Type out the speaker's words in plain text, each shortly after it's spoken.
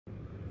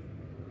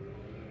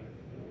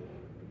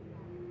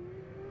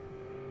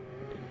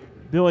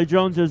Billy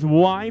Jones's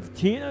wife,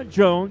 Tina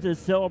Jones, is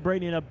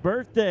celebrating a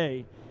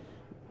birthday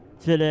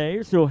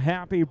today. So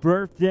happy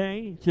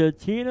birthday to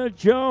Tina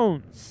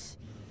Jones,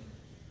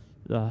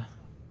 the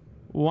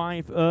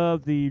wife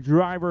of the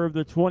driver of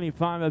the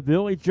 25 of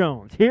Billy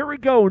Jones. Here we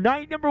go,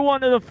 night number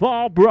 1 of the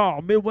Fall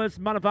Brawl, Midwest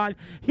Modified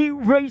Heat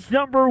Race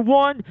number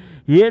 1.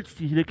 It's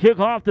the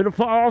kickoff to the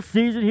fall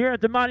season here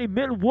at the mighty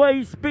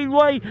Midway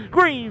Speedway.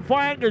 Green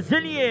flag is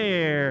in the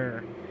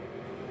air.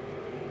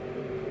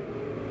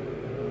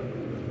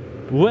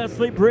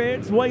 Wesley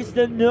Briggs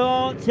wasting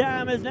no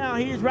time as now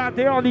he's right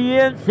there on the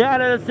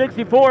inside of the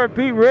 64 of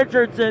Pete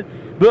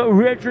Richardson. But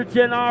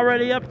Richardson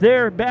already up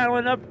there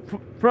battling up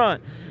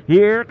front.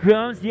 Here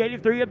comes the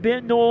 83 of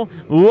Ben Newell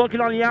looking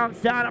on the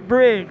outside of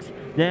Briggs.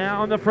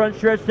 Down the front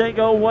stretch they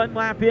go, 1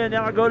 lap in.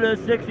 Now I'll go to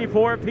the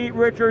 64 of Pete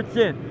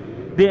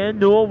Richardson. Ben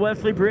Newell,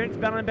 Wesley Briggs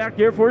battling back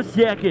there for a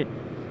second.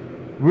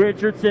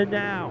 Richardson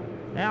now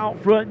out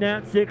front in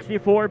that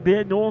 64.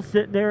 Ben Newell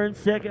sitting there in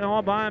second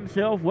all by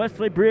himself.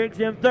 Wesley Briggs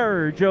in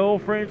third. Joe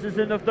Francis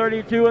in the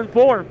 32 and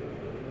fourth.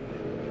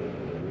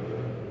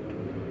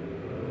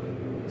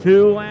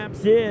 2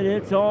 laps in,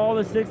 it's all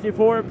the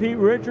 64 of Pete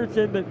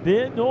Richardson, but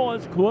Ben Newell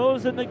is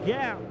closing the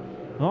gap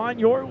on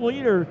your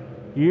leader.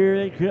 Here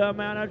they come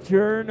out of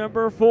turn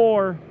number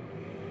 4.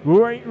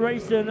 Great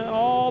racing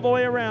all the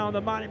way around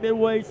the mighty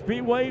Midway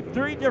Speedway.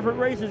 3 different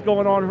races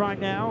going on right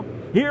now.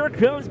 Here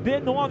comes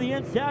Ben Newell on the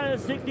inside of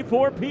the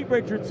 64, Pete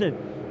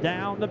Richardson.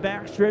 Down the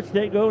back stretch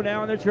they go,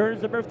 down the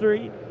turns number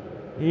 3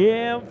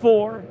 and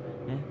 4.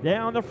 And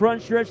down the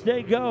front stretch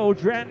they go.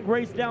 Drag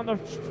race down the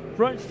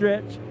front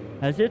stretch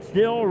as it's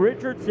still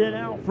Richardson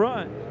out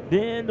front.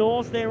 Ben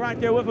Newell staying right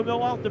there with him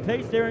off the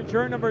pace there in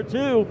turn number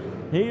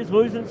 2. He's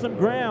losing some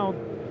ground.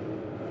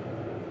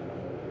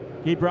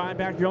 Keep right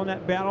back there on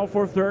that battle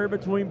for third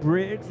between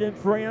Briggs and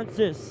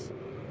Francis.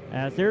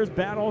 As there's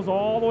battles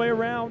all the way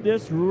around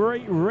this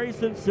great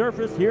racing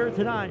surface here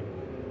tonight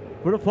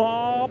for the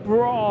Fall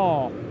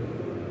Brawl.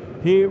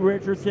 Pete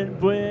Richardson,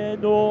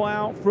 Ben Newell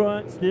out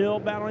front, still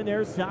battling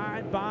there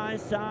side by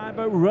side,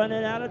 but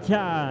running out of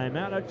time.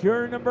 Out of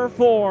turn number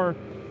 4.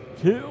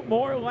 2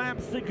 more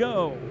laps to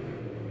go.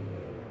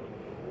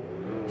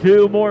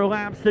 2 more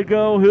laps to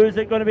go. Who's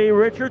it going to be,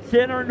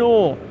 Richardson or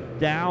Newell?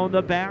 Down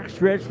the back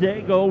stretch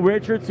they go.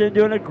 Richardson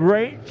doing a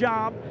great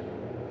job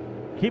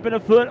keeping a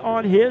foot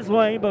on his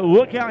lane, but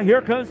look out,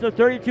 here comes the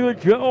 32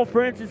 of Joe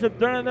Francis in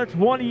front of the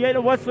 28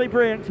 of Wesley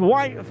Briggs.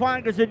 White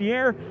flag is in the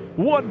air.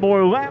 1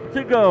 more lap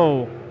to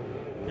go.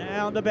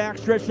 Down the back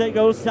stretch they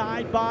go,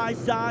 side by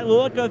side.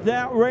 Look at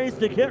that race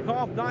to kick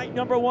off night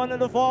number 1 of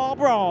the Fall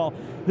Brawl.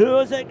 Who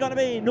is it going to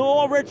be?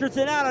 Newell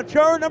Richardson out of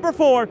turn number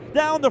 4.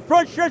 Down the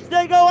front stretch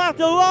they go, out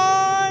the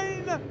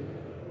line.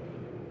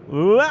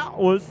 That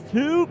was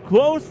too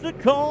close to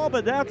call,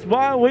 but that's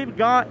why we've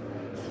got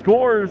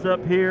scores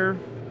up here.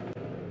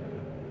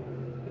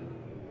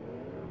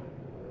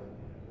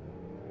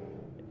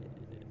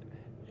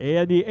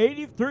 And the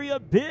 83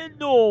 of Ben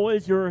Newell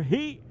is your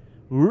heat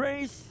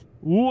race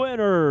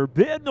winner.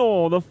 Ben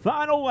Newell, the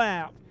final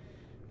lap,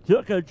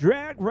 took a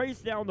drag race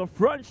down the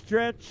front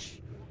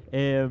stretch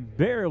and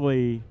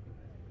barely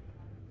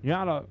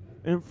got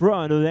in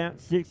front of that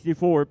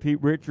 64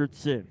 Pete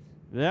Richardson.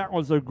 That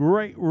was a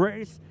great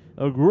race,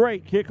 a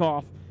great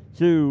kickoff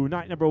to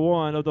night number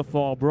 1 of the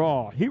Fall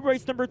Brawl. Heat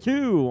race number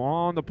 2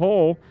 on the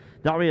pole.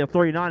 That'll be a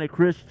 39 of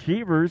Chris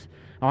Cheevers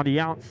on the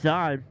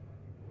outside.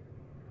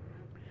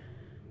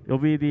 It'll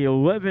be the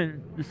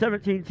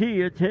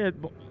 17T of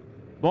Ted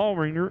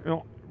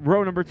Ballringer.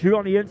 Row number 2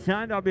 on the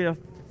inside. That'll be a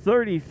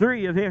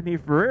 33 of Anthony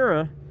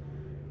Ferreira.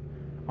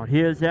 On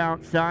his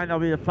outside, that'll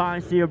be a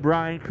 5C of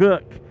Brian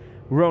Cook.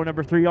 Row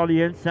number 3 on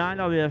the inside.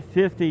 That'll be a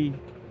 33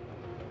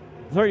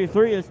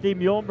 of Steve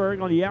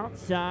Muhlenberg. On the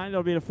outside,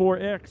 that'll be the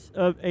 4X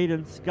of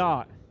Aiden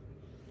Scott.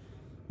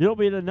 It'll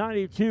be the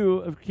 92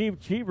 of Keith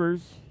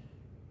Cheevers.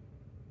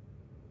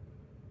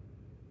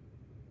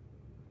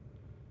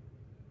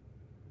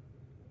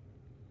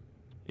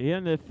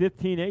 And the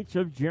 15H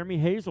of Jeremy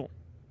Hazel.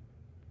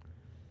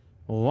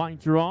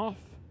 Lights are off.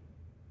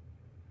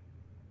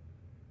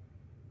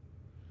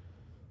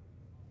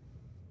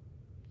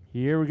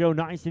 Here we go,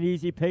 nice and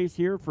easy pace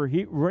here for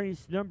heat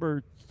race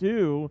number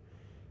 2.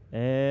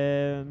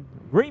 And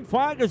green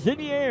flag is in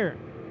the air.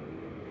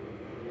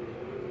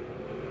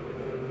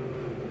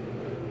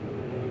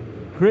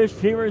 Chris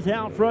Cheevers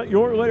out front,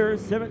 your leader,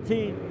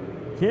 17.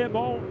 Tim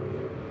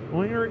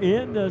Ballwinger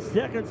in the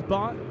second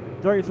spot.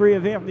 33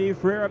 of Anthony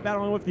Ferreira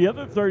battling with the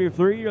other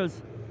 33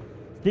 is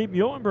Steve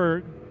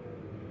Muhlenberg.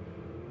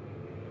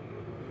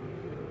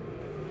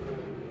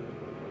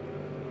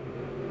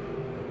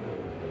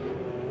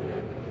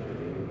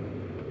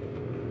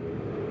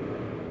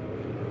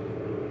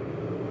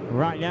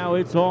 Right now,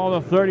 it's all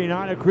the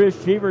 39 of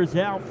Chris Cheevers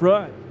out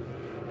front.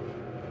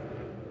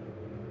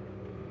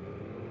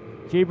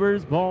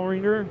 Cheevers,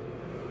 Ballringer,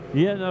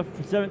 in the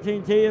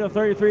 17T, and the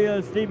 33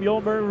 of Steve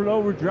Muhlenberg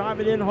over,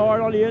 driving in hard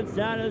on the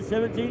inside of the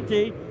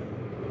 17T.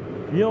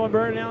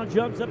 Muhlenberg now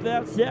jumps up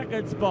that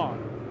second spot.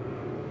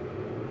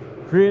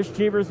 Chris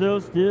Cheevers, though,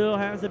 still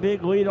has a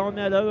big lead on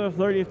that other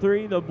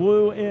 33, the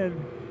blue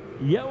and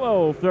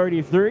yellow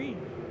 33,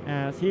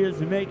 as he is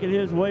making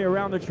his way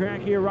around the track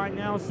here right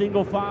now,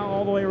 single file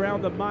all the way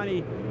around the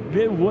mighty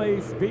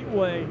Midway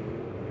Speedway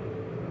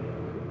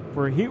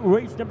for heat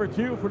race number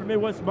 2 for the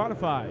Midwest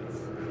Modifieds.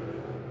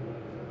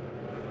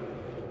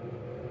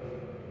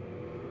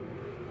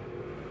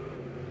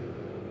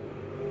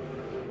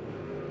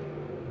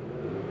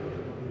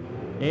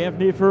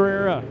 Anthony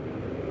Ferreira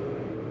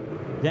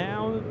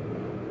down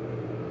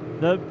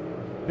the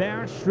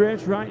back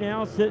stretch right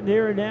now, sitting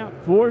there in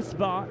that 4th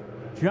spot,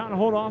 trying to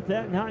hold off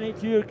that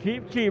 92 of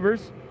Keith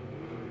Cheevers.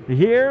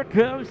 Here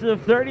comes the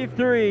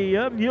 33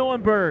 of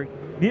Muhlenberg.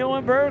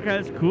 Muhlenberg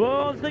has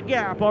closed the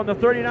gap on the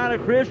 39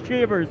 of Chris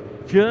Cheevers,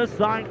 just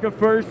like the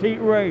first heat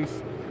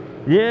race.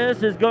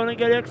 This is going to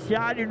get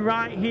exciting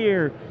right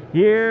here.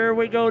 Here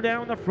we go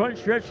down the front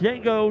stretch,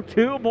 then go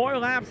 2 more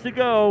laps to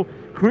go.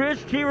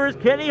 Chris Cheevers,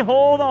 can he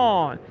hold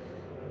on?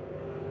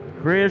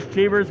 Chris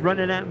Cheevers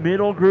running that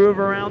middle groove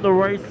around the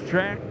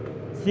racetrack.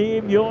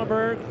 See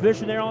Muhlenberg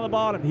fishing there on the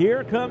bottom.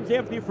 Here comes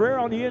Anthony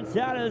Ferreira on the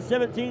inside of the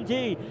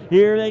 17T.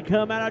 Here they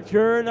come out of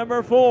turn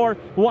number 4.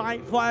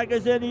 White flag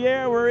is in the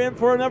air. We're in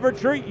for another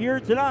treat here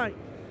tonight.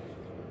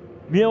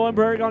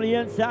 Muhlenberg on the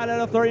inside of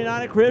the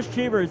 39 of Chris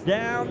Cheevers.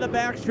 Down the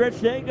back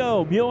stretch they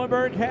go.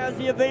 Muhlenberg has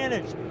the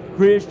advantage.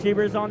 Chris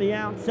Cheevers on the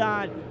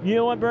outside.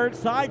 Muhlenberg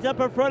sides up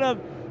in front of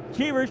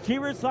Cheevers.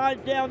 Cheevers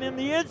slides down in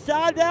the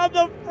inside, down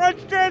the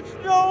front stretch.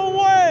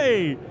 No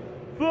way!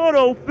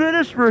 Photo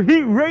finish for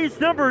heat race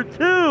number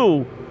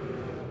 2.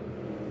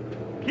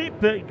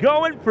 Keep it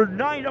going for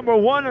night number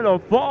 1 of the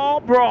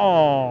Fall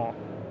Brawl.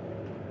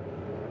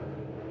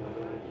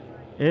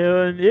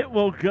 And it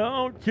will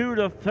go to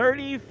the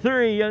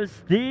 33 of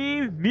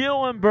Steve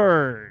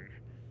Muhlenberg.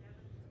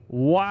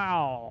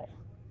 Wow.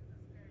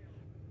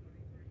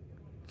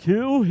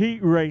 2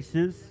 heat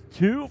races,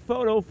 2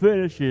 photo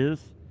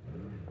finishes.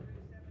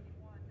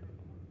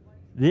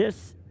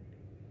 This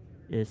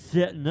is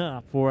setting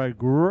up for a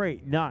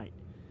great night.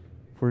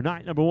 For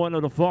night number 1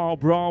 of the Fall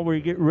Brawl,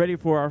 we get ready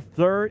for our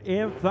 3rd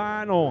and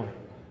final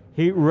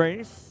heat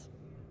race.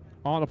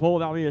 On the pole,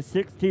 that'll be a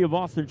 6T of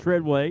Austin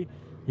Treadway.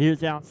 He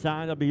is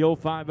outside. That'll be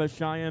 05 of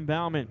Cheyenne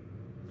Bauman.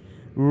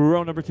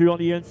 Row number 2 on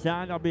the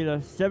inside. That'll be the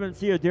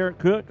 7C of Derek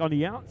Cook. On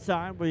the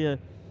outside will be a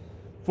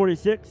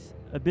 46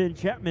 of Ben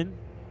Chapman.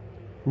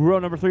 Row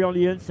number 3 on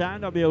the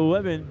inside. That'll be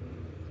 11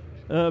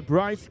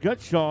 Bryce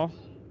Gutshaw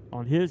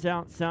on his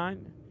outside.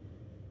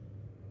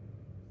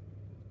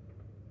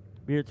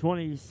 Be a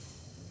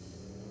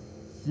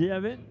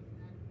 27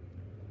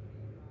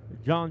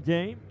 John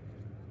Dame.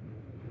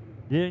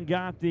 Then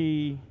got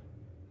the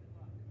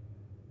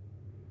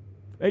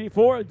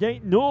 84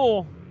 Dayton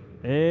Newell,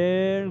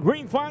 and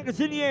green flag is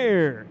in the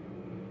air.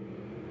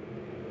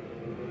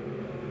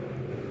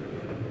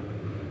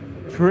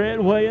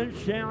 Treadway and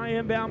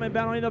Cheyenne Bauman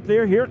battling up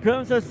there. Here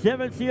comes the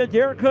 7C of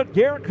Derek Cook.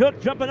 Derek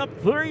Cook jumping up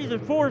 3s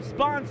and 4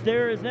 spots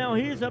there, as now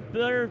he's up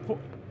there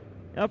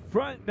up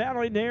front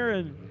battling there,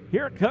 and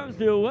here comes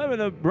the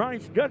 11 of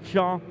Bryce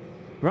Gutshaw.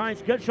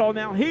 Bryce Gutshaw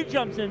now, he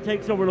jumps in and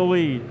takes over the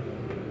lead.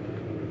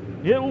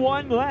 In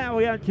one lap,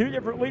 we have 2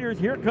 different leaders.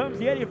 Here comes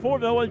the 84,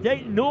 though, with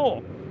Dayton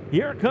Newell.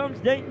 Here comes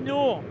Dayton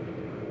Newell.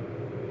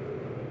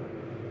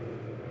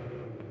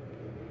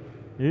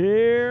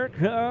 Here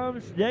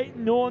comes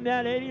Dayton Newell in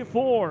that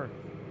 84.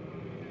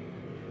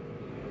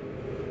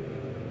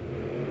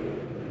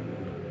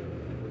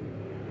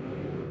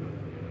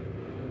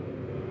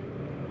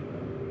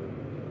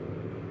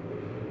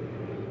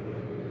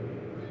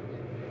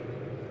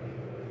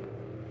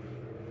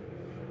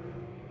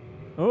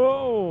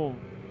 Oh.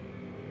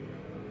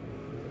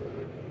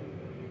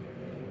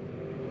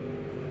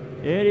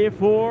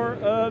 84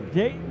 of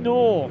Dayton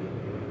Newell.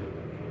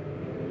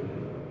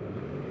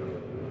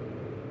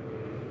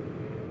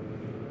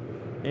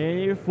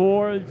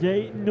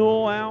 Dayton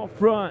Newell out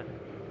front.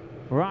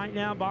 Right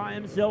now by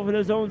himself in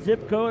his own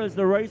zip code as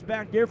the race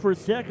back there for a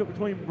second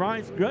between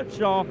Bryce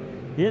Gutshaw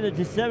and the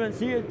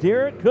 7C.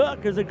 Derek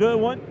Cook is a good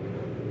one.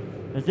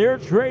 As they're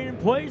trading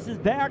places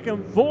back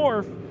and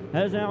forth.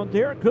 As now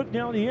Derek Cook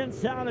down the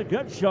inside of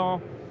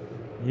Gutshaw.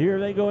 Here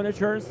they go into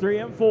turns 3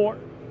 and 4.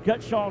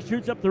 Gutshaw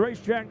shoots up the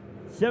racetrack.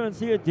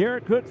 7C of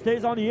Derek Cook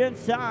stays on the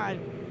inside.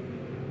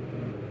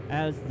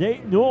 As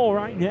Dayton Newell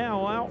right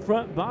now out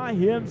front by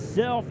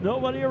himself.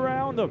 Nobody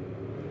around him.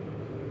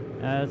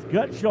 As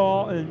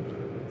Gutshaw and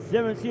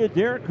 7C of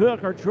Derek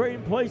Cook are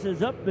trading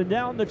places up and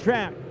down the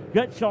track.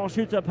 Gutshaw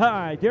shoots up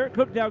high. Derek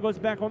Cook now goes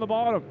back on the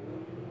bottom.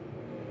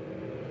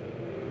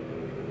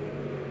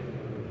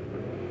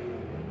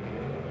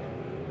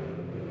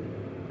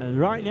 And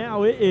right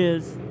now it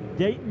is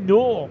Dayton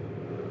Newell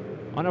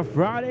on a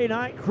Friday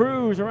night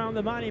cruise around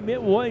the mighty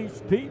Midway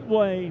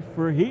Speedway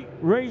for heat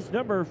race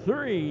number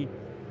 3.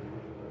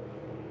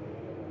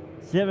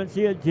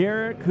 7C of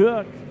Derek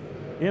Cook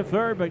in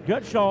third, but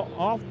Gutshaw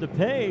off the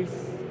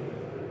pace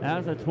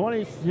as a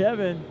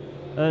 27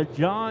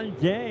 John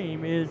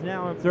Dame is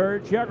now in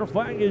third. Checker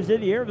flag is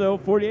in the air though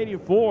for the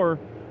 84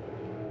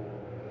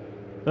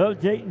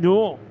 of Dayton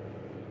Newell.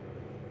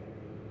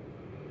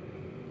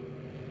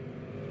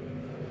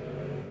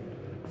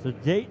 So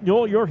Dayton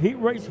Knoll, your heat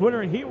race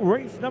winner in heat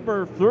race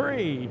number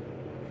 3.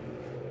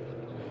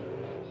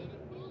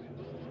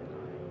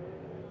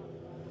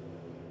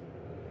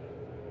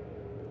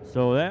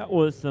 So that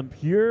was some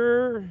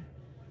pure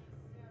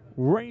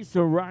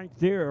racer right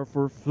there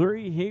for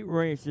 3 heat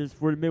races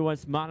for the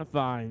Midwest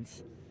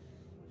Modifieds.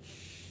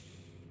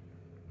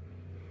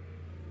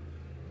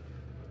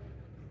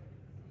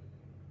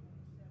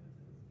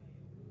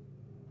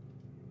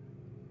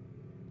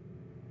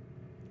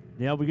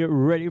 Now we get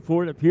ready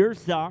for the pure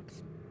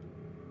stocks.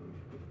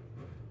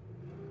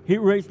 Heat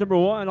race number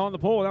 1 on the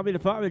pole. That'll be the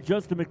 5 of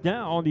Justin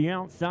McDowell. On the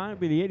outside will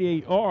be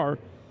the 88R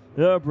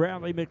of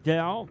Bradley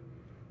McDowell.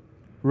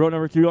 Row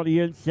number 2 on the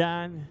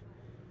inside.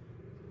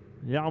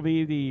 That'll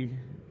be the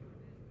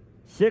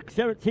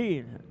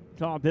 617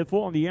 Tom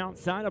Biffle. On the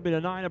outside, that'll be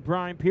the 9 of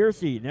Brian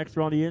Piercy. Next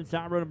row on the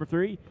inside, row number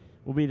 3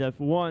 will be the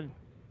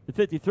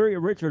 53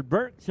 of Richard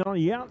Burks. On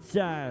the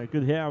outside,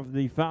 could have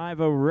the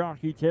 5 of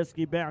Rocky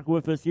Teskey back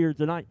with us here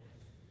tonight.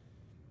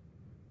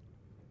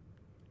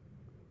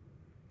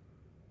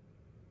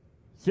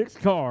 6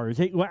 cars,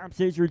 8 laps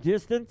is your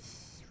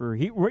distance for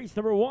heat race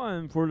number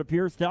 1 for the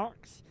pure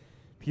stocks.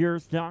 Pure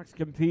stocks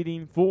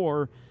competing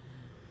for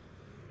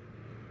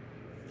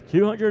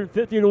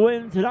 $250 to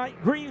win tonight.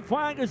 Green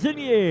flag is in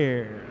the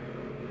air.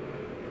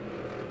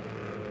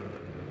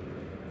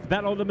 It's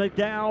battle of the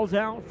McDowells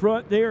out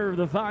front there.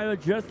 The 5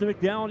 of Justin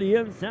McDowell on the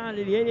inside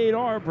of the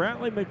 88R.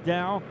 Bradley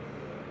McDowell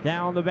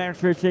down the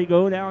backstretch. They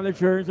go down the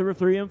turns number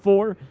 3 and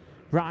 4.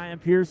 Brian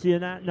Piercy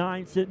in that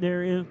 9 sitting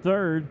there in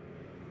 3rd.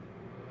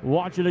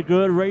 Watching a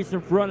good race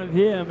in front of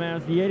him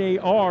as the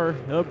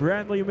 88R of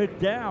Bradley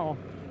McDowell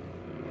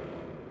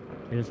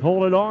is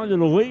holding on to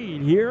the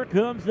lead. Here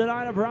comes the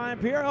 9 of Brian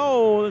Pierce.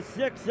 Oh, the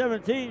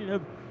 617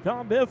 of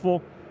Tom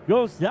Biffle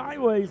goes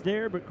sideways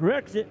there, but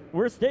corrects it.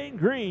 We're staying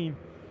green.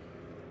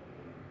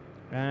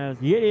 As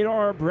the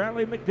 88R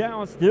Bradley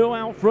McDowell is still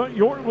out front,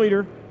 your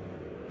leader.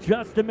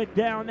 Justin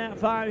McDowell in that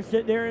 5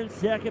 sitting there in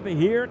 2nd, but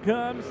here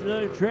comes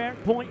the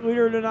track point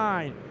leader of the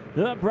 9.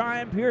 The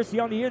Brian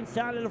Piercy on the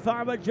inside of the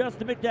 5 of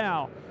Justin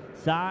McDowell.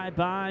 Side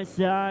by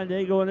side,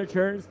 they go into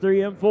turns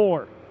 3 and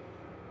 4.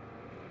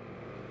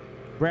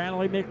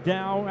 Bradley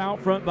McDowell out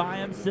front by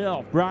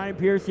himself. Brian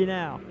Piercy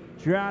now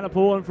trying to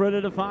pull in front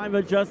of the 5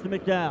 of Justin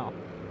McDowell.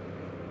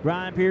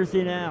 Brian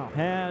Piercy now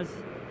has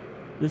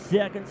the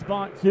 2nd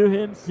spot to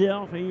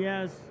himself. He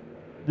has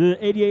the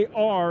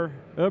 88R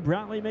of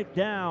Bradley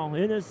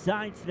McDowell in his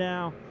sights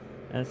now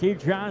as he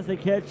tries to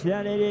catch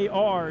that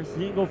 88R.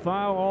 Single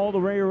file all the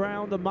way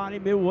around the Mighty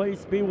Midway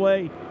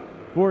Speedway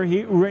for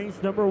heat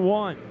race number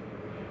 1.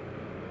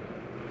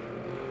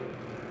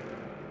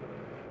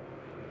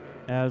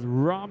 As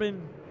Bradley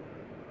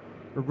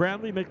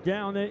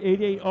McDowell, that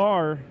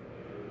 88R,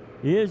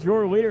 is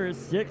your leader at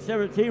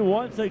 617.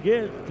 Once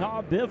again,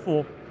 Tom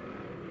Biffle,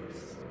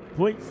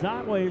 complete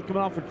sideways,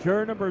 coming off of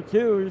turn number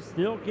 2,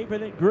 still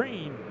keeping it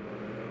green.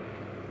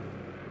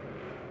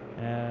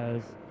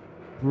 As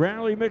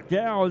Bradley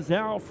McDowell is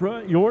out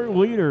front, your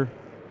leader.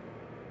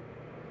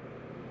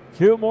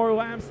 2 more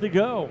laps to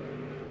go.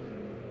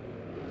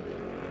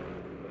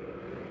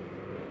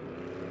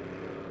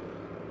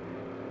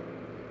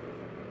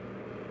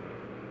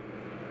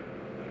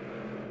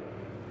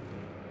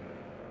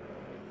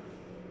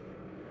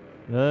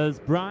 Does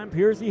Brian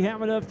Piercy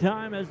have enough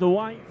time as the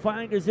white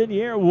flag is in the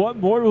air?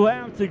 1 more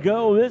lap to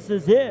go. This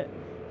is it.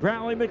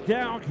 Bradley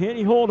McDowell, can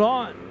he hold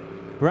on?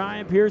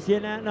 Brian Piercy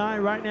in that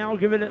 9 right now,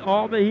 giving it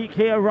all that he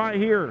can right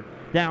here.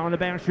 Down the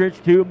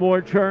backstretch, 2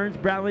 more turns.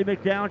 Bradley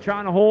McDowell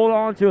trying to hold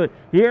on to it.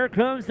 Here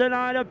comes the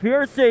 9 of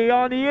Piercy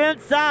on the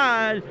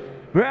inside.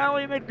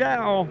 Bradley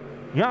McDowell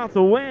got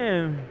the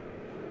win.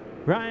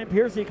 Brian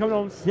Piercy coming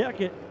home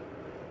 2nd.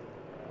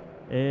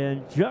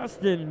 And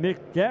Justin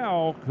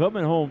McDowell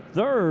coming home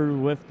 3rd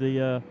with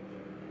the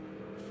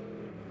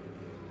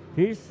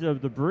piece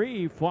of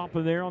debris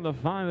flopping there on the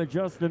 5 of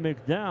Justin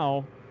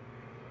McDowell.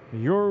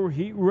 Your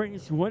heat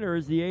race winner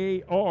is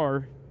the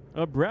AR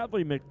of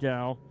Bradley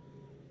McDowell.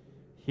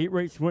 Heat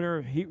race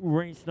winner, heat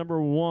race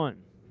number 1.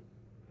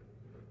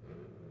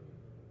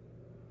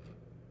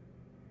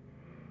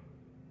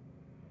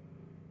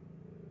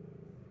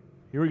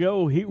 Here we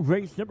go, heat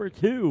race number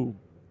 2.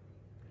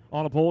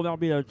 On the pole, that'll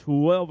be a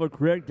 12 of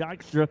Craig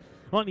Dykstra.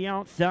 On the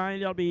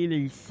outside, that'll be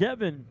the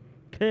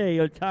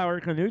 7K of Tyler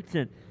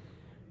Knutson.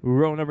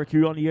 Row number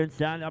 2 on the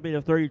inside, that'll be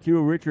the 32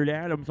 of Richard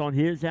Adams. On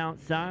his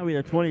outside, we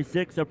have the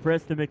 26 of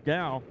Preston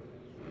McDowell.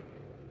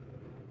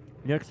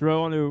 Next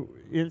row on the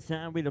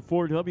inside will be the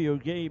 4W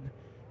of Gabe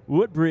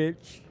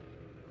Woodbridge.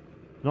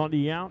 And on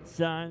the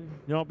outside,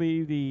 that'll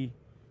be the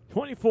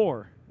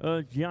 24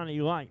 of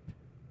Johnny Light.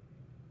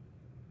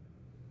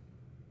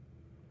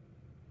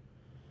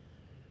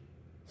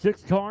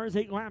 6 cars,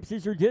 8 laps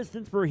is your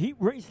distance for heat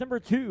race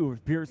number 2.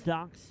 Pure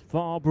Stocks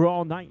Fall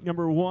Brawl night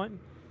number 1.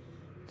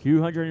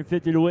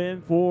 $250 to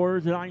win for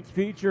tonight's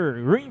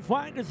feature. Green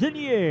flag is in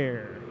the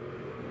air.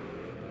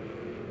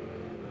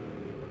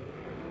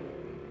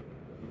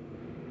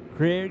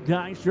 Craig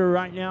Dykstra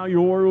right now,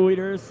 your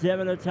leader.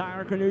 7 of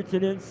Tyler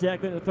Knutson in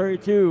 2nd. The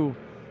 32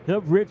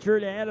 of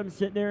Richard Adams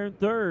sitting there in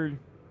third.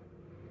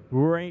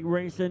 Great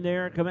racing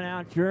there coming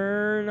out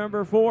turn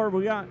number 4.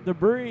 We got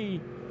debris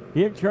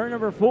in turn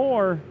number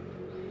 4.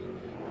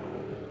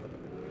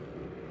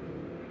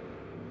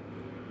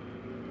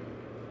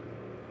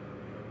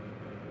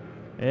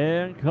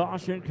 And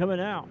caution coming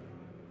out.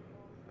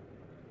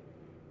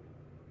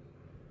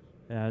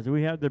 As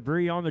we have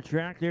debris on the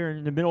track there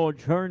in the middle of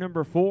turn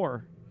number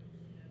 4.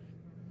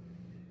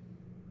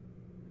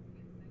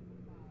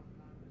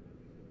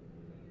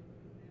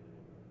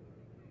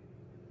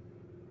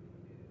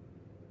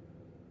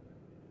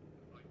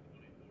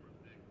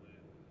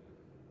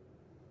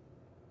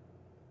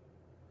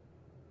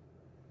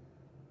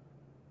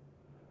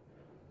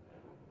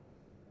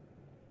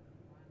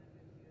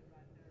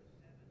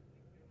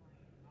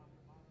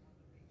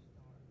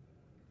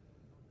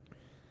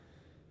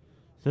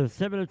 So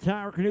 7 of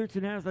Tyler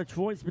Knudsen has the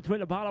choice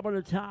between the bottom or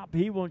the top.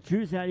 He will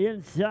choose that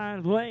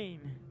inside lane.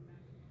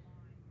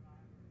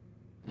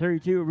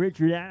 32,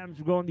 Richard Adams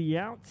will go on the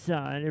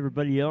outside.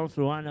 Everybody else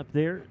will line up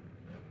there.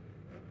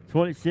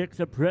 26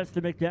 of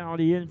Preston McDowell,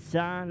 the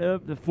inside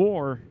of the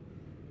 4.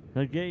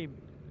 Gabe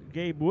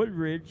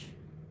Woodridge.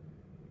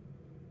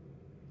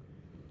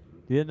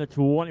 Then the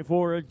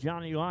 24 of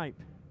Johnny Lipe.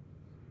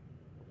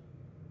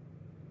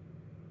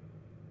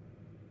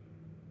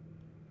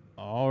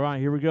 All right,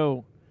 here we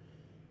go.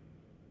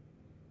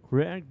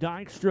 Craig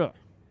Dykstra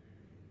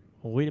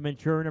will lead him in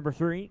turn number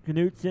 3.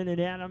 Knudsen and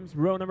Adams,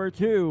 row number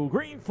 2.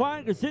 Green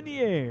flag is in the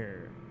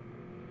air.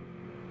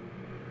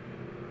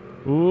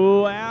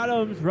 Ooh,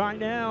 Adams right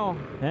now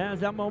has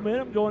that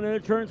momentum going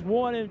into turns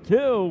 1 and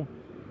 2.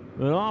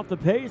 But off the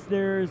pace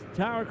there is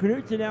Tyler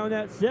Knudsen now in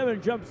that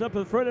 7. Jumps up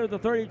in front of the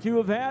 32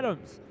 of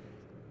Adams.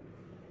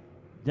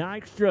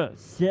 Dykstra,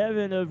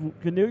 7 of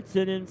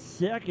Knudsen in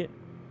second.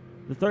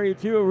 The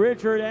 32 of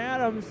Richard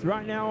Adams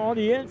right now on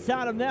the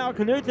inside of now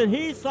Knudsen.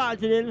 He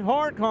slides it in.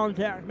 Hard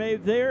contact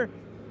made there.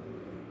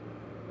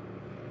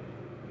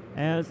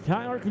 As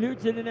Tyler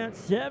Knudsen in that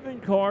 7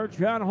 car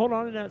trying to hold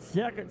on to that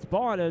second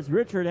spot as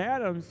Richard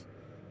Adams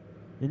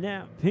in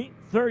that pink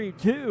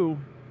 32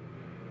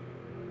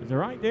 is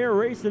right there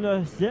racing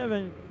the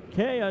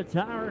 7K of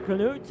Tyler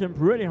Knudsen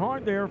pretty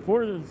hard there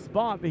for the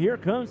spot. But here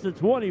comes the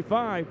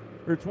 25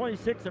 or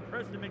 26 of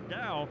Preston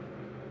McDowell.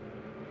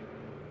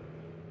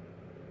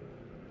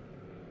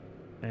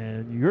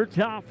 And your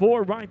top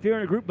 4 right there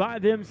in a group by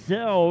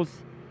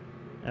themselves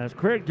as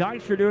Craig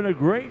Dykstra doing a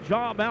great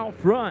job out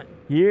front.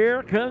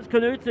 Here comes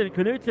Knudsen.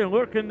 Knudsen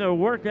looking to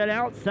work that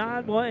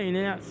outside lane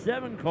in that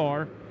 7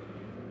 car.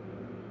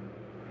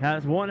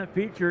 Has won a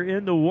feature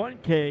in the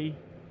 1K.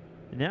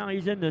 And now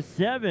he's in the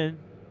 7.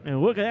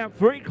 And look at that,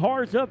 3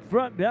 cars up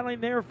front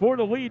battling there for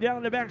the lead.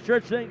 Down the back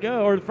stretch they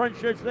go, or the front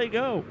stretch they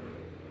go.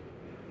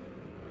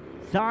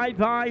 Side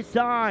by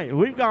side.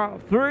 We've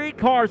got 3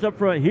 cars up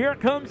front. Here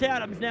comes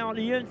Adams now on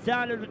the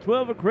inside of the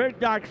 12 of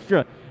Craig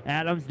Dykstra.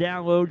 Adams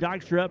down low,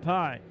 Dykstra up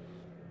high.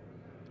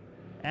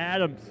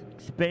 Adams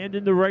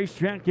expanding the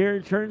racetrack there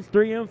in turns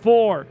 3 and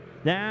 4.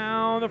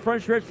 Down the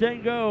front stretch they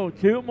go.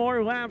 2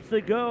 more laps to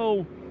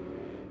go.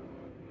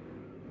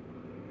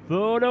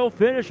 Photo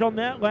finish on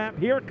that lap.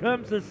 Here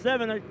comes the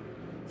 7 of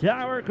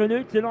Tyler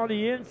Knudsen on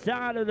the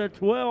inside of the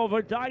 12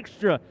 of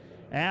Dykstra.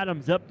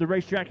 Adams up the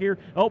racetrack here,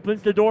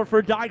 opens the door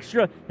for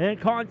Dykstra, and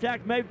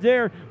contact made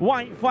there.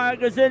 White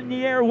flag is in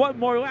the air. 1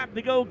 more lap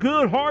to go.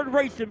 Good hard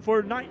racing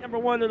for night number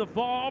 1 of the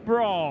Fall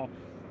Brawl.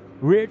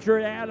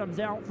 Richard Adams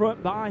out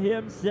front by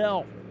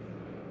himself.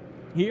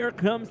 Here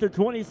comes the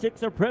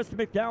 26 of Preston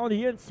McDowell on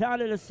the inside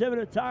of the 7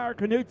 of Tyler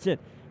Knudsen.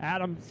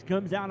 Adams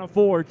comes down to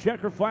 4.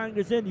 Checker flag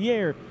is in the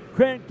air.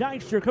 Craig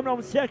Dykstra coming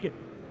on 2nd.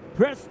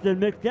 Preston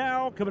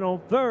McDowell coming on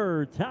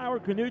 3rd. Tyler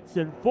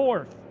Knudsen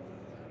 4th.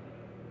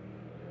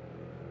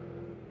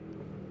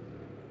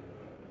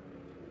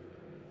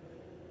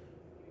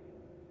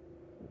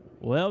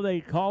 Well, they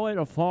call it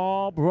a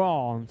fall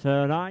brawl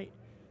tonight.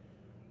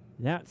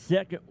 That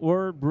second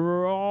word,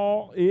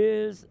 brawl,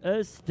 is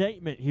a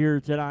statement here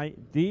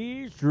tonight.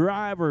 These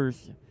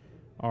drivers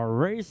are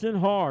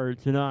racing hard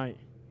tonight.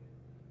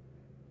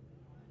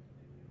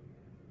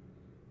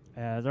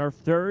 As our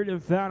 3rd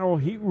and final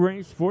heat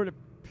race for the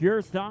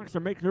Pure Stocks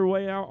are making their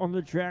way out on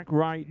the track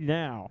right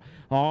now.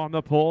 On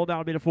the pole,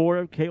 that'll be the 4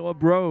 of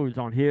Caleb Rhodes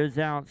on his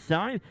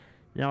outside.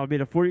 That'll be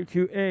the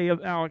 42A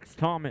of Alex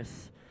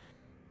Thomas.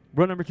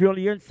 Run number 2 on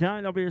the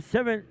inside, that'll be the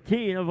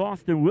 17 of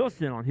Austin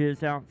Wilson on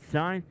his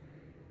outside.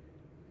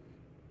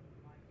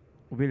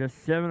 Will be the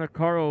 7 of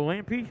Carlo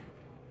Lampe.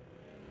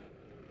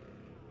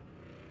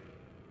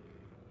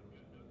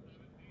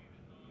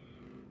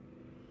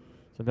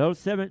 So those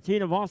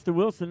 17 of Austin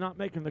Wilson not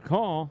making the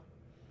call.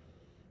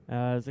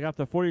 As I got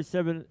the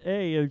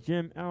 47A of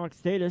Jim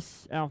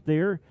Alextatus out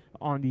there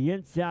on the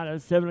inside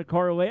of 7 of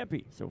Carlo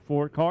Lampe. So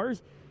 4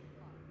 cars.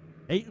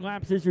 8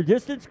 laps is your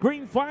distance.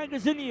 Green flag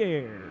is in the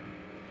air.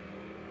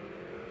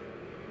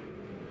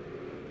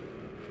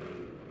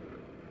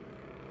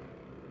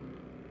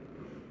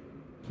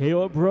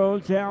 Caleb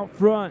Rhodes out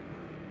front.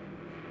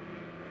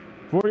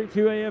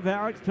 42A of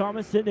Alex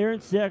Thomas sitting there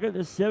in second.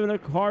 The 7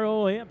 of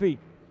Carlo Lampe.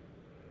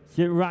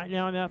 Sitting right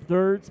now in that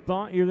third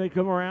spot. Here they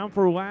come around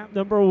for lap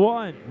number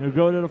 1. They'll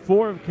go to the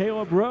 4 of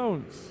Caleb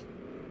Rones.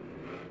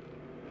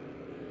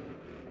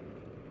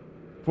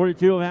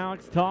 42 of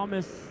Alex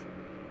Thomas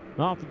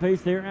off the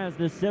pace there as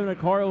the 7 of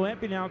Carl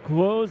Lampe now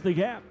close the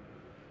gap.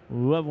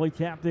 Lovely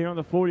tap there on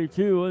the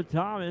 42 of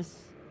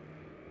Thomas.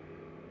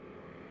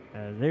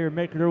 As they're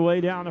making their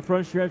way down the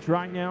front stretch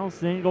right now,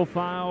 single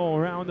file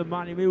around the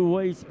Lebanon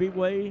Midway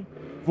Speedway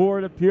for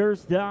the Pure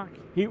Stock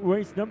Heat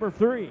Race number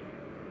 3.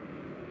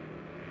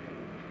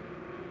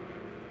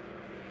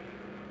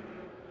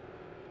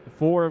 The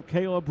 4 of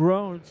Caleb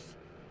Rones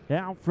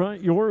out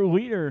front, your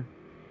leader.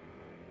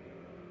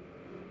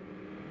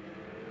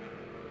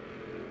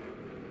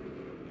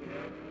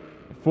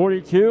 The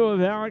 42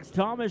 of Alex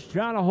Thomas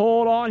trying to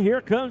hold on.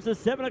 Here comes the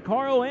 7 of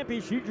Carl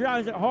Lampe. She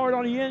drives it hard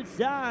on the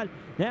inside.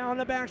 Down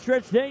the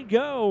backstretch they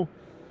go.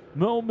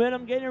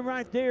 Momentum getting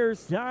right there,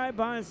 side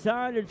by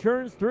side in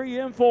turns 3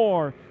 and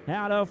 4.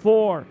 Out of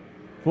 4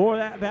 for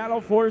that battle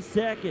for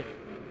second.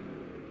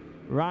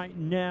 Right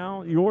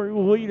now, your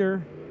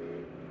leader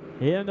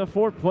in the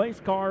 4th place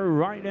car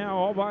right now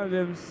all by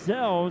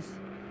themselves.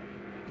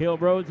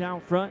 Caleb Rhodes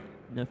out front.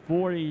 The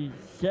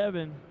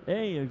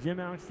 47A of Jim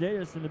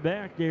Alexatis in the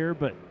back there,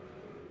 but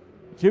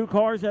 2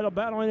 cars that'll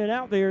battle in and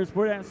out there is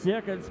for that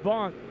second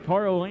spot.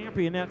 Carl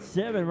Lampe in that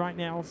 7 right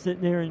now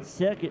sitting there in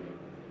second.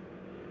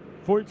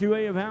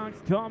 42A of Alex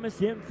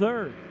Thomas in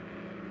third.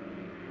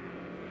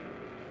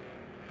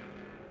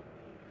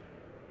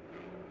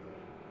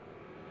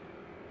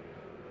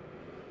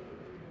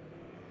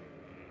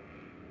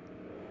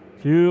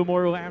 Two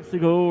more laps to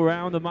go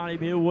around the Lebanon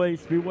Midway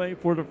Speedway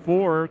for the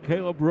 4,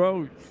 Caleb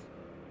Rhodes.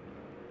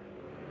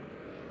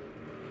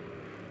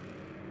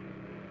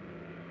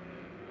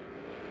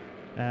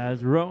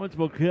 As Rhodes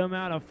will come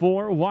out of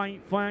 4,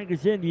 white flag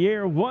is in the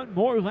air. 1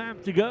 more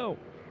lap to go.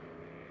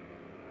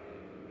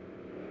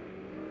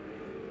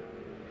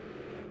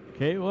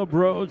 Caleb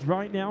Rhodes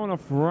right now on a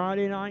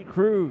Friday night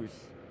cruise.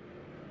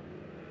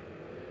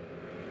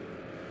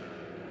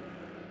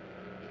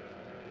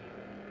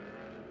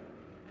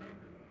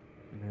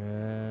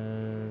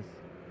 As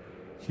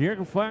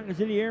checker flag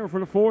is in the air for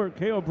the 4,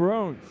 Caleb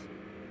Rhodes.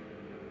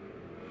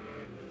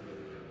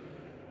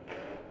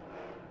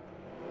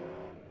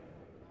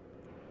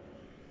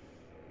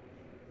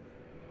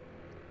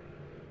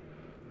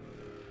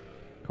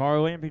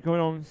 Carl Lampe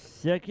coming on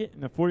second,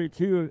 and the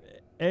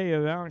 42A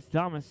of Alex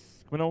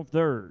Thomas coming on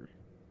third.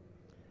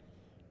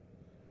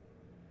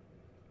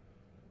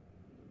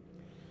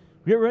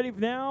 Get ready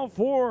now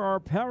for our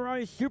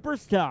POWRi Super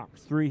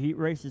Stocks. 3 heat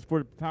races for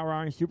the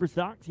POWRi Super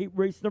Stocks. Heat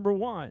race number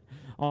 1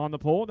 on the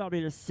pole. That'll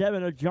be the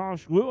 7 of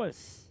Josh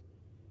Lewis.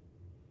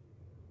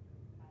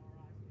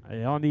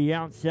 And on the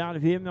outside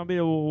of him, that'll be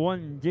the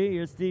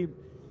 1D of Steve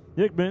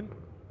Dickman.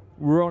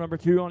 Row number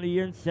 2 on the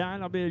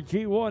inside, that'll be the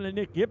G1 of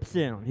Nick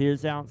Gibson. On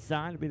his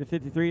outside, it'll be the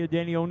 53 of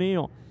Danny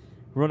O'Neill.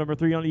 Row number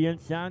 3 on the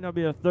inside, that'll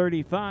be the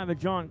 35 of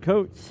John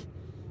Coates.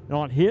 And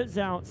on his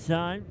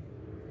outside,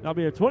 that'll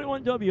be a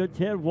 21W of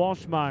Ted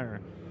Walshmeyer.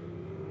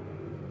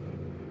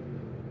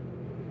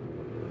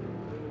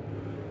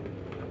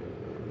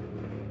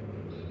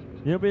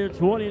 It'll be a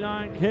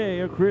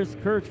 29K of Chris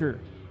Kircher.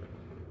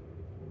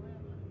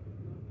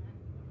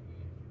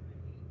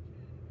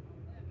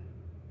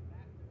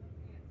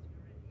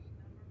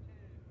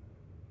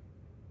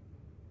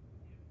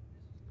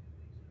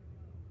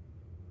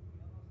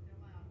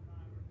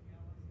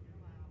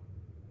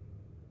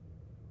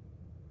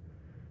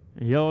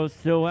 Yellow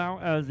still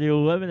out as the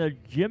 11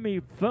 of Jimmy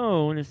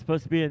Phone is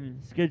supposed to be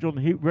scheduled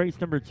in heat race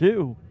number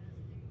 2.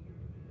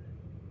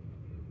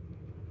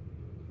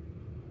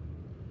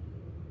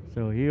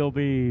 So he'll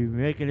be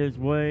making his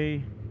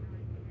way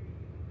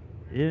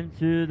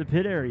into the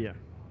pit area.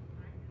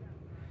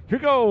 Here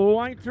we go,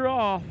 lights are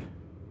off.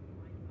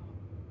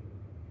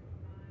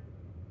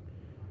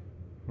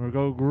 We'll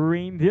go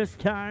green this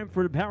time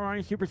for the POWRi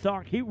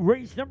Superstock heat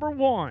race number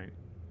 1.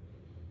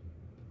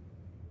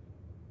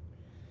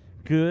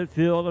 Good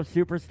field of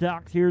super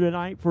stocks here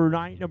tonight for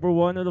night number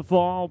 1 of the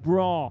fall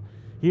brawl.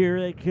 Here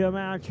they come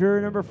out,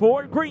 turn number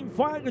 4. Green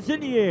flag is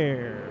in the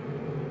air.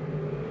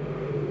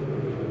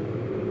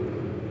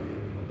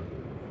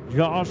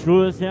 Josh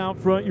Lewis out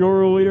front,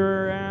 your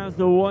leader as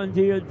the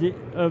 1D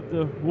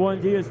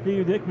of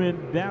Steve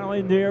Dickman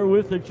battling there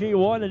with the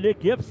G1 of Nick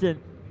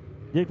Gibson.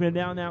 Dickman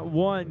down that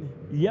 1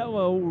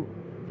 yellow,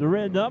 the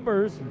red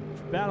numbers,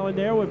 battling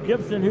there with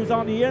Gibson, who's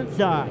on the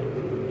inside.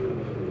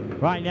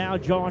 Right now,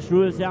 Josh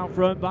Lewis out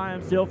front by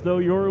himself, though,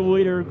 your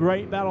leader.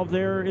 Great battle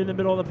there in the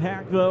middle of the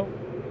pack, though.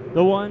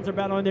 The ones are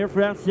battling there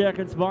for that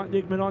second spot.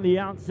 Dickman on the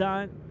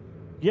outside.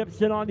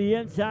 Gibson on the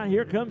inside.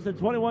 Here comes the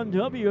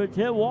 21W of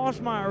Ted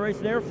Walshmeyer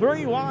racing there.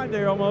 3 wide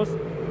there almost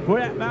for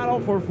that battle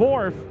for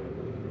 4th.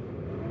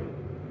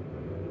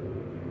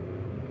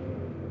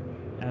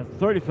 At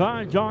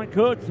 35, John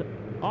Coates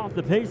off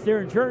the pace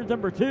there in turn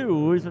number 2,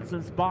 losing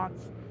some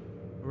spots.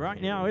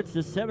 Right now, it's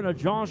the 7 of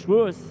Josh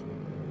Lewis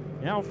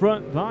out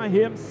front by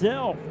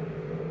himself.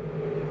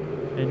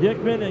 And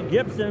Dickman and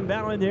Gibson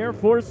battling there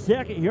for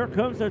second. Here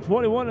comes the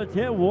 21-10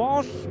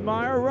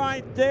 Walshmeyer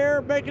right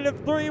there, making it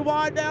 3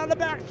 wide down the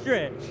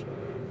backstretch.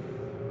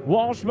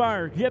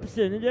 Walshmeyer,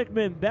 Gibson, and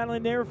Dickman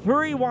battling there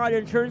 3 wide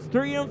in turns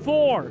 3 and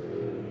 4.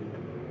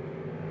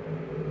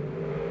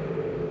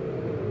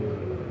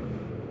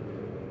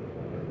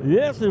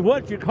 This is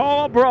what you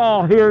call a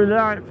brawl here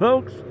tonight,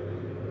 folks.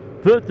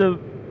 Put the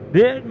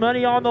big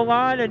money on the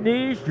line, and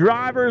these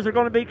drivers are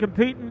going to be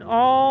competing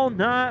all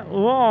night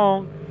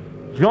long.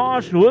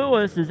 Josh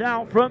Lewis is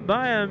out front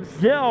by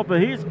himself,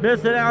 but he's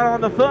missing out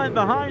on the fun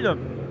behind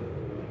him.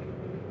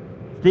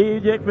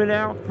 Steve Dickman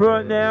out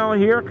front now.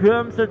 Here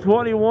comes the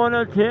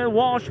 21-10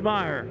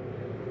 Walshmeyer.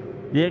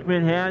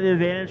 Dickman had the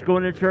advantage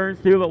going to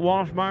turns 2, but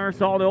Walshmeyer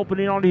saw the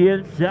opening on the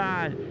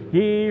inside.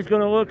 He's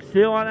going to look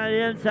still on that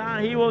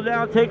inside. He will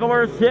now take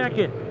over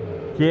second.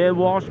 Ted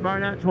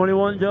Walshmeyer, that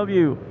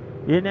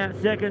 21W, in that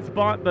second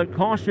spot, but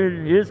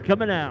caution is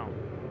coming out.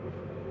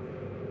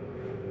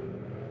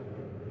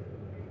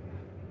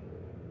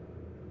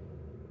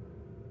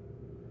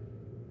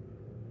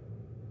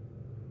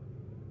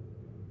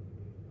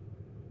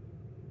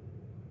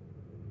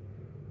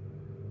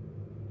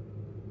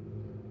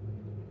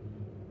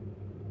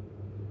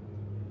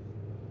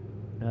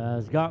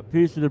 Has got a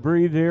piece of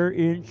debris there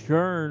in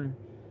turn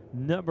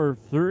number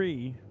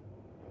 3.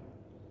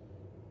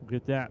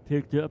 Get that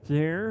picked up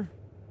there.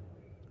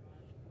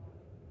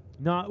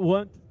 Not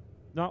what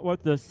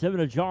the 7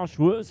 of Josh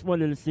Lewis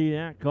wanted to see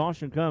that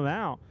caution come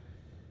out,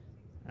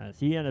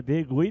 as he had a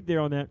big lead there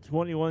on that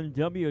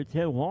 21W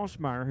Ted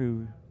Walshmeyer,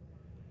 who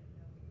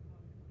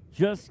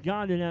just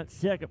got in that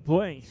second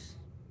place.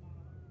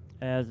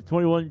 As the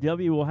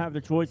 21W will have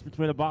the choice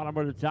between the bottom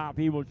or the top.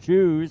 He will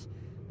choose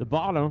the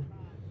bottom.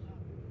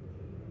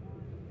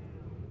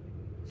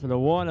 So the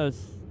one of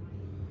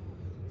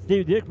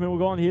Steve Dickman will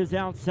go on his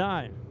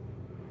outside.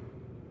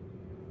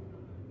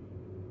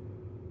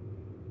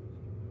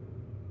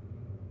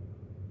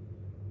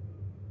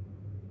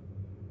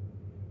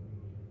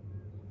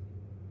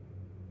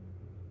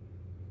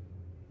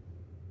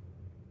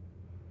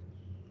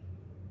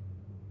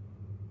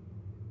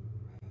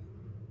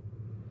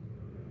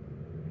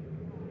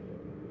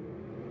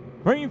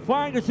 Green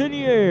flag is in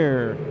the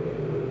air.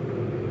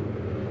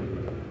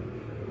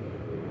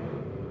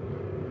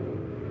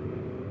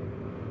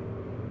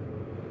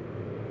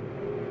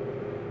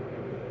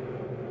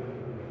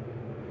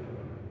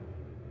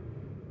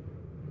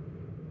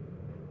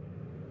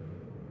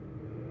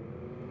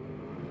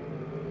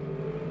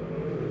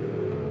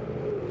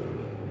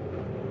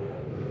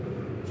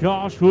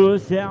 Josh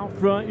Lewis out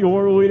front,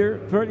 your leader.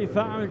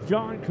 35 is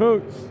John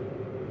Coates.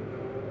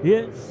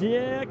 In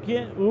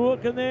second,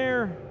 looking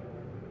there.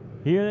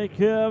 Here they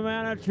come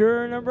out of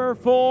turn number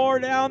 4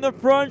 down the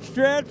front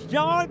stretch.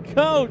 John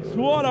Coates,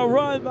 what a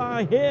run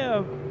by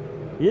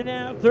him. In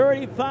that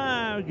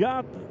 35,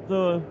 got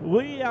the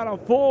lead out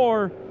of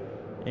 4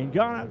 and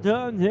got it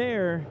done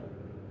there.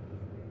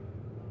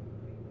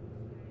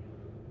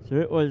 So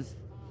it was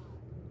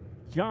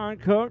John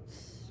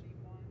Coates.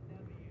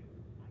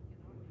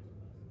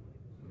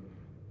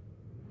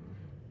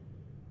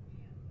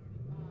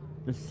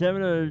 The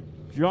 7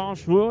 of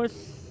Josh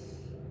Lewis.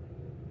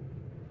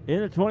 In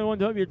the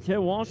 21W, Ted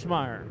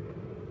Walshmeyer.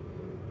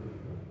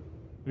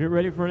 Get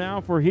ready for now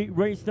for heat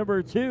race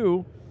number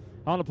 2.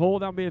 On the pole,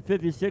 that'll be a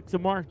 56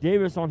 of Mark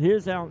Davis on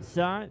his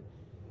outside.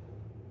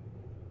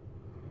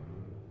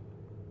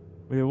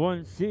 We have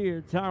 1C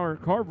of Tyler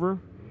Carver.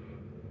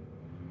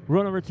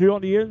 Run number 2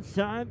 on the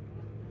inside.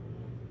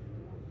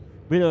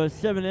 We have a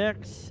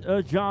 7X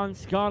of John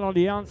Scott on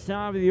the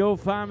outside with the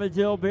 05 of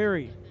Dale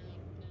Berry.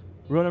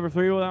 Run number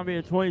 3 will now be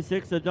a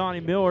 26 of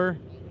Donnie Miller.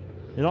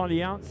 And on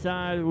the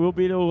outside will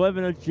be the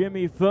 11 of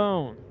Jimmy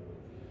Phone.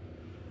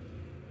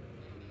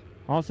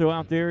 Also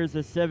out there is the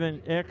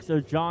 7X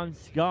of John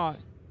Scott.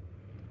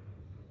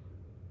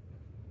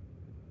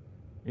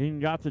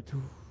 And got the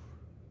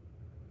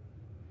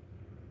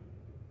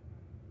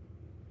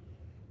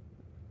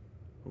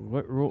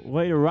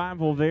late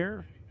arrival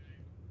there.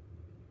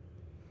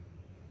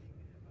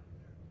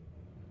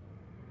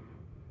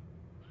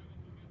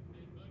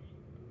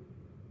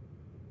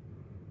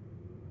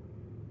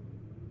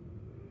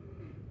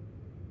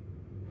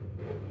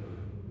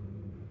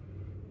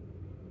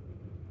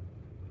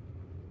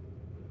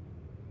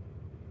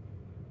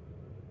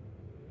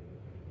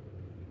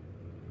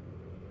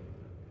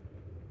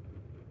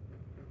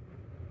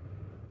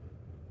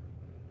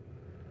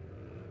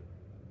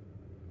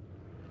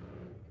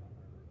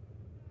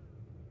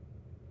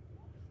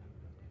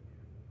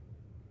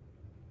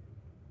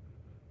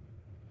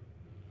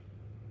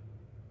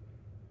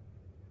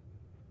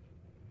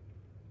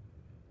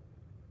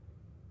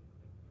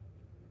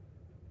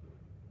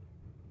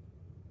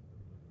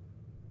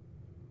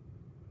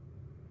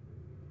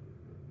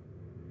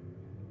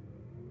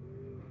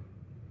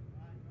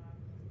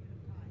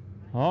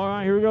 All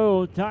right, here we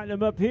go. Tighten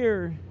them up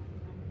here.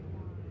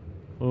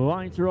 The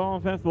lights are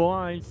off at the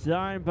line,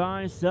 side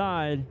by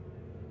side.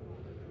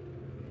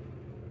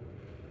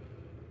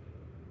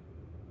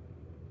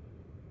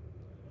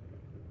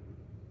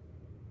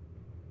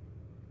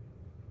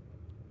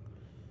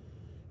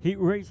 Heat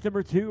race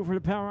number 2 for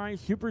the Power Ice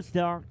Super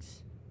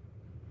Stocks.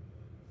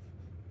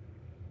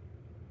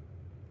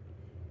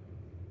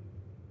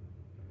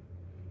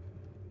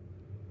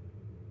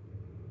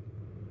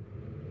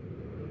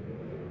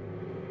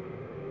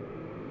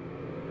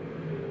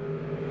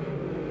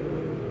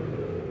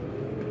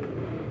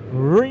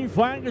 Green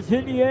flag is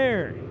in the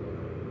air.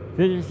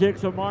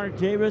 56 of Mark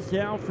Davis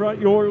out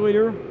front, your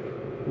leader.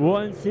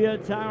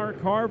 1C Tyler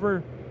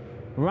Carver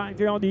right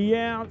there on the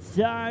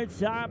outside,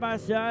 side by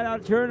side out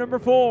of turn number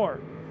 4.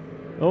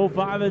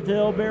 05 of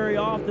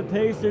Delberry off the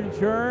pace in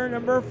turn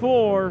number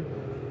 4.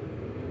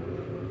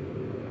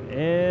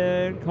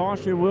 And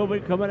caution will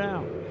be coming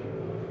out.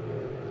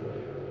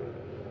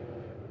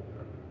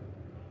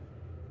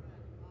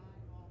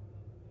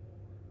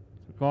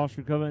 So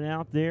caution coming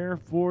out there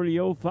for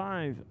the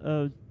 05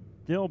 of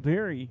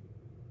Delberry.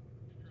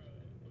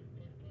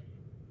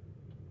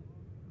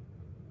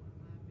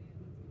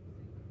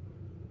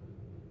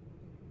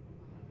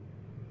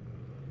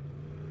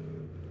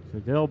 So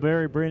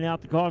Delberry bringing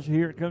out the caution.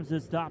 Here it comes to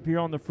stop here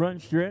on the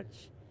front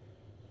stretch.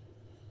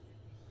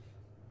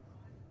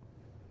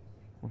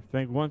 Well,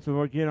 thank once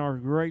again our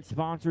great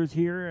sponsors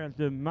here at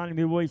the Lebanon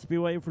Midway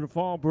Speedway for the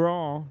Fall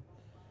Brawl.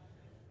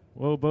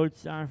 Low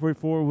Boats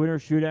I-44 Winter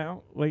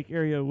Shootout, Lake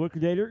Area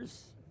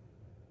Liquidators.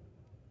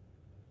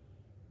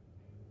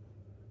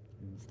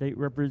 And State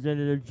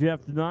Representative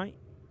Jeff tonight.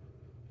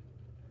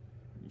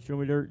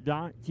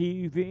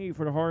 ShowMeDirt.tv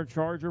for the hard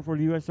charger for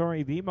the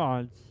USRAV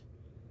mods.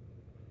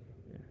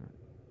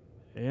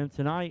 And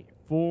tonight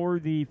for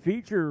the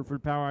feature for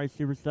Power Ice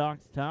Super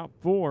Stocks Top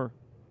 4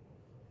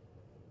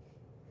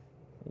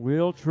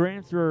 will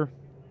transfer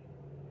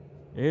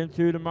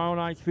into tomorrow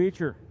night's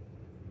feature.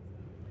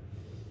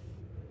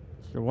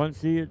 So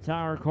 1C at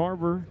Tyler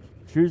Carver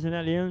choosing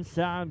that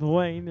inside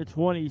lane, the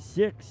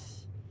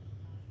 26.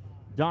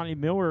 Donnie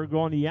Miller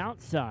going the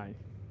outside.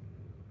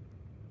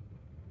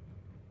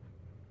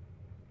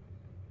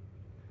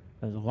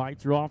 As the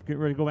lights are off,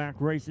 getting ready to go back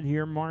racing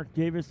here. Mark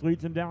Davis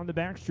leads him down the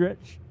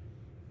backstretch.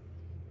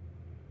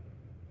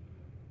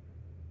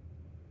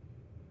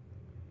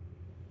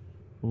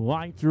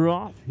 Lights are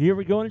off. Here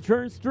we go into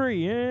turns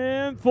 3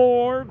 and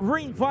 4.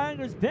 Green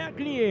flag is back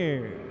in the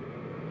air.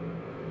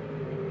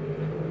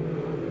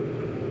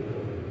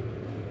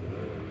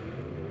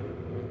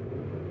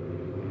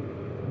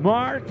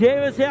 Mark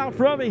Davis out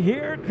from it.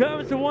 Here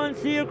comes the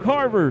 1C of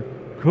Carver.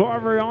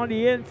 Carver on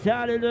the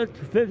inside of the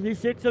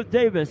 56 of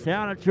Davis.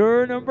 Out of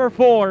turn number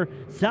 4.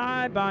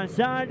 Side by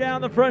side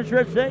down the front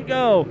stretch they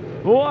go.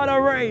 What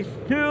a race.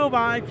 2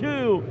 by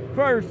 2.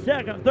 First,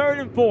 second, third,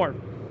 and fourth.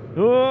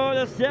 Oh,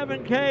 the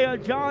 7K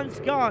of John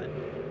Scott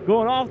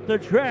going off the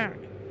track.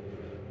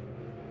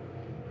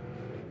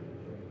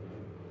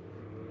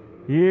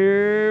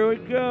 Here we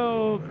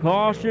go.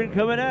 Caution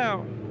coming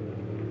out.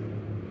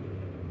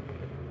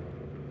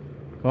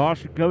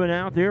 Caution coming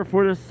out there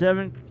for the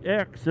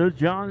 7X of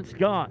John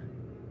Scott.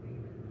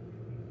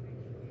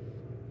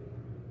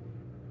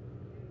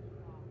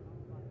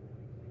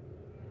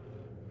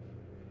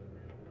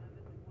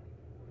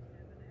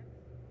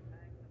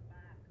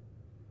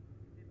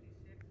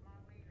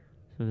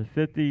 So the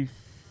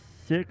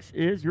 56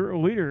 is your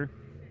leader.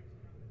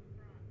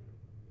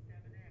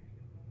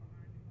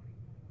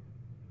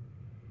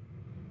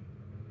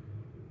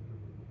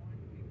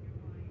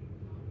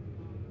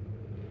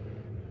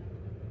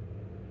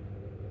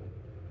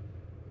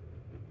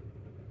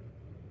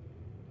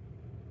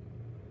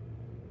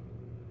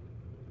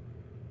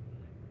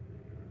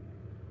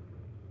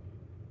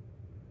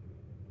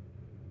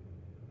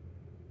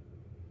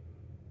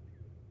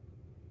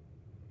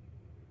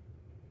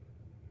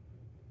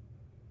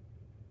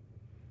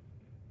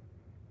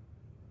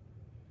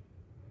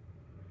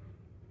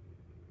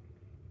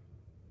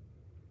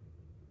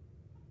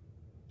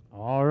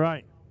 All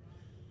right.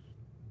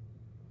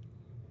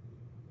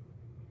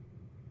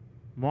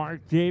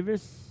 Mark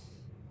Davis,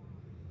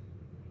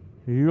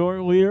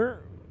 your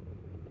leader.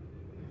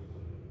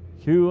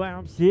 2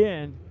 laps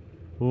in.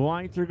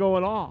 Lights are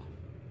going off.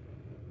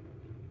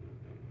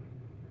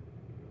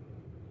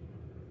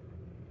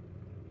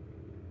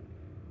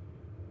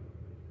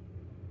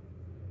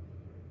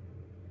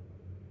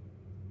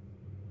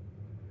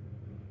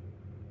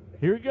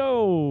 Here we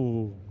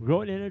go.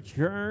 Going into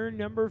turn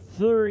number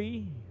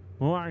 3.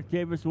 Mark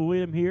Davis will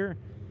lead him here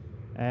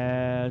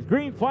as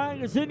green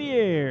flag is in the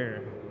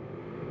air.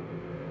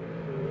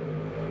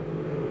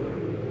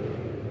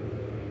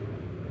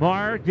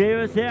 Mark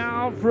Davis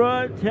out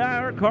front,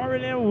 Tyler Carver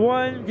in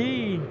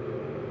 1D.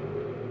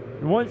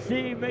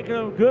 1C making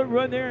a good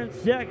run there in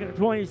second,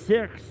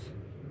 26.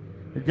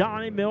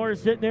 Donnie Miller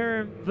sitting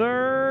there in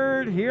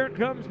third. Here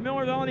comes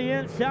Miller on the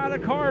inside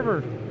of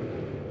Carver.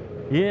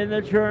 In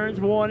the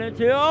turns 1 and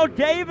 2. Oh,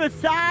 Davis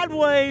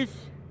sideways.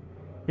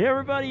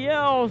 Everybody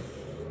else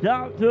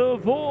stop to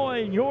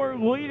avoid your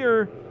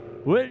leader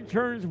with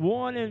turns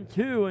 1 and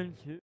 2.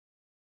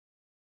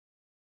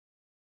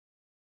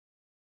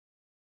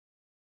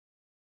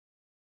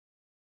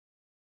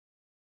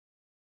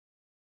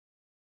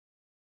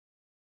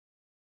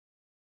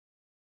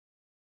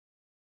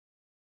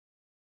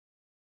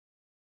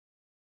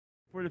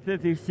 for the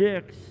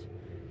 56.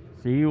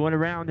 So he went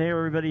around there.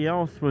 Everybody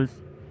else was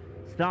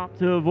stopped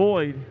to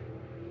avoid.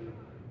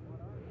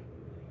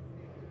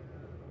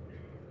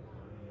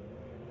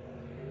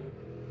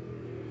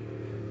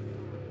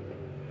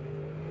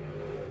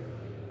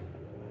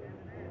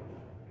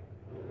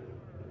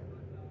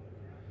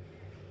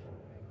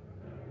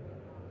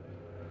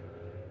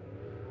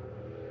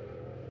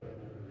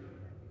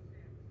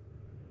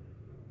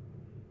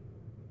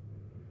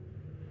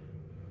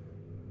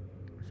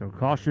 So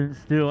caution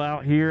still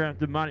out here at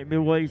the Lebanon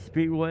Midway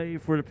Speedway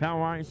for the Power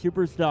Line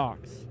Super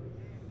Stocks.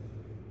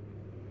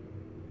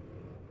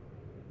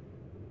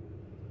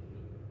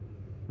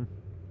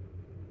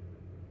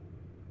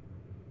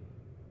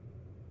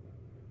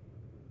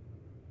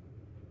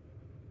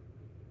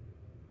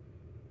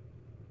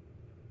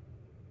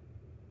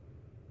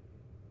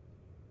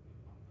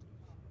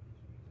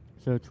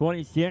 So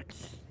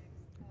 26,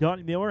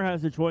 Donnie Miller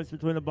has a choice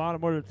between the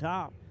bottom or the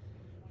top.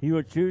 He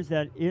would choose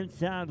that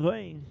inside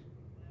lane.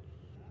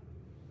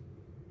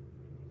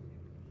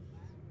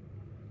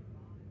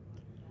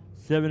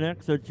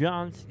 7X of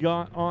John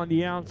Scott on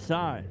the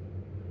outside.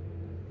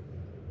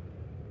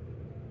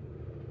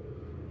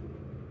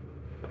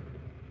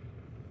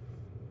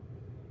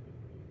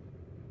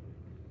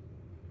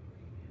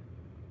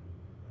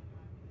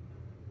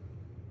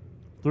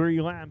 Three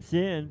laps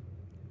in.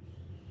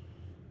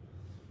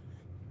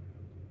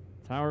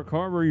 Tyler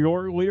Carver,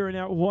 your leader in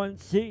that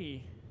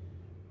 1C.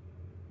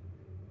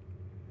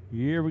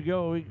 Here we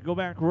go. We can go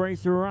back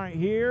racer right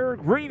here.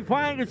 Green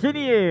flag is in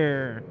the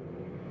air.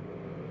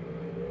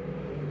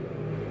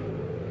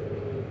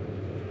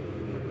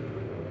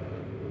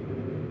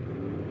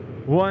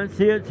 One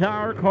seat,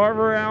 Tyler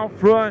Carver out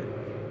front.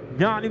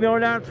 Donnie Miller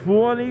down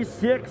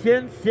 26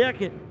 in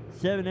second.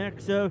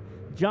 7X of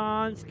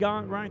John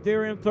Scott right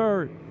there in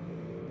third.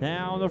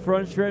 Down the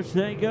front stretch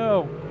they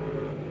go.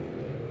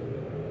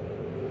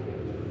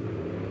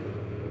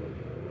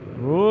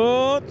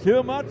 Oh,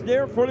 too much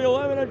there for the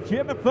 11 of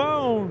Jimmy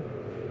Phone.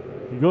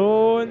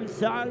 Going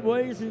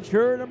sideways in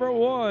turn number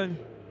 1.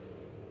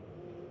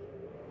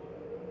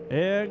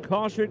 And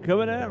caution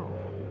coming out.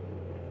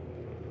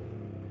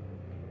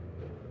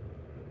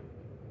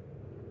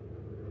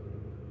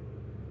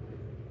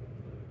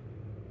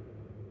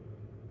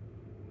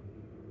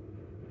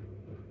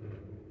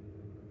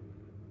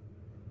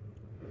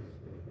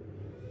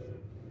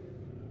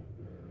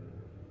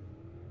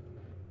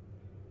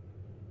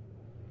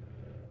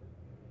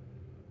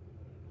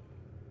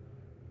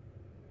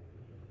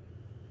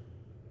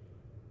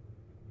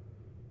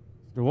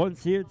 The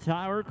 1C,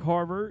 Tyler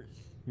Carver,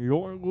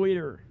 your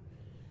leader.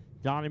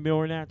 Donnie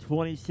Miller now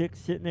 26,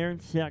 sitting there in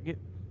second.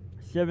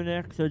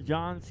 7X of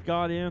John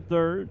Scott in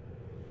third.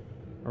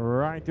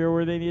 Right there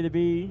where they need to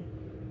be.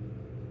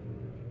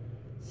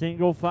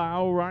 Single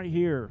file right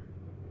here.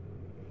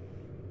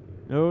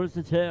 Nose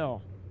to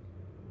tail.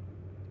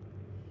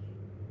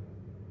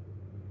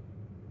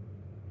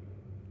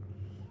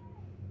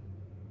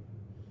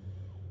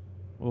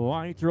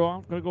 Lights are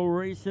off, gonna go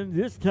racing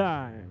this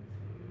time.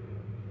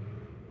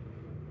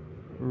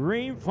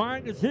 Green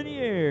flag is in the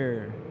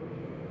air.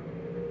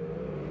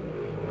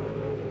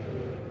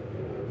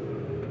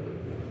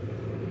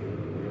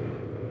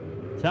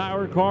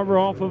 Tyler Carver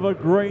off of a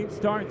great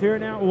start there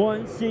now.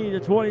 1C, the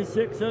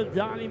 26 of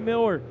Donnie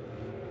Miller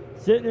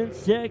sitting in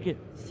second.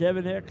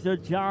 7X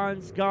of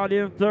John Scott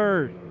in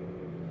third.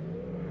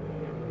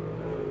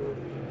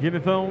 Jimmy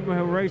Foam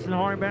racing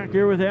hard back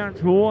there with that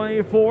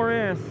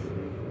 24S.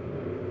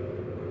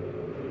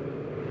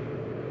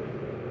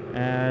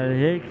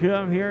 And they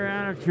come here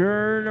out of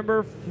turn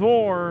number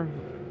 4.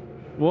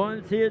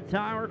 1C,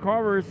 Tyler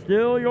Carver is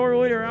still your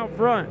leader out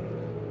front.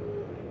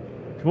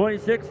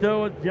 26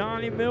 though with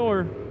Donnie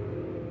Miller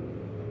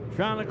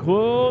trying to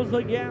close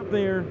the gap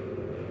there.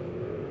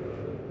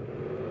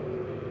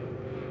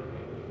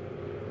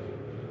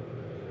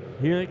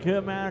 Here they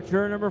come out of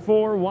turn number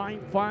 4.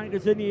 White flag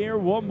is in the air.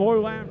 One more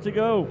lap to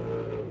go.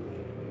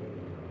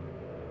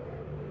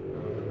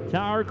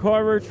 Tyler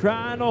Carver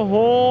trying to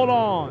hold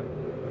on.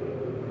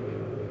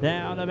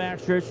 Down the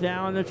backstretch,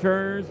 down the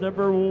turns,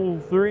 number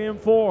 3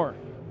 and 4.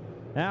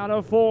 Out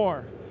of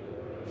 4.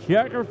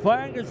 Checker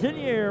flag is in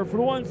the air for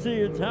the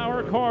 1C,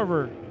 Tyler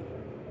Carver.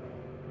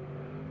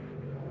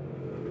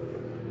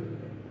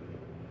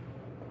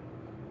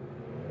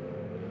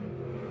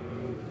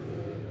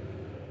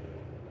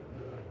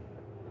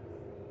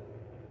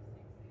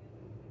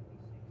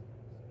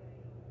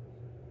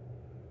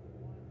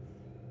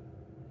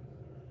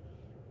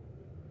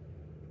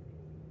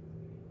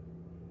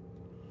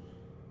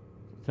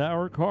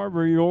 Tyler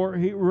Carver, your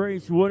heat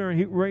race winner,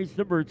 heat race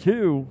number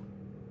 2.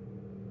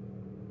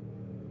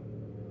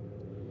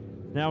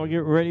 Now we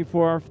get ready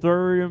for our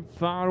third and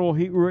final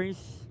heat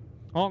race.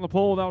 On the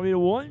pole, that'll be the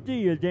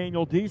 1D of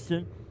Daniel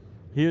Deason.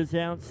 His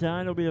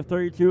outside will be the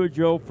 32 of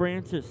Joe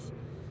Francis.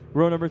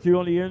 Row number 2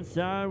 on the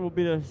inside will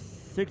be the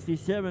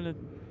 67 of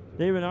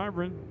David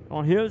Ivron.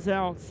 On his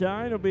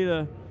outside will be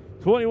the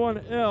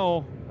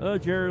 21L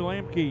of Jerry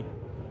Lamke.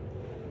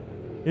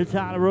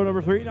 Inside of row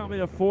number 3, that'll be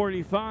the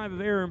 45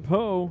 of Aaron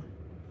Poe.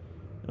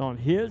 On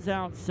his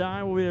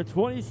outside will be a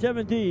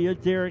 27D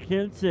of Derek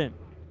Henson.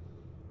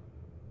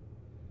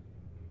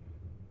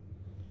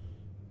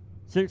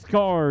 6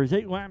 cars,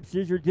 8 laps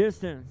is your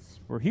distance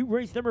for heat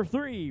race number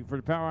 3 for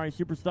the POWRi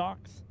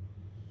Superstocks.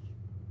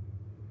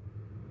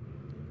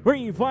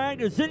 Green flag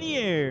is in the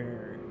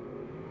air.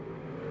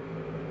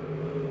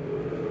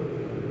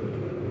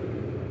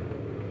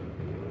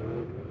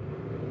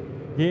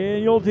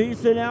 Daniel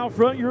Deason out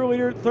front, your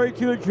leader at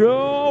 32.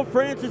 Joe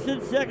Francis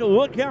in second.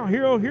 Look out,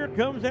 Hero. Here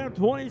comes that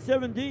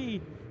 27D.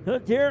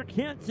 Derek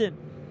Henson.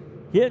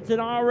 Henson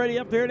already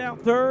up there now,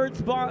 third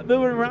spot,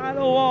 moving right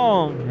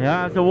along.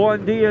 That's a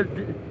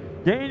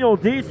 1D. Daniel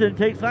Deason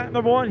takes lap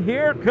number 1.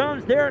 Here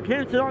comes Derek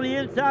Henson on the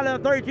inside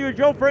of the 32.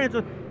 Joe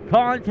Francis.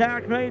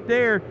 Contact made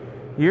there.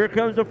 Here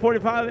comes the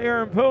 45.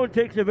 Aaron Poe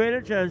takes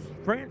advantage as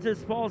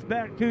Francis falls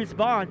back 2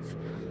 spots.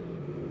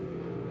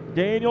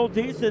 Daniel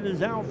Deason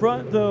is out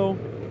front though.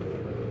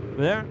 With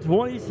that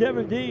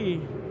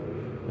 27D.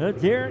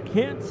 Derek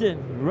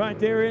Henson right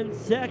there in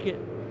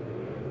second.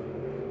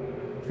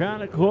 Trying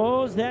to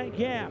close that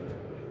gap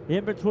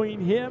in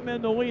between him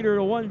and the leader,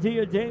 the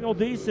 1D of Daniel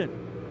Deason.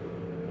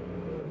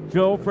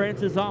 Joe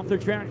Francis off the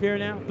track there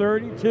now,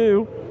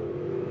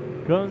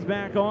 32. Comes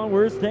back on,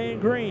 we're staying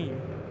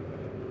green.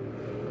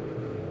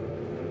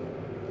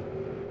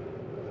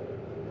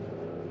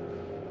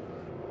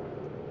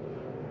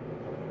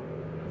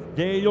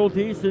 Daniel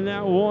Deason,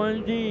 that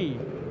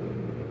 1D.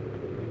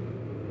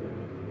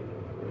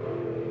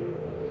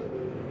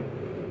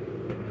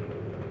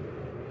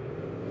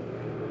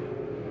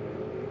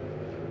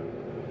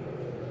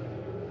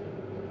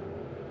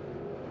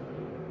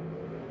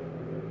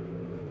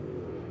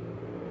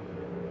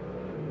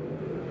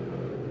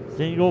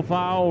 Single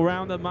file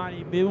around the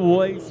mighty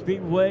Midway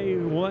Speedway.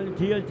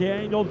 1D of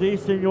Daniel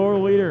Deason, your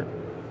leader.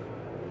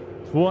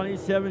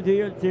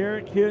 27D of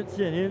Derek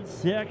Henson in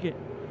second.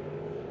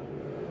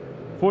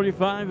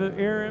 45 of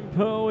Aaron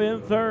Poe in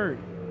third.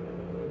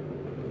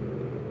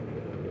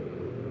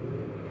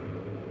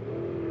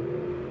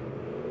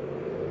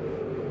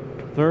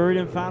 Third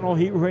and final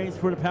heat race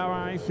for the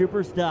POWRi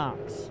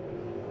Superstocks.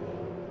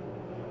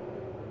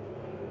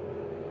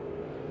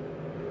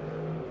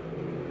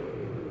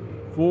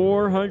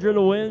 $400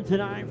 to win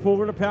tonight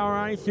for the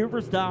POWRi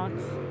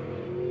Superstocks.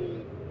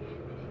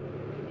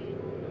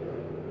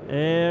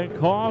 And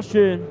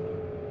caution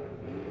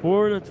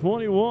for the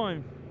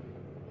 21.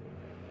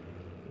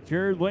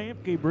 Jared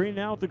Lampke bringing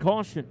out the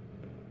caution.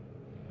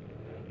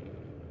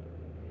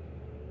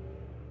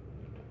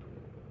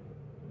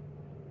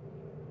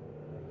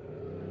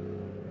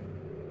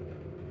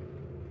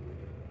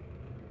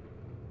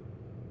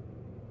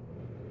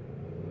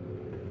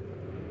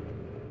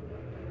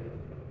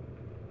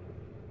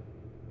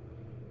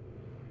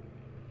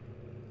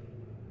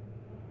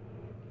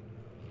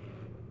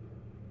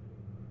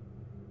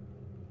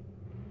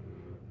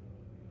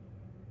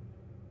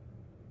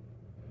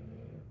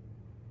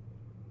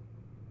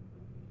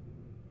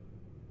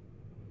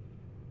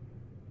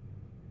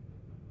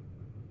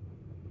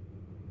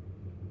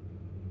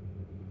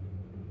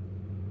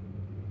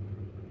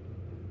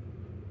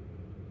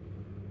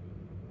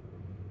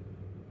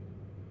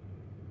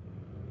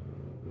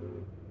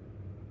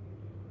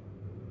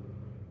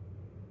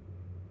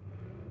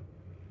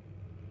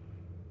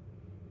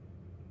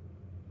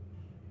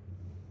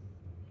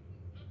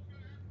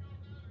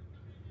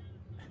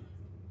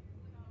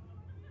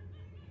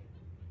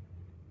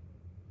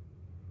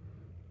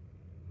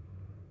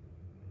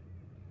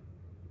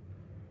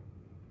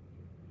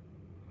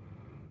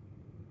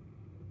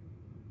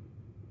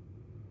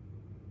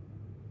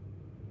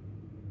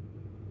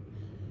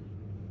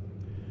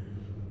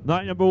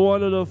 Night number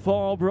 1 of the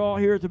fall brawl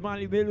here at the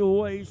mighty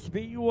Midway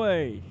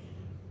Speedway.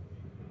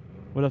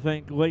 I want to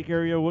thank Lake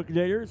Area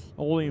Liquidators,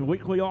 holding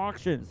weekly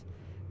auctions.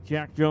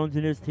 Jack Jones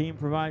and his team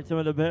provide some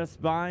of the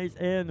best buys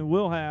and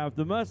will have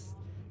the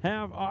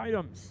must-have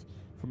items.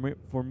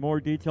 For more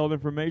detailed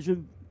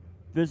information,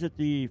 visit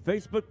the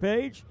Facebook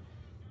page,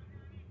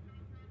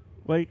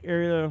 Lake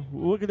Area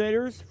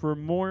Liquidators, for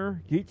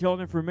more detailed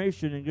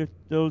information and get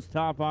those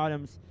top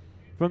items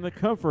from the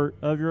comfort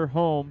of your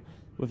home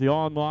with the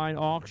online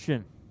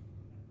auction.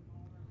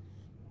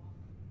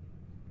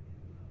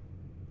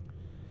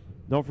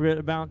 Don't forget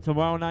about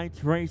tomorrow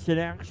night's race in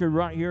action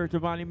right here at the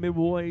mighty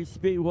Midway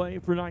Speedway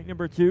for night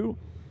number 2.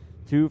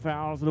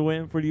 $2,000 to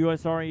win for the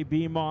USRA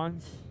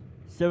B-Mons.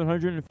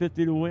 $750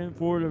 to win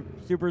for the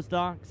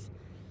Superstocks.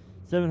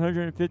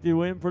 $750 to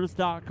win for the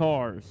stock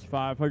cars.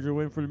 $500 to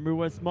win for the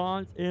Midwest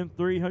Mons. And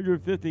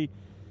 $350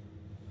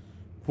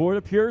 for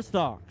the pure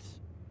stocks.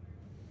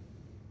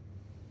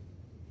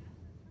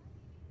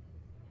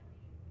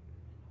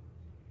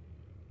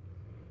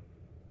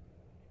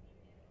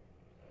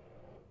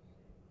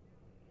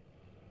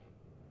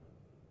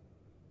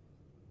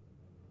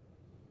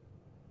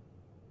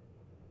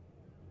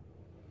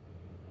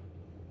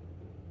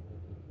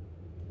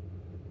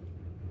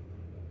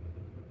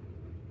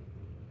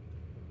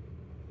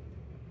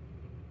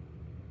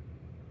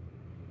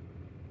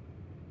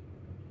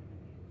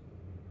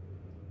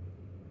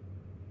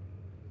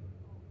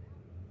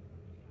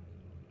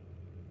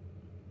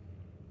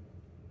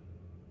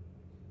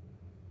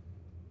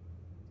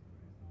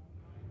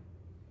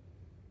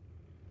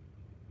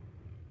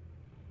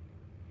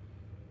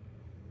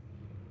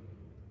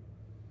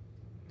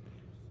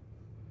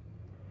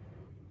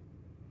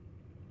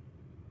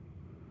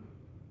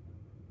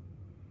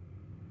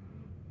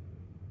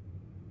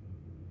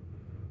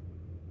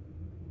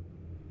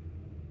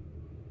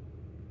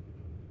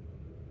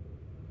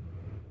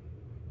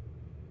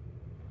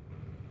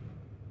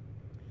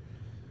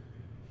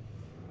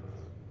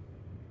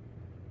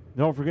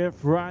 Don't forget,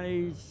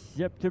 Friday,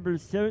 September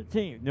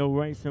 17th, no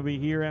race will be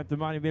here at the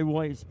Lebanon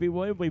Midway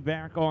Speedway. We'll be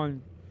back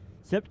on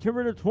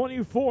September the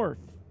 24th.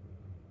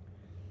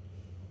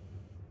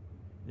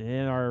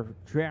 Then our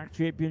track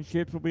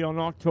championships will be on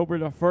October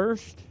the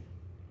 1st.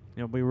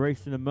 They'll be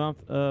racing the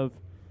month of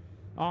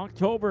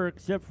October,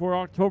 except for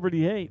October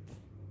the 8th.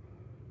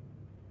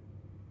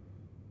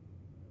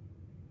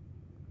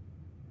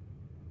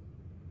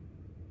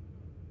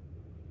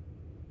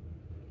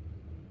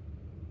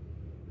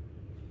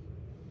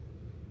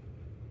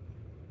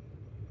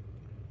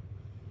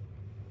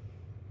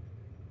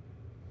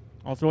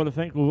 Also want to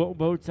thank Low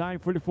Bow Tie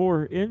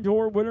 44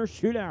 Indoor Winter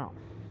Shootout.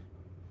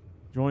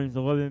 Joins the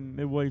Lebanon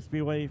Midway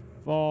Speedway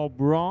Fall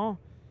Brawl,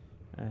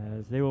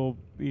 as they will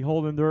be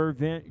holding their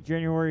event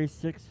January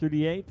 6th through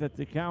the 8th at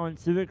the Cowan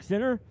Civic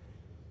Center,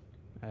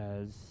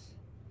 as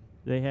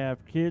they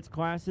have kids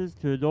classes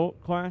to adult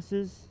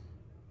classes.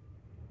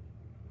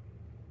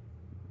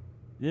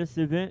 This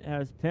event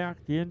has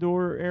packed the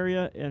indoor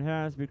area and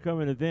has become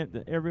an event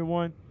that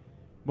everyone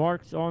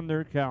marks on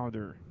their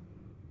calendar.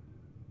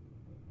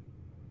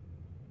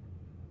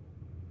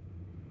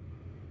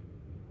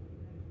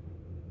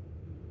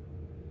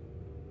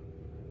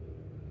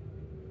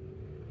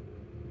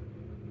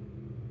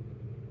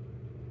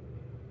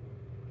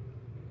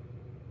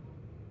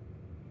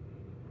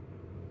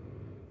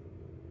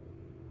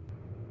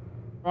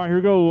 All right, here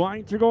we go.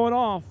 Lights are going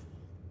off.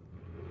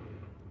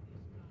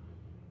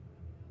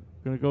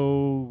 Gonna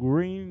go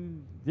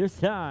green this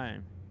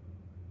time.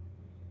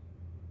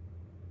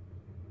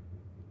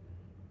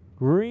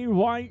 Green,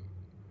 white,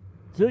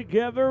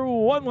 together,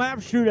 one lap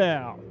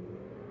shootout.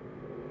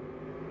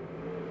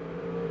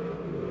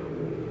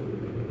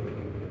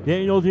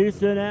 Daniel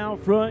Deason out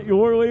front,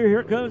 your leader.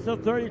 Here comes the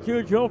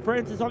 32, Joe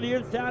Francis on the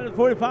inside of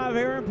 45,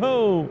 Aaron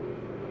Poe.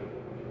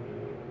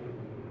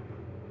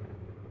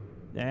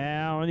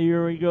 Now,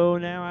 here we go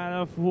now out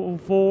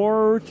of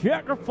 4.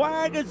 Checker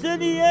flag is in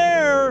the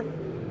air.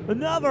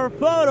 Another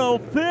photo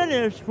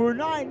finish for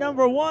night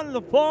number 1 of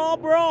the Fall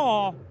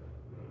Brawl.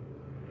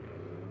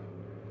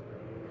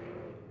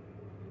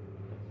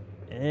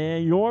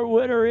 And your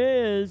winner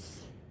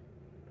is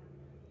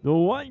the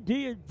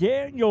 1D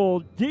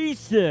Daniel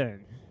Deason.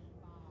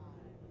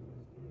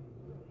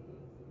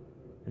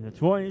 And the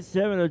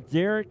 27 of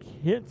Derek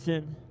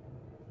Hinson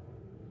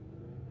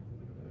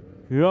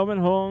coming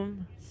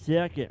home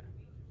second.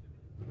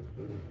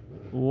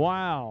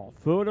 Wow,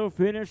 photo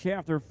finish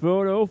after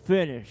photo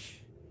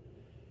finish.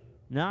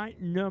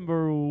 Night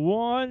number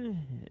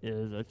 1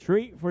 is a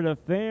treat for the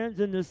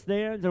fans in the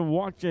stands and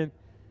watching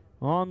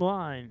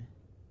online.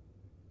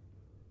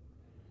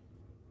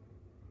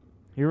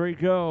 Here we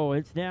go.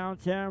 It's now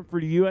time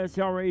for the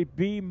USRA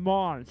B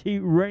Mods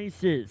Heat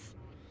Races.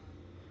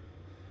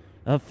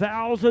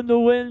 1,000 to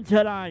win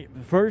tonight.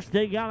 First,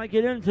 they got to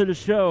get into the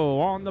show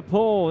on the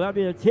pole. That'll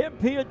be a Tim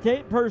P. and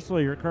Tate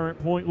Pursley, your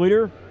current point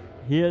leader.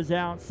 He is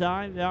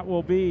outside. That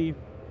will be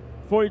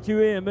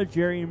 42M of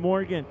Jerry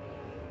Morgan.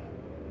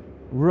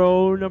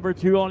 Row number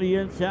 2 on the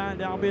inside.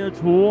 That'll be the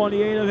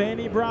 28 of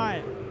Andy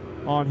Bryant.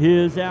 On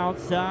his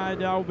outside,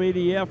 that'll be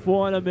the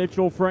F1 of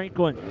Mitchell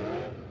Franklin.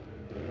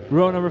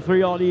 Row number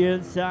 3 on the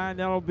inside.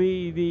 That'll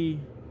be the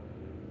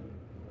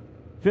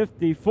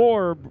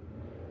 54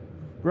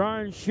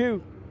 Brian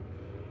Shute.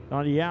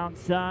 On the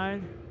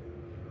outside,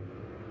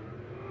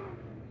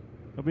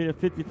 it'll be the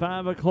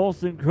 55 of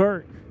Colson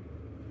Kirk.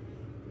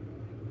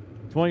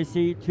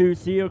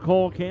 22C of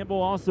Cole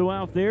Campbell also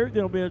out there.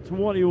 There'll be a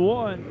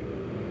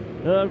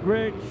 21 of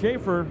Greg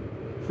Scheffler,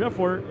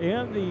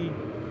 and the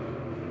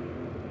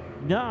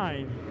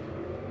 9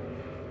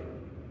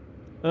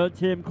 of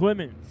Tim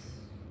Clemens.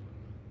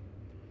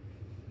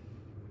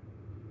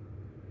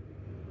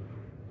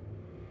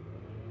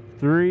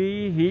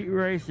 Three heat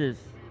races.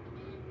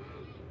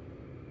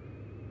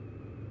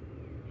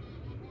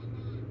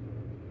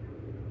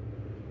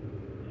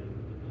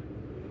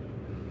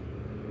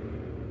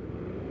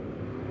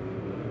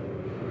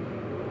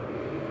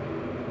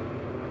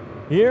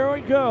 Here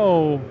we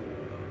go.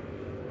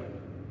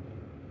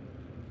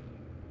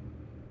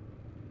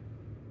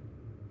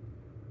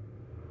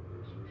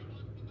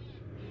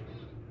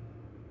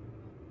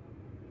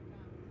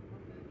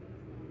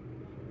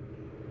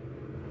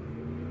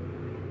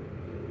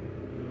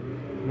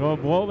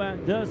 Gonna blow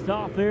that dust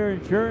off there in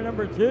turn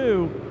number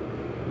 2.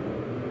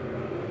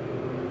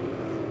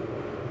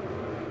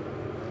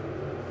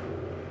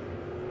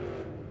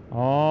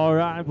 All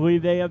right, I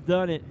believe they have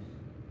done it.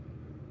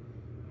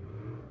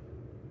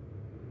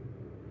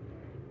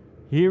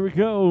 Here we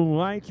go,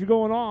 lights are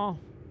going off.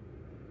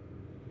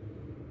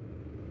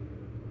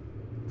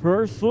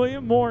 Pursley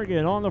and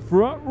Morgan on the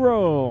front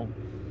row.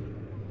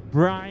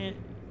 Bryant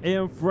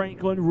and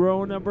Franklin,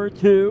 row number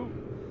 2.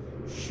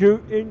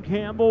 Shute and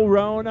Campbell,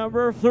 row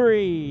number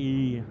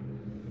 3.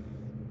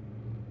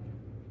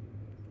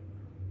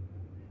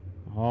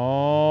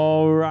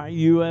 All right,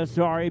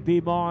 USRA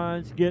B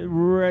Bonds, get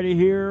ready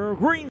here.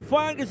 Green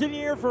flag is in the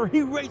air for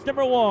heat race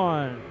number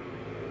 1.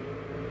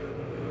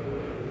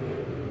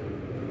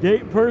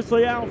 Dayton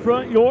Pursley out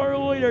front, your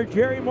leader.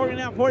 Jerry Morgan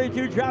out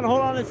 42, trying to hold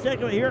on a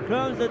second. Here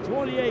comes the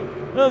 28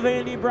 of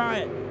Andy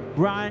Bryant.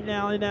 Bryant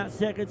now in that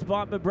second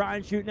spot, but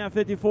Bryant shooting at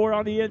 54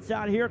 on the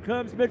inside. Here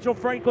comes Mitchell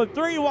Franklin,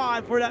 3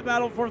 wide for that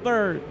battle for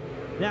third.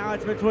 Now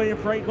it's between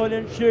Franklin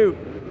and Shute,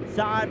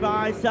 side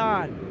by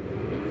side.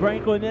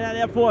 Franklin in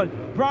at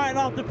F1. Bryant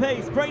off the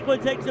pace.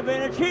 Franklin takes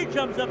advantage. He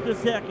jumps up to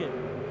second.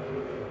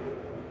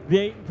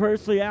 Dayton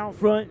Pursley out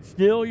front,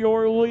 still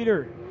your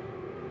leader.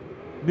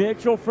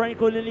 Mitchell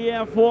Franklin in the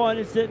F1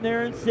 is sitting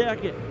there in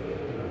second.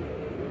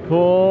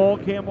 Cole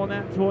Campbell in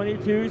that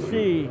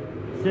 22C,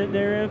 sitting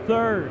there in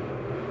third.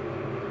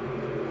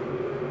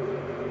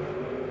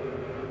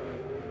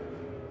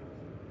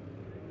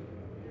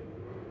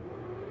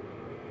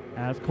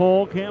 As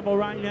Cole Campbell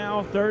right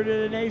now, third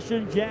in the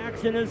nation.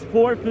 Jackson is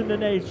fourth in the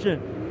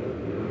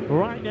nation.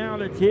 Right now,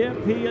 the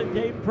TMP at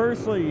Dayton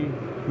Pursley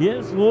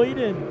is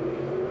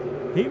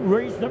leading. Heat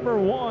race number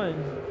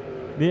 1.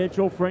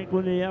 Mitchell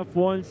Franklin in the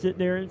F1 sitting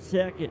there in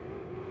second.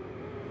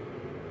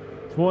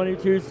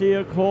 22C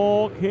of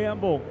Cole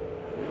Campbell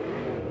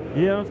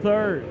in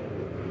third.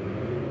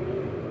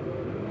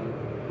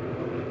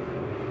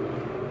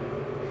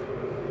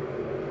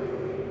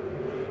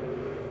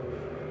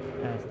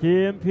 As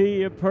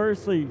TMP of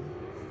Pursley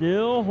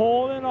still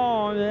holding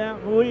on to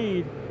that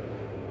lead.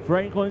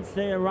 Franklin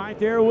staying right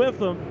there with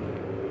them.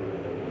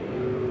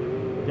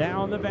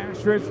 Down the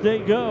backstretch they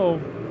go.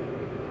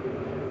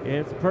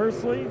 It's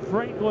Pursley,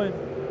 Franklin,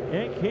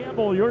 and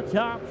Campbell, your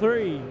top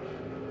 3.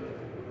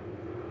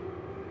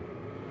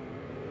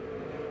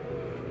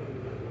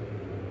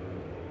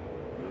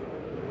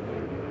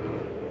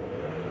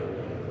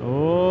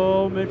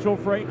 Oh, Mitchell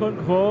Franklin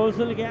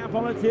closing the gap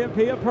on the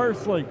TMP of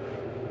Pursley.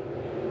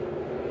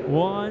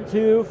 1,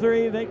 2,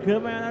 3, they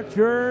come out of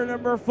turn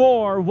number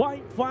 4.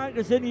 White flag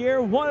is in the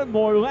air, 1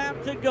 more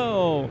lap to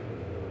go.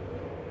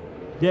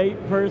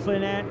 Dayton Pursley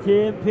and that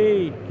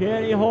TMP,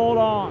 can he hold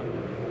on?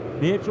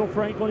 Mitchell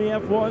Franklin, the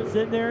F1,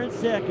 sitting there in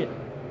second.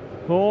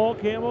 Cole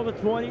Campbell, the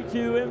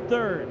 22, in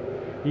third.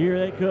 Here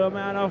they come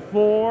out of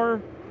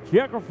 4.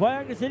 Checker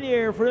flag is in the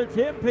air for the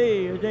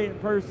TMP of Dayton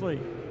Pursley.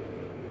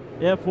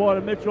 F1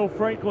 of Mitchell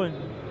Franklin,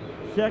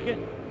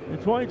 second. The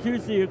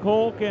 22C of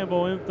Cole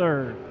Campbell in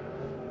third.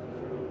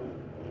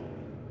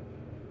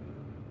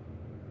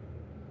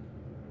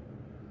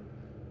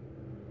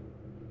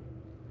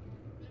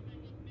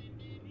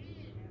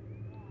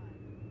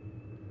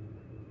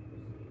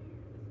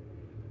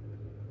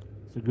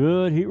 It's a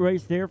good heat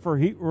race there for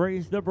heat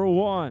race number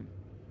 1.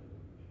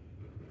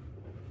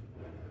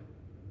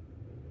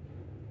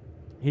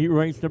 Heat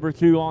race number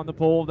 2 on the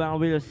pole. That'll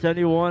be the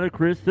 71 of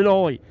Chris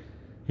Tenoli.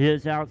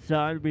 His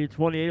outside will be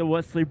 28 of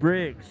Wesley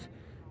Briggs.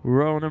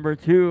 Row number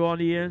 2 on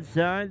the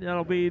inside.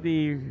 That'll be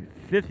the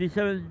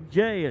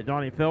 57J of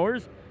Donnie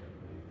Fellers.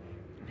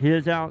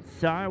 His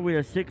outside will be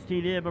a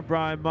 16M of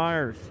Brian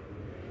Myers.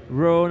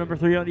 Row number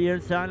 3 on the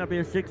inside, that'll be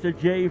a 6 of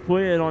Jay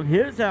Flynn. On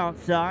his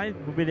outside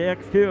will be the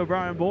X2 of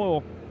Brian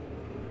Boyle.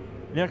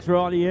 Next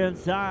row on the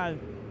inside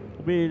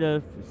will be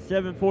the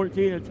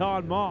 714 of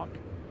Todd Mock.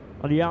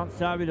 On the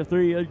outside will be the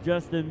 3 of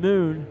Justin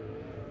Moon.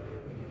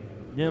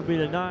 Then it'll be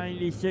the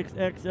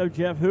 96X of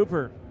Jeff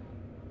Hooper.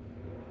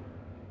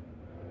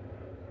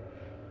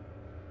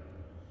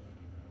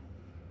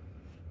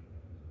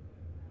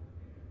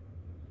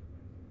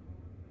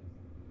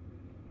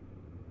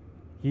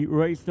 Heat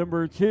race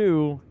number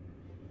 2.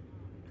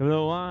 Coming to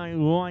the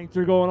line, lights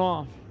are going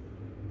off.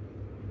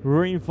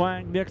 Green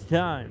flag next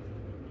time.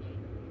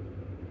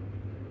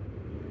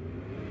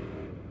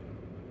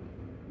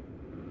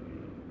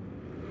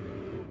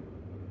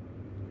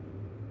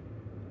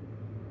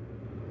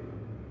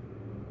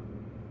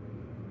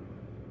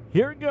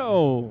 Here we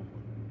go.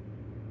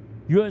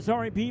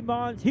 USRAP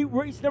Mods heat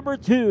race number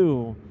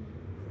 2.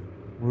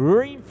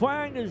 Green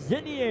flag is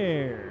in the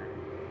air.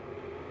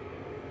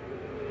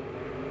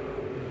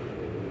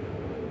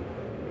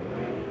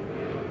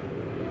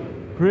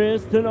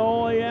 Chris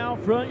Tenoli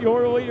out front,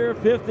 your leader,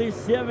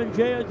 57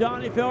 J.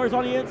 Donnie Fellers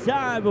on the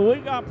inside, but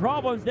we've got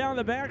problems down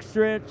the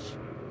backstretch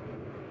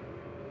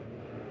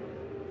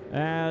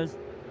as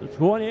the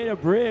 28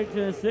 of Briggs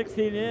and the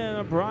 16 in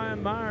of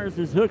Brian Myers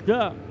is hooked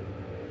up.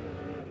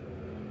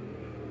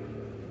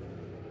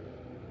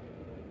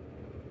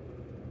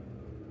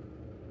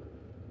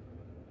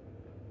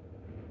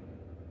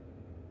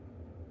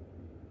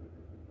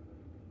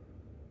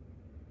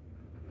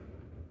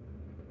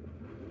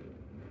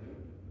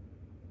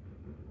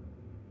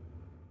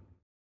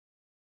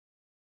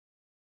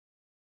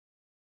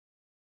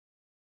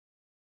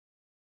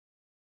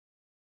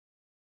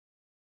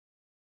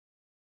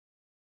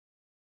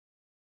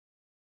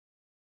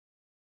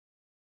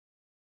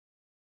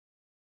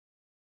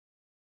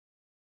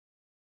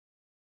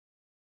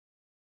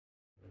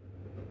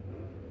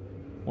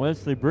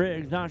 Wesley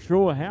Briggs, not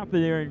sure what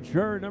happened there in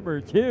turn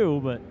number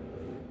 2, but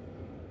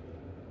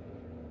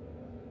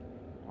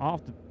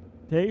off the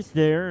pace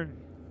there.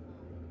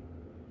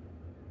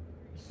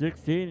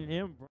 16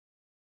 in.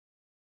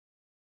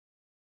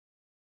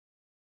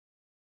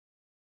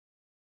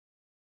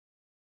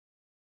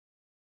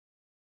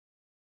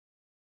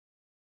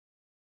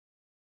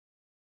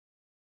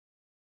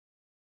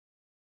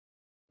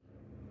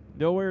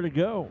 nowhere to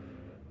go.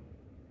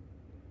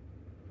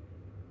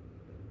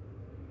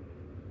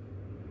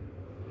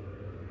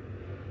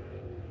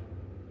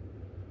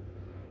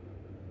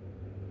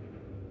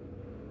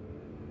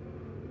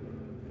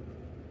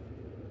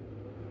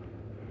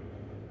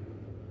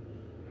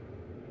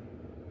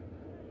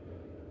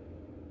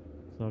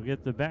 So I'll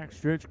get the back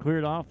stretch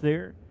cleared off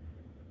there.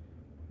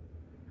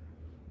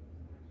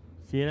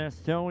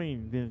 CNS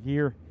Towing been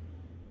here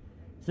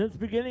since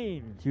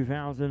beginning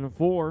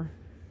 2004.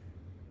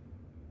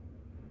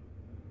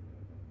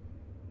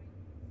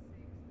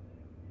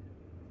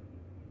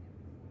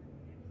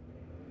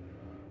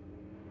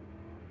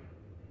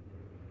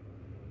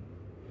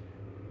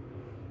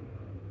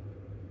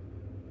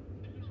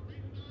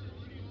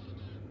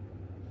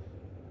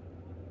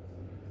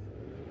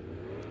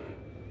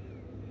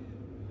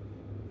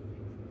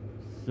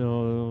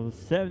 So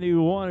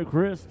 71 of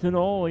Chris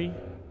Tenoli.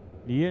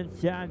 The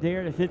inside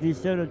there, the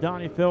 57 of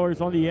Donnie Fellers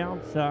on the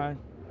outside.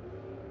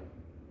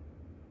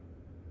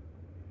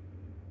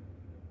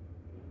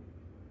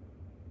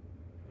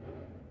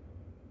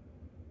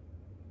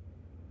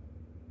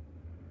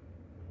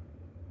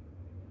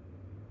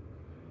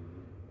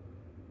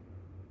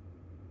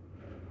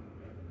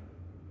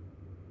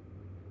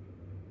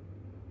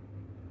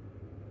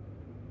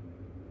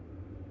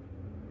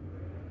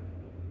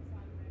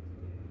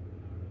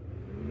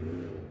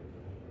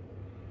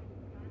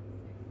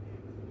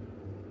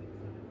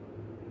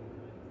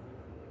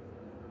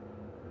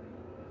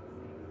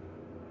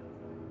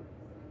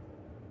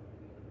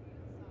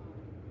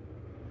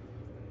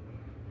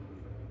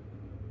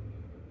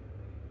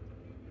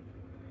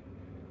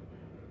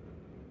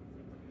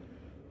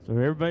 So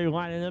everybody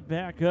lining up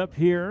back up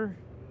here.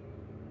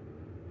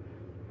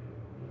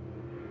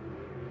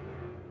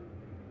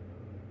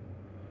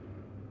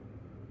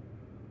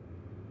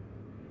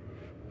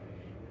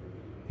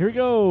 Here we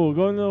go.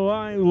 Going to the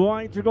line.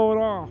 Lights are going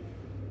off.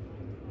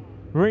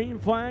 Green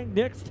flag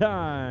next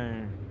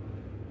time.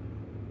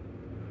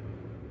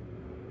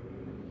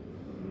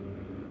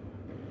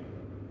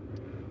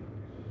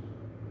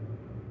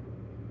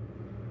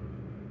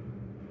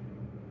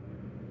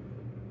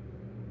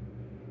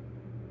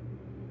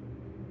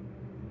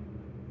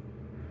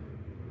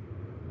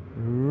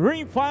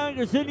 Green flag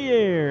is in the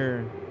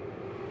air.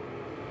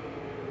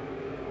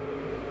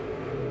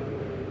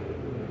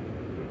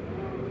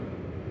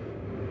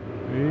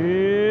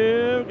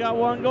 We've got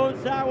one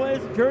going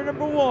sideways, turn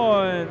number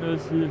one.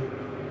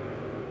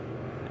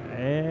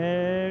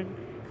 And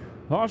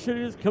caution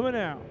is coming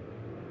out.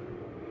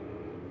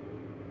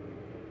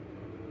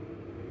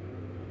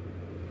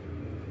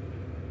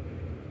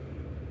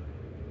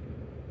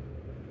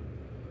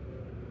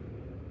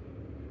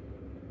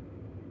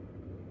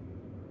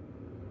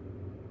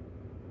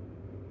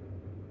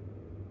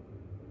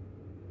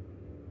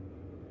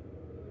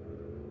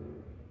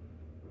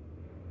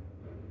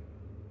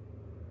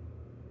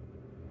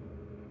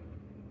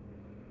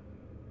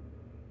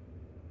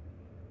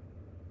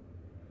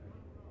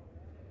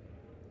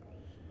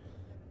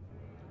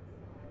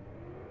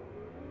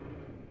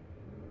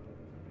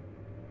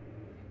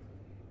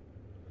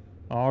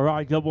 All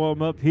right, double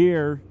them up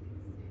here.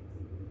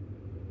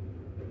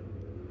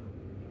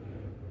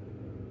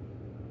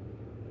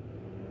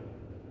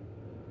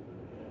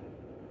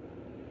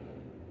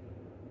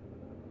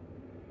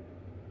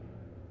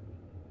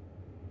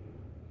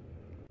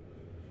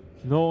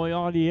 Only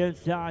on the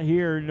inside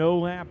here, no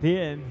lap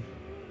in.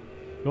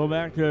 Go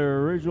back to the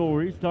original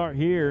restart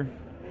here.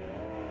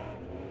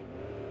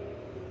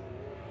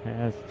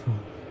 Has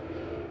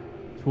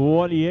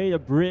 28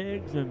 of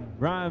Briggs and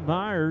Brian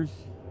Myers.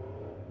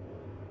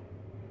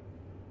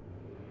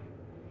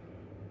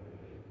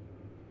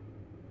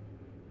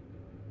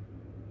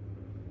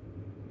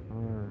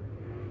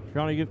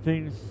 Trying to get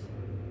things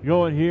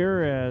going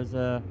here as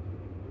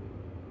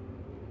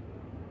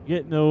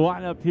getting the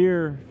lineup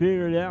here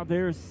figured out.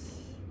 There's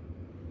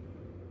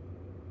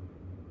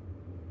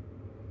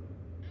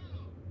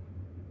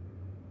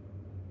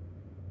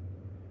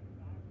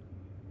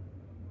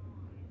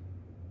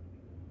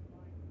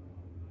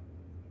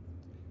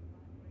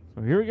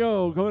so here we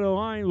go, going to the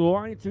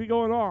line, to be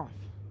going off.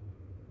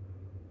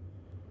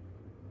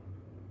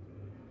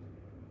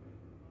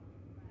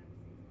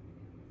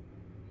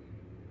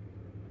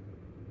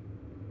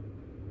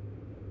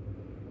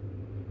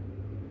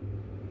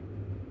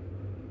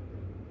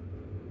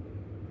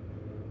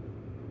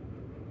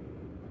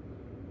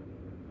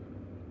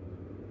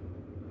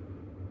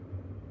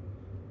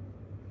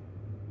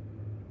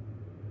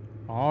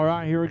 All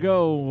right, here we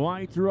go.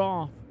 Lights are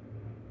off.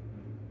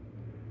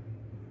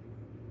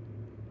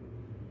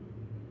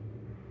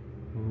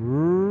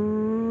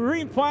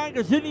 Green flag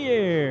is in the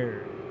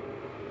air.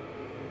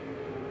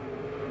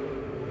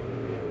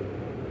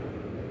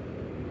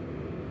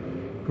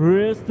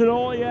 Chris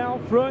Tenoli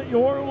out front,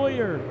 your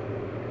leader.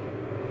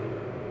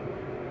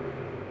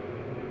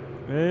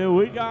 And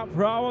we got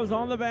problems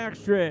on the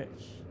backstretch.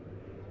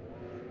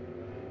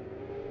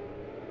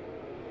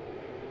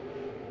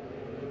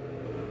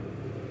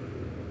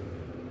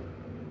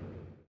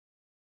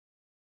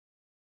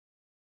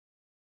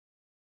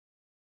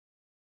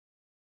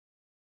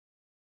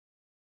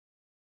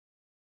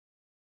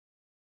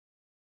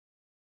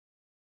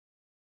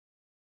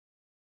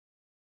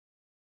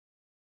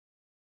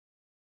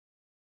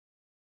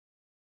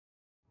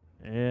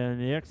 And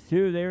the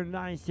X2 there,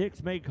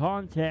 96, made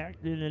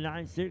contact. And the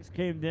 96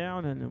 came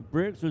down, and the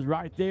Briggs was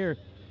right there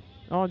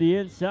on the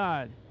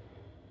inside.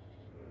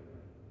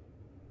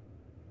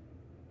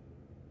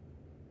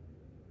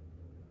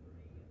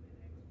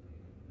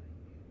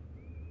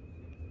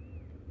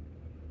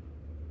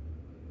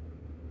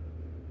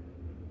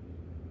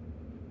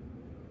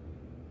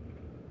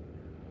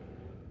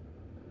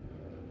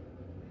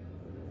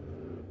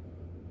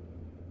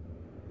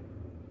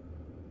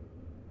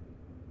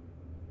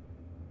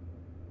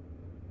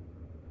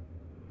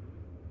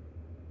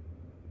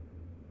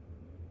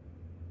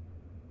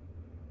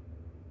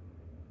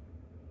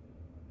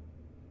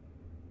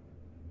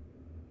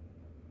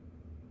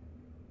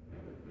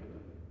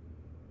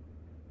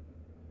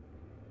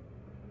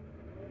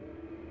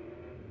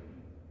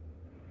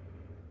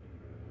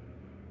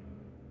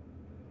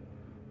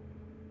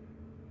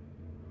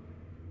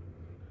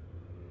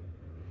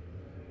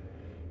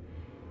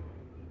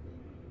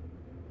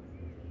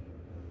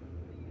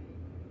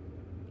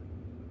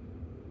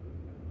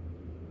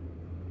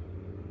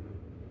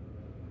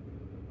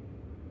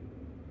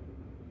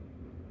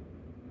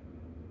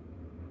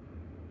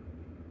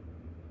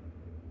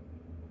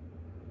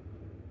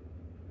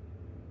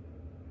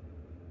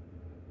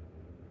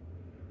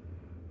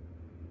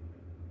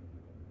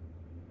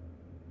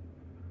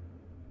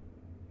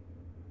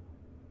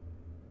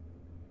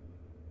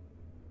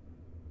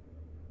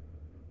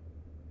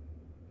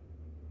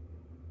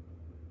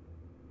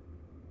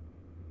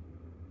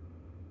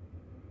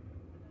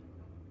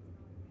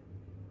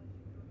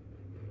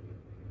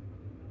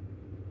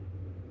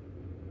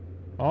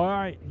 All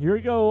right, here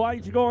we go.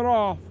 Lights going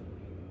off.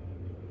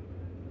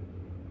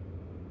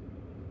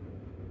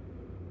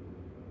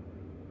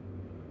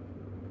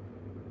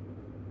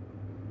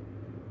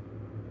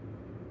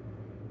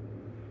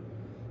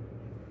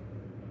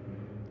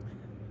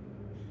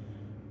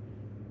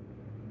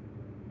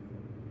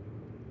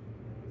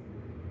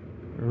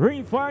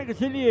 Green flag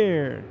is in the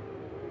air.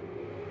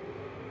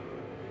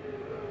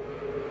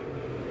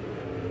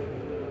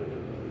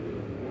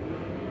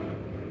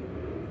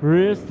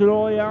 Chris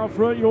Tenoy out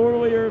front, your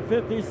leader,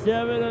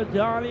 57.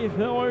 Donnie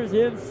Fellers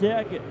in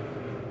second.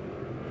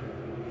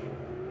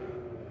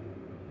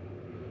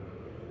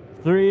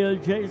 3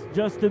 of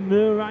Justin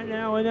Moon right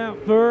now in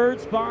that third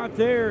spot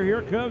there.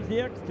 Here comes the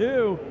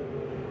X2.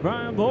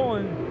 Brian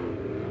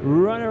Bowen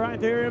running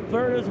right there in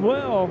third as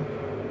well.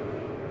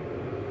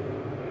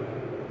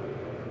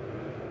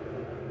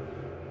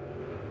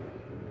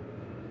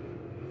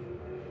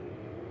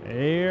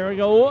 Here we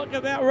go. Look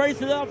at that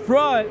racing up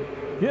front.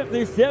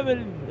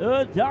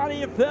 57,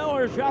 Donnie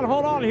Fellers trying to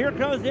hold on. Here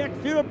comes the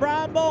X2 of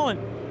Brian Bowen.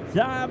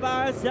 Side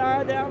by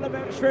side down the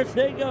back stretch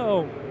they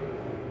go.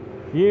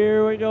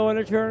 Here we go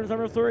into turns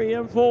number 3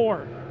 and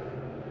 4.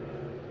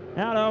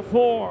 Out of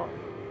 4,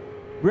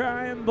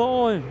 Brian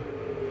Bowen.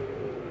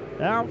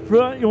 Out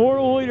front, your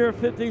leader,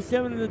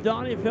 57, to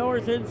Donnie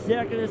Fellers in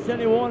second, and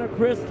 71 of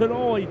Chris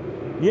Tenoy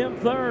in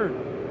third.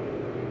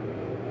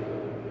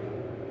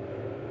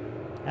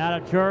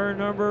 Out of turn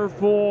number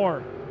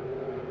 4.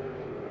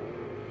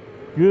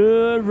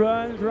 Good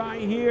runs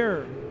right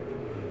here.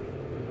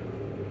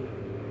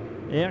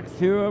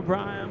 X2 of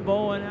Brian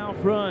Bowen out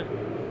front.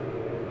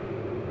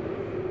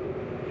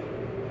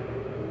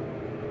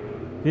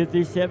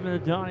 57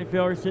 of Donnie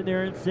Fellers sitting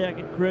there in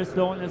second. Chris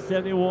Tenoy at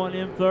 71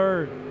 in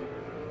third.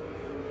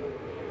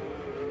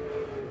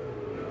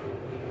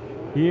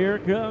 Here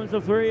comes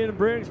the 3 and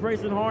Briggs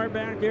racing hard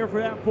back there for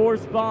that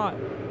 4th spot.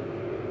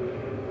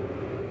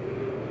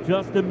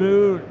 Justin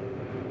Moon.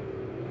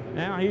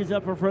 Now he's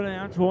up in front of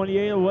now,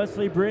 28 of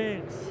Wesley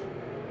Briggs.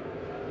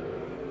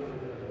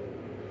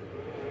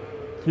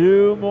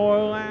 2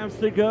 more laps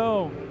to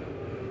go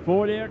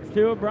for the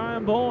X2 of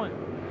Brian Bowen.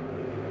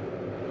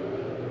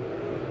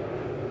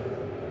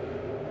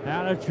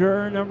 Out of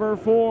turn number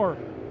 4.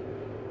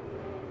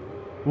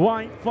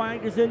 White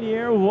flag is in the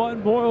air,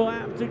 1 more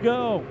lap to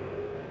go.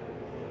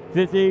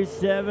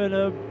 57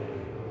 of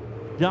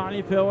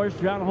Donnie Fellers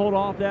trying to hold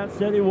off that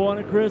 71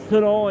 of Chris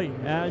Tenoy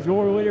as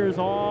your leader is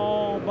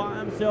all by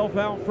himself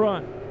out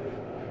front.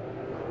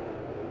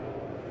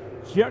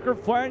 Checker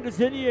flag is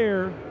in the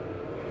air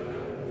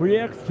for the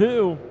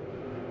X2.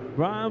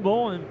 Brian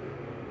Bowen.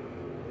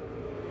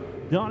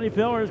 Donnie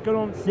Fellers going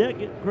on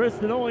second. Chris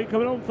Tenoy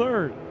coming on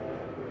third.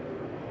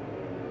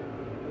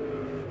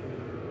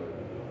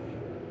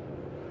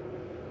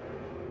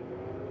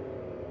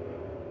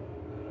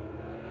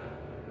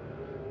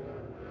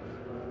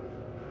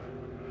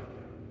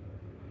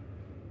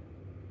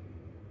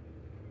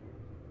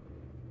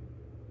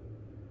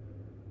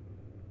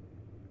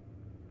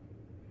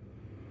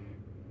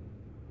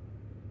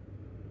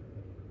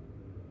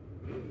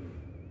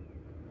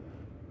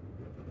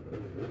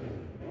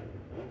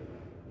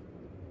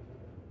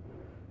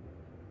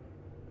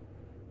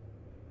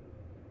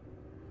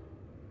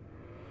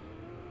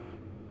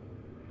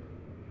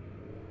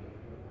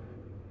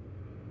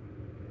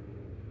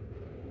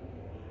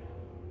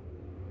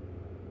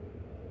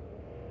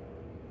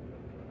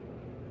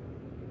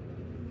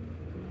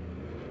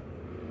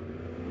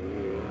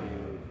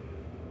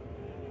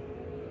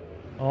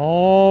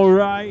 All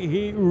right,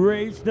 heat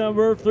race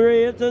number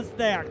 3. It's a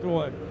stacked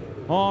one.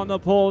 On the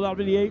pole, that'll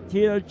be the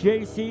 18 of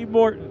J.C.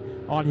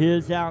 Morton. On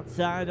his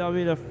outside, that'll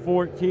be the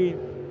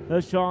 14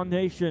 of Sean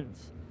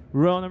Nations.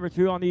 Row number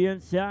 2 on the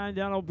inside,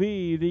 that'll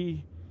be the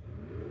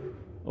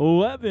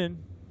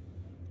 11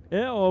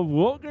 of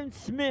Logan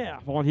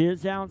Smith. On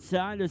his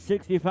outside, the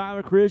 65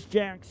 of Chris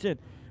Jackson.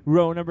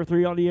 Row number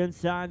 3 on the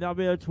inside, that'll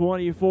be the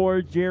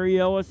 24 Jerry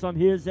Ellis. On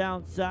his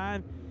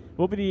outside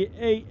will be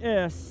the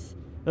AS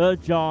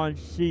John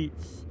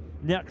Sheets.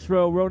 Next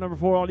row, row number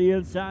 4 on the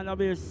inside, that'll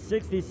be a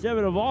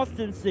 67 of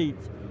Austin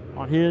Seats.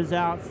 On his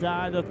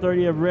outside, the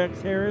 30 of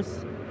Rex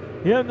Harris.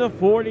 And the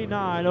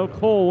 49 of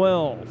Cole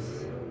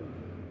Wells.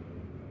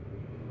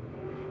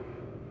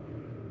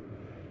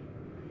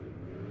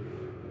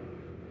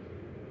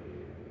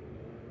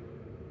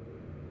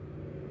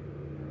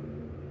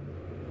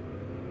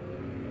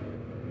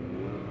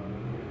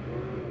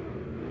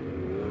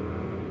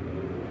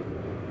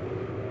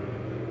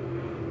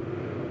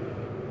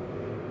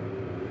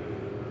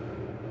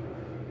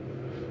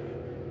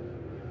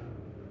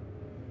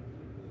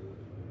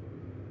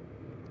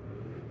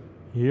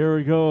 Here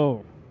we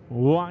go.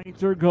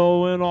 Lights are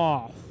going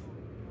off.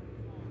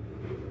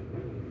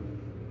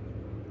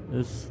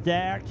 The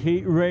stacked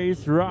heat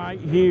race right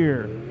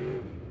here.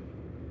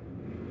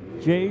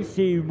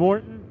 J.C.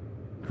 Morton,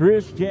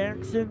 Chris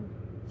Jackson,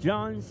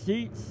 John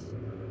Seats,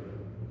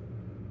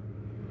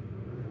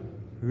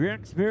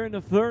 Rex Bear in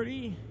the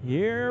 30.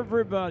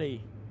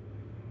 Everybody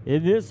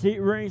in this heat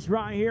race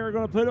right here are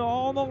going to put it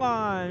all on the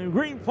line.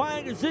 Green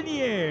flag is in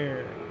the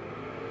air.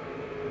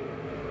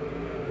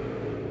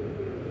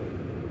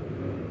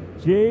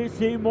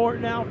 J.C.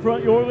 Morton out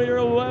front, your leader,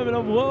 11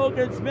 of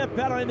Logan Smith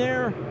battling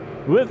there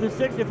with the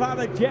 65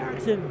 of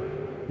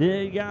Jackson.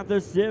 Then you got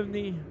the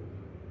 70,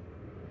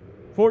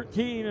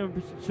 14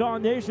 of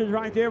Sean Nations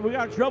right there. We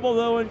got trouble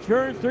though in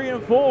turns 3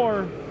 and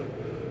 4.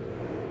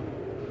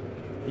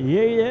 The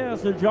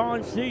 8S of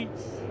John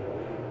Seats.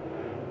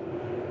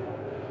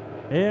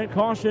 And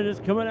caution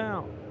is coming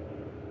out.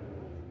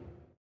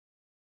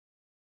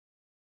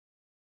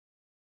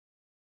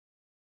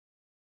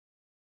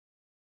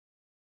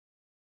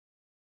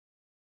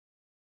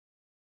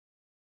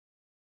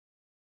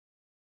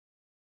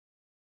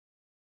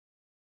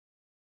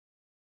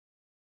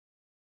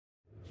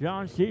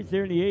 John Sheets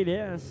there in the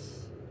 8S.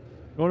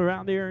 Going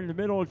around there in the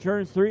middle of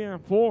turns 3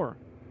 and 4.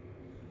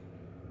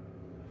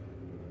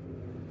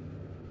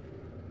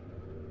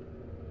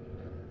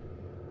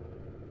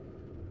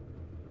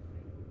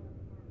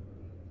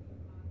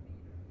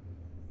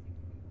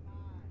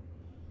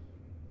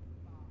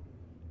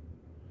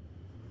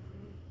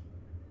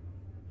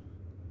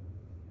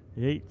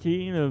 The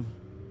 18 of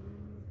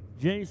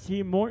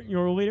J.C. Morton,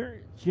 your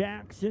leader,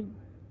 Jackson.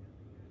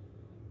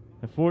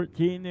 The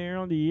 14 there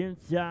on the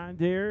inside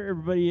there.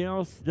 Everybody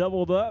else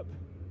doubled up.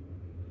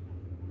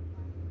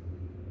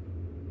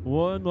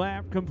 One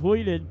lap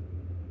completed.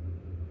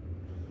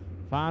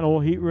 Final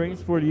heat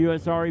race for the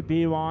USRA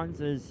B1s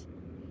is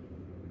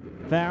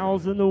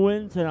fouls in the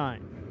win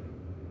tonight.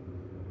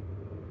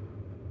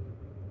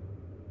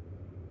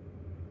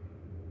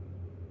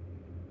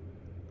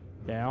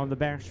 Down the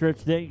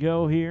backstretch they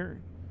go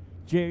here.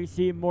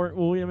 J.C. Morton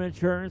William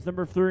Insurance,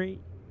 number 3.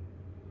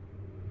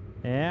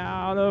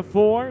 Out of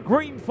 4,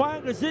 green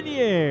flag is in the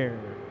air.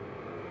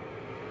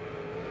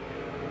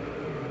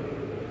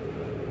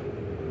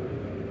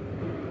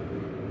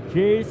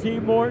 J.C.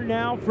 Morton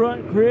out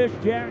front, Chris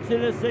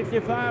Jackson at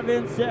 65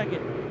 in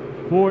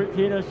second.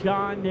 14 of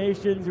Sean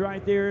Nations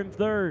right there in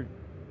third.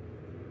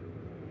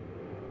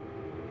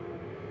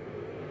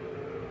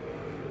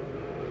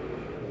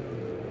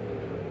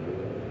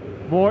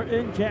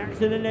 Morton,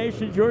 Jackson, and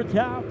Nations, your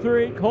top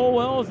 3. Cole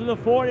Wells in the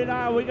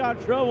 49. We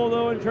got trouble,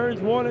 though, in turns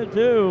 1 and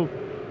 2.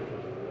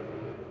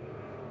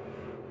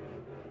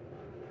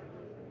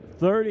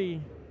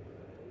 30.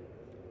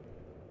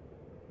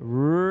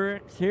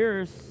 Rex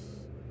Harris.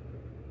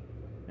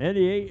 And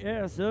the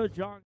 8S of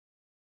John.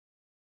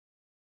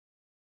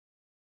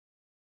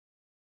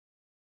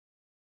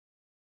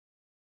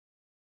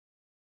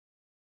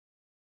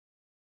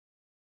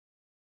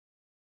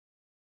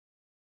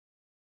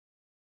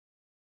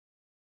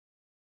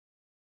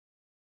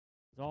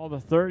 All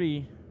the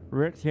 30,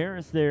 Rex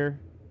Harris there.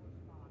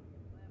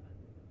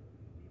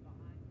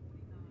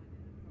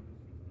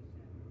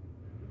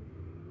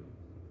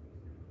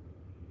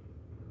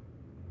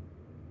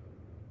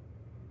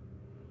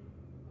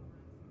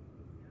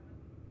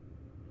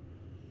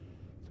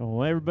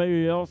 So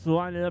everybody else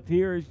lining up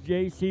here is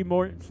J.C.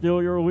 Morton,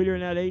 still your leader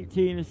in that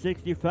 18 and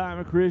 65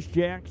 of Chris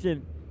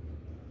Jackson.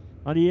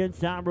 On the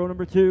inside, row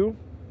number 2.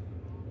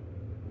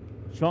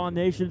 Sean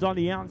Nations on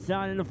the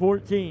outside in the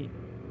 14.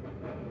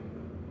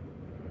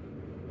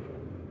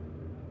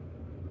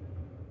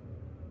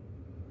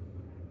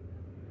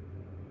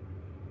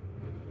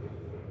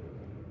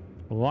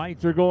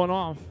 Lights are going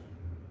off.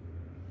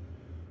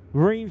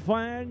 Green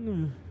flag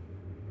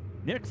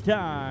next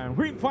time.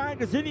 Green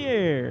flag is in the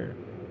air.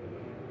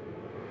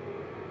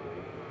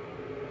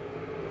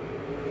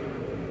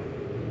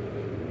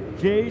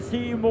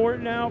 J.C.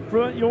 Morton out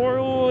front,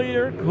 your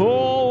leader.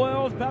 Cole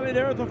Wells battling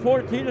there at the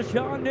 14 of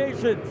Sean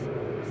Nations.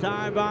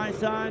 Side by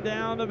side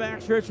down the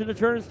backstretch in the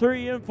turns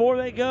 3 and 4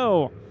 they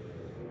go.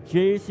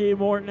 J.C.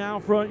 Morton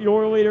out front,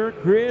 your leader.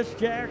 Chris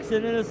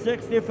Jackson in a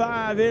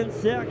 65 in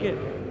second.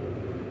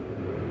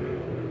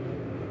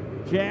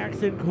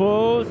 Jackson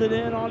closing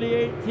in on the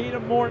 18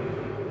 of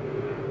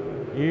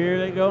Morton. Here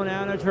they go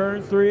now to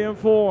turns 3 and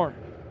 4.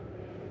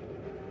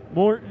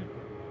 Morton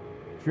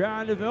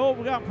trying to, oh,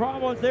 we got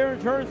problems there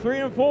in turns 3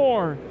 and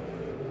 4.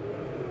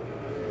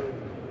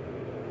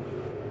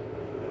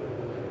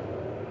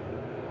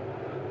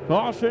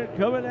 Caution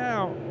coming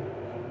out.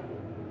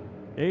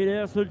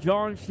 8S of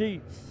John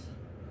Sheets.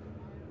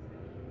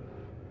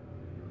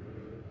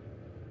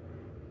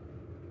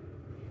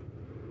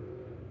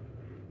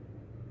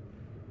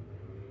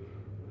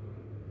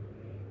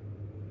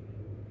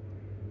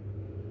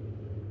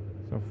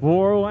 So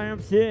 4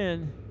 laps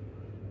in.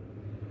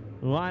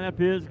 The lineup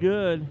is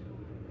good.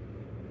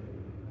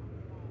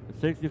 The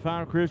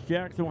 65 Chris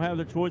Jackson will have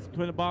the choice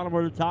between the bottom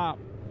or the top.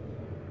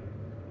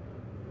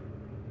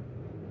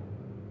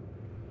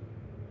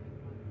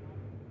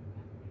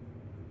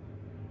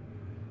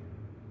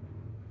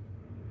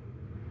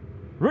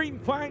 Green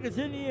flag is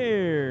in the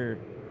air.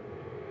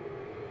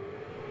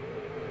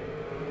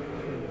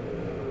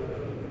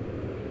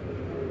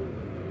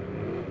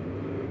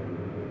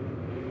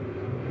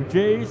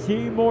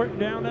 J.C. Morton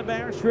down the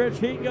backstretch.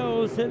 He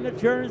goes in the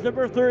turns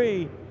number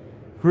 3.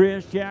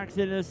 Chris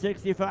Jackson in a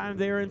 65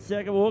 there in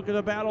second. We'll look at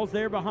the battles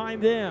there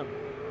behind them.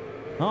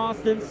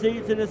 Austin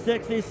Seats in a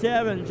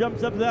 67.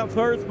 Jumps up to that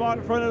third spot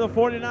in front of the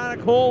 49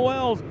 of Cole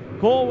Wells.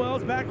 Cole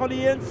Wells back on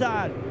the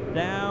inside.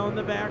 Down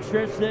the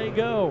backstretch they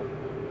go.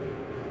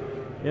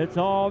 It's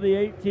all the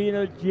 18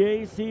 of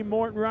J.C.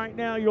 Morton right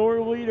now, your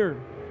leader.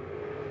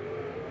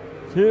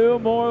 2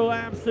 more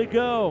laps to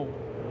go.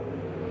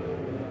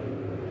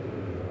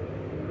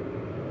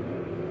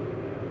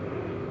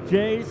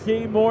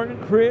 J.C. Morton,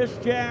 Chris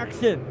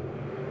Jackson.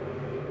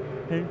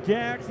 And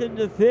Jackson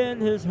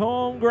defend his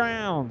home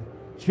ground.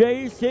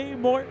 J.C.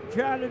 Morton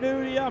trying to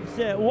do the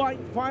upset. White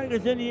flag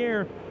is in the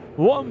air.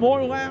 1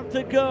 more lap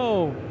to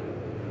go.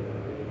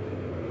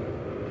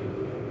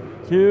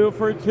 2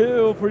 for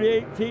 2 for the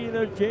 18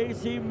 of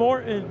J.C.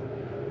 Morton.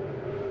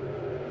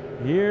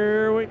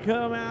 Here we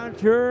come out,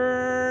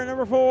 turn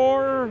number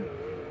 4.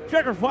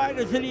 Checker flag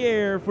is in the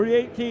air for the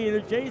 18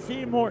 of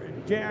J.C.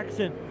 Morton.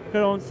 Jackson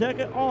coming on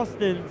second.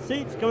 Austin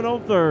Seats coming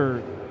on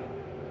third.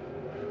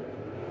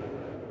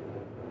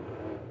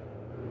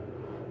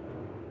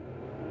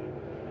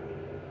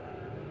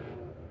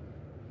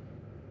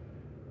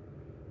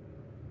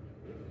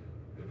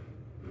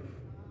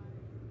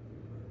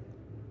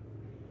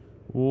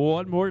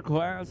 One more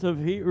class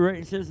of heat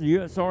races. The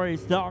USRA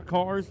stock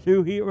cars,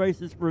 2 heat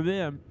races for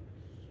them.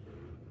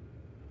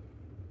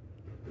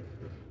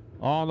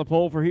 On the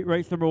pole for heat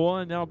race number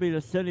 1, that'll be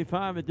the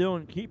 75 of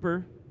Dylan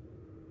Keeper.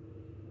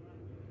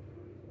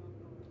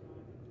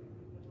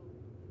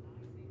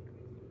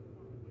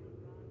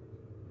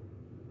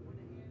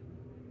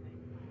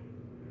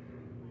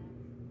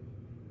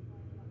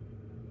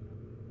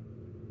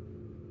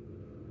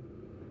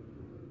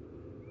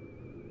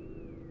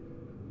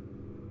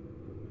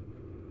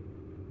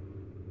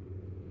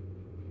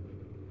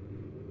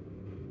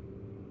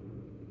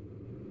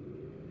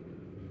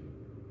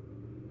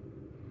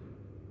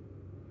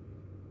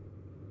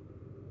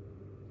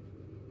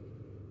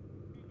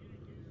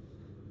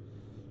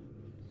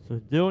 So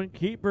Dylan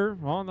Keeper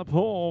on the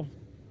pole.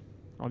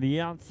 On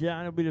the outside,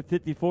 it'll be the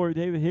 54 of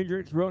David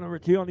Hendricks. Row number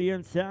 2 on the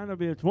inside, it'll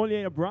be the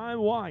 28 of Brian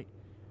White.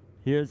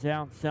 Here's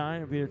outside,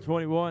 it'll be the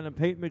 21 of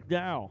Peyton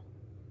McDowell.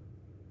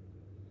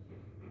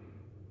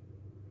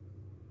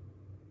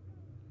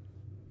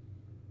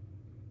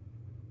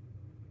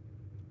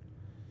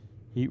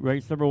 Heat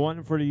race number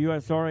 1 for the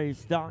USRA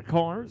stock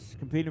cars,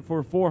 competing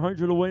for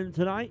 400 to win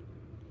tonight.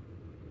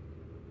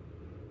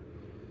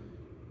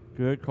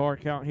 Good car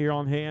count here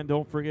on hand.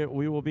 Don't forget,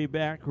 we will be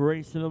back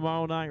racing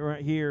tomorrow night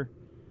right here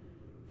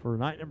for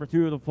night number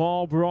 2 of the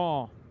Fall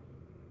Brawl.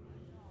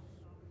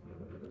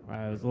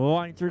 As the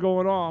lights are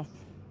going off,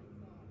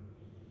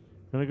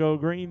 gonna go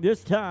green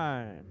this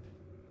time.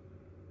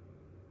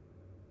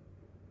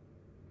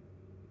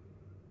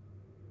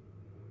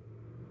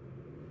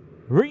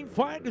 Green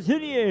flag is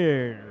in the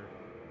air.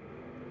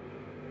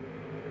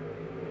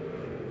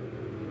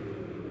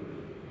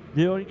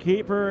 Dylan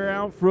Keeper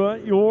out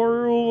front,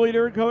 your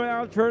leader coming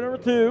out turn number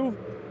 2.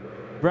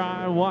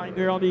 Brian White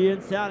there on the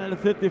inside of the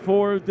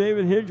 54 of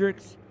David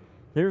Hendricks.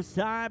 They're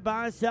side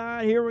by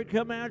side. Here we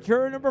come out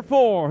turn number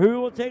 4. Who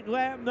will take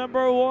lap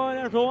number 1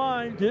 at the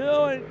line?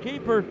 Dylan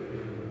Keeper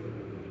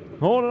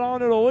holding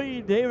on to the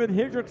lead. David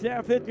Hendricks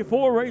at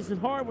 54 racing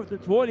hard with the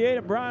 28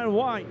 of Brian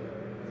White.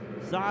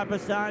 Side by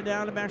side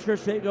down the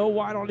backstretch they go.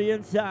 White on the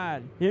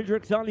inside.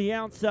 Hendricks on the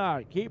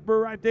outside. Keeper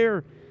right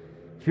there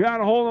trying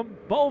to hold them,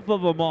 both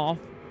of them off.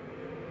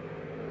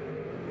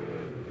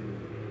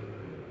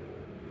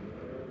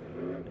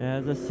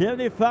 As a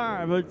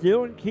 75 of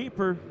Dylan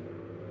Keeper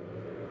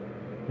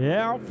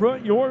Out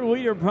front, your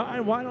leader,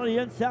 Brian White on the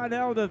inside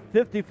now, the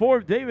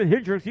 54, David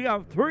Hendricks. You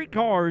got 3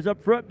 cars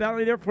up front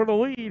battling there for the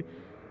lead.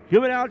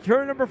 Giving out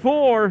turn number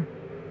 4.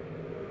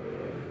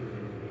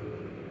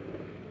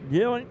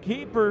 Dylan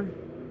Keeper,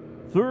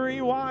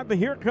 3 wide, but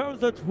here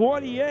comes the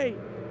 28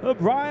 of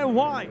Brian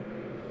White.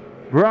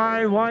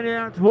 Brian White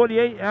out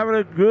 28, having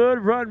a good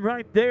run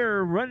right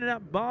there, running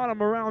that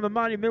bottom around the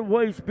mighty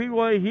Midway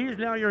Speedway. He's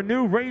now your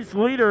new race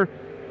leader.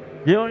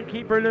 Dylan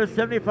Keeper in the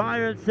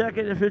 75 in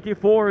second and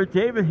 54.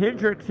 David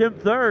Hendricks in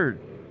third.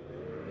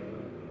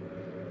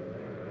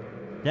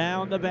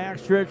 Down the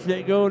backstretch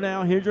they go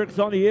now. Hendricks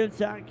on the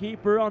inside,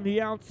 Keeper on the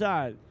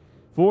outside.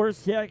 4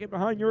 second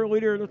behind your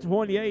leader, the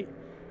 28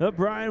 of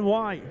Brian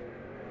White.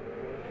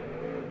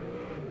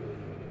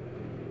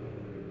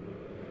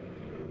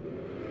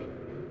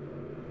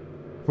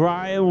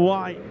 Brian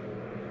White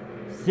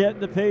setting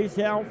the pace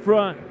out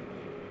front.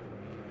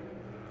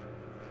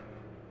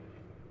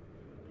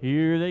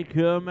 Here they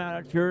come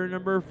out of turn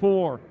number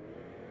 4.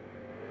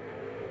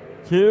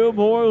 2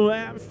 more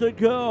laps to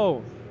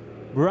go.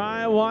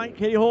 Brian White,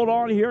 can he hold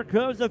on? Here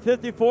comes the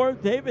 54,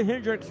 David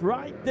Hendricks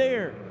right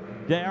there.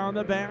 Down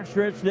the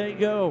backstretch they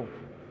go.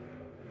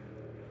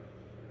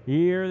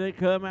 Here they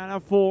come out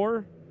of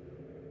 4.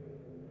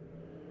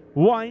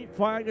 White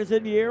flag is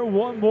in the air,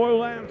 1 more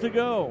lap to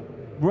go.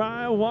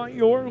 Brian White,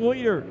 your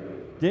leader.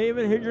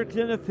 David Hendricks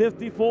in the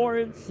 54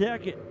 in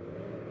second.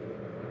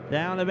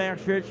 Down the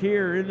backstretch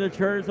here in the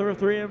turns number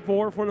 3 and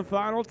 4 for the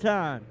final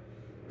time.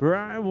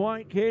 Brian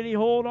White, can he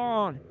hold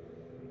on?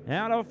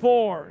 Out of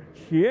 4.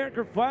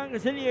 Checker flag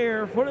is in the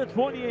air for the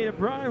 28 of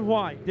Brian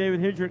White. David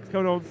Hendricks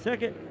coming on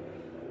second.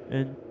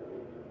 And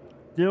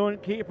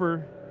Dylan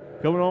Keeper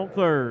coming on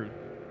third.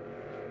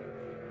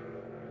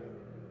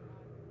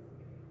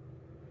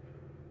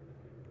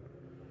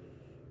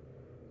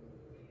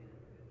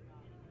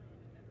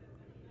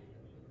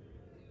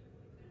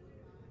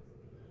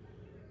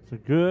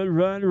 It's a good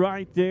run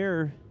right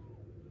there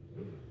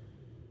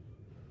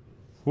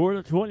for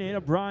the 28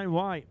 of Brian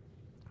White.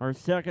 Our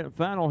second and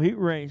final heat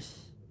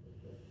race.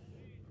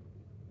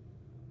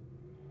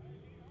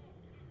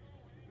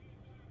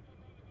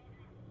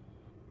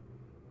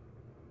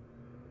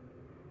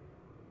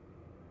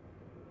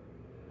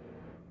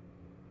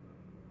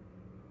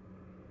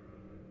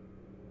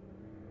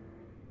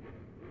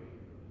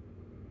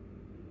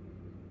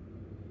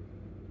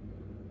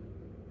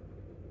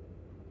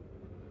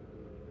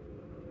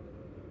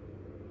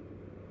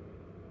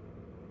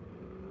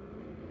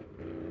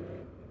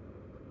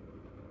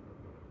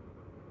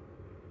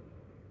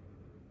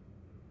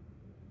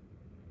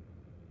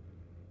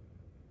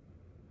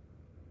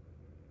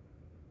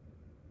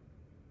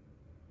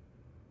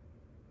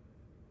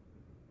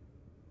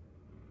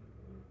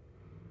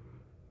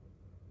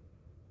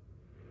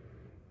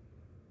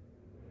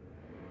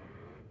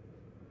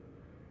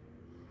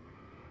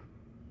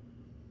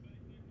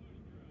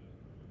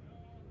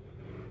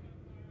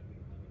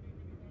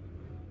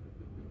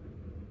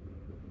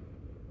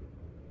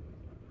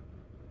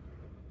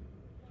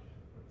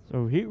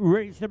 So heat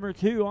race number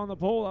 2 on the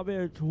pole. I'll be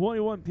a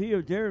 21P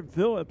of Darren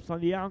Phillips. On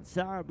the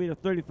outside, I'll be a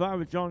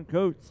 35 of John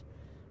Coates.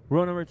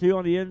 Row number 2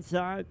 on the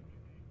inside.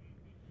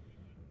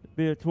 It'll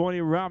be a 20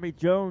 of Robbie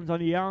Jones. On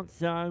the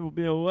outside will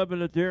be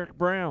 11 of Derek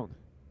Brown.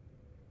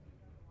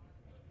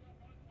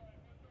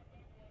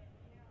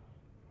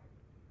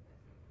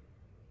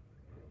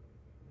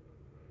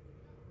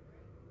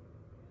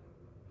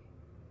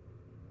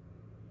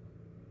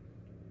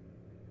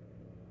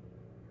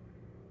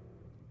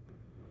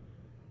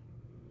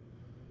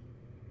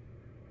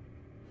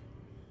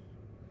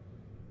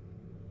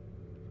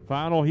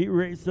 Final heat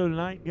race of the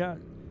night got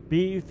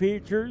B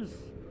features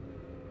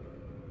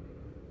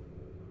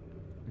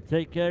to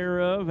take care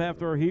of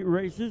after our heat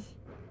races.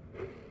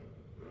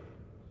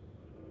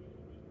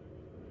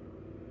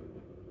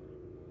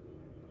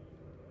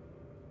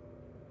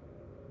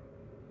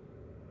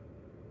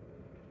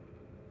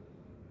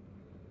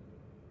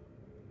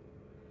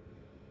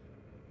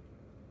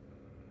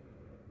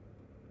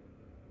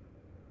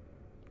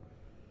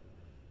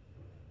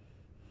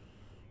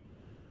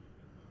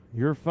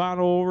 Your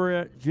final over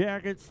at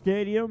Jacket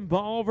Stadium,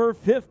 Bolivar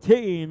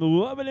 15,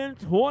 Lebanon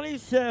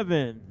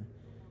 27.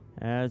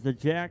 As the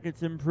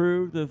Jackets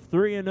improve to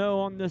 3-0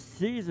 on this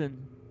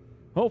season.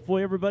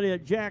 Hopefully everybody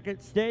at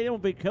Jacket Stadium will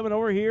be coming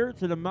over here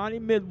to the mighty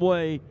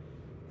Midway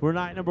for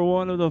night number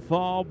 1 of the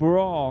Fall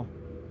Brawl.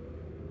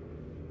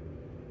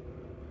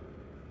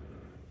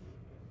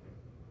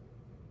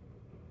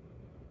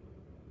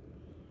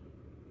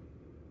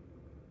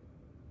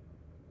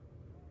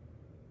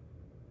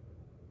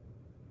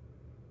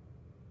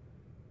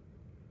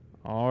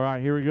 All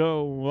right, here we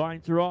go.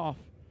 Lights are off.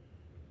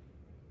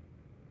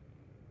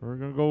 We're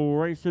going to go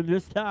racing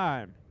this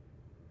time.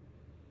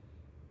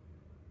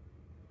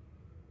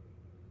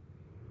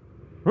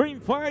 Green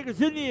flag is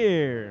in the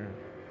air.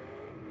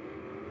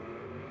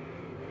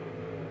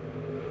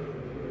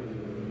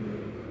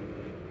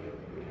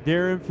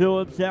 Darren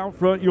Phillips out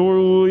front, your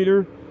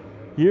leader.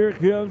 Here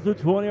comes the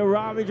 20 of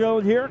Robbie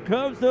Jones. Here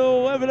comes the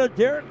 11 of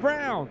Derek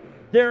Brown.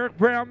 Derek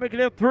Brown making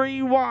it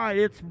 3 wide.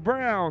 It's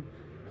Brown.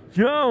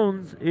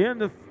 Jones in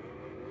the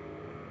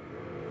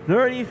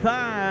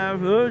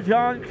 35 of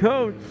John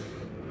Coates.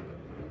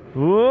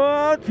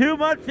 Whoa, too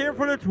much there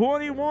for the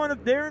 21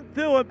 of Darren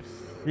Phillips.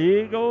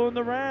 He going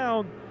the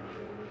round.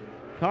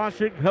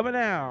 Caution coming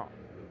out.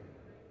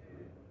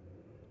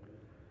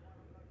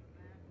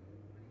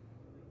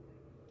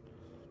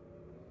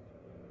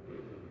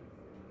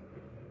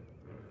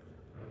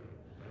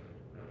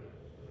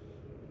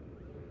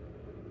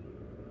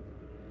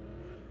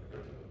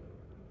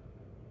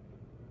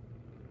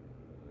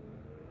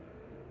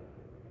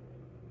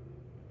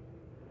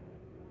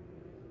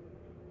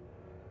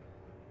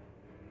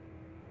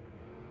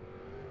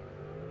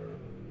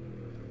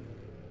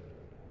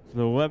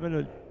 So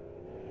 11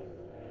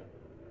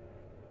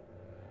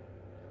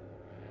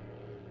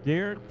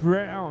 Derek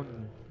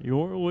Brown,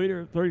 your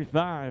leader,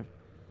 35.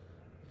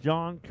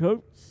 John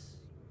Coates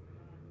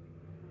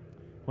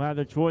will have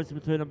the choice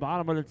between the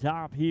bottom and the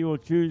top. He will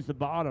choose the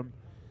bottom.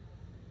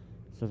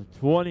 So the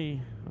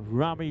 20 of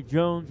Robbie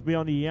Jones will be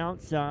on the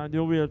outside.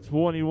 There will be a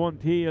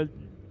 21P of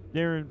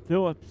Darren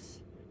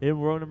Phillips in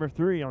row number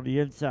 3 on the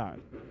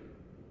inside.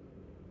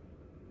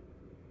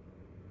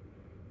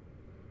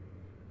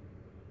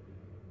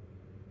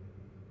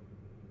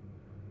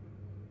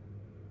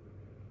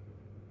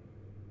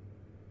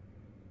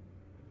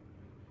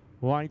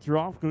 Lights are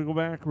off. Going to go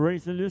back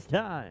racing this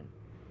time.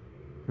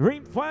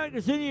 Green flag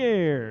is in the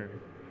air.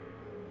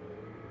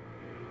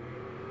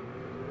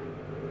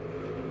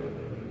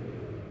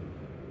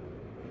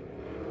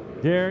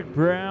 Derek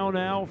Brown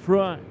out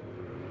front.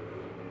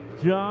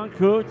 John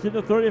Coates in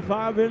the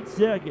 35 in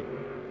second.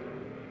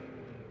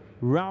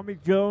 Robbie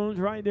Jones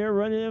right there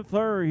running in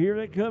third. Here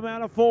they come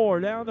out of 4.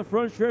 Down the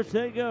front stretch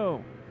they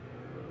go.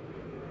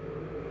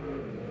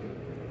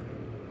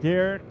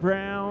 Derek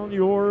Brown,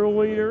 your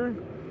leader.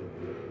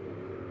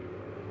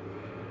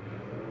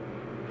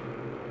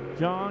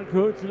 John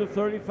Coates to the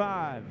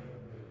 35.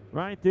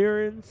 Right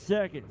there in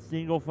second.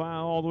 Single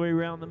file all the way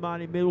around the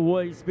mighty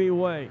Midway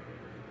Speedway.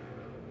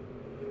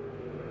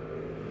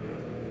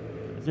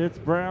 As it's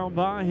Brown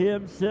by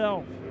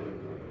himself.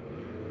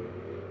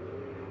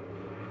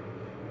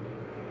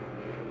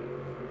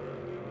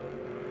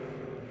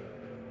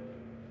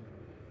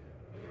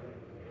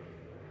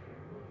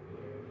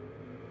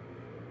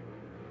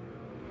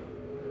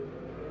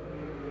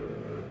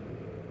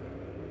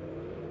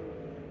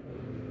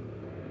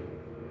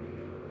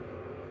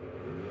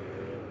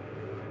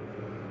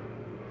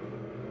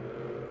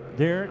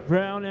 Derek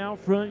Brown out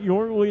front,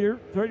 your leader.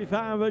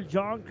 35 of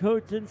John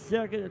Coates in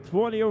second.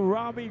 20 of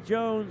Robbie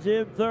Jones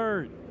in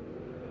third.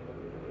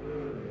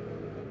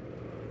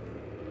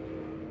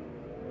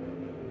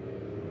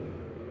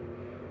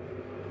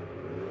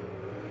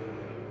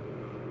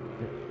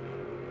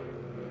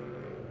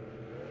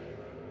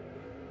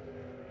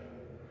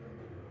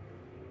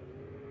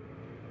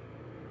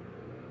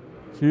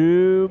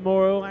 Two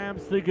more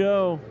laps to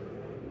go.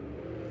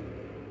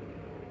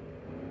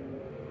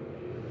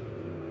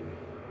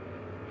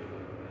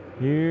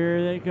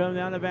 Here they come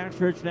down the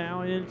backstretch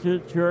now into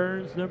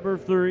turns number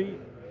 3.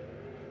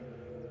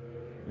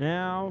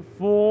 Now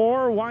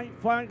 4, white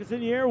flag is in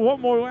the air. One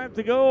more lap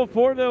to go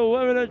for the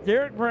 11 of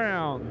Derek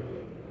Brown.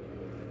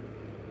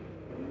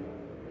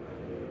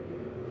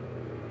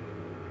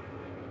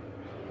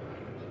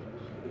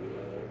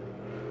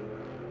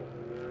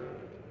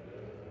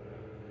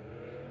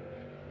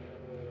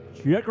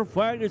 Checker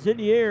flag is in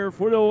the air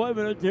for the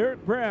 11 of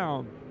Derek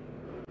Brown.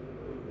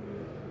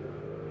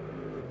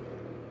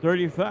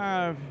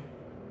 35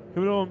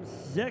 coming on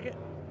second.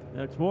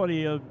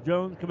 20 of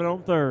Jones coming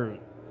on third.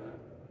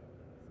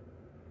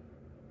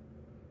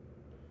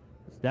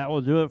 So that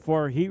will do it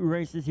for our heat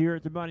races here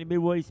at the Lebanon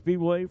Midway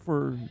Speedway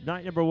for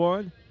night number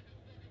 1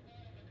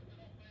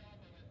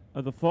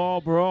 of the Fall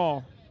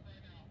Brawl.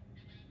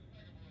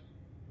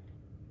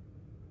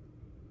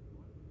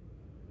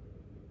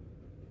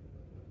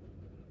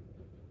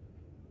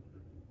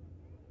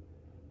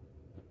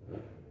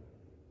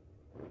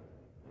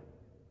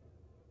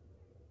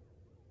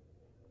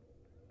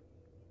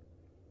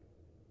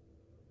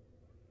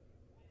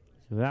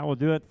 So that will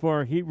do it for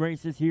our heat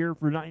races here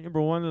for night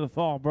number 1 of the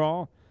Fall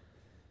Brawl.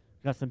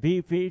 Got some B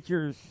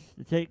features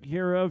to take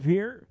care of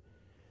here.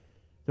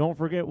 Don't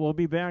forget, we'll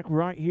be back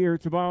right here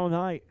tomorrow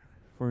night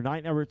for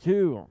night number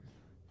 2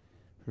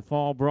 for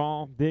Fall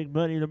Brawl. Big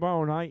money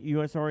tomorrow night.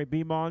 USRA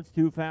B-Mods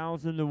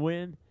 2,000 to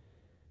win.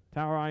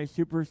 PowerEye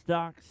Super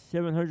Stock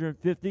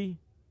 750.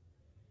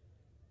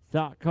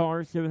 Stock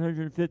Cars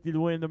 750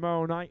 to win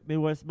tomorrow night.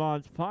 Midwest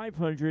Mods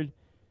 500.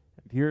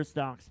 And Pure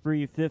Stocks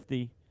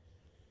 350.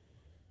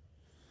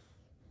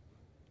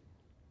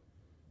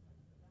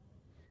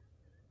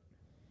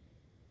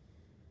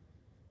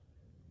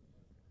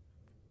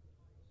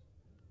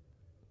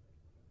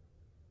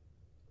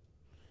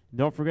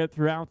 Don't forget,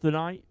 throughout the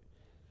night,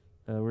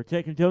 we're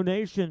taking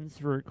donations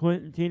for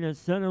Clint and Tina's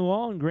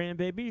son-in-law and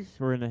grandbabies.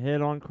 We're in a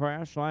head-on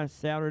crash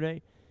last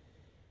Saturday,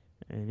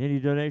 and any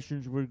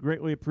donations were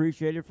greatly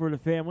appreciated for the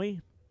family.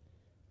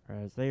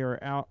 as they are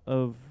out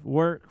of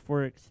work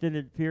for an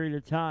extended period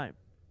of time.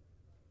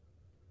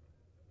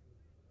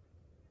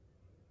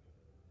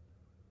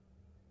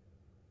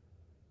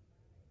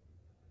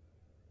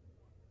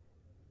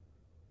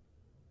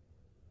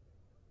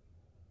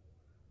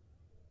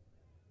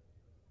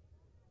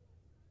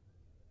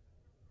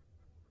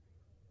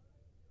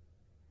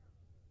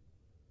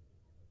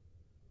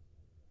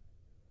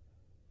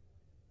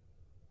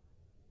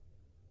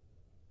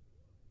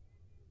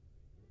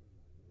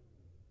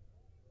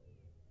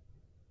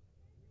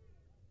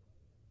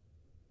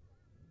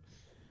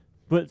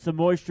 Put some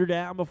moisture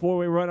down before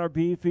we run our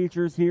B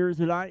features here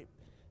tonight.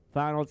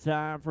 Final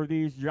time for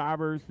these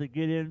drivers to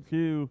get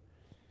into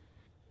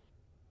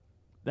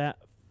that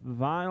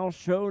final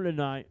show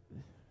tonight,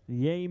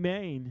 the A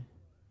main.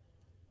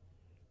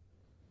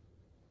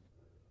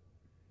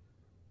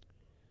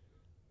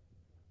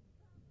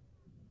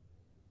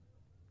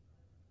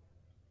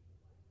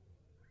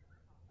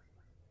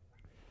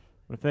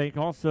 I thank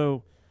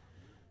also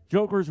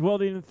Joker's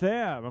Welding and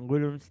Fab,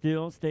 aluminum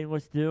steel,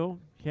 stainless steel,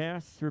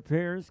 casts,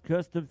 repairs,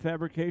 custom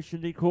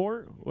fabrication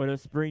decor. Let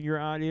us bring your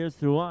ideas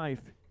to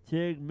life.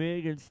 TIG,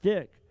 MIG, and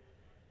stick.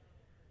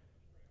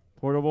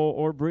 Portable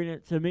or bring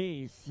it to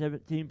me.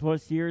 17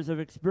 plus years of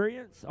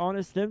experience,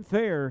 honest and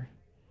fair.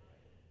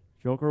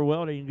 Joker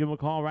Welding, give them a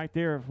call right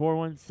there at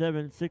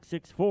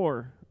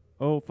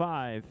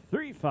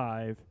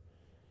 417-664-0535.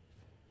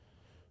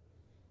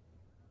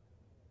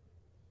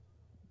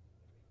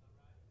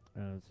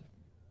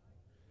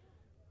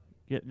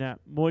 Getting that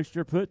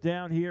moisture put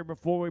down here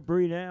before we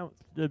bring out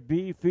the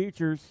B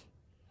features.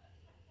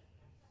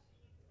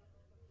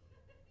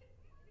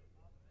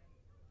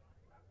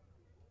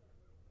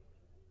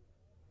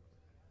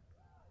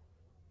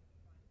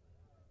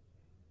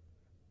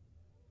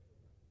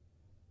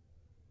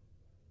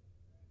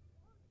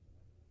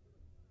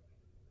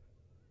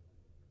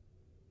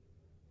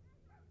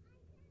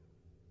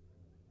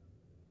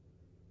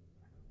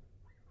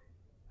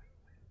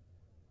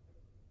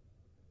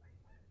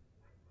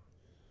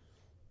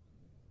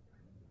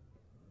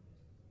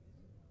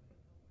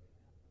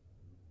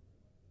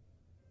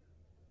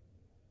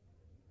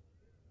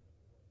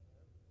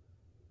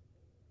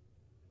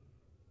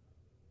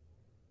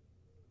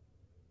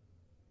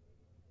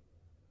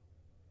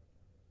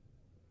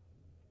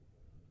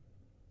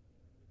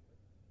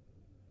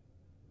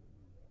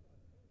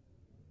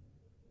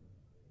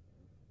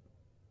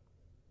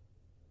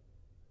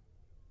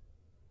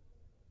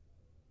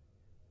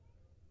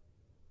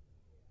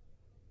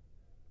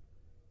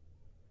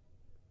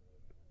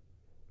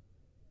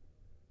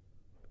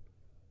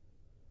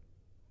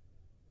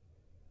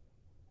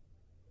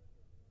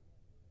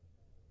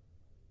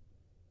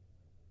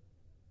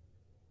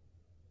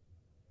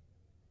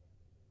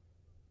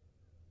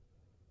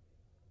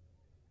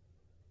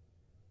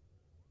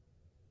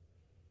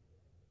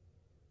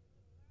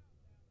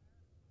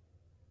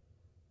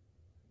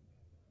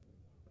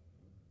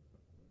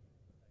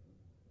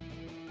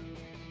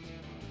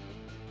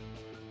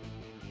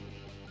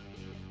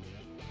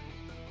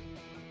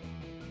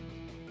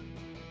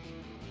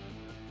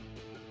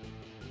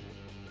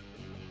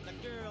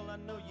 Girl, I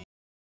know you.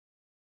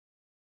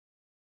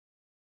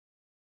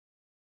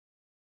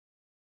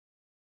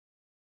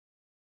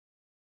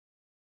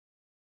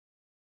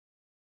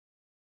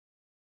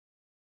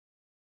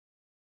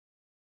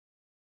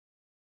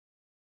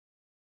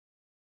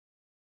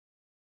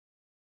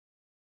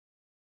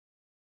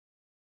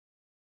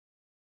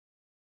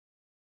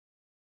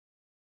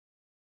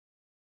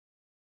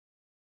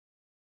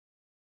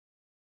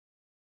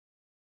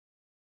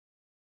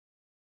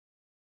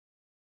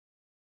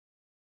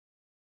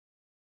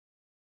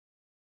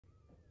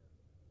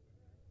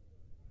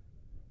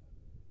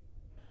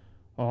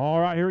 All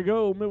right, here we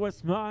go.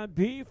 Midwest My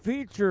B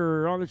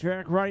feature on the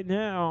track right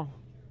now.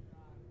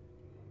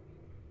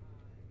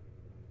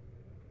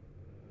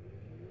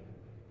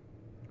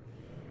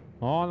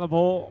 On the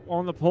pole,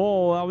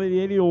 that'll be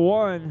the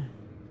 81.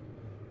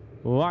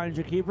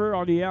 Line keeper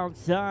on the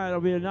outside,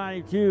 that'll be the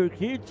 92.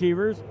 Key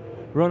Achievers.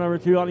 Row number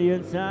 2 on the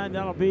inside,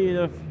 that'll be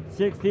the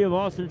 60 of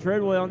Austin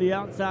Treadway on the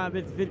outside.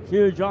 It's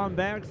 52, John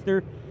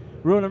Baxter.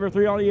 Row number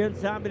 3 on the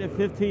inside, be the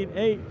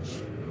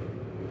 15H.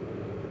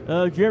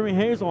 Jeremy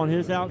Hazel on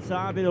his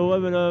outside, be the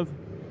 11 of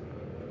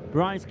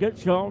Brian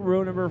Skitshaw.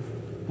 Row number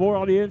 4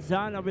 on the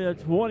inside, that'll be the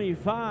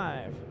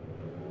 25.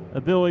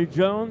 Billy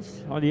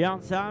Jones on the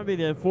outside, be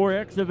the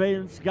 4X of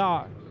Aiden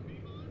Scott.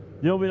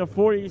 There'll be the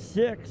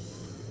 46.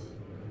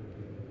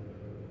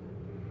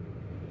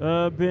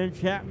 Ben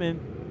Chapman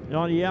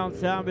on the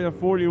outside, be the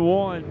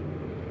 41.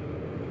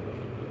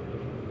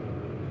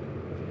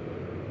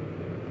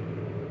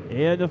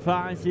 And the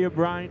 5 see of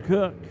Brian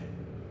Cook.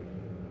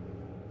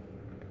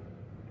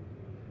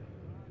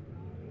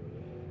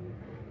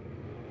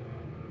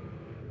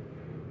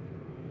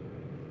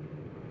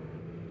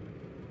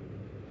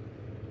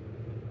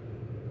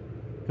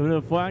 Coming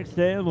to the flag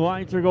stand,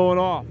 lights are going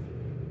off.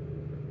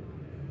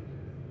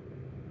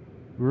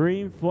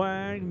 Green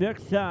flag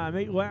next time.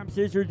 8 laps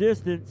is your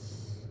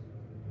distance.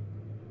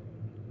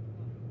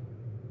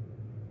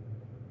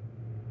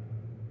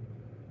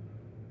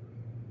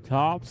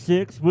 Top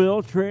 6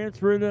 will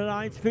transfer to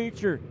tonight's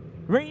feature.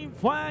 Green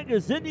flag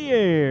is in the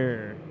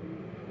air.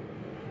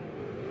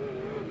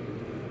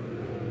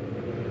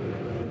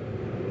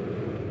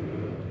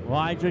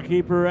 Elijah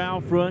Keeper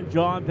out front.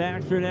 John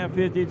Baxter in that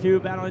 52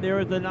 battling there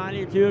with the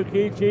 92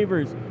 Keith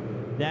Cheevers.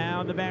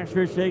 Down the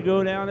backstretch they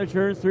go down to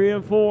turns 3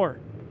 and 4.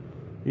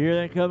 Here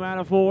they come out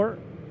of 4.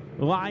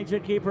 Elijah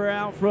Keeper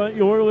out front.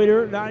 Your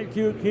leader,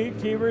 92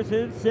 Keith Cheevers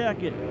in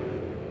second.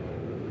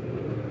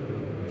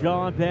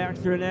 John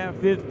Baxter in that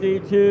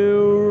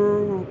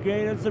 52,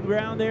 gaining some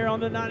ground there on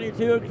the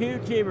 92 of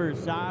Keith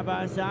Cheevers. Side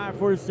by side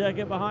for a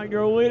second behind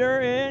your leader,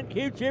 and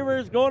Keith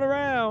Cheevers going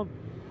around.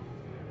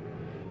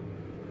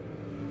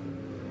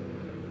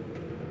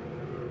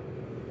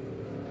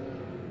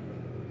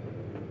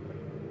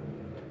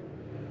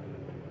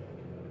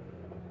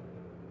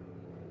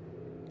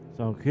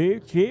 So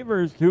Keith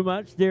Cheevers too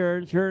much there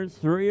in turns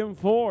 3 and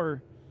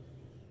 4.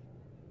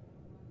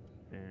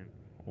 And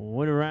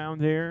went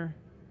around there.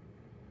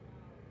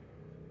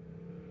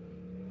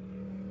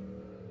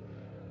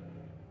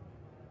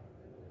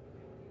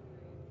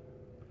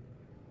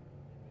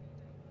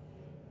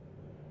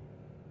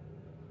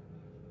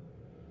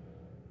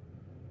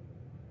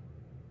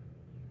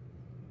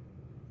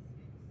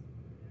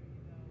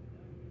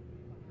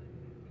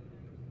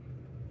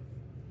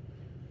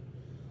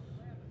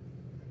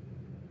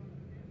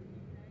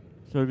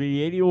 So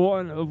the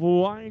 81 of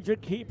Elijah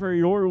Keeper,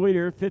 your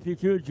leader,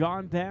 52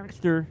 John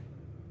Baxter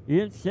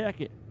in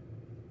second.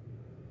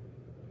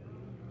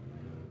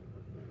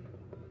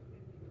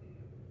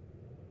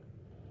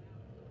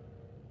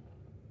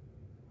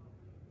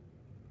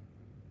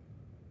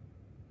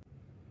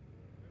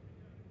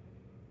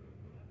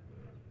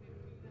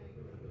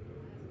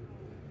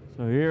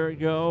 So here we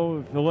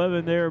go,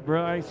 11 there,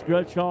 Bryce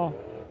Gutschall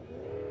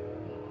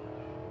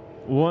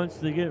wants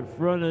to get in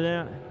front of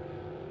that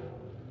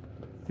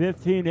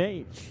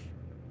 15H.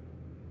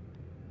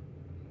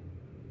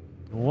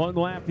 One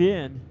lap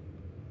in.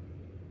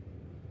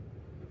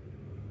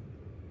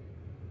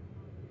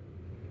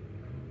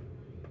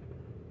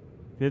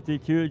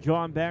 .52,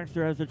 John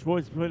Baxter has a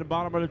choice between the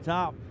bottom or the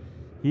top.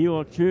 He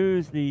will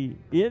choose the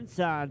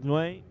inside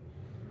lane.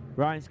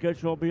 Brian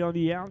Scutchell will be on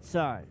the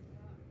outside.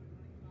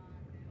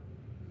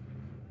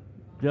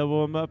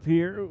 Double him up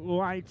here.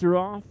 Lights are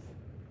off.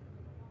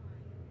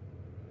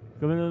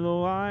 Coming to the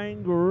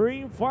line,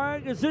 green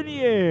flag is in the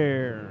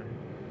air.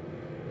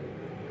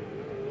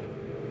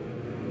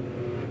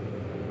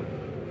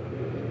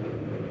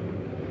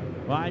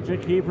 Elijah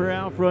Keeper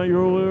out front,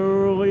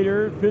 your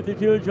leader,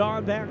 52,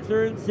 John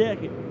Baxter in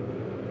second.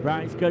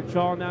 Brian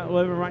Scutchall not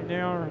 11 right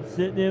now,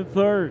 sitting in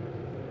third.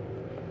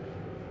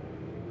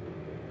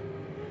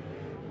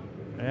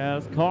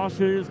 As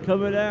caution is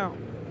coming out.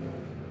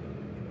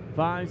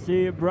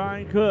 5C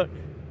Brian Cook.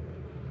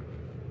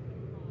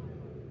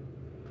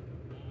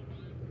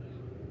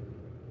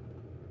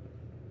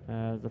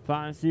 As the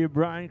 5C of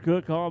Brian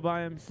Cook all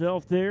by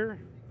himself there.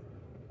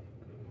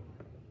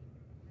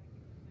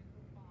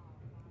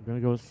 We're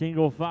going to go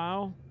single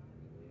file.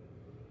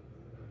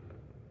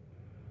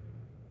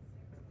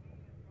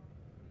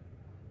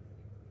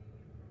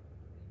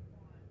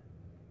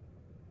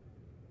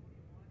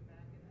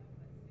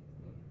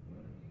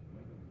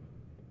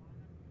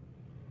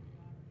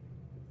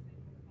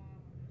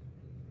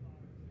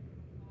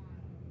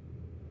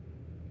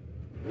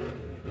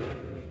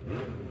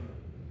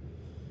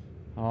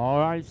 All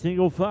right,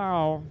 single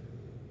foul.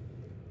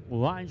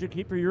 Elijah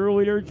Keeper, your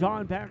leader.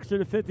 John Baxter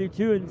to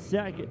 52 in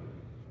second.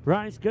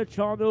 Brian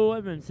Scutchall to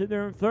 11, sitting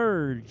there in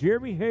third.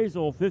 Jeremy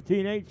Hazel,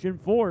 15H in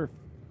fourth.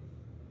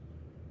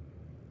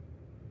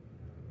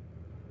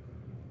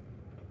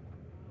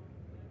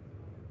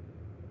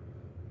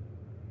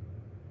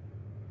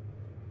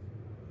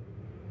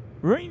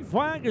 Green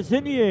flag is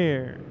in the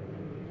air.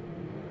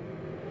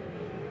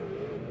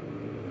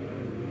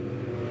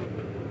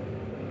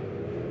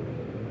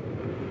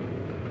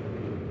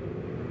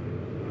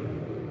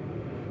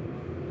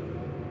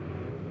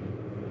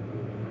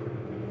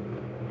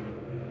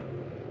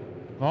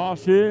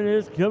 Caution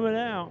is coming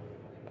out.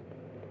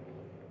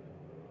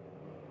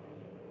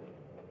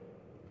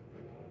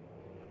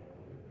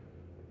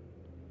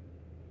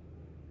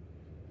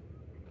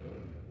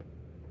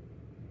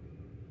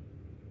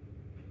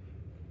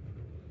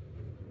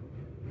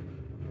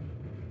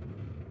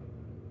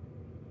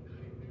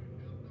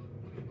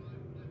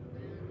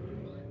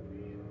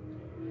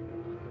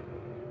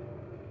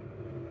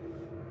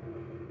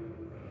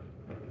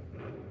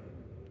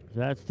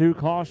 That's two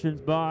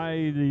cautions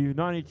by the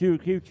 92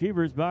 Keith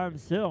Cheevers by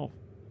himself.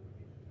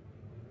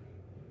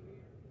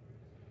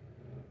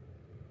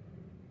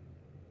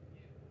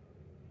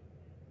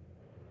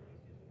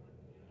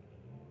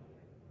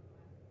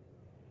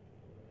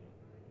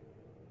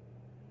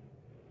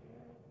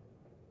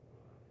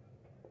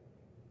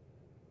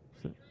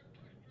 So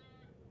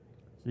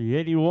the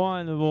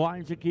 81 of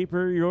Elijah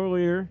Keeper, your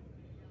leader.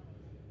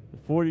 The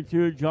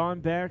 42 of John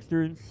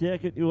Baxter in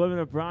second. The 11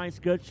 of Brian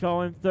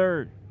Scutchall in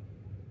third.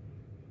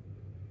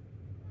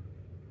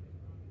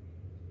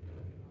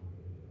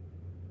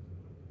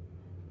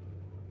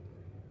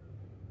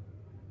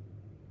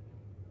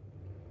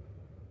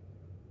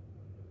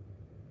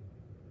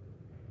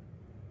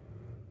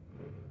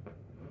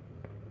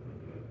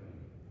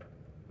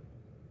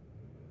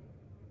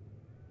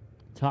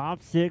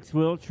 Top 6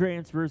 will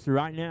transfer. So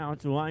right now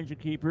it's Elijah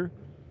Keeper,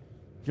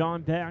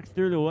 John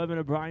Baxter, the 11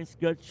 of Bryce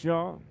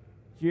Gutshaw,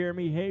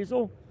 Jeremy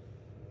Hazel,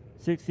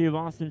 60 of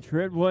Austin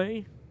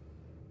Treadway,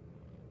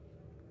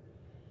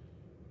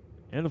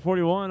 and the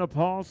 41 of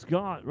Paul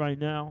Scott right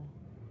now.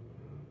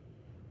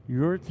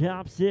 Your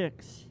top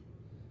 6.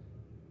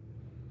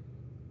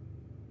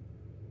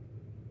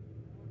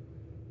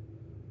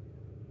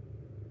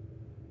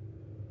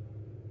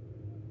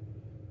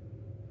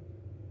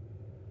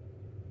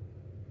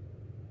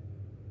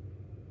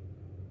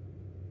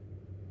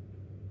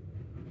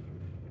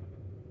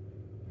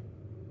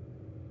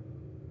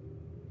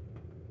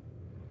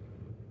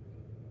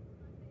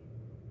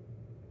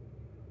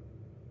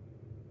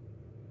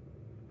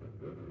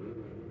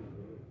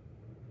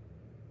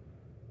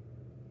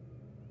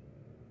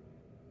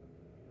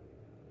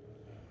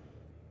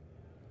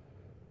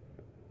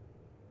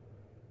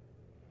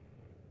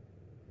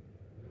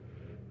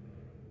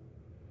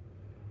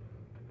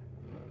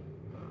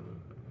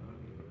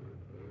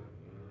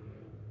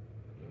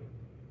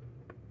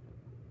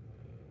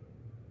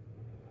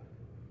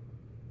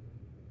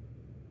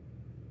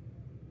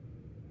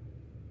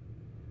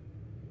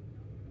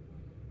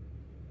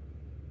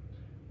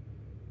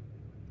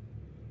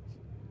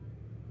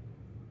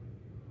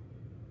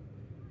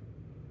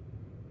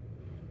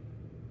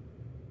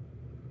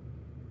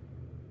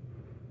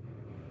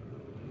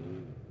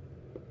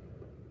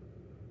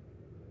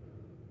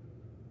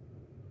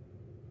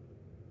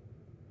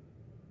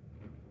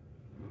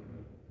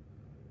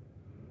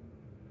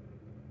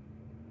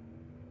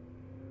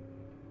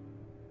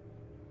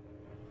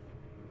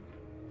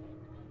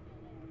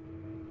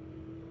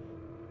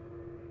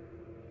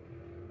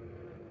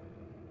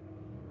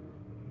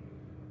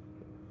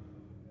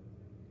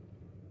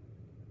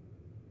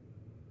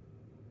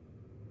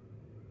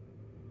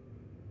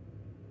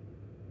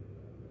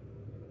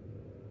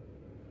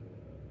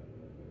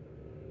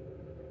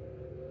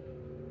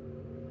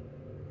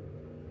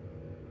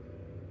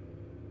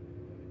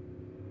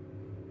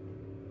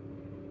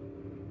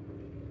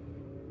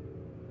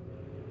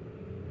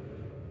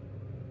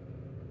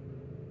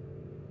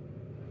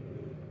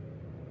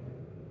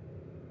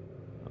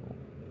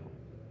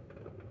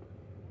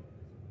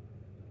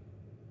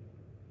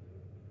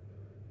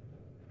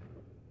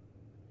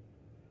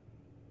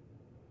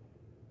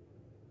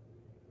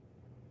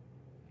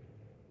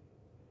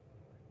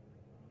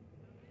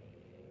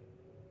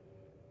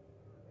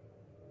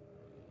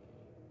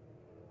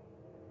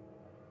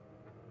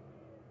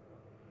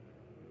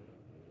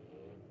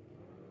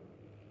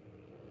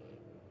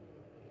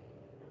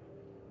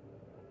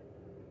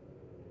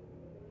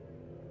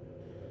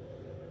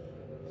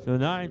 So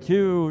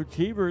 9-2,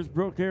 Cheevers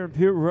broke there in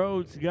pit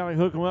roads. Got to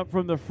hook them up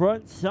from the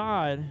front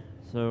side.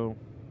 So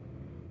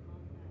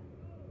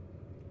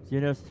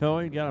CNS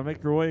Towing got to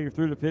make their way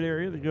through the pit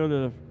area to go to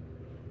the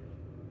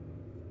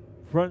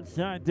front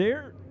side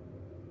there.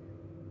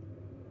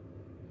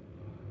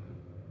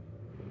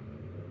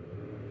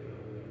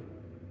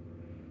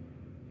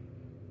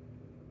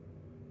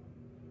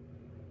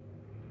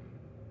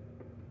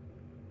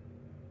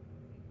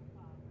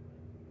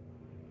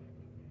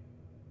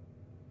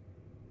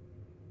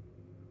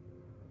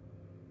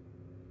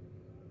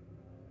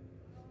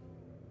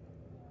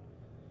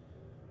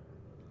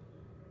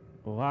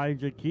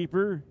 Elijah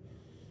Keeper,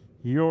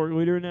 your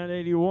leader in that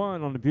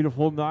 81 on a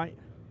beautiful night.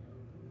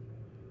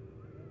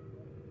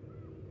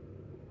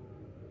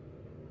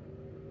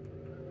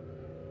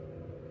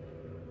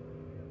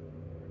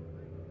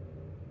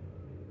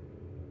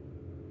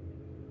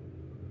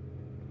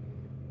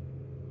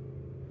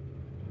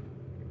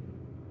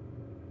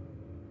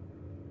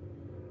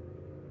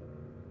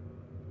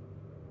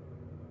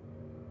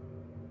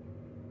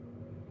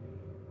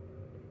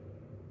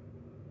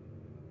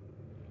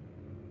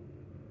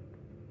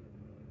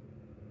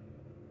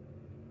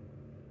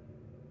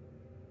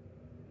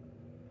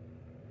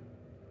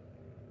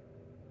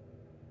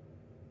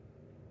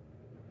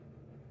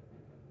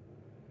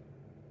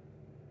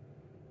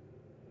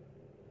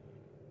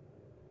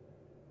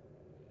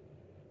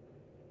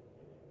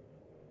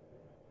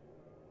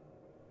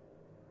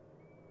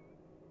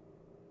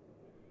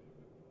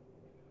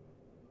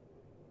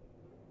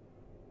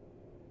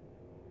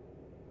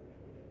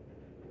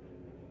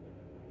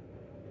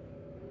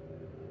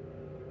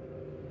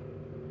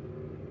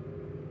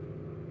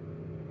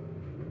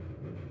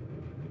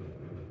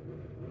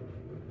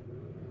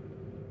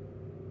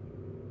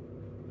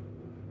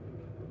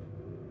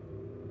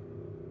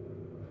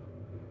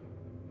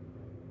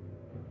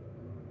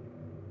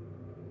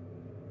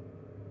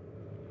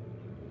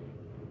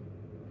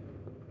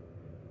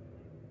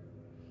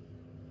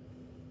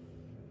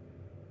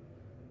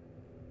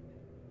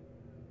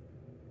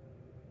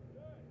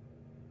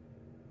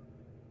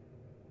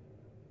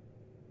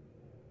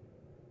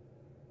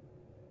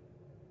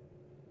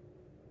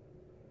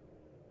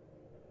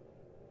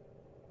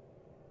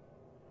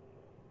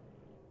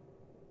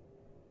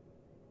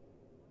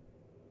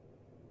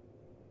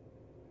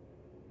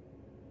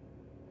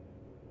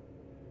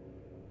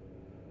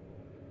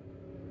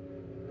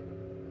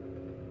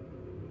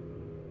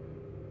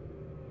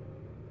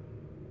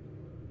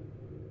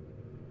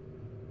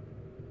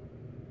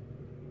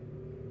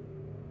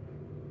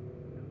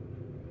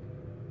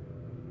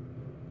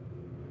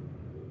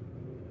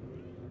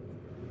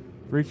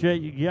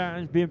 Appreciate you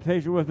guys being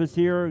patient with us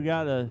here. We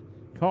got a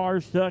car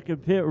stuck in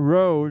pit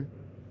road.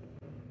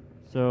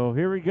 So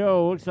here we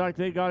go. Looks like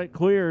they got it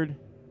cleared.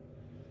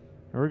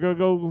 We're going to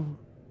go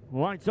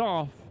lights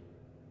off.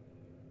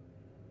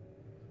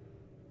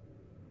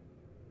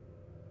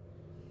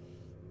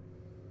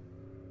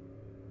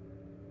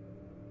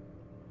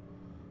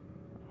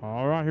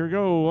 All right, here we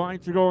go.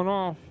 Lights are going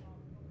off.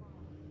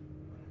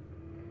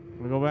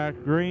 We go back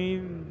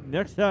green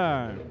next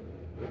time.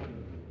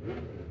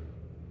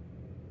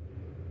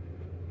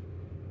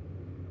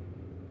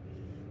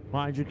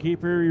 Mind your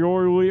keeper,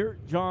 your leader,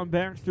 John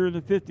Baxter in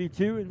the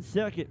 52 in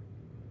second.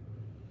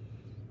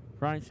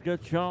 Bryce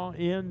Gutshaw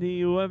in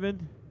the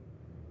 11.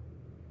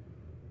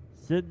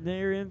 Sitting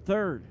there in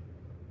third.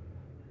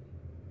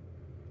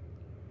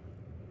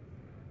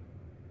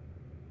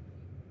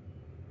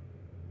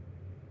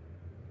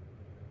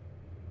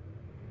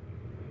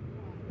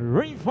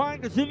 Green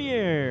flag is in the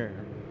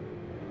air.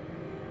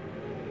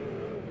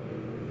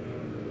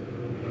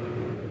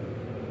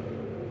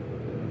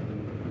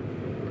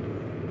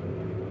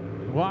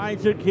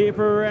 Winds the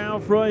keeper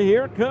around front.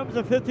 Here comes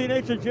the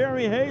 15H of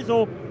Jeremy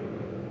Hazel.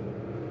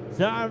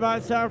 Side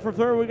by side for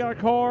third. We got a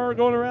car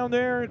going around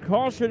there and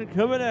caution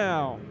coming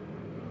out.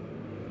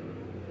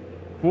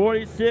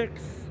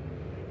 46,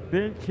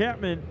 Ben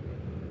Chapman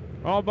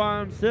all by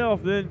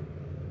himself. Then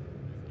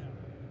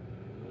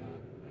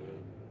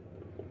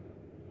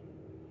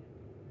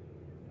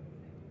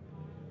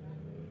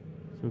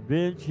so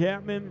Ben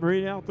Chapman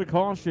bringing out the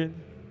caution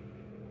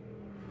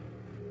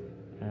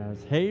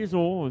as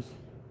Hazel was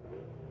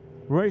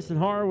racing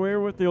hardware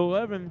with the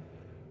 11.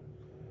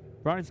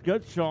 Bryce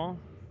Gutshaw.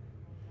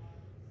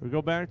 We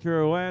go back to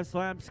our last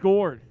lap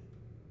scored.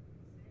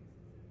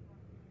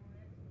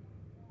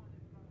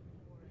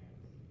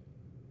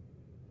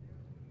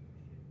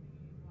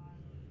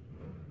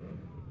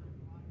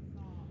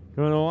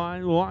 Going to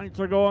line,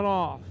 lights are going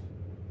off.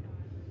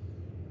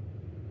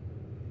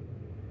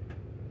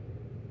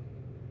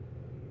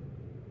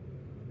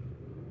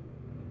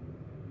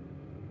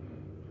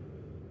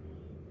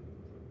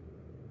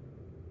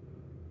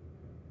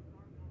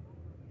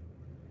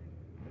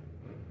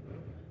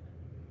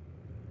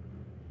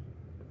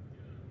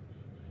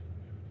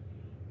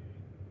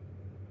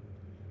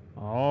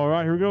 All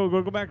right, here we go. We're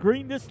going to go back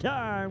green this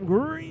time.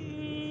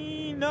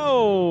 Green,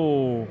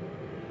 no.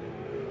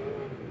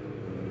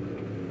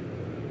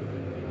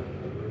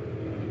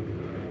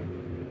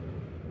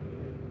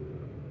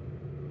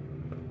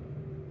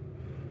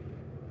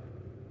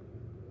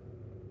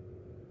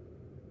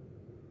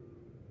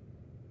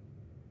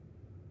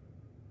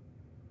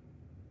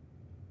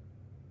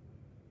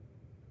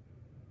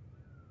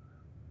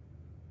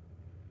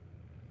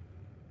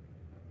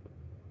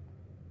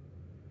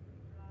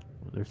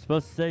 They're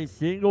supposed to say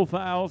single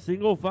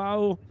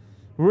file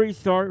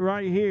restart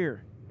right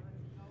here.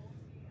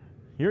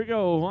 Here we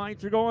go,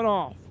 lights are going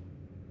off.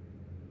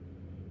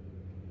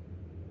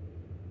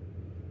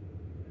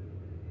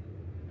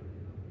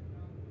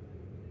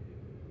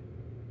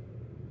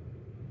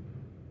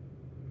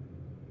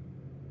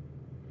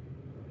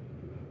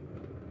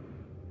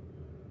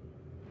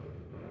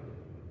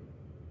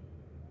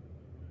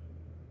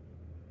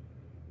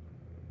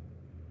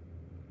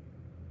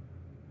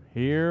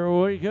 Here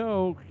we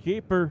go,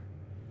 keeper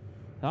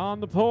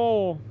on the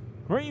pole.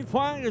 Green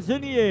flag is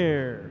in the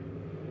air.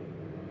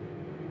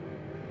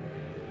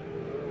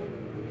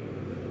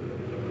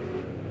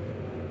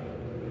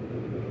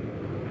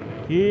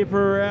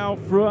 Keeper out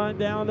front,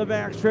 down the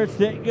backstretch,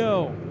 they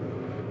go.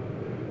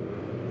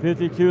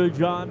 52 of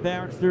John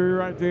Baxter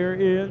right there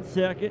in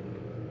second.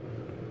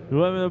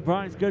 11 of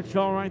Bryce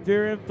Gutshaw right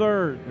there in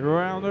third.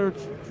 Around the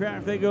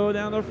track they go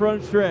down the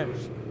front stretch.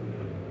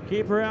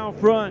 Keeper out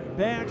front.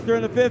 Baxter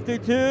in the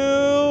 52.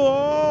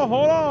 Oh,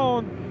 hold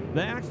on.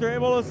 Baxter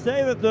able to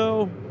save it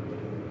though.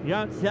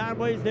 Got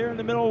sideways there in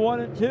the middle,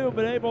 1 and 2,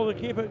 but able to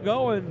keep it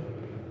going.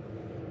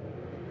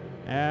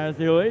 As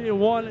the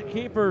 81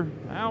 keeper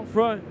out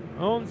front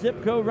on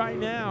zip code right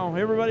now.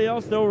 Everybody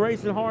else though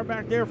racing hard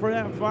back there for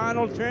that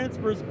final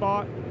transfer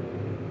spot.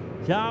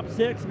 Top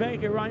 6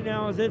 make it right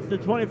now as it's the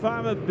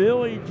 25 of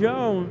Billy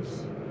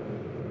Jones.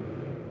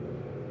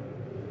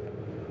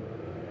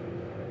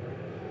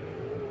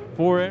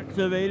 Four X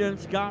of Aiden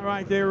Scott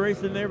right there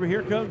racing there, but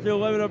here comes the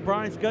 11 of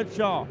Bryce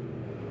Gutshaw.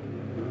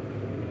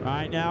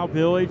 Right now,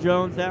 Billy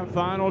Jones, that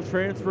final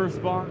transfer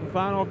spot and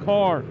final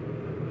car.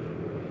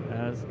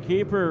 As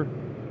keeper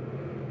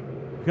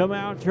come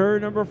out,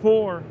 turn number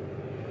 4.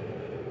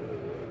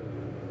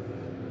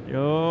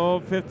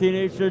 Oh,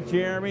 15H of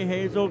Jeremy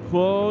Hazel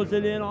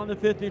closing in on the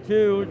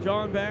 52,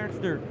 John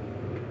Baxter.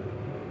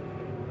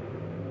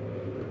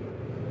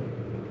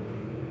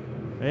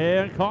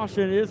 And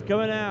caution is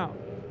coming out.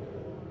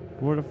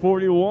 We're to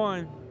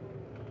 41.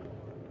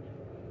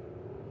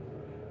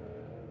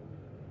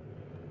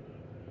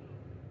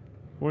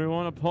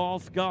 Of Paul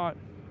Scott.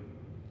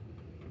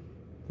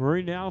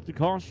 Bring out the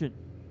caution.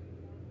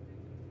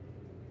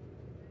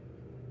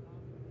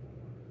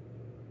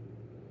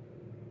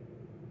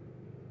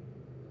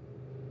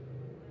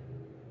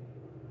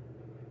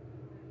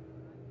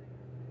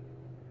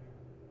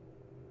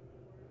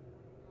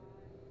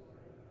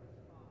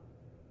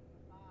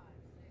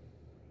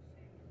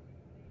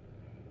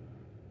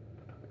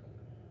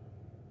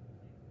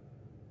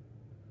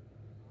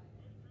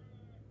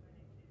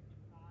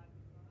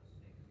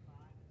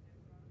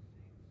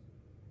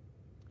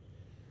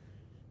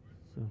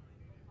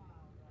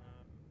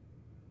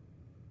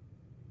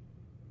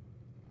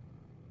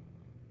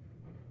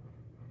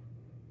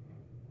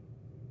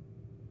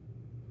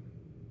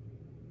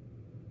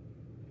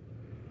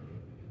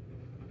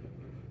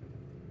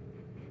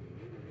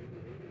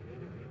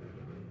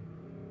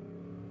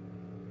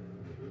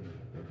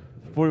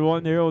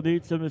 41 there will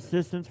need some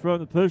assistance from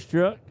the push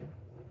truck.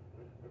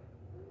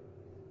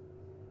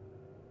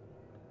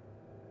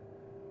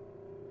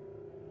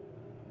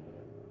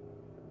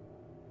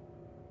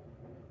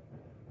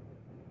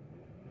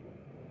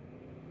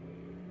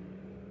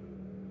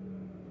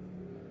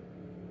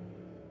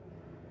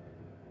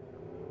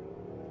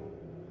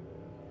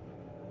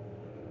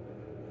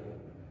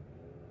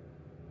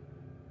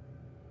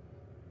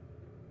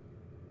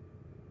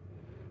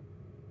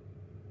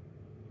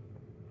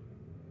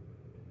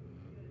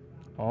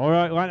 All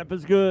right, lineup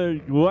is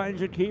good.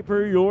 Elijah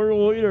Keeper, your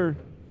leader.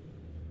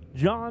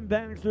 John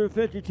Baxter,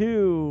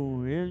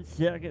 52 in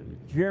second.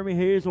 Jeremy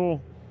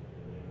Hazel,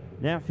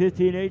 now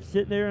 15H,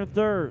 sitting there in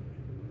third.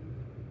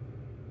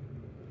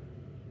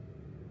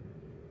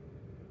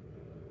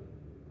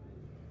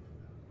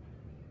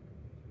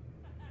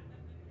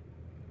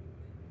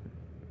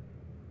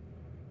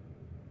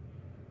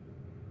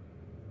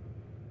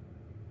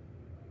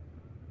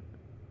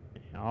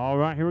 All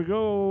right, here we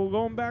go.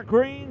 Going back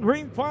green.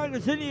 Green flag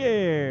is in the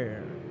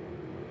air.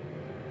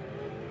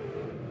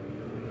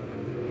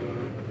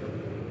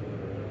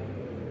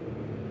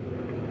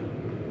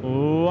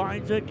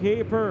 Elijah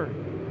Keeper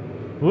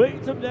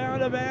leads him down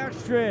the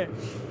backstretch.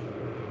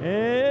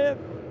 And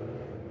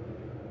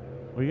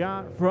we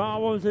got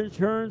problems in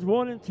turns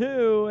 1 and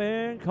 2,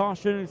 and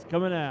caution is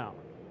coming out.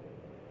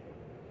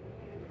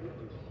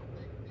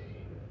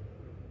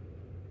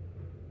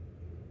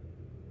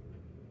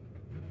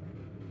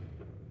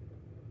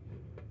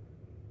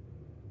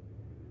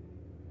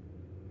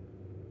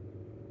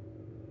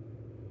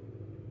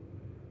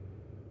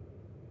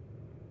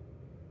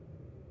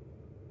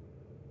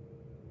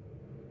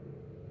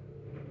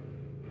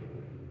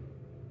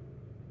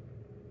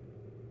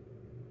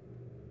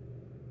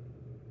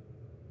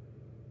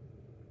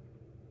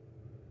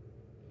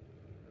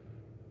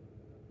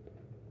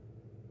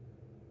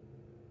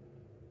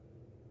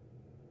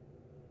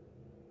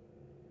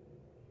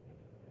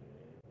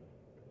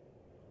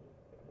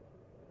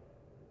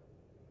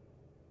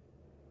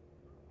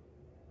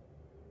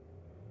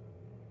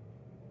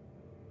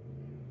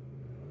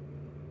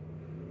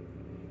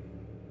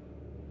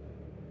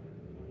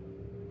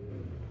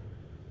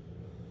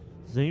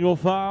 Single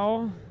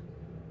file.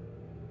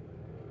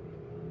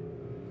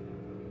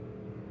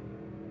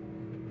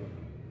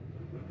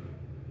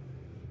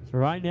 So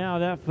right now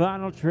that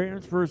final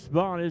transfer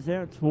spot is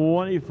at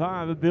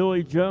 25 of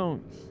Billy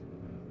Jones.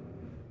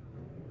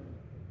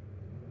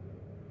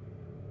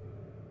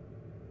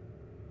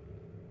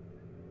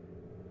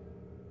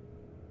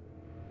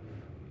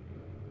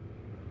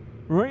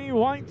 Green,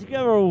 white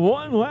together,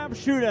 one lap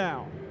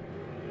shootout.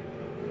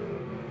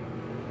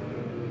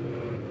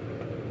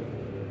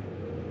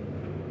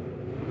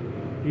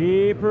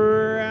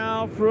 Keeper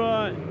out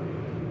front.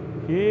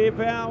 Keep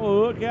out,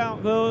 look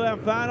out though,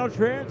 that final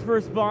transfer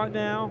spot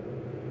now.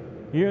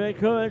 Here they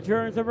come at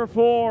turns number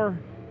 4.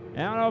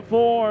 Out of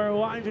 4,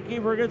 Elijah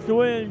Keeper gets the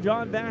win.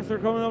 John Baxter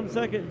coming on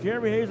second.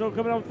 Jeremy Hazel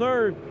coming on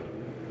third.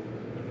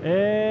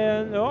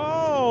 And,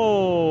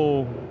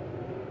 oh!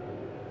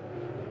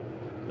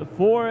 The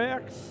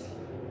 4X.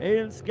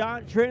 Aiden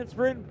Scott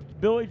transferring.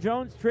 Billy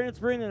Jones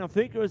transferring. And I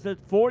think it was at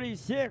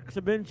 46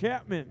 of Ben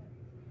Chapman.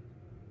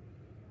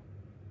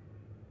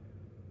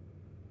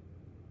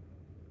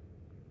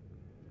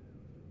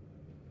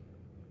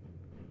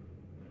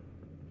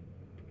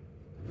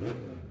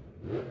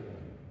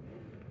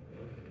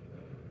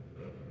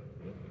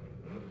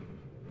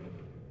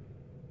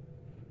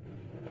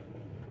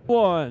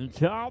 One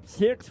top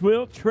 6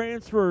 will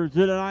transfer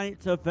tonight.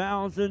 It's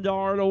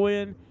 $1,000 to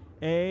win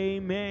a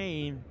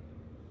main.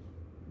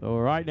 So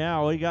right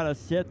now we got to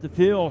set the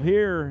field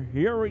here.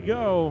 Here we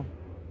go.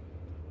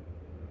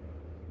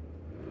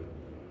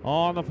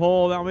 On the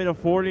pole, that'll be the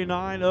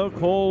 49 of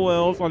Cole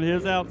Wells on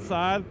his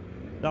outside.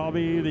 That'll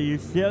be the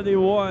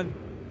 71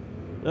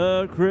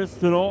 of Chris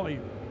Tenoy.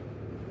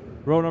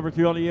 Row number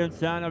 2 on the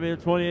inside, that'll be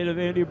the 28 of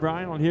Andy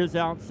Bryan. On his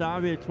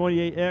outside, that'll be the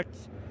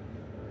 28X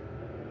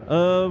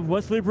of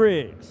Wesley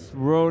Briggs.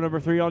 Row number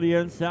 3 on the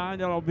inside,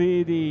 that'll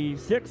be the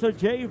 6 of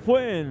Jay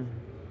Flynn.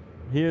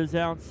 His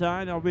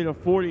outside, that'll be the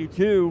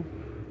 42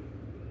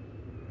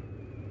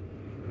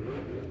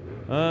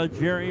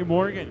 Jerry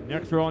Morgan.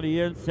 Next row on the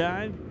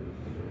inside,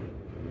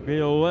 be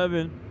the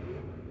 11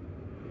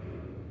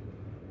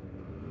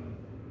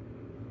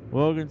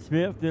 Logan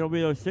Smith. Then it'll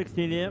be the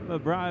 16M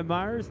of Brian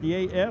Myers, the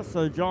 8S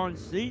of John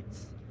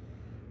Seats,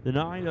 the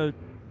 9 of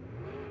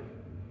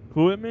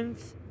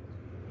Clemens,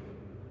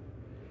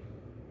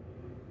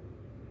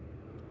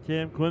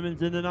 Tim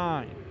Clemens in the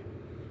 9.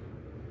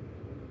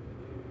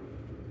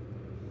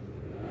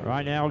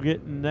 Right now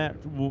getting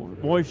that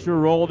moisture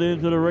rolled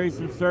into the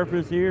racing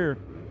surface here.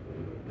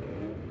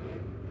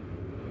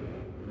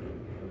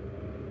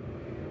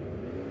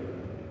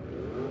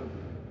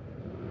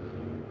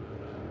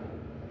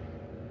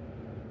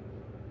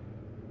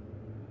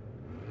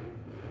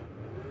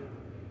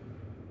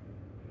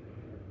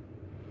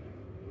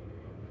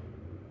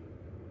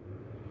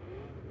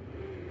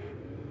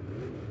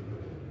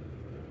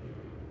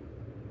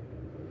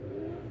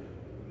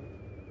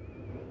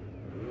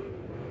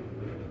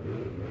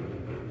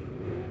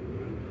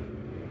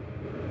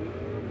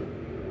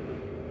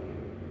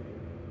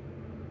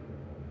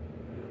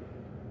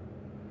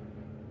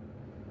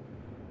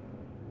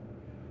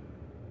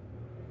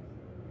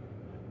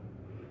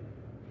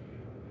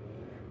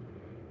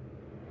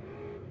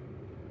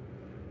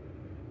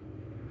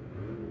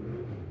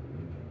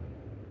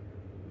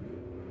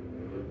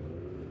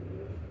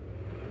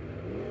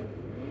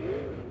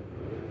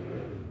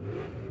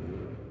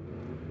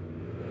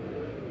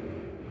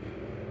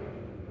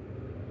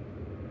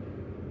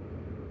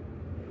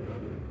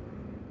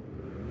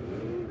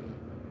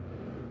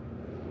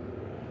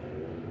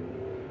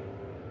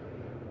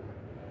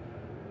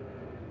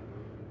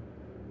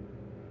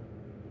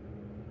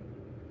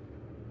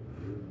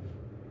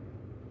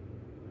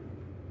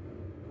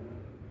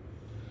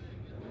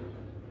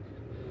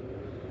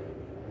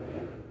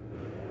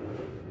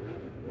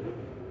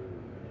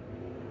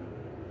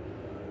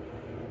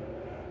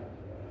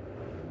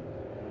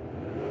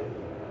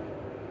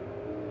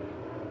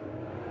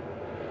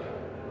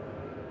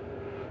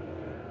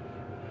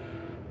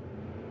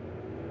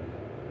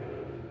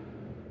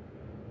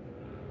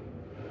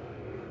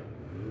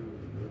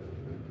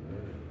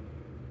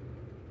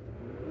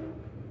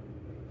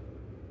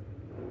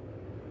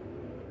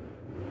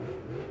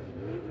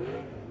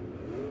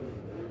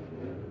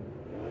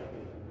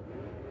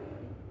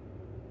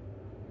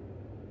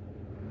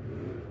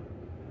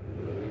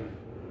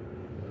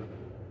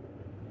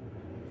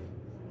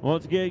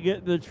 Once again,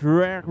 getting the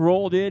track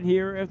rolled in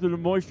here after the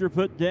moisture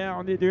put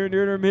down during the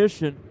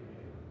intermission.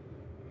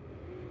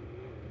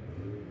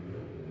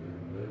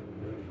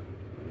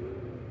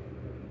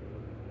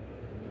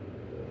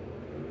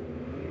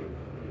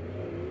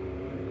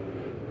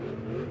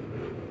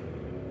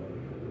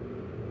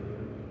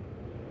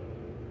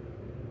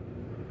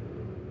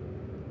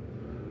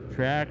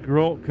 Track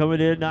roll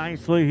coming in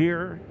nicely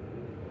here.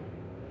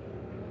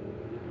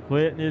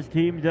 Clint and his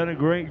team done a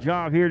great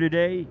job here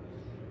today.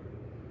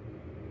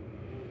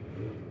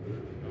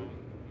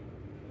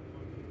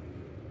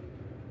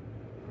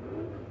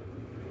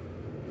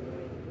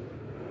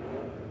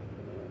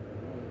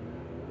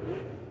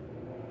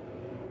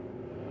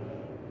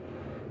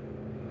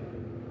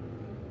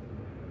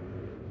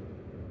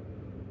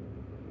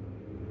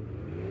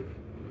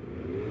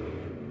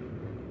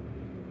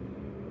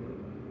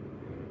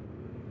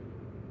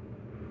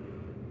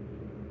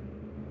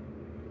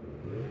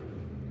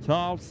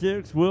 Top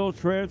 6 will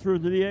transfer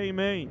to the A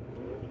main.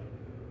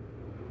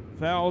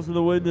 Fouls in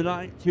the wind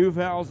tonight, 2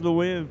 fouls in the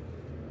wind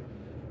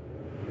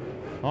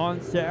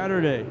on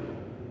Saturday.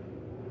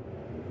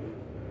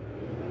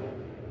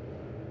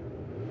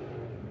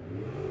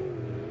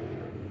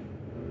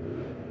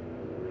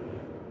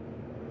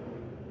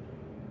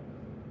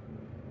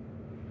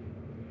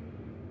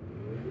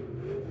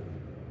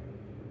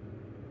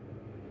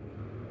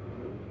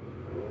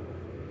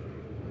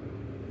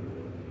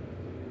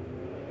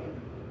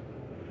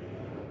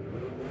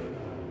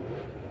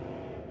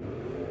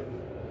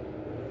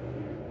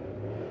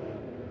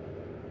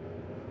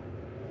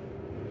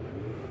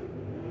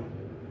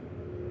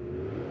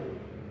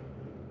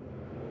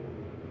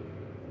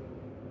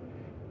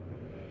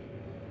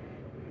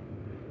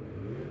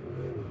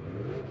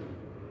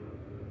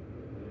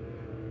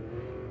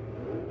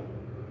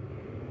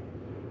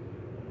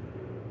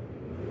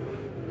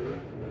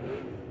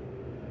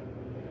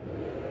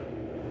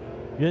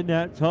 Getting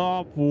that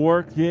top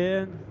worked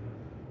in.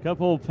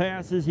 Couple of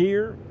passes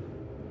here.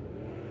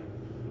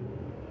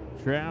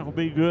 Track will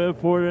be good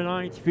for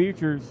tonight's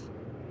features.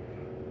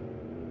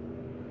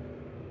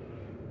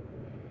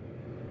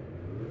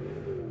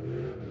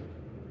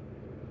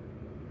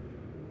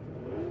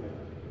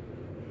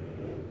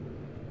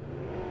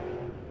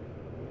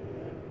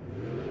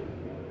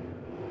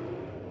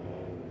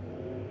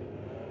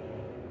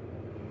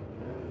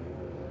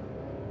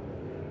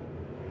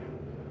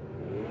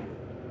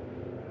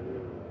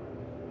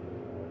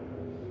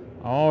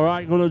 All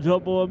right, going to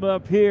double them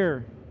up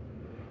here.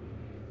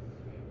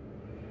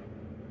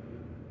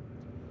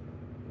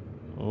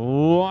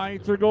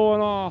 Lights are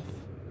going off.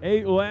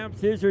 8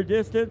 laps is your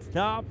distance.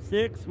 Top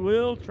 6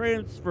 will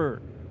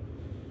transfer.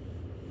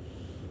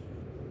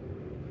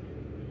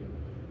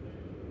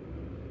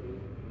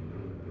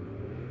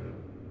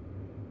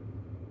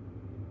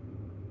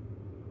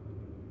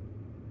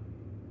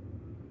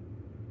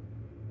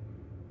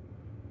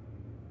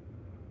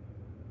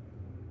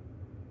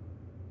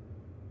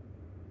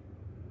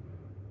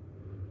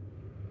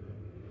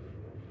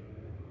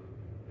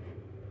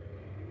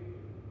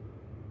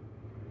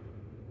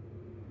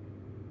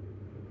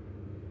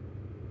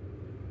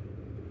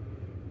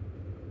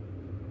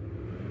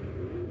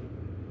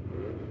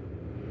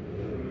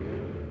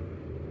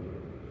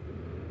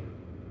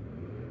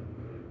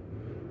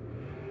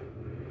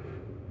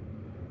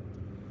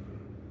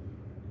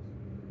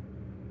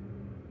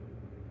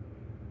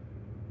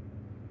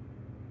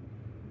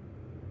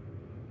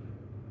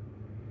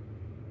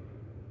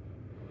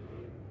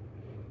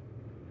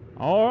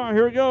 All right,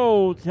 here we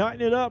go.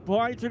 Tighten it up.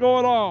 Lights are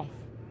going off.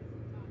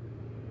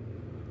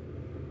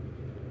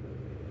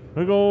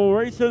 We go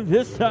racing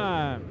this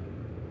time.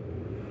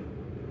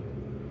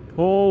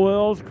 Cole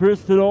Wells,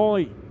 Kristen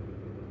Ollie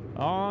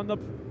on the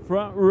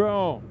front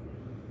row.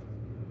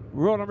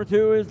 Row number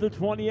 2 is the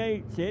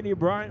 28. Sandy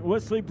Bryant,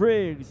 Wesley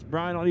Briggs.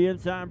 Bryant on the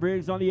inside,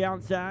 Briggs on the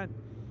outside.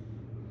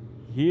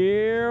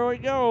 Here we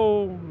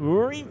go.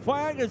 Green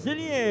flag is in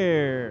the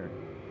air.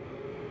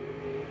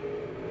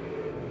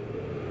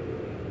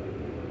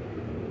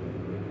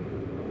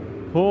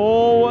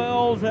 Cole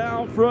Wells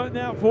out front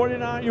now,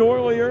 49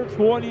 Yorlier,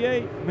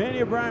 28.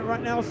 Manny Bryant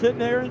right now sitting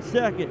there in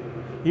second.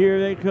 Here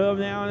they come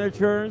now in the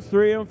turns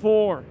 3 and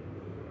 4.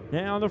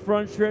 Down the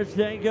front stretch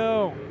they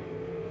go.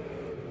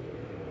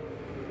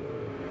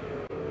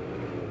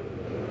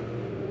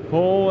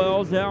 Cole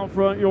Wells out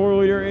front, your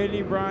leader,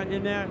 Andy Bryant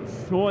in that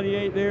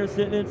 28 there,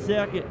 sitting in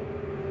second.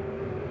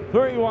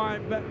 3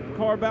 wide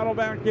car battle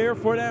back there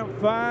for that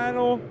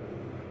final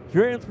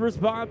transfer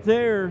spot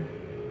there.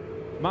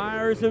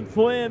 Myers and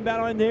Flynn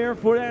battling there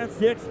for that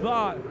 6th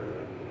spot.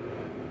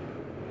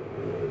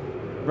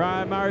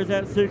 Brian Myers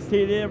at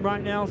 16 in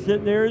right now,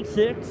 sitting there in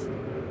 6th.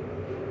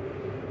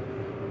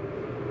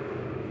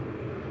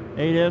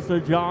 8S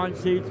of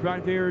John Sheets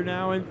right there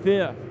now in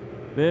 5th.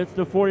 But it's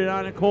the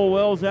 49 of Cole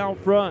Wells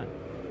out front.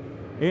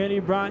 Andy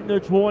Bryant the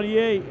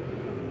 28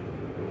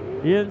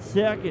 in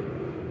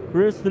 2nd.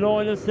 Kristen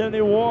Owen the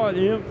 71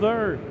 in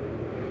 3rd.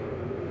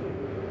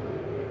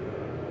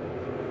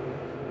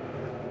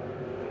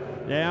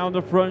 Down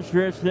the front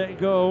stretch they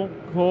go.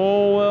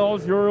 Cole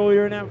Wells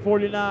earlier in that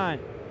 49.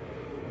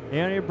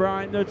 Andy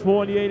Bryant, the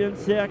 28 in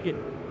second.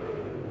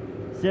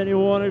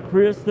 71 of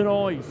Kristen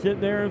Oy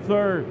sitting there in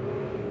third.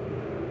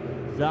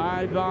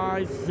 Side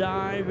by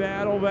side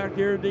battle back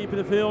there deep in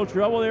the field.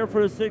 Trouble there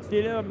for the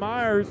 68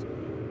 Myers.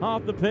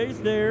 Off the pace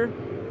there.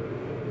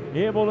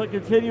 Able to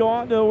continue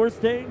on though. We're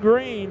staying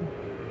green.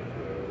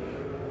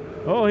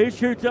 Oh, he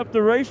shoots up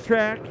the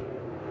racetrack.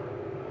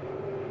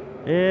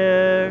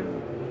 And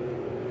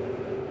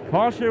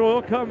caution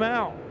will come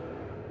out.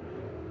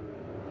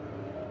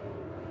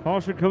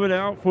 Caution coming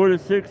out for the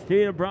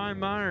 16 of Brian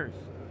Myers.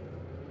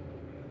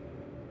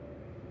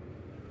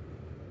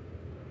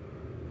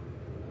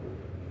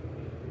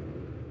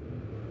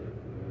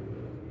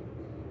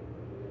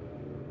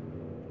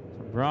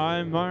 So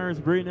Brian Myers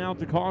bringing out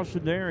the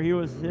caution there. He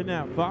was in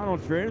that final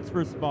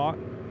transfer spot.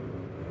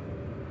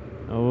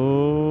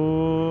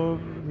 Oh,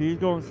 he's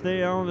going to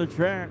stay on the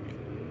track.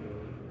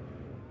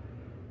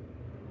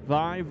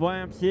 5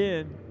 laps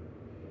in.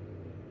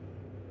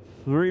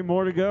 3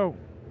 more to go.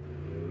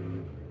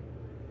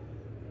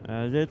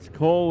 As it's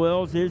Cole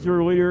Wells is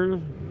your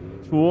leader.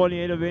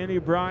 28 of Andy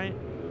Bryant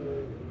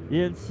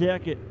in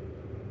second.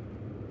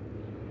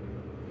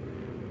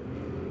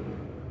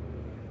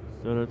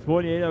 So the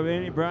 28 of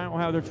Andy Bryant will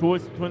have their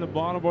choice between the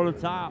bottom or the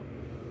top.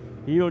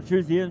 He will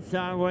choose the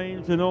inside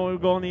lanes and only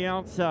go on the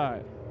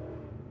outside.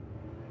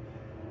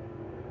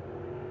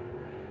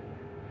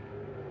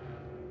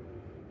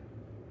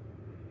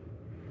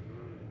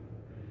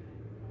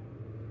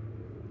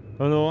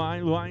 So the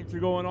lights are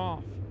going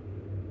off.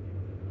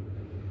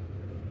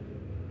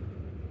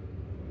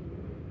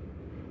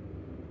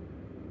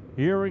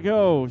 Here we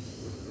go.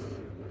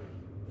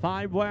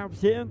 5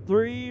 laps in,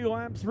 3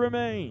 laps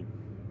remain.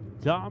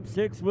 Top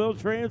 6 will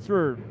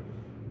transfer.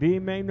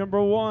 Being main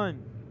number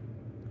 1.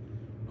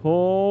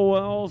 Cole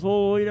Wells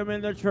will lead him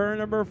into turn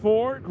number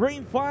 4.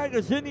 Green flag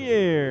is in the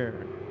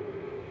air.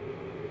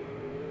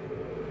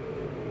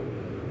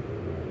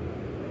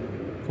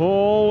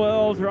 Cole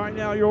Wells right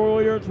now, your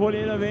leader,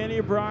 28 of Andy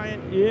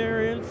Bryant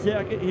here in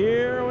second.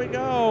 Here we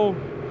go.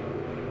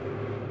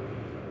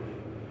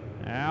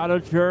 Out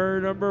of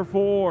turn number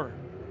 4.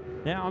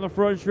 Down the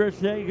front stretch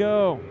they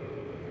go.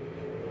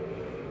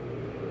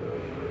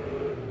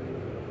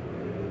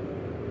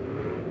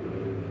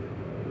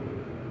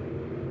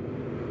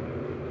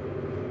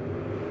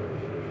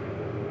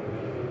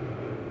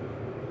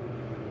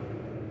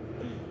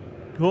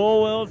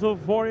 Cole Wells of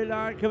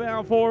 49 come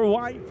out for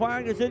white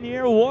flag is in the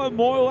air. 1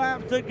 more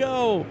lap to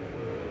go.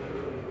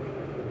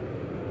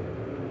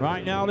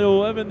 Right now the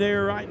 11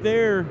 there, right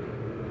there.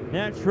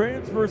 That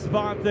transfer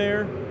spot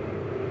there.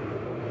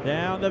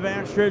 Down the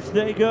back stretch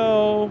they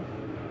go.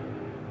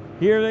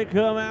 Here they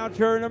come out,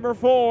 turn number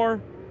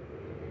 4.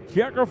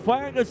 Checker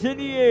flag is in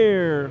the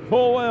air.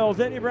 Cole Wells,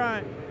 Andy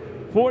Bryant,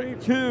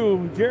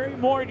 42. Jerry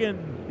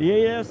Morgan,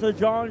 the AS of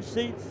John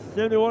Sheets,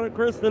 71 of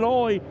Kristen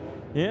Oy,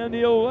 and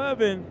the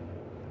 11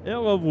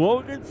 of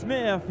Logan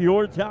Smith,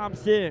 your top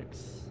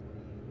 6.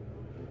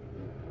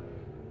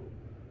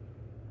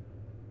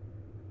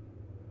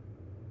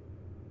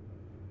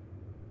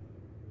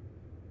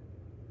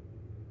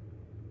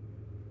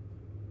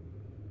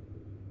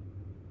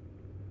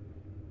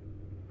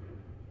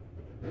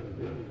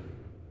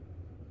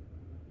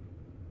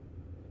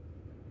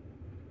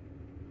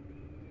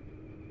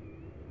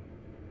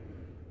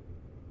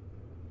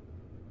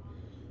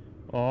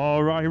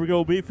 All right, here we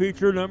go. B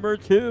feature number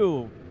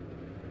 2.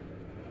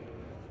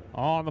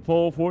 On the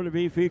pole for the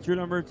B feature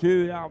number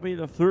 2, that'll be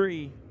the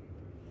 3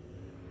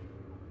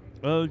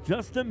 of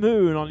Justin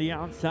Moon. On the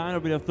outside,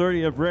 it'll be the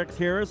 30 of Rex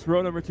Harris.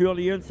 Row number 2 on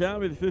the inside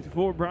will be the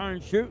 54 Brian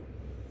Shute.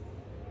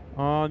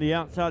 On the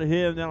outside of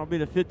him, that'll be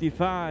the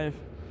 55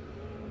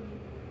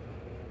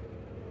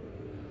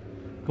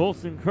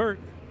 Colson Kirk.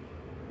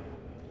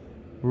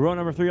 Row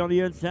number 3 on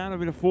the inside will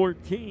be the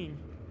 14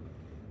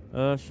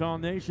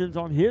 Sean Nations.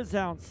 On his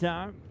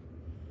outside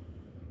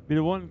be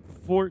the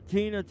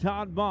 114 of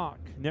Todd Mock.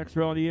 Next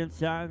row on the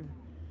inside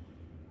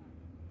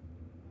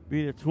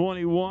be the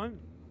 21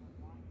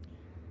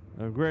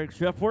 of Greg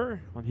Scheffler.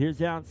 On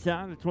his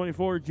outside, the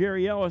 24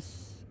 Jerry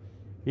Ellis.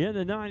 In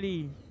the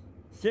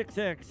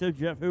 96X of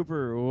Jeff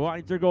Hooper.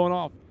 Lights are going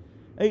off.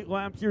 8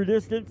 laps your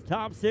distance.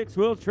 Top 6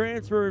 will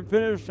transfer and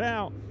finish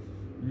out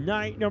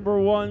night number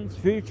 1's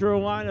feature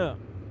lineup.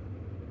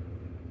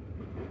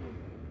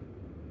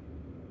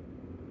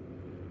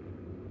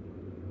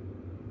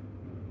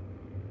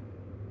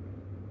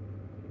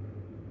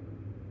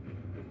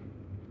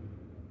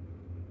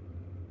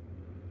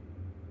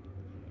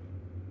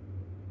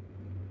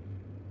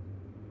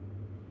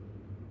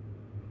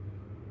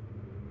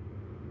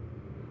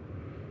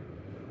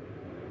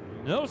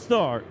 No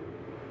start.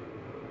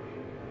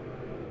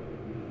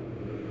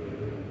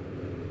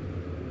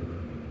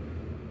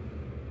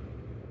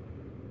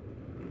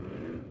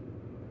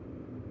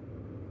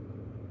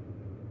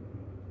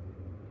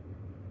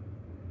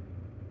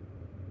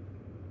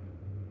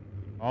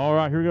 All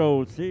right, here we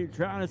go. See,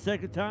 trying a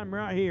second time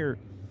right here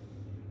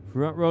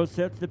Front row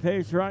sets the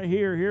pace right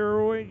here.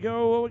 Here we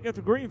go. We got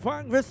the green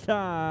flag this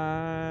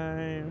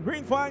time.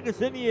 Green flag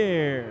is in the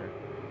air.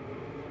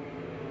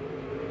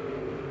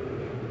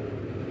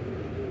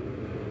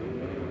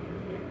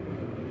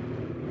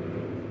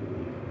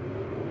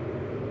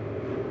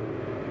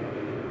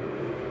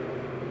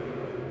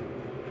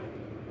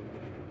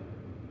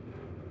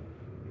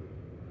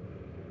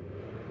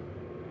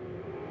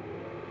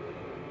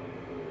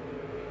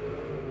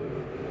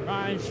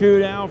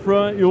 Shoot out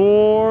front,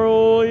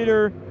 your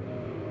leader.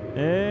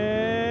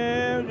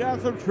 And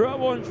got some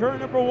trouble in turn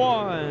number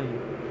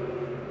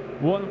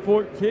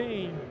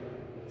 114,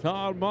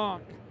 Todd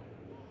Mock.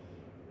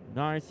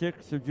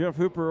 9-6 of Jeff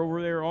Hooper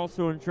over there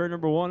also in turn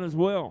number 1 as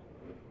well.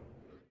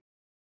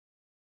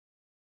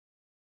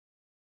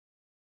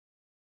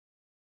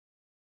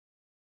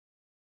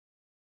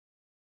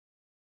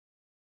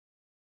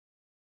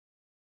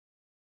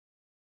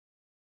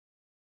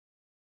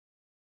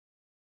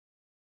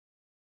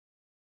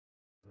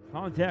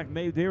 Contact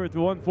made there with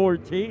the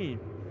 114.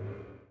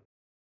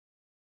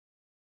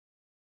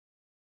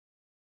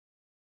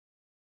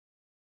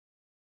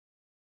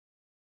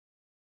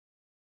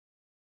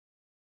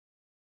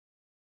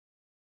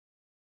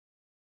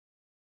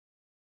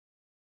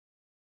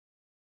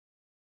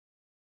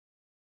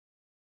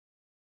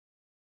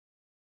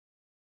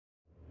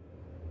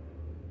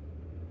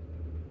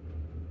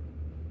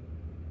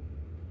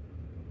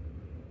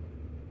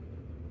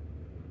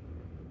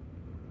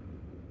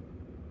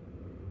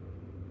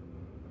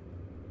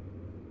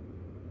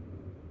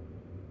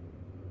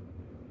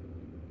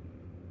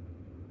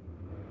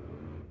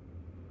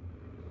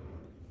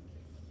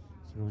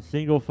 So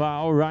single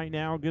file right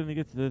now, going to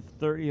get to the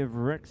 30 of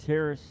Rex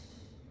Harris.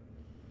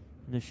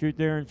 And to shoot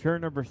there in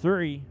turn number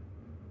 3.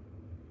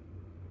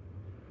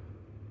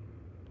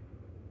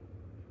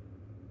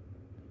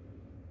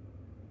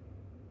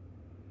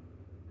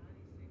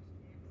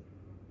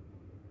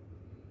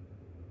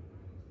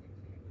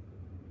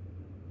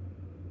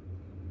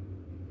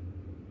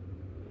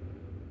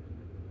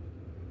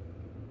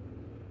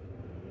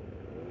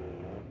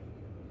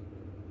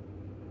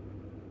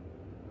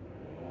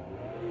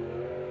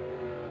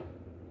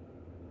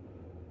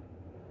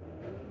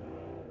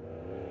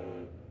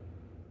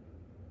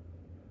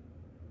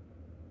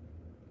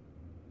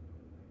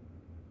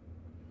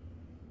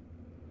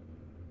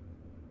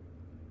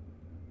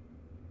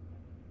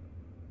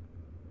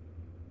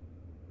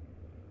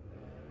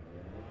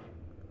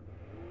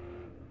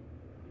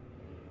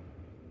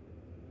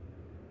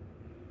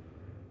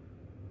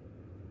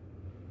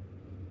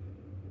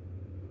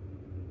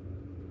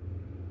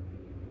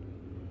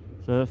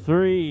 So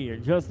 3,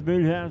 Justin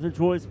Boone has a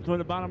choice between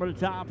the bottom and the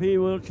top. He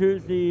will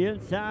choose the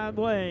inside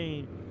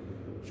lane.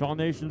 Shaw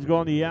Nation's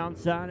going the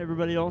outside.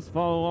 Everybody else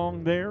follow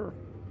along there.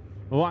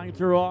 The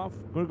lights are off.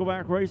 Going to go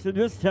back racing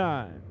this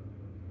time.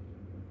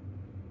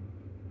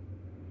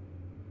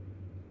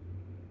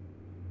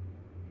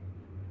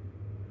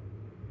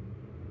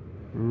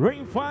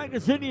 Green flag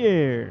is in the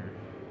air.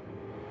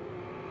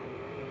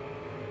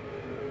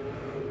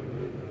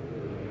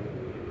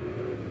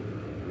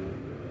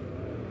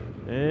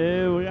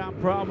 And we got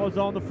problems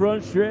on the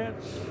front stretch.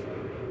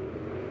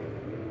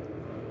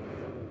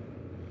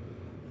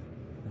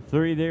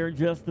 3 there,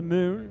 Justin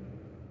Moon.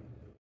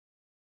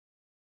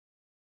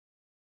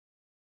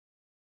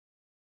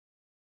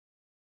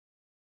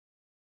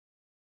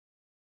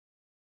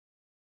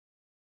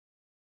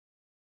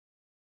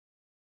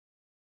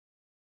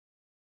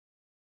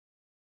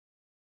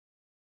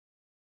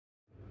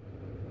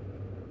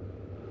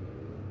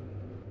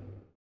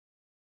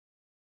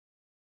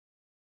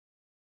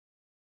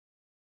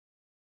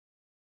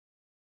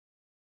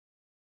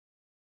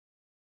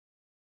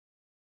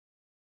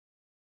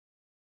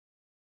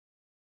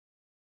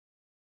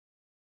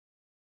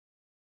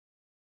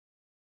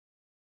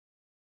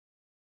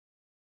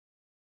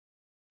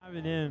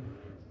 Driving in,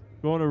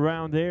 going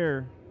around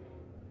there.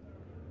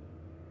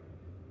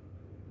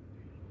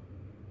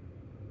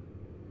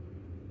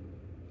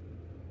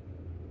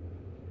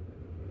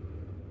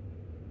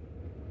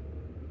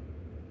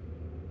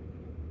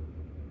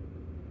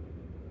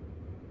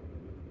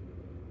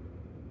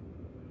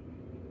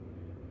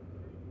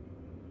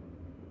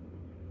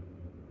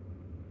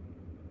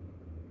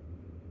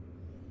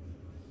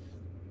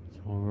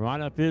 So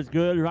right up is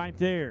good right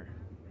there.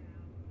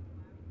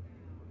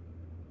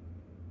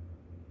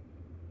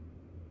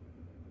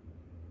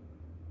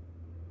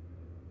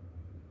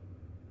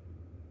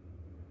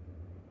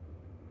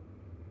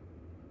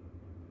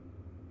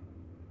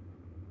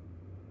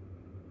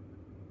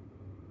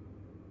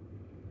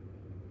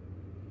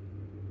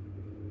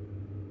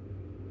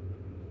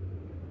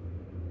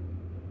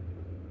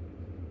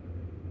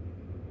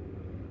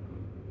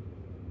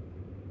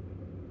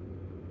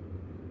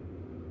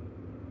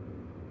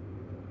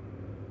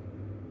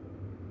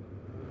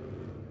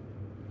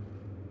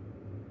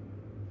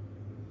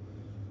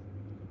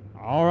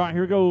 All right,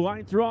 here we go.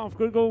 Lights are off.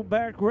 Going to go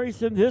back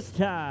racing this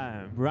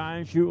time.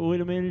 Brian Shute will lead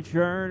him in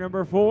turn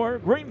number 4.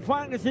 Green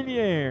flag is in the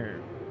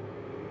air.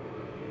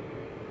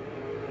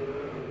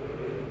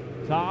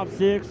 Top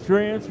 6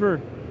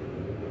 transfer.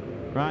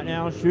 Right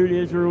now, Shoot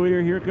is your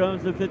leader. Here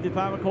comes the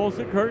 55 of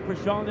Colson Kirk, but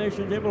Shaw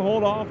Nation's able to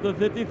hold off the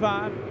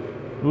 55.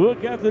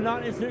 Look at the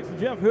 96,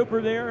 Jeff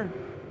Hooper there.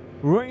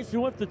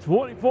 Racing with the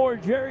 24,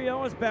 Jerry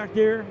Ellis back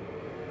there.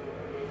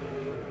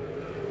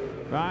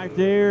 Right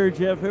there,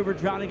 Jeff Hooper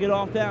trying to get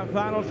off that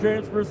final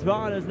transfer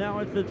spot as now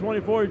it's the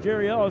 24,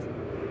 Jerry Ellis.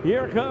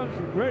 Here comes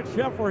Greg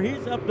Scheffler.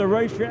 He's up the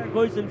racetrack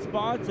losing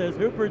spots as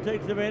Hooper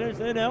takes advantage,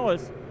 and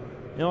Ellis.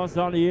 Ellis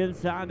on the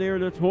inside there,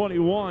 the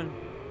 21.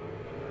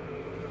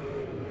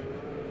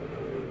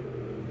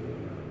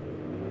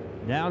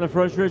 Down the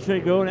front stretch they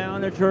go,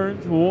 down the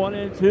turns 1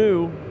 and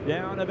 2.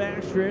 Down the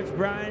back stretch,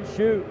 Brian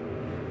Shute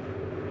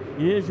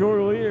is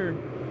your leader.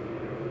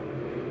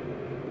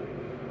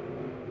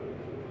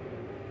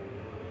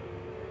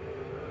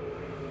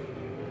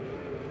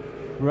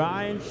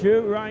 Brian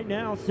Shute right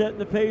now setting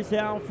the pace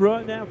out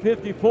front, now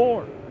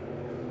 54.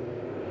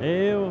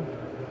 Ew.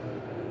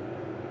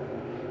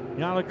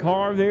 Got a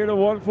carve there to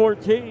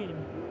 114.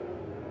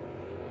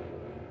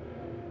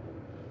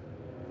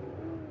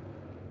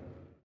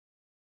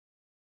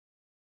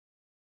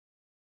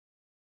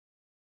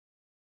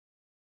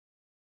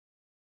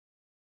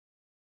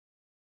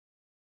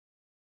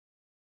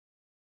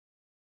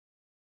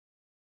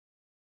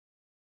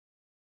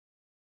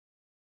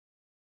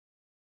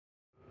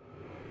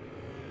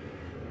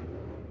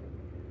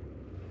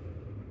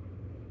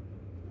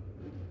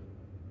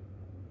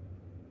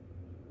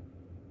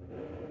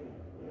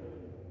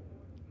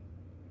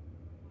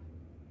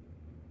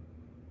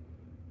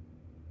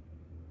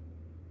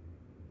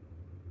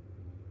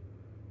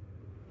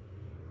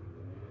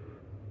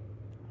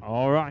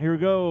 All right, here we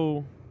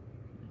go.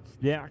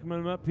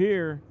 Stackman up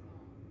here.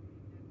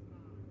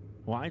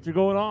 Lights are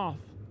going off.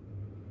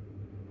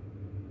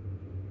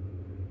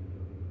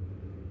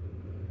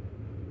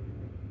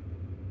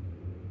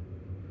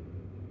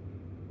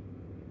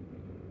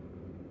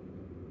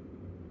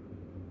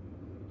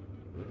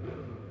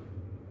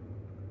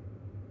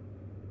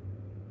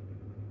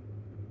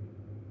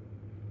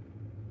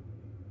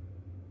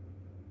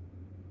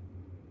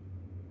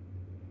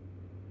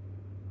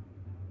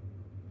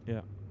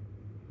 Yeah.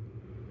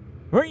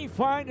 Green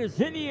flag is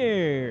in the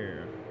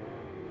air.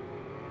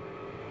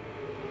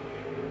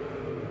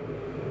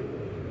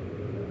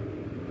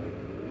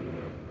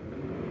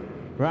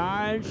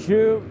 Brian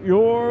Shute,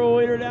 your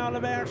leader down the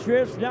back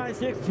stretch.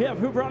 96, Jeff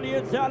Hooper on the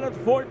inside of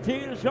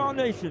 14, Shaw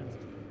Nations.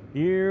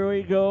 Here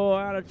we go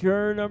out of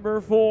turn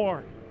number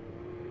 4.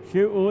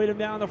 Shute will lead him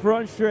down the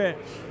front stretch.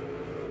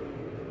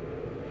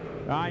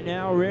 Right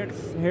now, Rex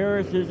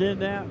Harris is in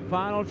that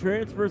final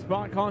transfer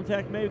spot.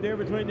 Contact made there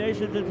between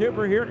Nations and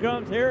Hooper. Here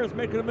comes Harris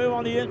making a move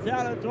on the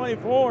inside of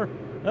 24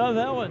 of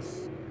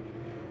Ellis.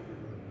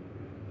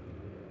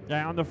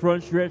 Down the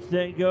front stretch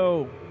they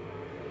go.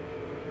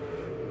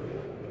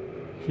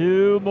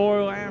 2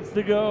 more laps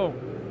to go.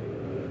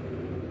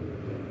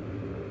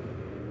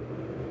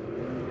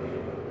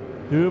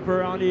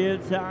 Hooper on the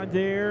inside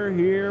there.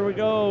 Here we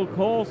go.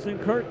 Colson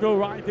Kirkville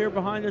right there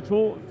behind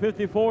the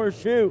 54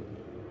 Shute.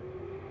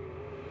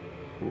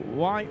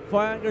 White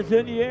flag is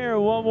in the air.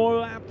 1 more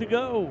lap to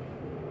go.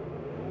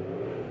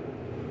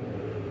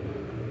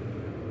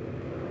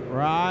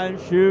 Ryan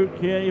Shute,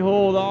 can he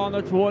hold on?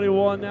 The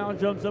 21 now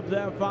jumps up to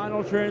that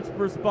final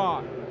transfer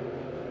spot.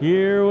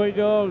 Here we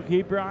go.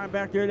 Keep Brian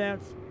back there.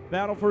 That's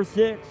battle for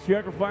 6.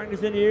 Checker flag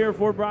is in the air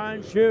for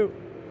Brian Shute.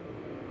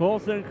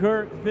 Colson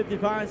Kirk,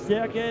 55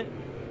 second.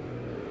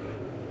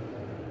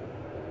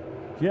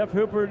 Jeff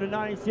Hooper, the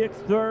 96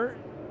 third.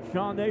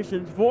 Shaw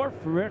Nations 4th.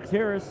 Rex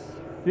Harris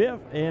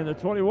 5th, and the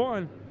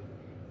 21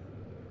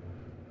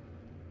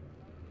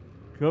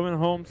 coming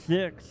home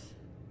 6th.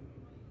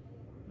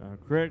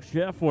 Craig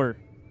Scheffler.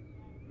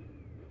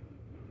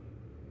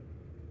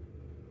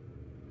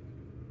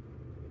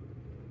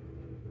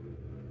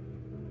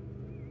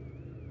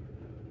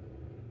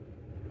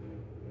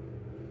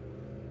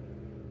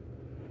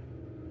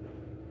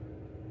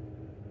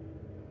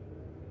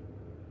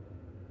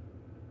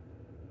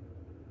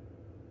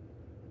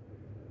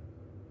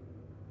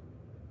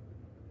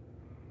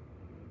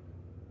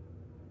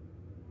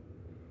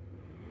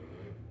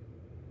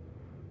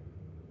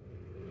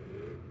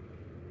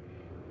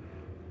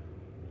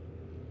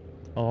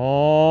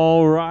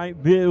 All right,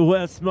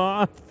 Midwest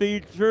Mod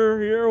feature,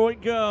 here we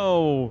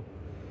go.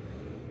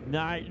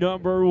 Night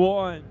number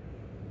 1.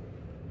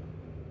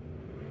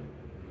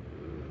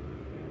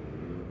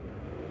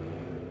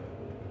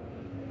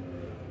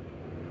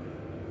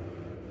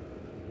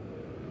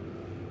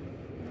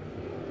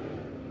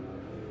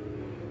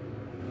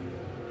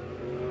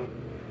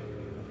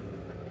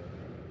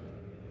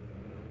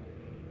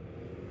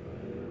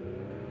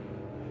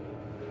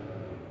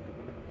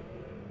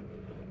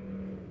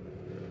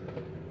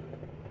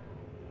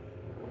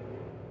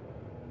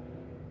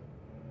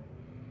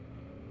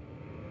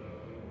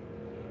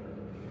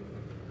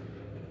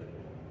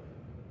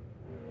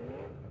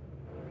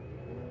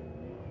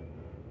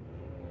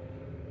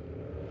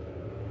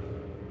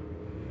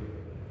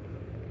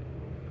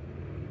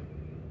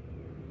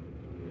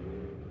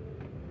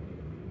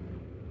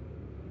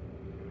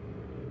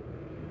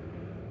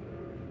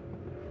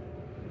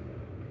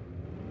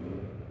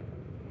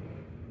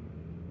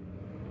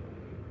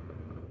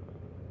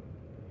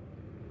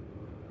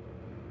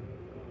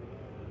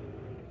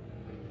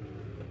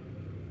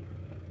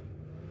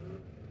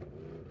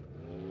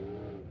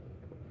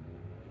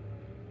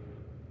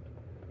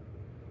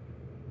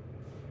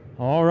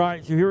 All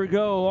right, so here we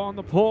go on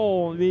the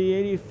pole. The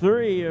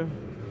 83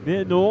 of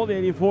Ben Newell, the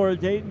 84 of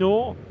Dayton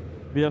Newell,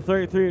 be the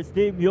 33 of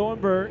Steve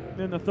Muhlenberg,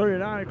 then the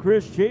 39 of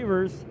Chris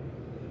Cheevers,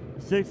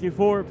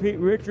 64 of Pete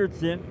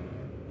Richardson,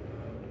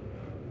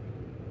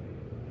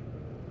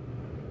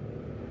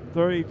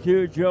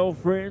 32 of Joe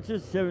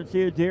Francis,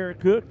 17 of Derek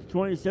Cook,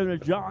 27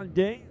 of John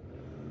Dane.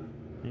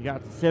 You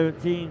got the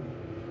 17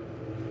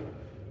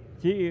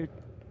 T of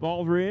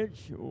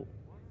Baldridge.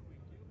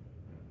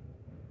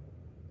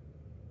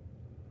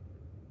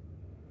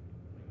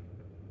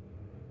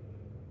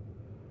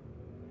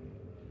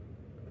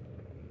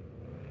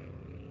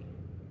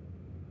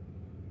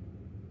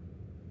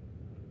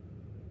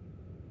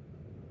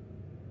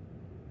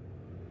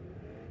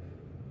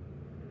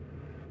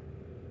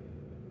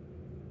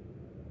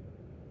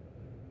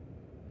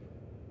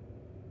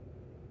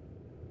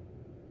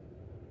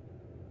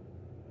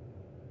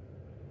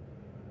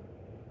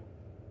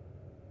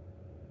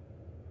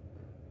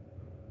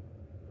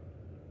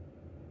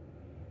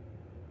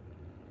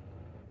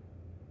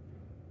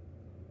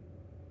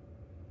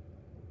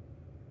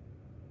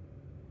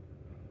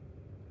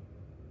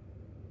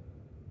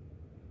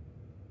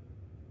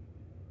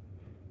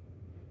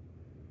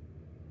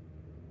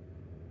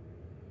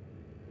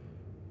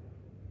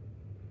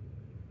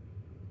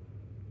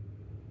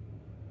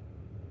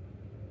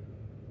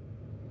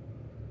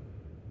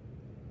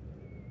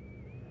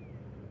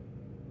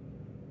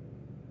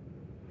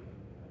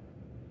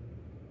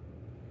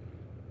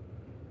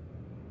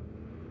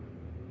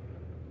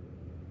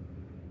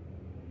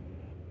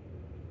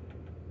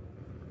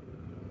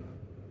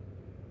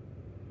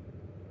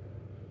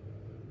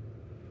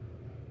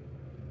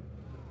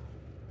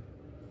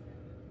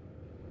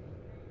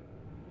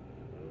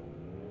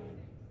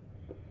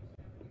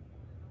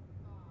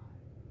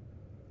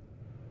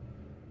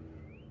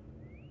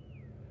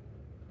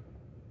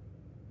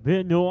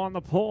 Ben Newell on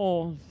the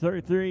pole,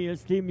 33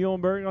 is Steve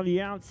Muhlenberg on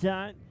the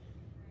outside.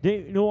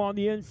 Dayton Newell on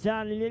the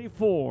inside, and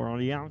 84 on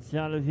the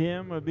outside of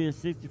him would be a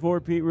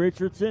 64 Pete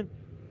Richardson.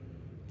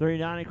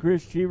 39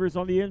 Chris Cheevers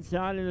on the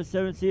inside, and a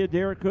 7C of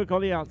Derek Cook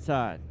on the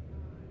outside.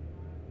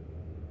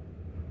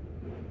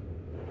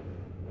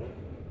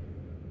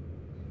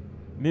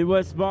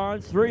 Midwest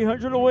Bonds,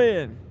 300 to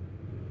win.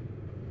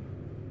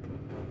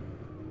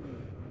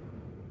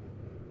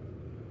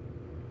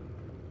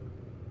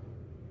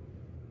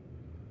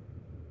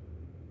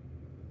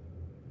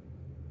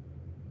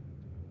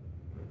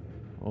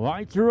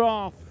 Lights are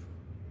off.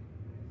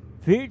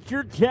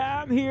 Feature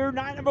time here,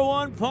 night number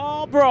 1,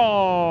 Fall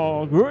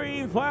Brawl.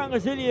 Green flag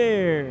is in the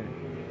air.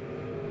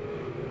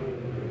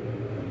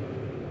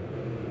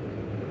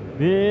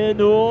 Ben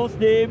Newell,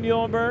 Steve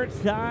Muhlenberg,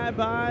 side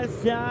by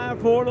side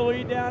for the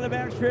lead down the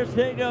backstretch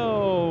they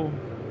go.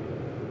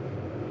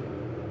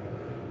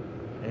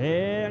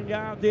 And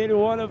got the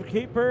 81 of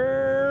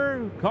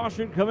Keeper.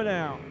 Caution coming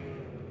out.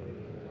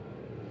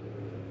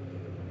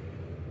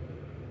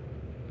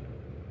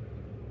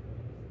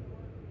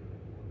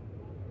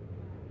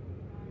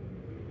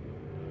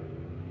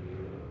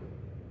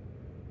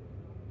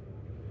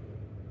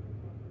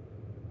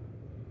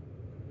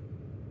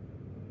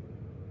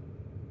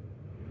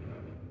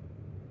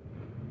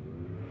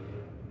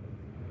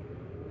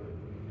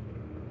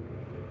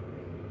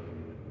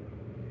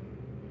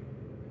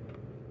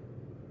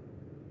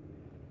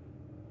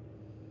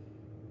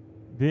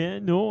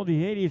 Ben Newell,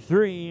 the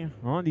 83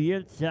 on the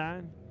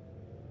inside.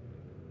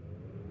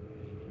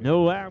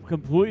 No lap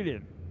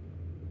completed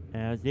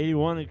as the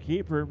 81 and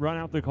Keeper run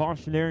out the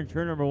caution there in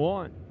turn number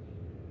 1.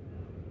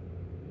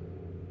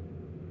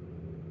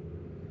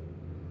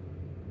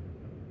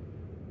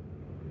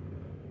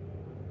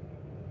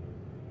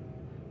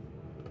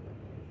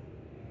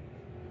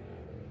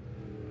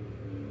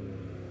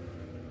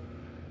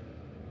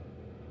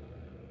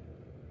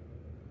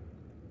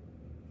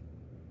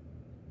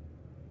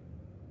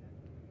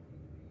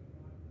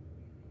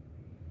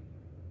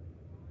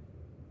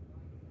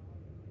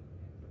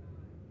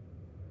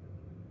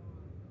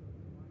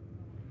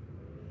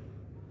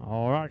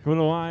 All right, coming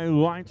to the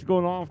line, lights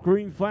going off,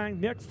 green flag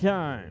next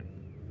time.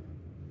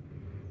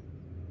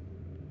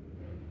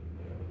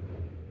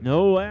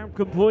 No lap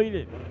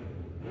completed.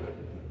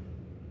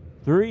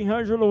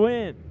 300 to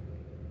win.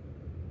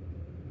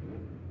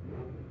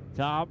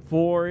 Top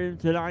 4 in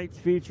tonight's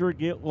feature.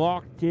 Get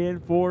locked in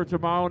for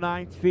tomorrow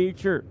night's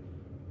feature.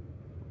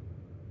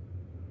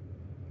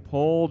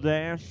 Pole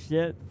dash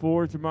set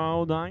for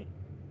tomorrow night.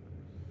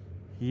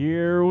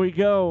 Here we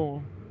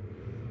go.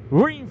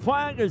 Green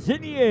flag is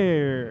in the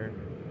air.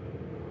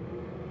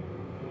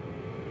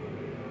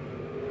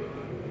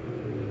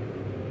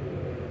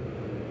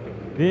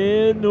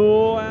 Ben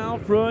Newell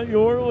out front,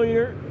 your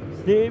leader.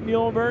 Steve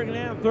Muhlenberg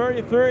now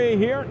 33.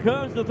 Here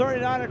comes the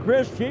 39 of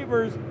Chris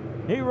Cheevers.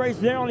 He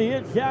races there on the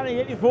inside of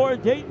 84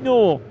 of Dayton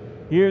Newell.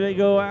 Here they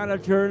go out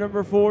of turn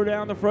number 4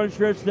 down the front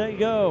stretch they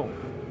go.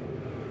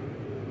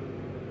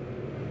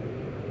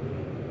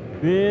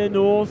 Ben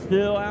Newell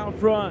still out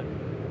front.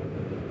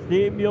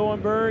 Steve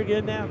Muhlenberg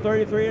in that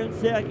 33 in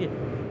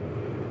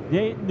second.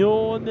 Dayton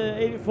Newell in the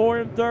 84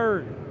 in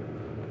third.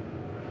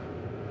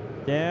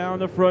 Down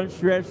the front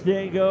stretch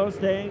they go,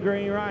 staying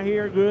green right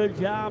here. Good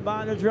job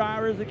by the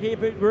drivers to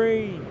keep it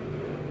green.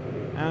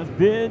 As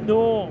Ben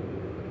Newell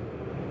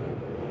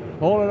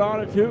holding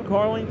on to 2.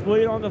 Carlene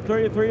Fleet on the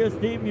 33 of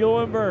Steve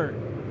Muhlenberg.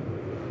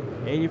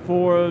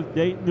 84 of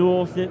Dayton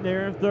Newell sitting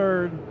there in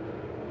 3rd.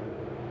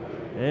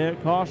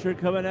 And caution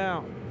coming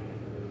out.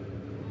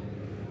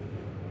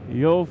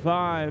 The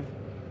 05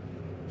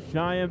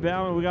 Cheyenne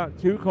Bauman. We got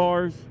 2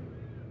 cars.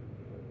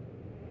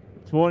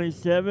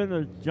 27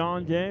 of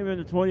John Dame and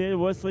the 28 of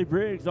Wesley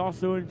Briggs,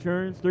 also in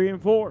turns 3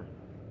 and 4.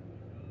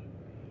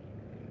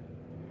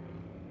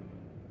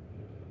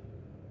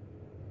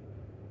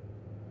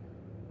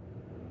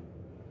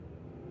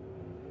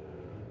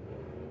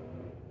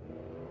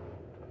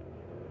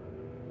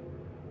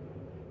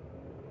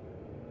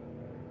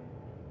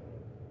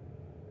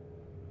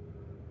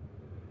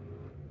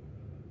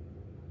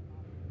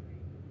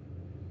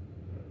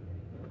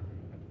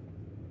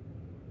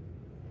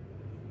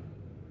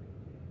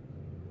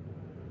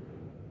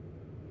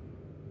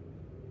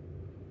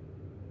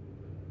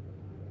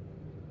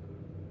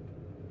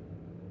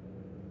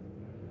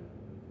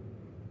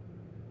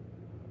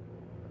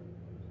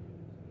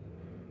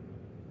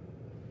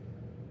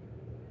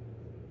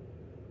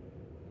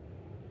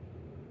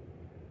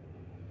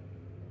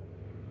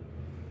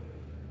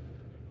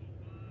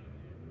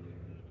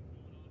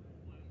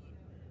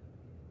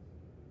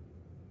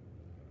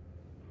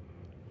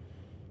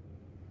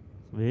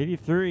 So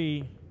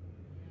 83,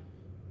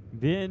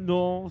 Ben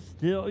Newell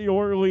still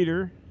your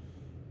leader.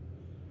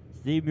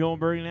 Steve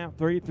Muhlenberg now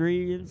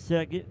 33 in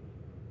 2nd.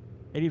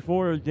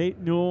 84 of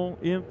Dayton Newell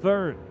in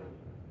 3rd.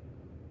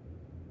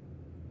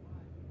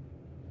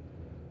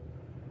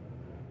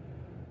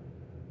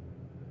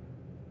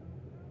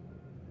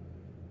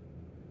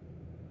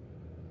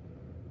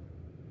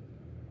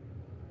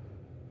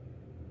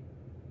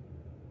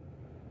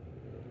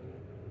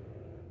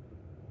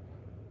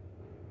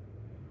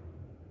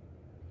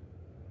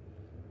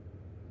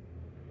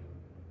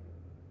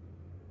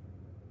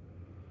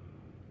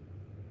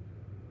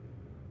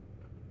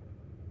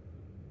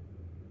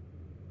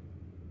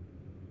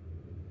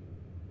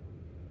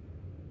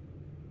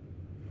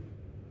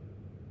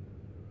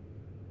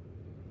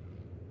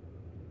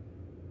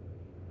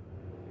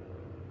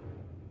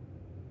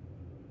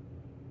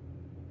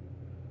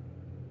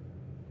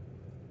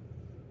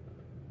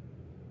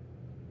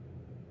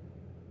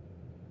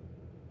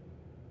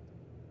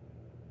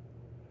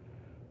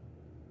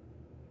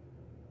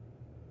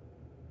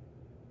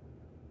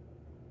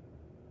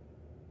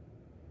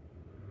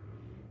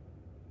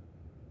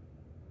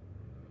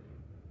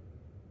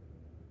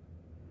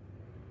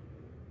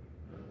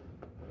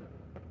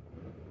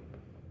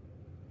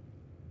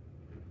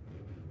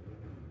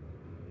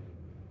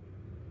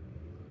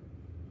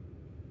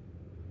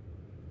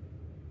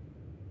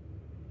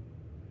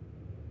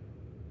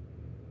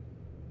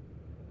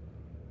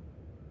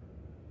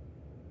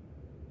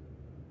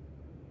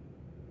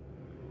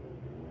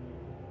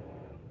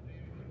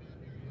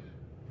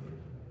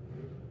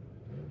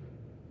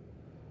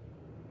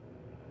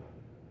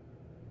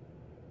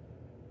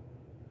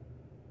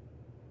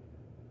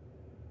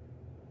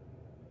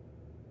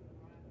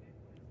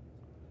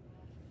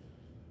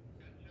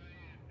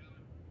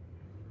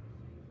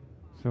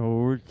 So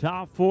we're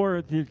top 4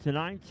 at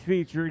tonight's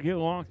feature. Get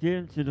locked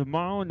into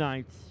tomorrow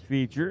night's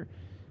feature.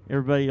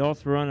 Everybody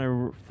else run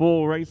a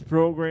full race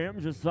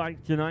program just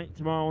like tonight,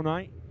 tomorrow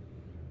night.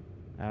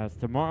 As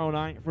tomorrow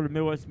night for the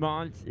Midwest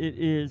Mods, it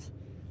is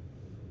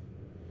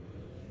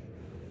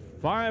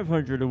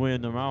 500 to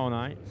win tomorrow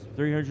night.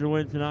 300 to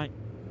win tonight.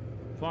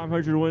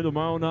 500 to win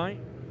tomorrow night.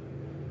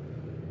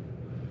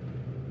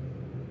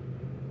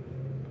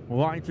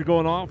 Lights are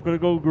going off. Going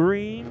to go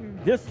green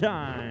this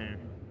time.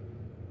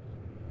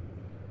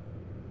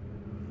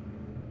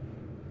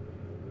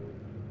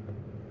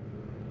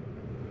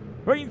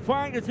 Green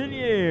flag is in the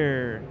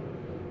air.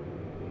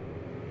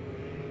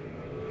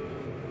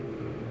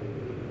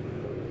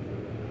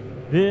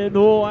 Ben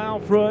Newell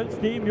out front.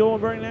 Steve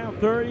Muhlenberg now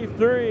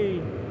 33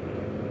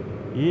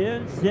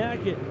 in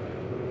 2nd.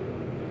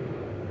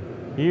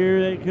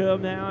 Here they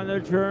come now in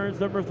their turns,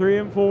 number 3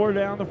 and 4.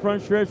 Down the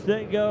front stretch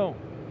they go.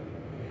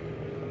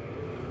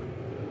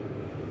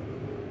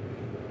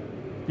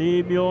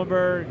 Steve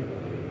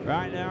Muhlenberg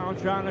right now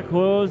trying to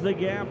close the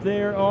gap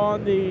there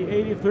on the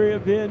 83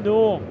 of Ben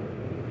Newell.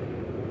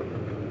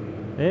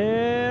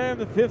 And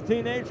the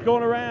 15H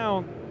going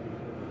around.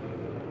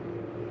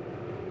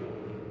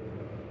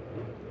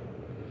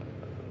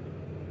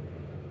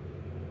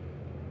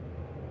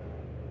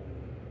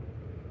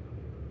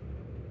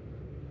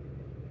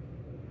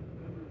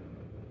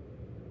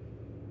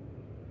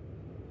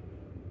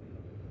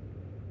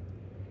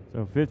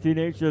 So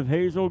 15H of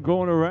Hazel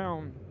going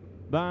around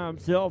by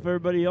himself.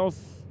 Everybody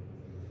else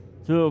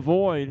to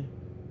avoid.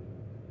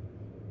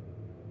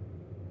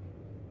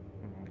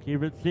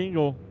 Keep it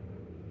single.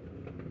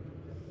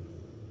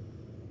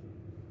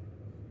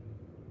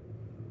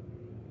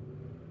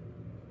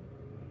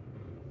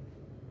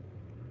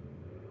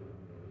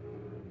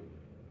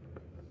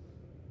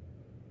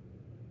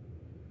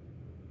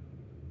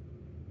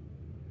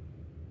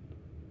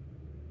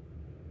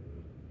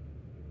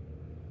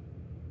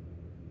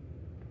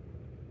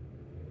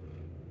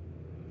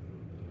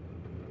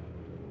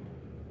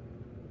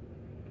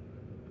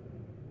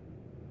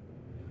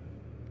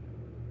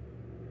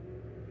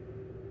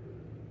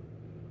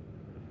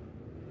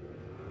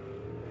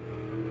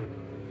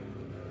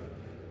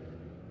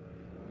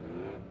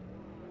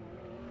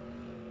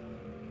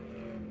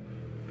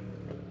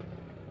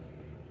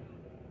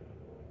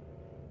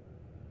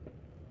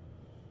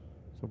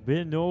 So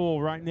Ben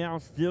Newell right now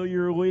still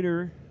your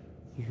leader,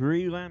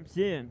 3 laps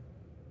in.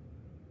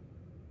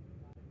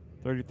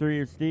 33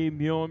 is Steve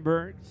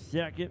Muhlenberg,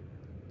 second.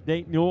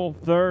 Dayton Newell,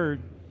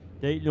 third.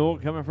 Dayton Newell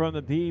coming from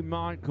the B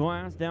mod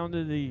class down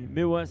to the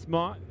Midwest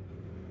mod.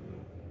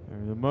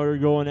 There's the motor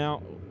going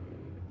out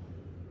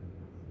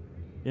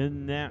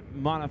in that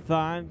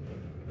modified,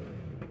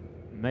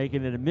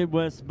 making it a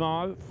Midwest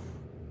mod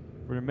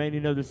for the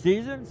remaining of the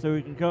season, so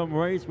he can come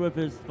race with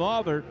his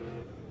father,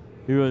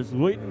 who is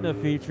leading the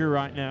feature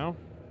right now.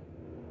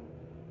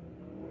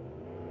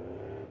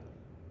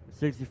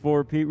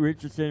 64 Pete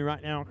Richardson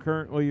right now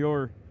currently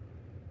your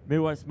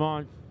Midwest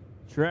mod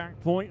track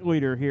point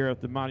leader here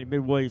at the Mighty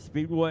Midway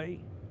Speedway.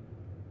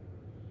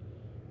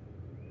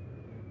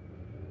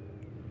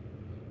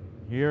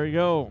 Here we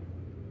go.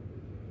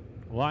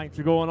 Lights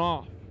are going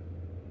off.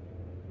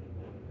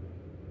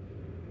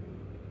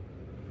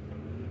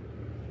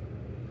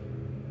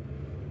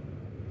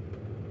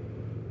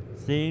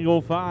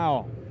 Single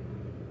file.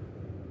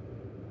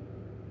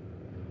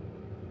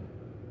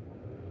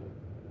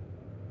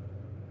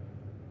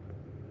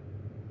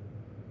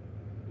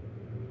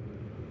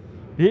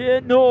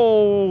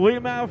 No, lead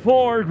him out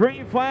forward.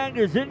 Green flag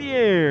is in the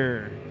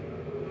air.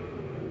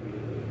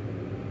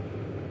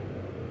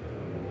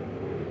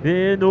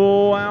 Ben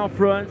Newell out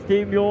front.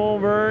 Steve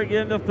Muhlenberg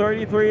in the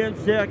 33 in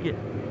second.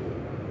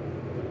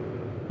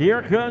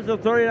 Here comes the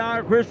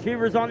 $30 Chris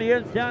Cheevers on the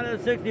inside of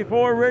the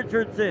 64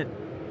 Richardson.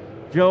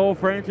 Joe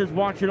Francis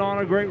watching on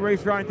a great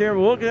race right there. But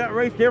look at that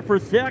race there for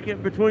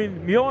second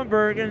between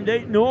Muhlenberg and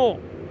Dayton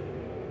Newell.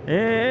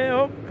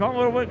 And caught a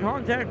little bit of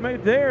contact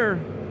made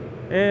there.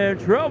 And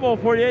trouble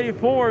for the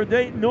 84,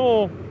 Dayton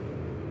Newell,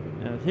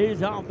 as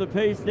he's off the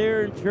pace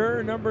there in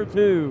turn number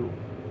 2.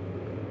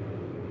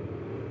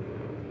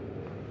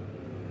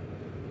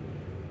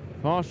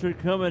 Caution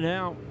coming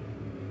out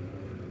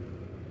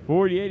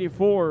for the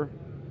 84.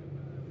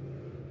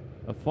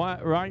 A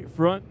flat right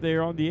front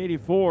there on the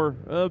 84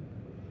 of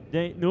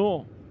Dayton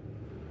Newell.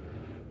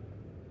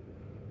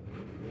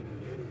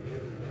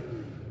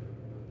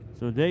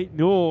 So Dayton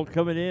Newell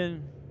coming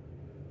in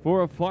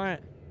for a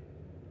flat.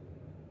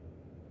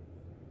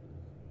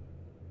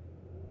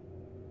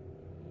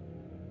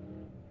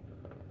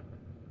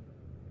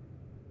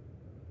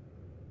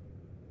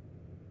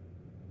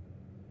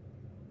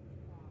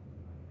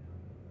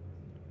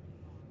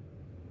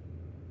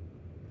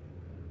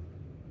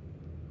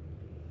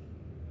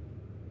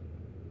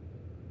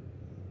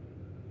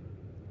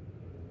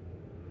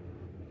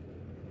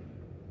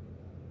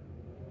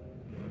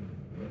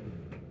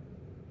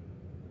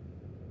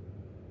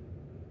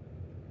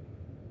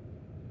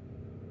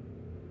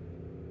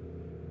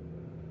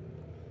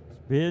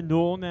 Ben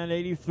Newell in that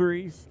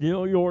 83,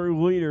 still your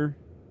leader.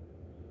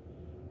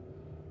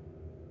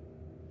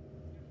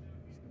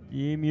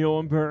 Steve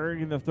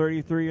Muhlenberg in the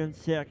 33 in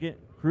second.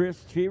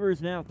 Chris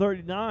Cheevers now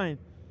 39.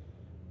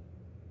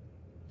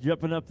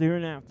 Jumping up there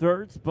in that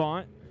third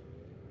spot.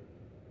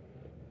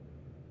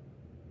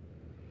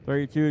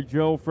 32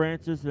 Joe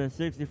Francis and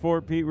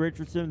 64 Pete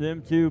Richardson.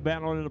 Them two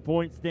battling in the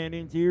point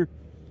standings here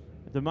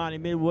at the Mighty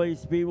Midway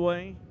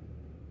Speedway.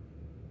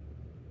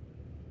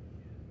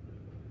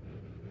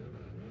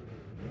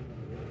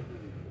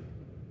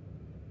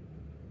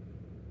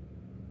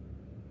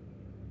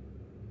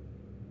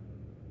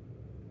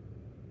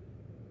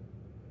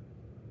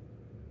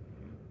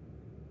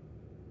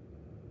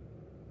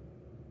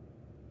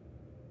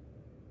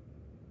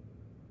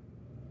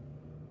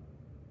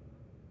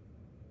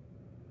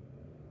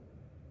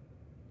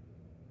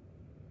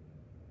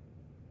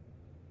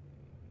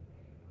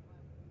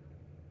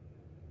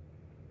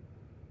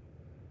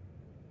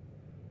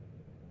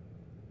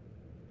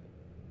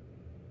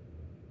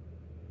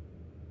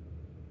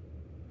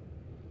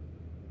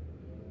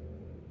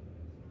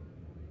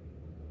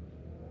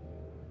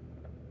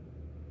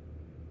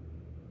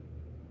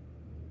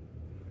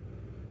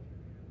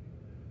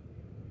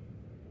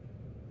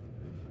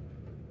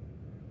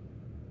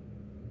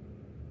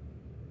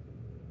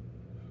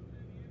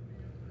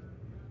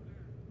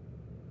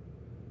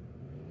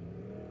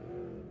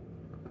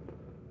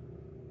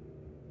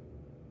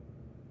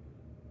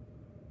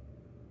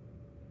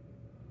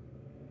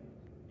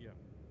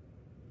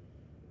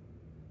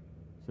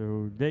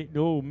 So Dayton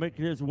Newell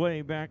making his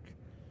way back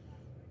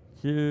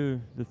to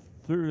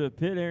through the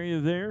pit area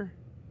there.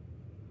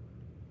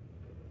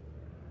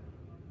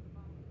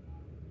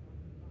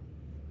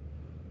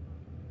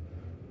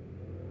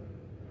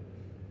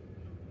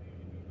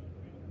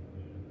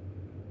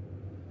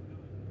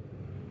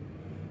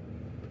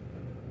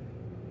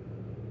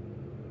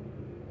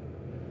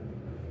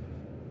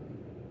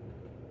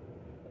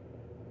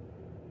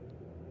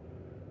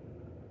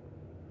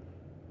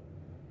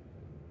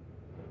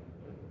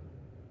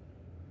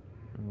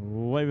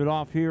 Wave it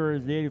off here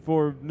as the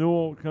 84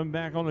 Newell come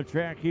back on the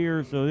track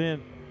here. So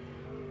then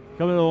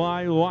coming to the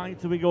line,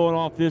 lights will be going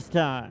off this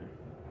time.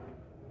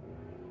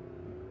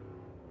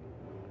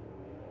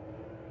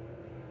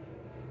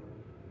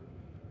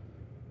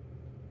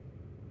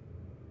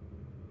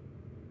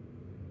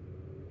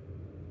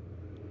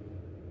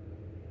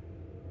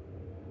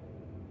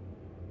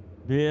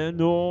 Ben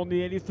Newell in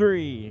the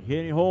 83.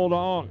 Can he hold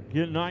on?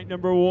 Get night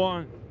number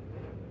 1.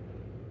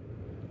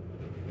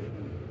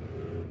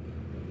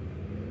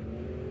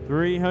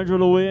 300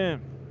 to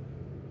win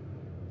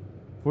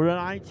for the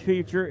night's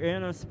feature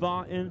and a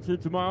spot into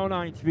tomorrow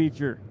night's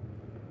feature.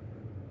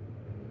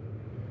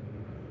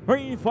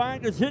 Green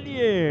flag is in the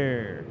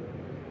air.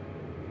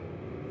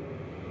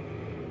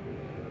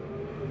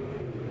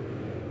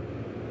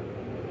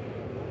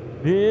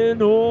 Ben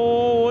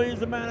Newell is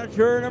the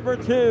manager number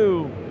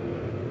 2.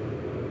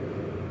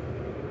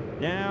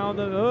 Down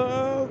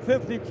the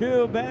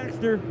 52,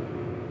 Baxter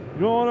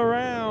going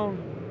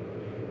around.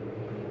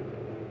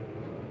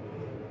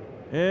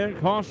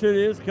 And caution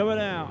is coming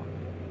out.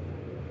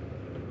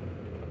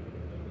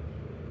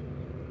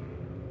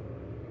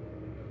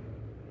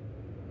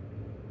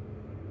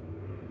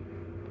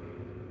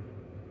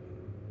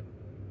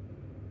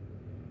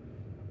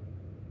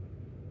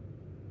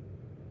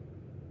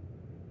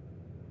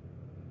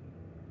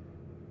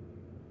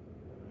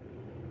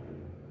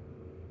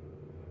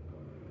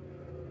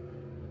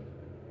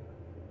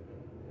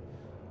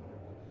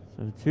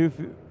 So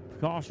 2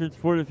 cautions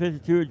for the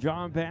 52 of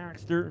John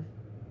Baxter.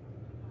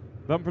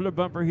 Bumper to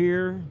bumper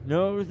here,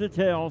 nose to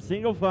tail,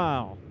 single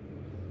file.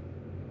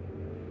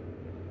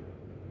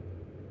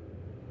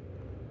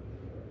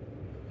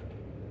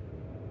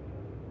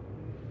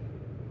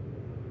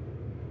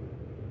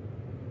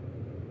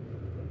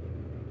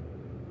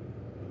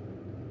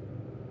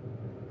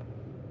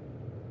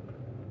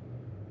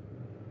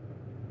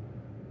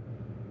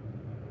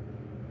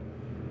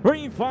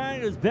 Green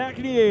flag is back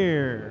in the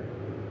air.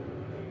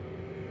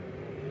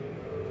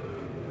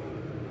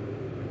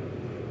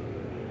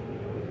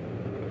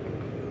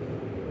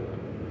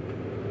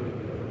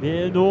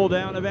 Ben Newell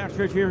down the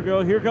backstretch. Here we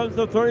go. Here comes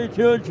the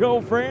 32 of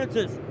Joe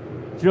Francis.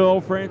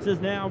 Joe Francis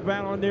now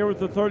battling there with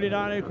the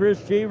 39 of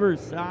Chris Cheevers.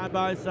 Side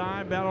by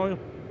side, battling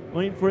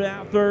for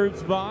that 3rd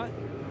spot.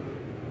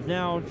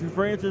 Now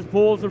Francis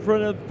pulls in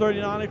front of the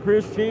 39 of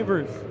Chris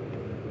Cheevers.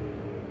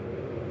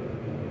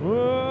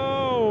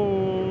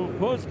 Whoa!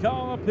 Close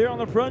call up there on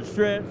the front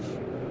stretch.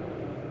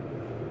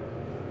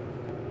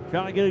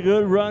 Trying to get a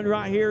good run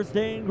right here,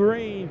 staying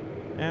green.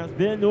 As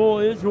Ben Newell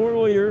is your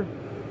leader.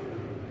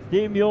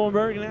 Steve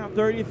Muhlenberg now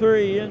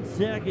 33 in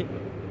 2nd.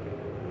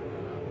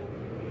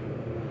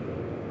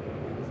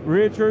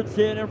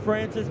 Richardson and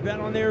Francis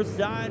battling there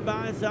side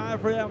by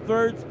side for that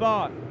 3rd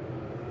spot.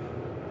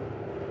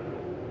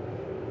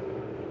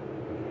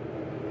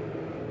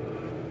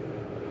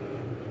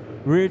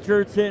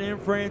 Richardson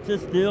and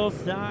Francis still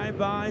side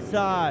by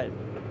side.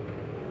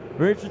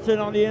 Richardson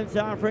on the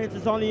inside,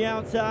 Francis on the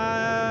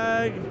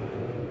outside.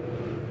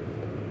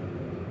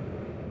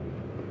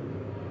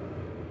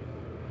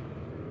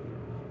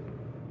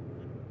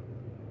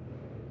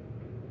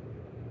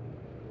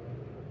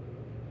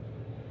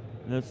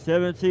 The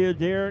 17 of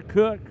Derek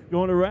Cook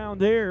going around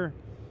there.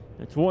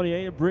 The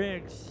 28 of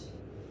Briggs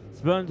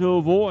spun to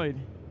avoid.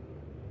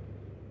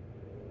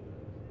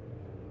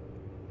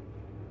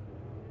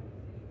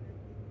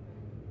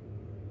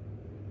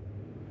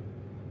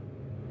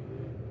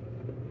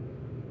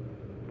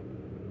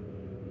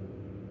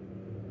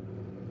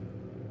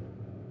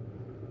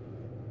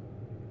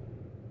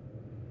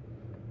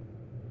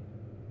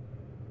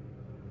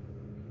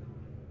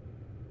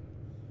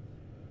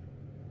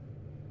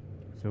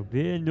 So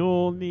Ben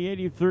Newell in the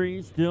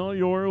 83, still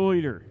your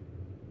leader.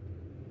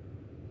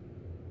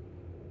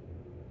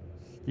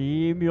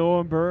 Steve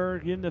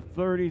Muhlenberg in the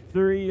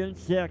 33 in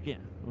 2nd.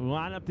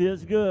 Lineup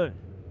is good.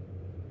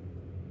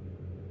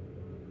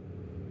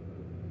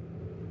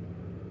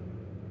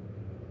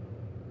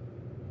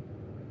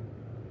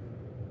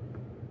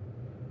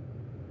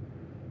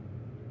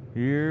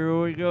 Here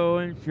we go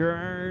in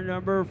turn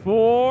number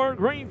 4.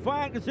 Green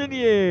flag is in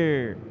the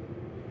air.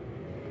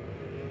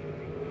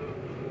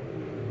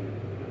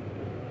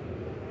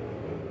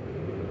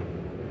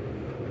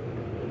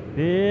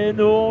 Ben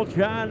Newell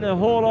trying to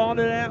hold on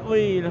to that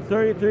lead. A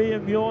 33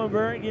 of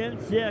Muhlenberg in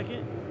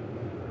 2nd.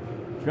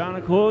 Trying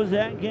to close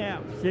that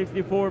gap.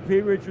 64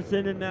 Pete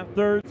Richardson in that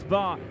 3rd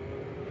spot.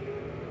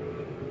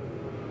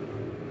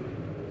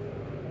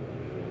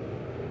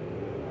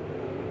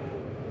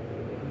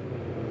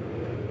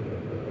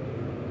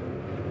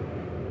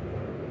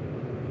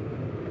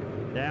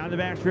 Down the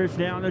backstretch,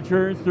 down the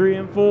turns 3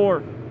 and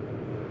 4.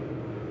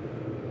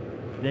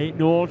 Nate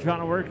Newell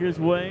trying to work his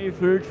way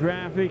through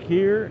traffic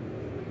here.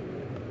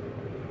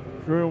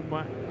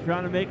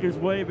 Trying to make his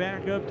way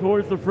back up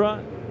towards the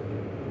front.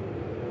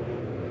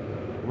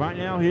 Right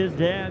now, his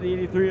dad, the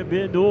 83 of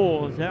Ben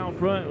Newell, is out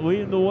front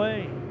leading the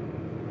way.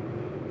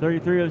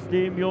 33 of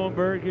Steve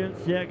Muhlenberg in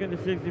 2nd,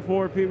 the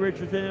 64 Pete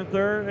Richardson in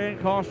 3rd,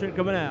 and caution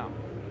coming out.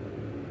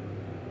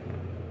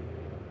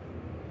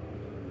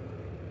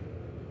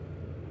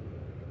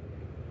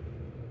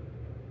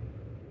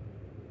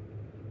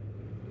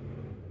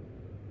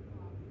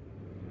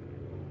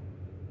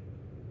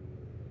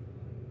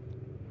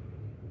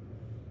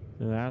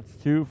 So that's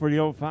 2 for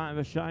the 05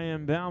 of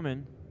Cheyenne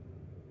Bauman.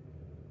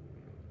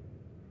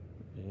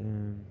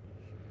 And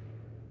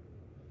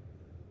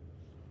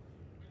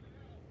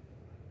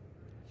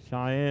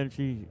Cheyenne,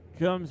 she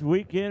comes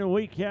week in and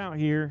week out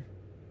here.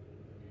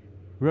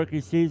 Rookie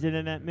season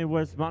in that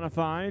Midwest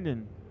Modified,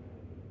 and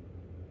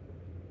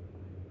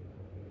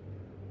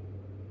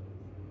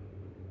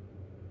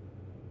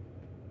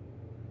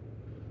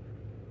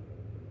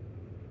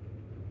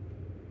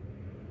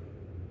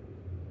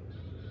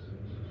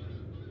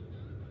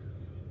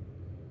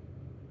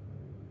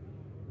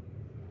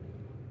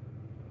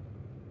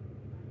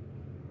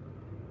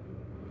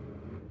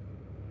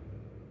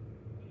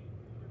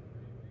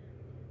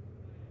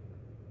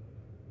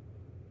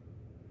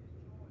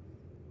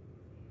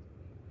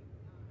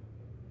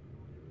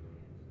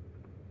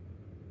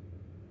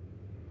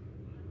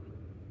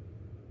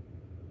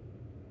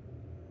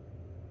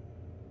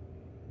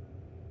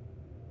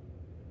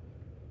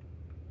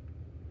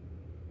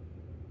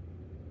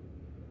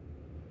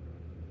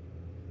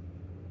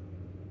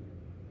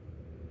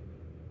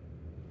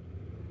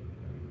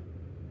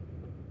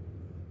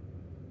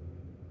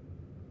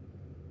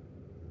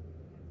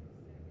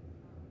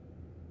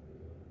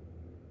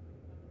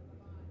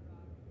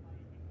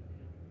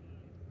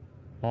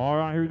all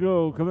right, here we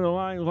go. Coming to the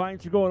line,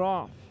 lights are going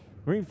off.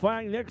 Green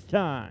flag next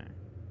time.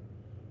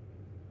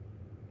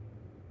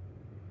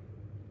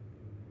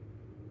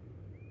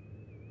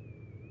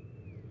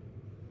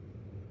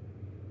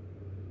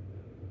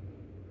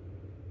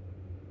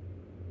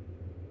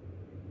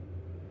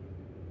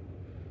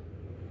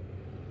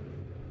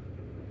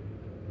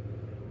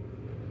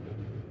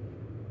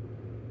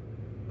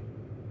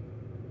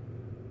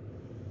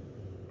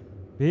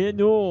 Ben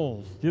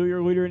Newell, still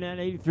your leader in that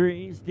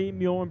 83. Steve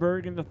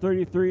Muhlenberg in the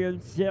 33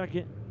 in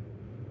second.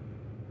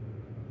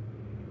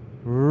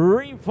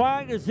 Green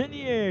flag is in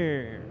the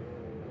air.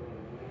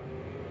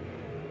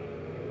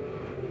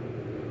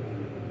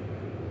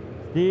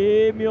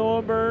 Steve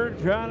Muhlenberg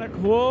trying to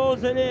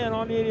close it in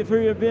on the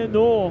 83 of Ben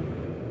Newell.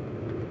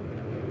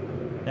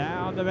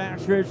 Down the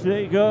backstretch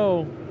they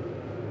go.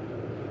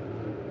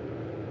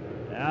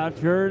 Out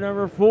turn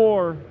number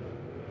 4.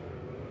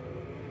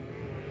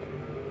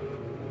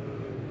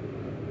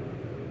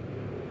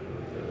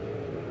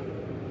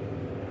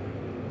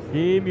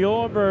 Steve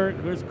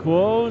Muhlenberg was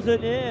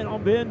closing in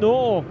on Ben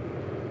Newell.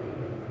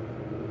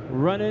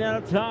 Running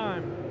out of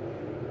time.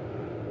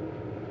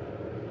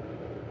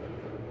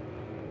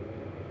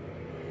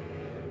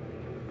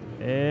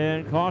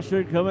 And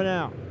caution coming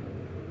out.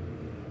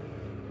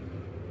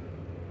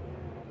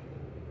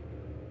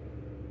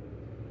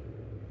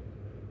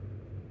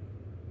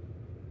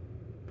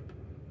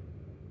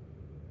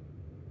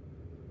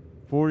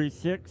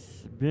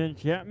 .46, Ben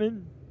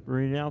Chapman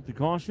bringing out the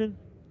caution.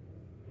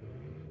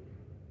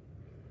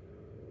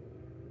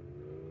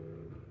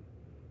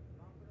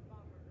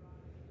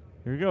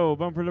 Here we go,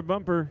 bumper to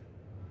bumper.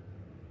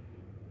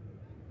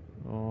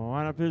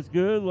 Lineup is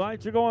good,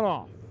 lights are going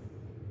off.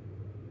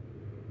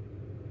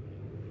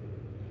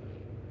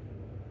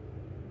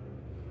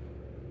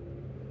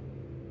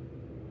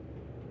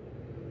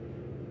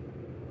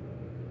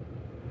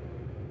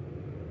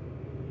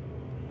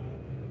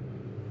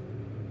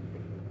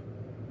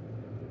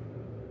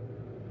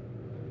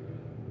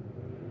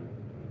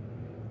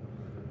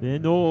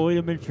 Ben Newell lead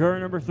him in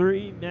turn number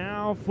 3.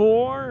 Now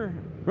 4.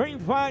 Green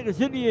flag is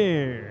in the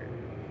air.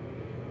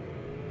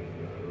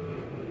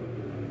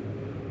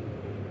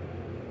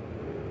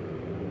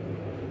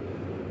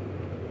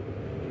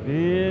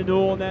 Ben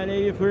Newell in that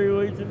 83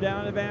 leads him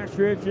down the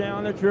backstretch,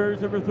 down the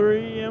turns number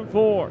 3 and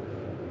 4.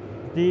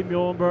 Steve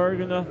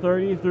Muhlenberg in the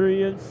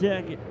 33 in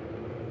second.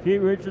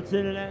 Pete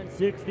Richardson in that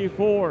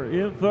 64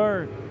 in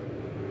third.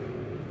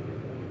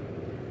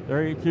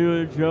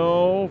 32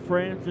 Joe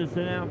Francis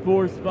in that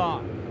 4th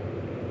spot.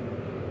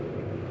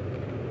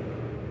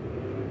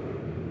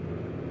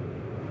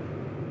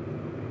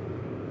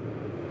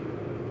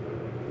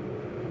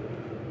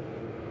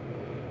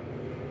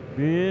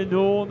 Ben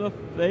Newell in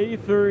the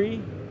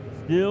 83,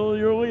 still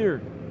your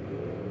leader.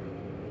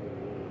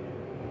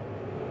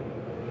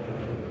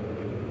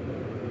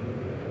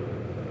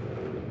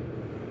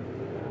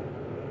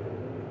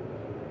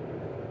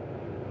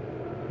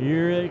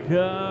 Here they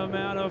come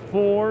out of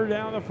 4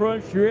 down the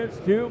front stretch.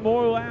 2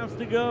 more laps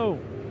to go.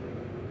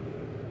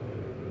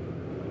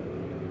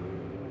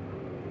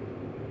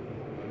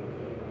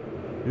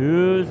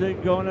 Who's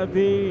it going to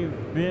be?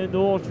 Ben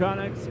Newell trying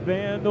to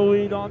expand the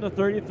lead on the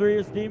 33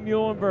 of Steve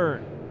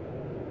Muhlenberg.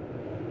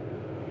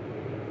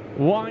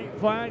 White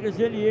flag is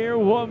in the air.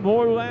 1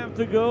 more lap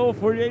to go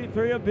for the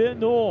 83 of Ben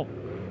Newell.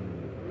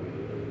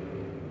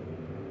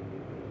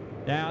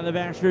 Down the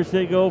backstretch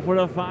they go for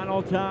the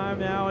final time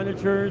now in the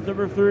turns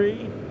number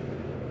 3.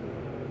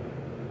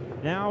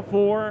 Now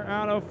 4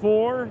 out of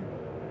 4.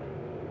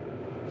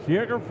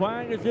 Checker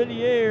flag is in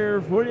the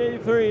air for the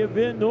 83 of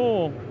Ben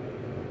Newell.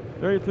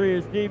 33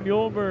 is Steve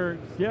Muhlenberg,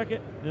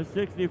 second. The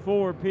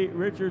 64, Pete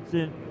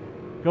Richardson,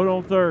 going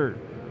on third.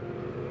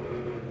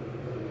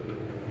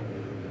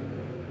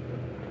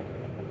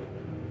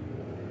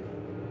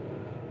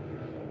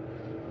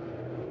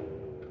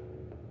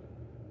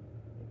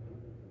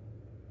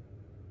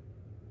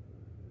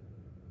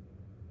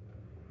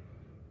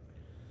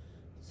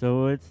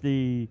 So it's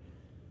the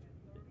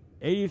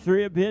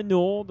 83 of Ben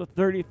Newell. The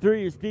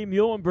 33 is Steve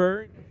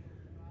Muhlenberg.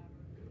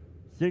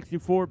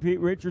 64 Pete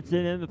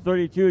Richardson, and the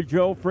 32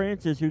 Joe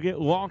Francis, who get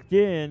locked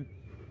in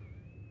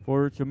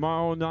for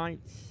tomorrow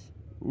night's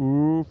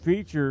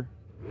feature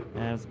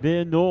as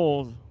Ben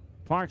Knowles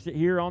parks it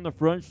here on the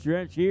front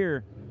stretch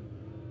here.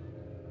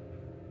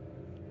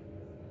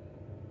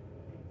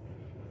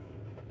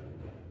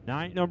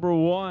 Night number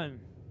 1,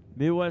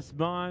 Midwest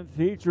Mod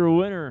feature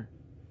winner.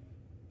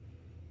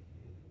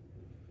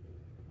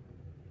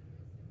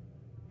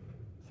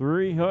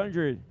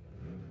 300.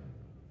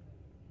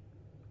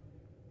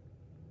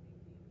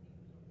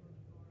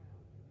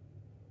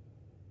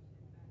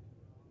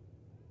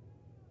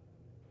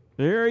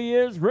 There he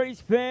is,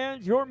 race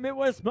fans, your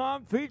Midwest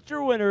Mod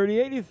feature winner, the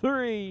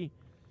 83,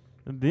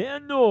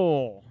 Ben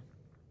Newell.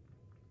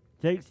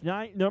 Takes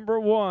night number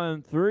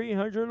 1,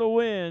 300 to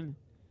win,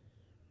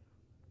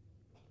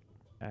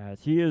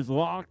 as he is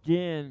locked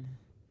in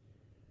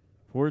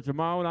for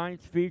tomorrow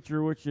night's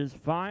feature, which is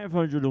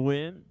 500 to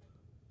win.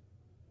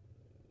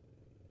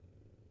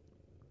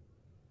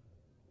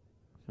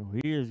 So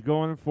he is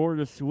going for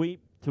the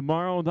sweep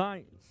tomorrow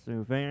night.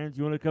 So fans,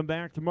 you want to come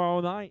back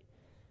tomorrow night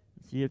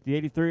and see if the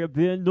 83 of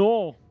Ben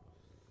Newell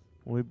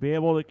will be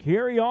able to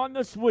carry on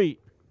the sweep.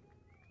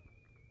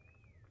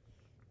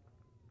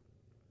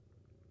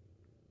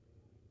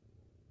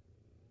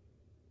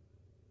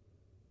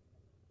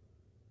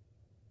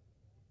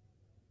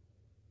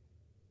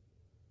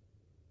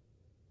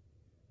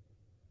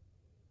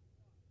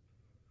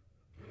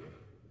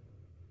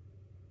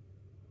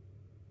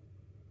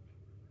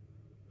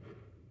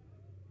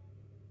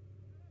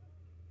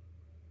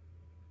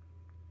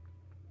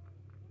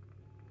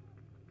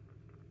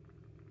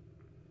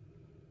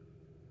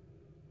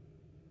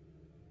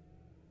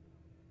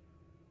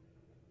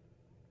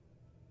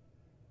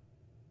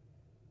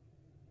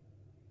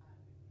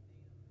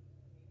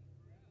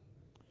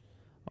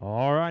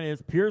 All right,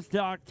 it's pure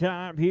stock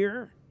time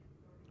here.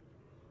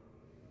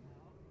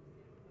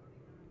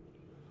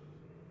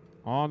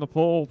 On the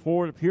pole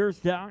for the pure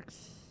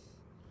stocks.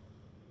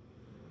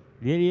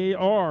 The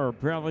 88R,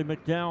 Bradley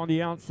McDowell on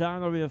the outside.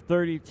 That'll be the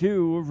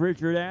 32 of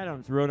Richard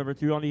Adams. Row number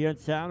 2 on the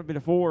inside. That'll be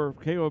the 4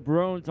 of Caleb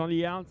Brones on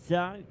the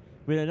outside.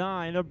 With a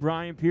 9 of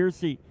Brian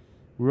Piercy.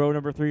 Row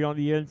number 3 on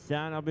the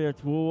inside. That'll be the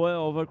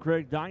 12 of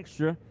Craig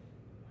Dykstra. On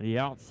the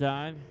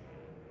outside.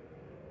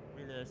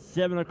 With a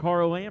 7 of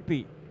Carl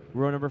Lampy.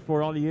 Row number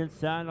 4 on the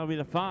inside. That'll be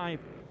the 5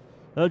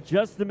 of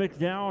Justin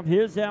McDowell.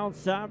 His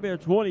outside will be the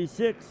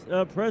 26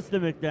 of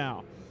Preston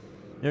McDowell.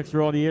 Next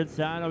row on the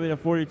inside. That'll be the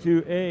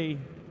 42A.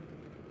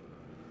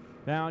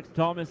 Alex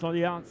Thomas on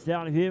the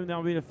outside of him.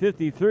 That'll be the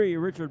 53,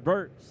 Richard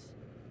Burks.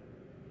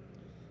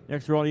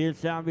 Next row on the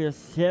inside will be a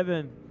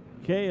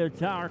 7K of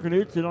Tyler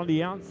Knutson. On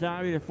the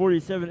outside will be the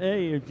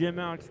 47A of Jim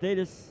Alex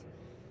Status.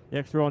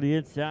 Next row on the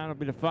inside will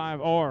be the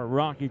 5R,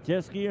 Rocky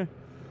Teskia.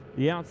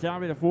 The outside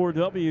will be the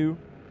 4W.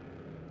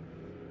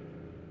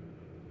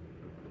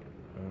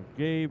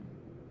 Gabe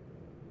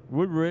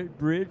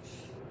Woodbridge.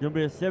 Going to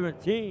be a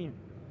 17.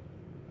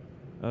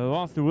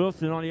 Austin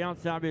Wilson on the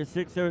outside will be a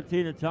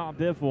 617 of Tom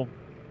Biffle.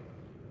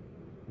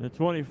 The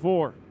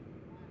 24.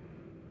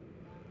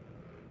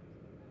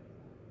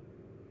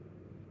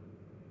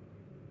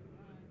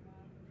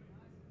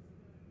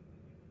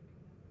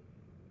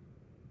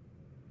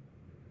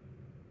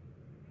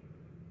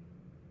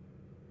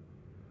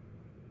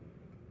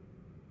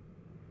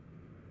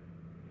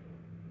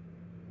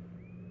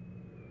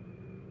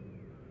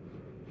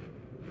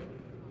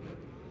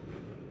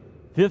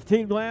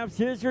 $15 laps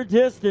is your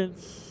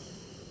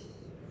distance.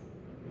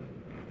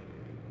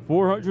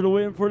 400 to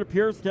win for the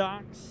pure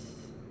stocks.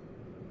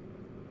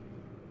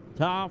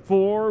 Top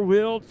 4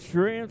 will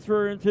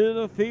transfer into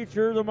the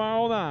feature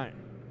tomorrow night.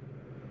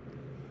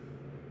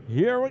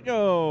 Here we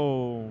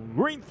go.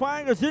 Green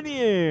flag is in the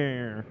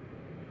air.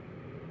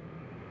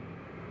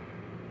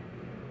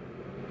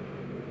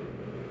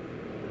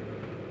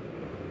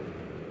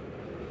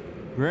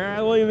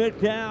 Bradley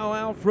McDowell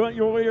out front,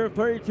 your leader of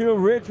 32.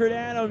 Richard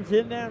Adams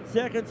in that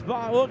second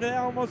spot. Look at that,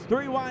 almost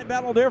 3 wide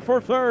battle there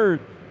for third.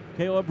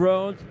 Caleb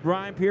Brones,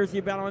 Brian Piercy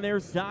battling there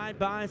side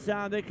by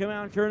side. They come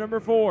out turn number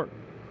 4.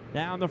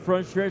 Down the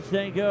front stretch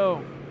they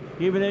go.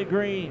 Keeping it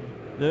green.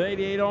 The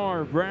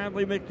 88R,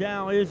 Bradley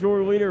McDowell is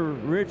your leader.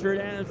 Richard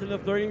Adams in the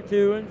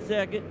 32 in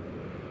second.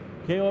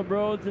 Caleb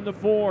Brones in the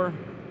 4.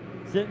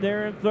 Sitting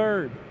there in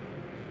third.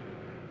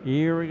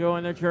 Here we go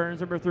in the turns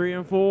number 3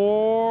 and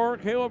 4.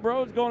 Caleb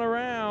Brones going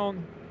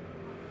around.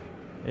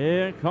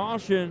 And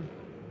caution.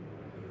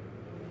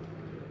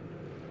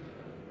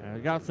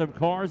 And got some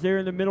cars there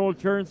in the middle of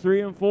turns 3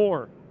 and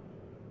 4.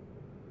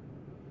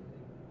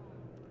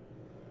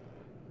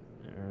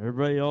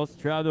 Everybody else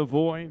tried to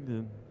avoid.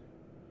 The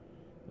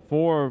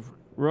 4 of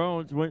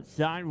Rones went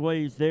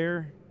sideways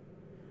there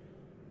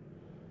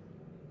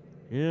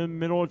in the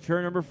middle of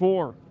turn number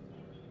 4.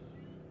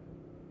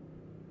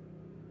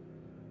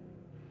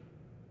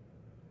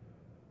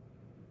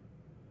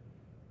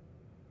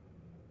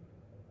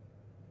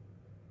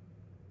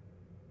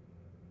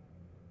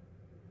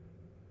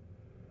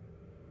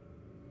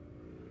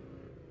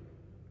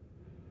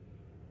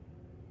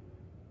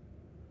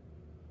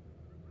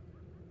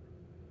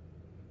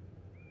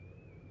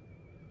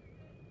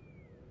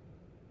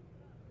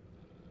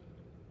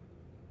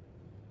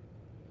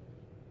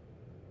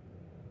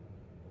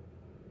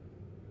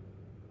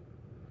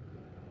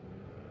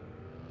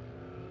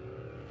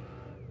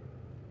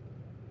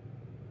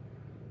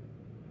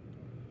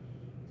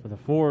 So the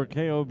 4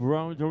 KO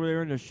Browns over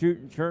there in the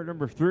shooting chart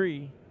number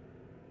 3.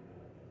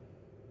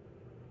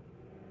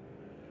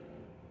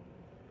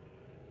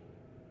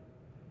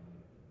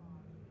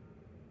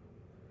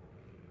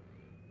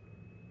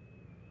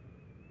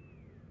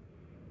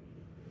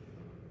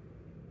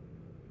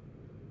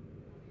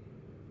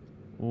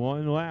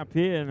 One lap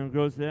in and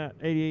goes that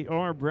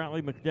 88R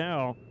Bradley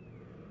McDowell.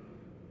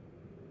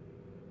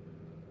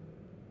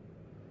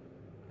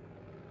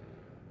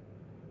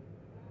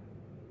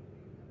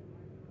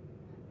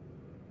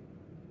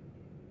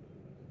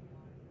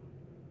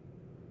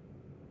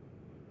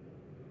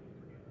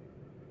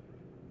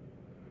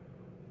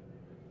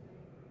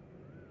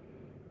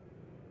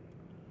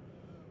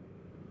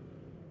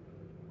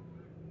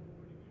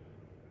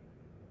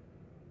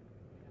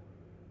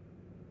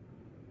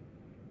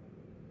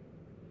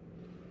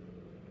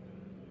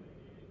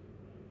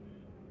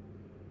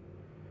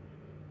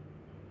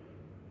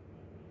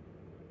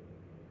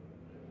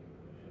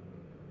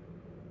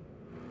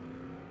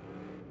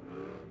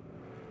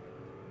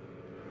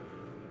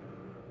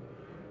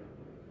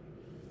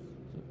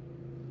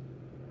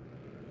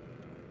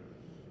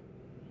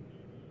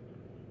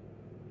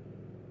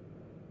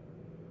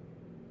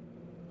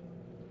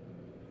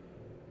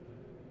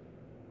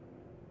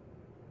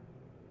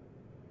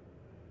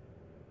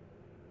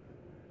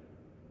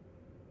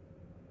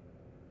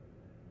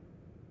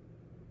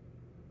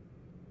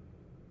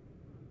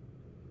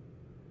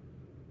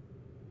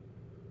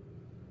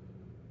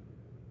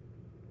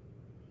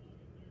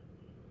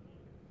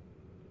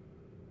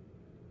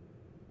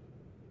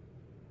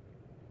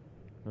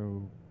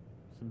 So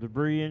some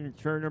debris in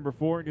turn number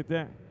 4. Get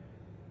that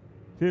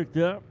picked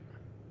up.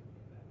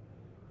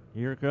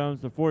 Here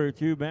comes the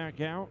 42 back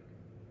out.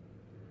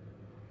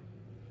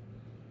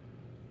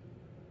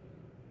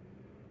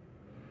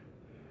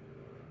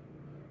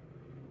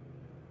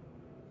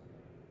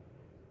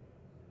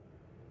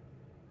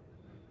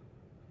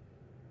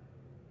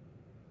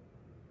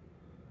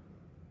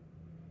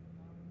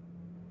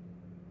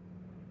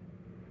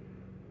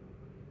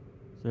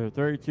 So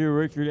 32,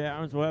 Richard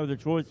Adams will have the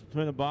choice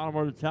between the bottom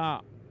or the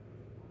top.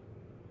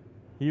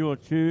 He will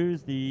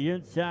choose the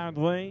inside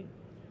lane.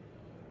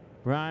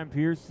 Brian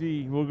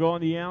Piercy will go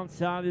on the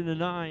outside in the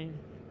 9.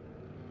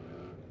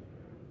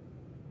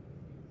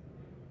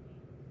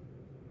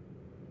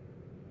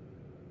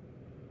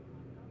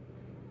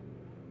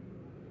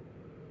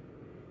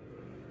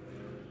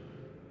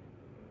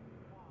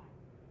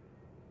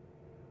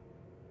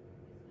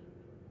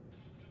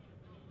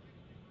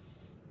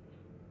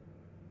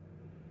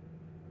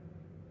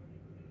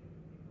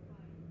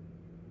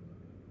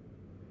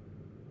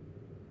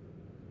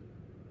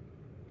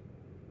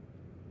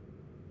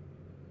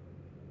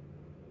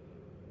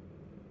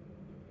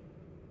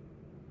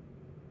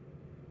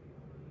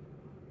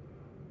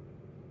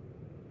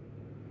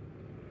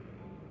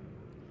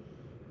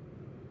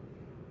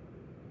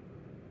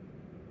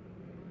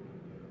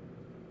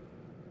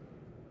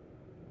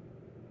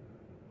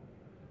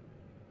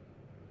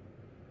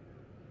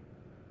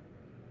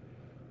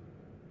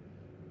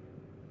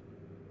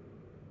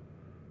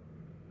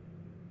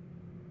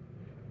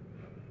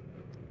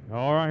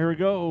 All right, here we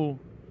go.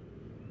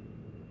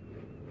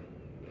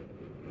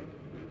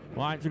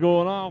 Lights are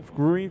going off.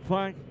 Green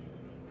flag.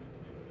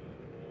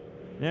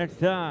 Next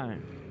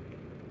time.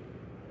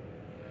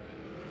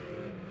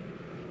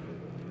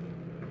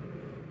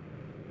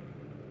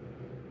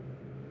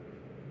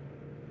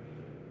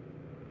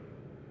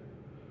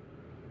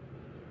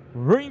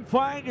 Green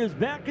flag is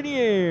back in the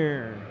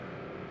air.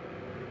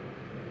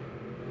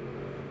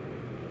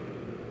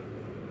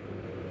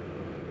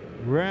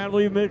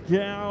 Bradley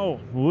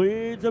McDowell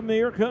leads them.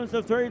 Here comes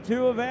the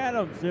 32 of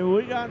Adams, and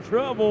we got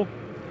trouble.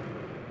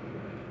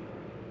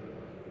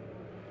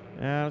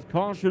 As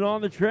caution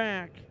on the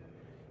track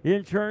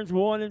in turns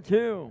 1 and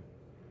 2.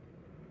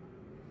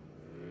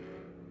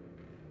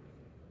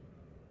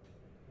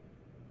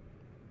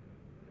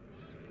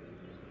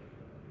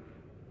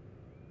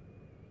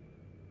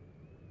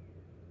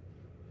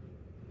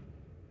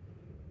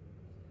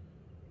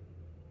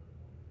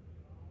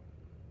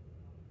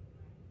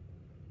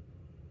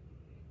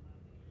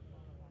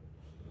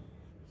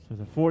 So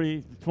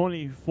the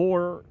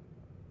 24.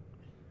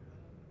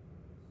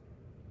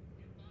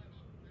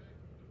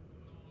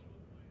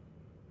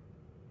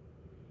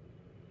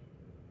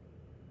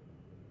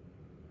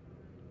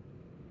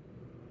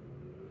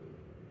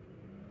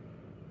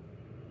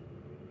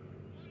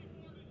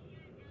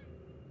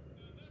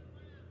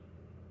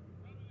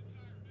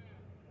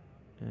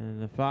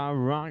 And the 5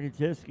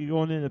 Rocketiski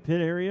going in the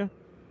pit area.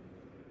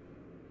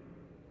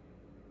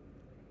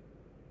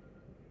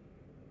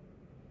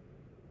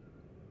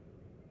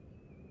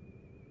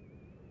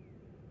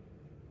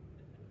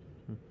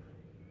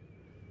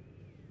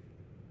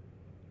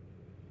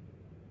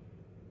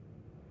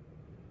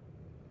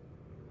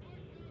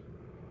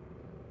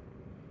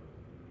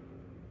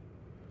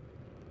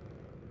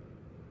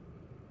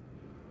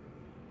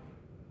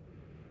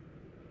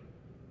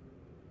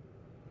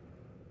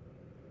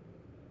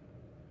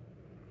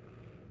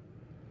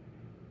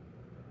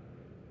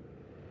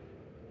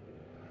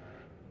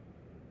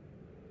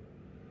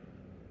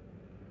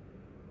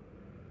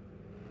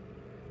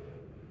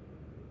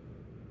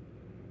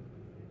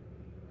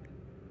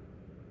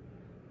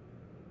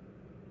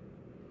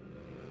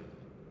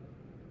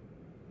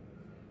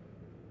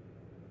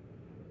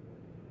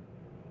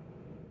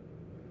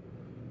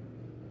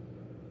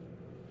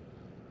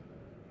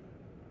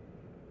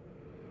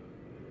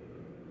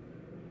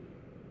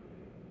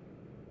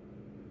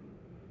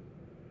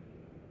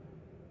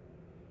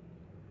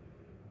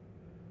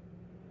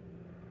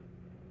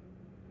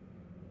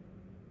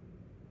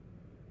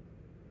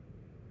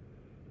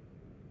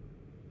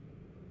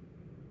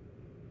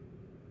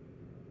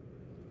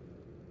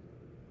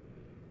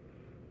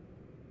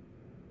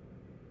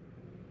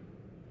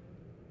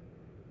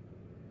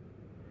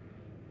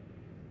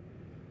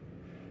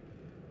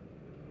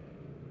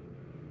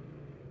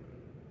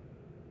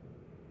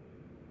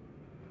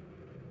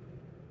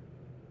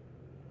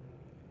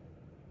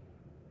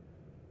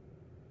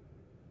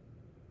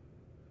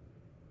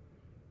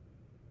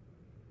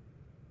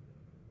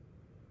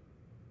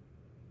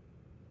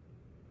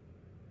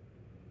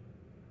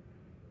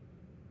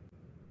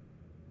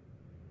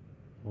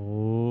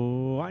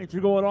 lights are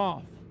going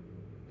off.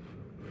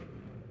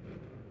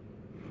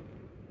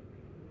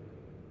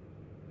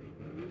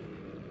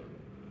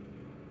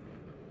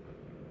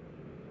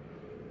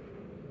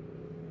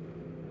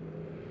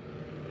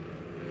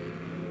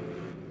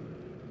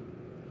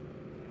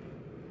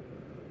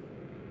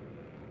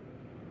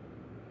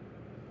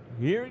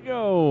 Here we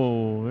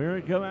go. Here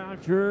we come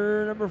out.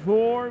 Turn number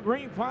 4.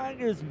 Green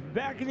flag is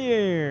back in the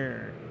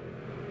air.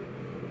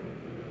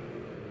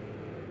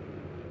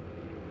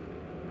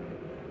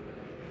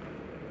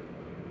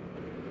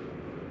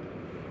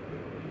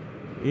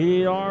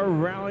 ER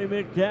Rally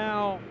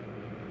McDowell.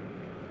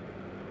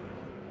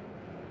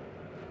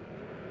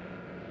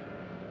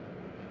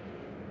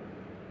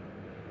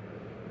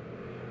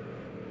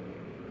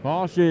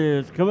 Caution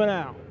is coming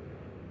out.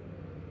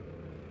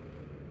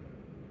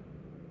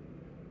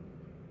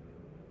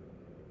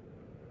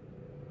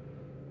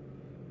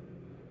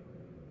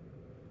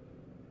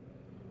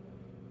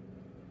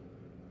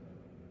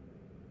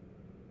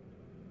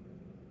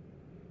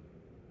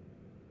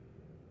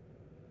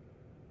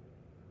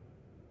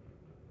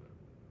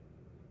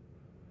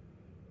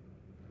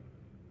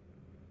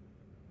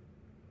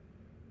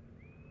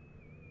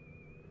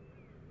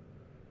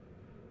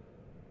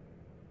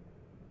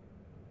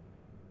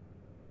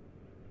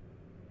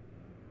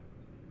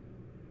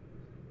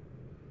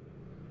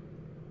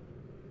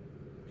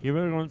 Give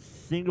it on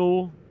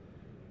single.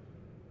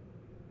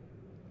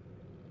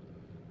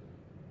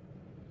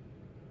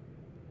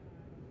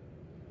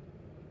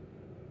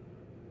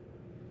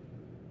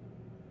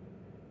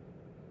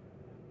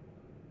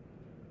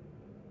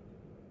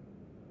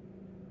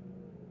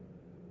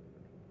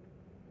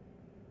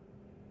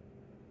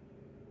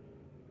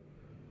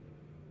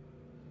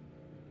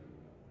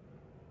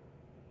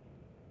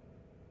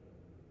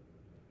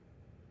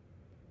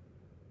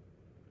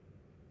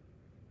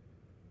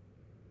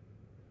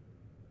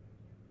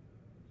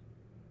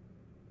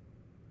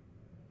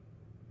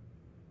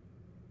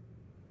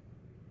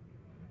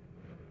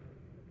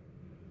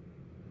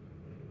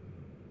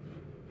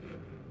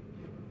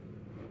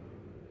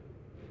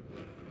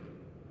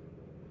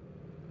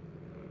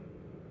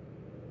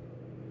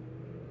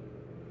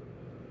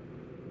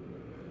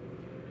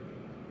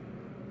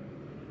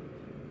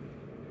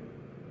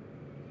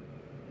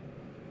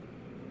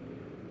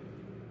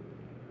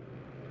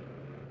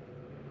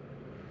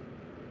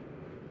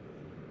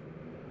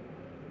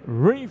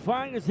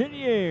 Refine is in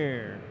the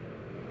air.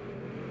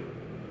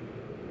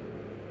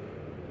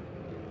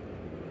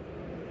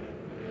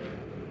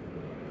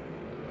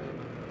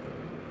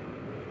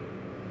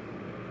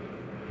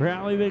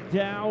 Bradley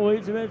McDowell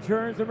leads him in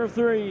turns number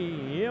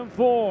 3.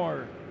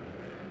 M4.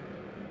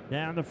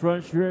 Down the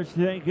front stretch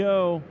they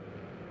go.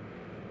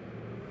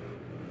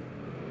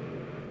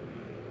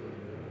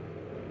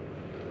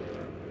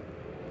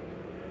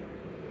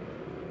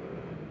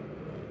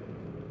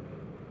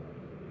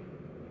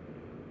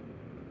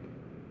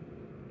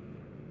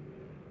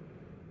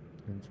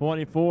 And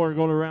 24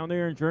 going around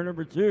there in turn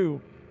number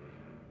 2.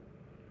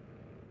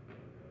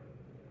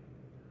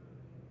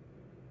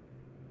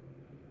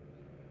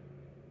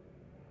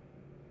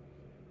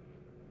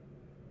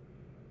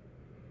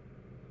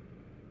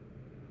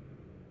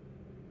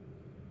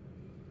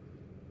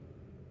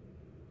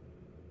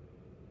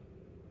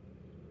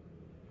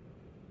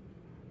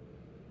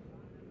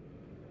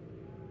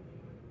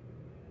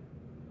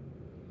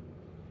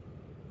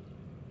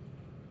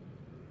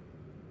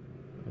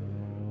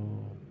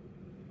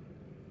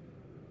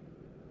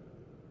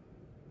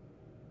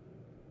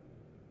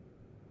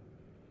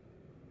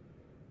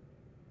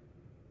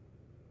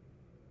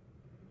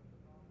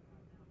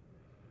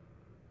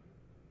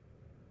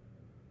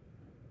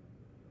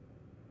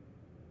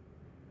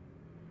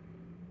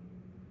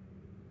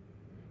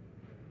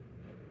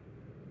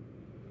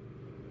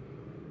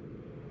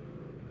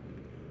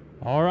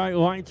 All right,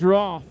 lights are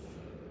off.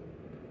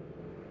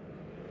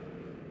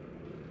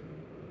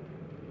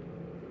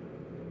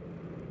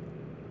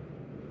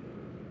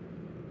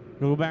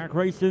 Go back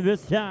racing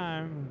this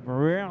time.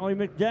 Bradley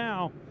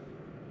McDowell.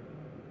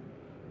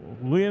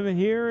 Live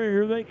here.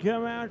 Here they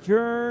come out.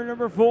 Turn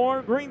number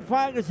 4. Green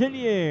flag is in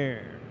the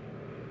air.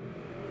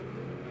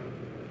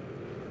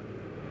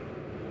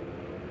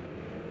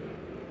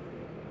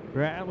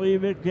 Bradley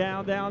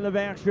McDowell down the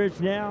backstretch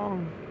now.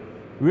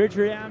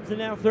 Richard Adamson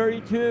now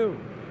 32.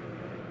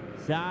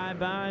 Side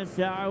by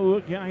side,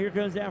 look out, here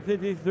comes that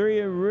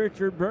 53 of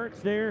Richard Burks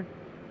there.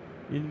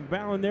 In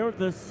battling there with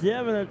the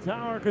 7 of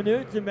Tyler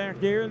Knudsen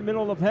back there in the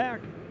middle of the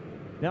pack.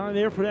 Down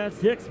there for that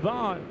 6th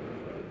spot.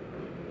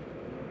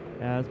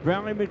 As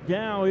Bradley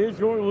McDowell is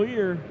your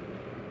leader.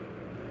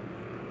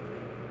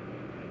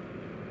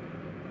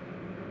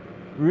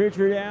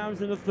 Richard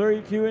Adams in the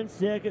 32 in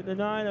second, the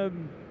 9 of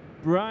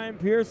Brian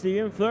Piercy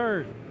in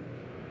third.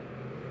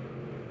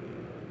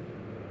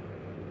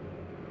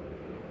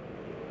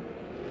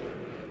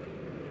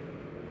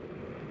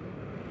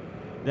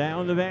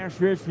 Down the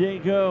backstretch they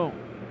go.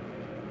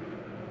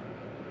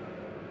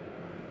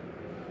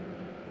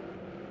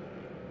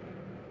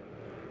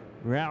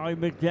 Bradley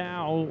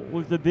McDowell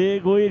with the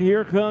big lead.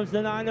 Here comes the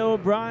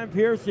 9-0 Brian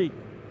Piercy.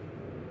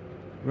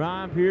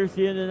 Ryan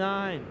Piercy in the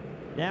 9.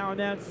 Now in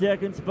that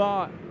second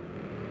spot.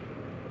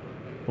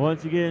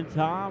 Once again,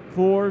 top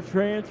 4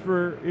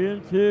 transfer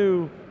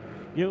into,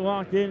 get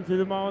locked into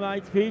the Mall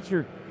Nights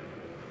feature.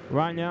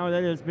 Right now,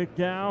 that is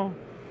McDowell,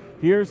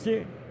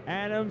 Piercy,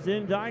 Adams,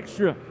 and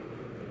Dykstra.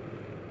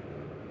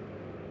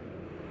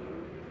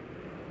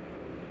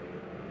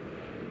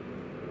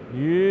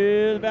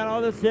 Yeah, about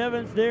all the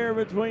 7s there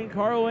between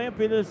Carl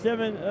Lampy, the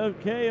 7 of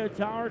K,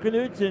 Tyler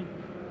Knudsen.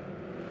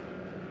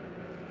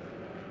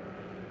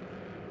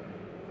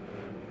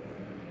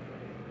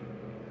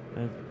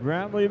 As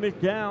Bradley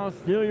McDowell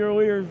still your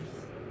leaders.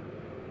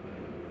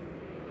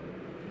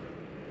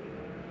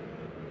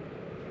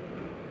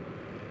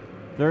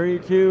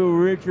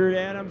 .32, Richard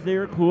Adams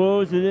there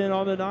closing in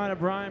on the 9 of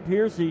Brian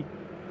Piercy.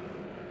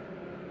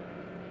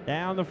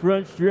 Down the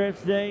front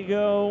stretch they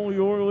go.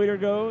 Your leader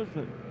goes.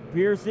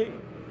 Piercy.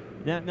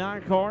 That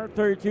 9 car,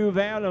 32 of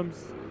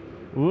Adams.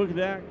 Look at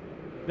that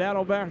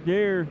battle back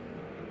there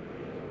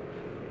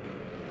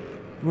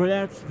for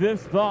that 5th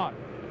spot.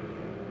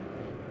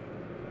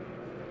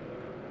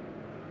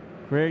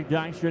 Craig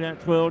Dykstra in that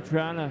 12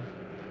 trying to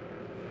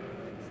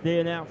stay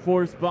in that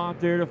 4th spot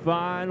there to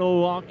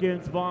final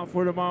lock-in spot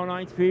for tomorrow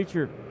night's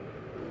feature.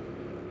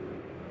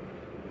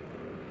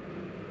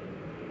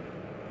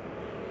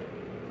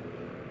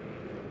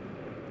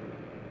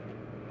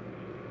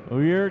 Oh,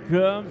 here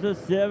comes the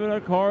 7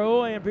 of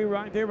Carl Lampy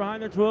right there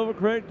behind the 12 of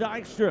Craig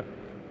Dykstra.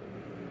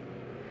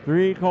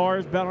 3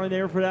 cars battling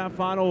there for that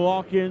final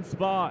lock-in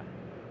spot.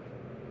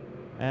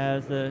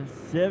 As the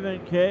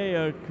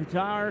 7K of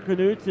Tyler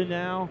Knudsen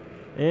now,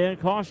 and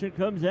caution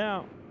comes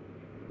out.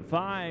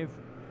 5.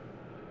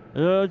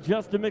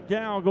 Justin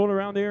McDowell going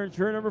around there in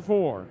turn number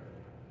 4.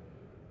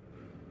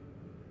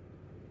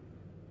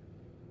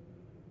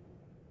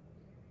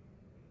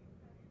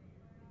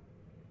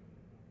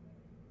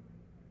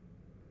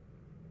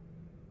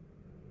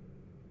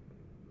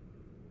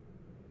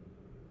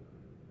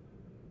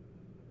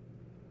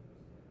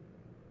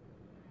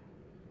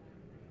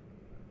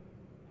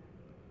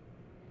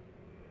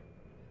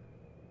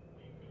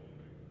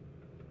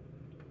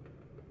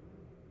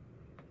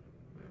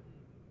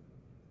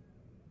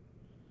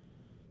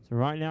 So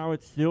right now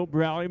it's still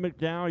Bradley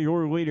McDowell,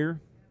 your leader.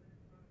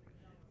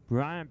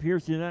 Brian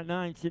Piercy in that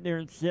 9, sitting there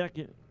in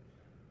 2nd.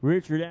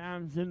 Richard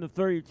Adams in the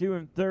 32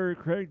 in 3rd.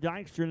 Craig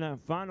Dykstra in that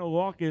final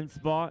lock-in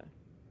spot.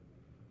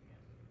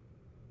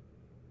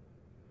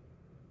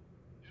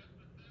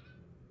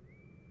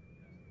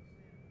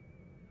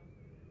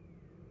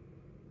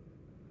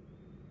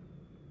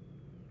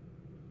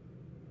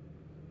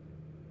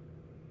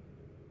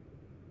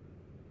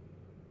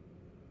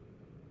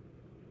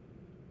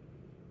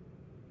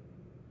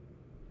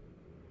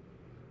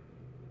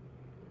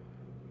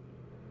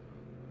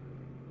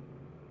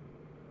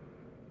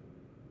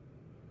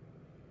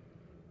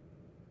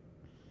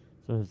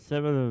 So the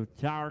 7 of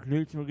Tyler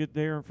Knudsen will get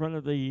there in front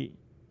of the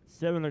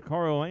 7 of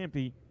Carl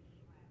Lampy.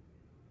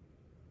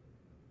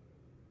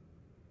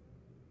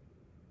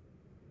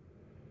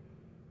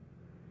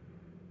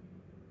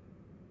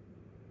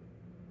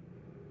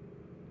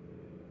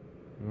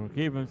 We'll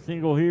keep him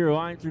single here.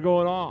 Lights are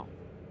going off.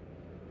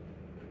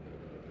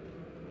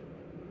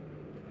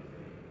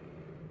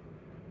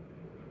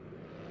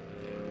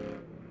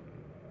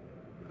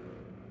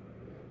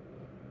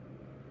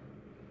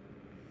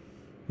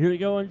 Here we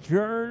go in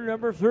turn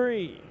number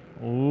 3.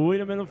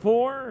 Wait a minute,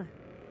 4.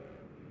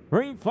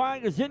 Green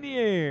flag is in the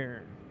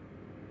air.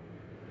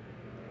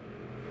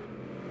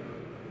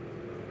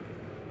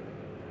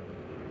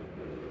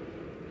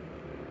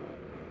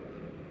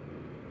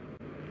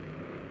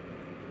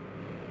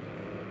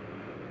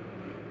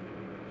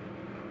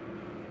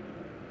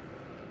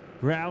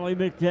 Bradley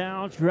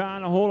McDowell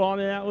trying to hold on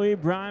to that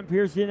lead. Brian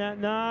Piercy in that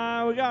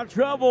 9. We got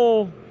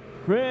trouble.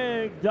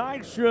 Craig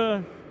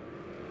Dykstra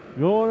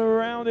going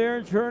around there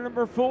in turn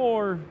number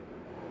 4.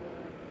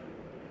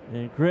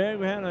 And Craig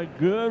had a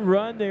good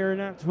run there in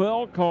that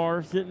 12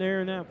 car, sitting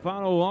there in that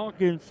final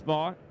lock-in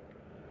spot.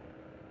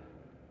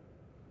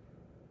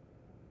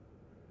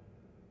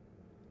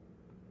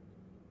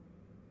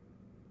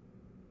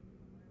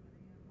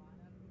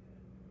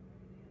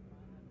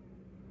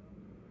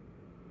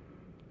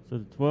 So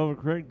the 12 of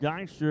Craig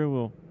Dykstra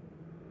will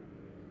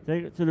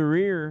take it to the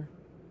rear.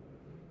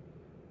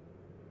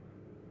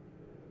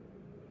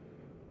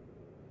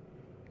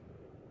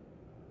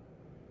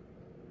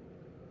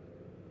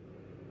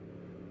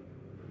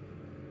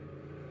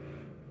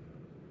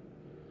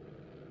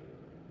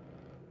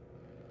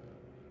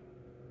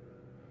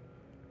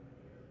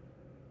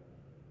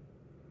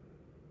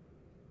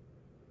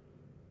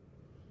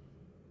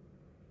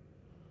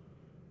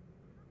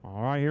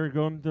 All right, here we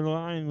go to the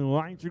line. The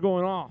lights are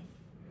going off.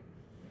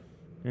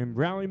 And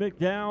Bradley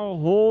McDowell,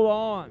 hold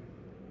on.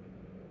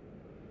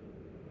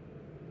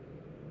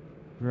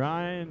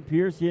 Brian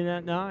Piercy in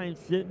that 9,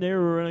 sitting there.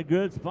 We're in a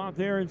good spot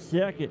there in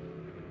 2nd.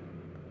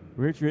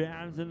 Richard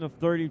Adams in the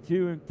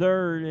 32 in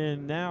 3rd.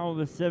 And now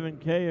the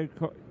 7K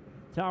of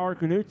Tyler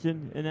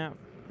Knudsen in that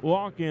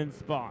walk-in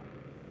spot.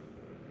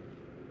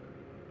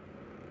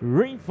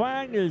 Green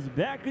flag is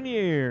back in the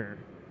air.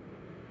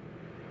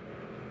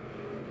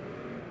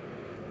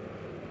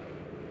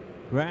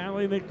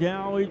 Bradley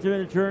McDowell leads him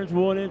in turns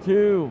 1 and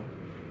 2.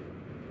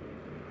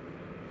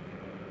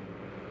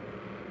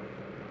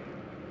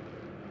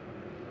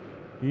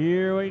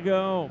 Here we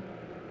go.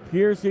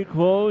 Piercy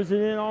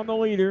closing in on the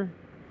leader.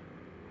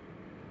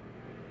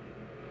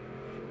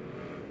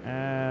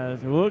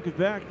 As we look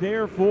back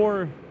there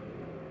for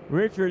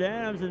Richard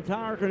Adams and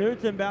Tyler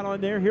Knudsen battling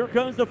there. Here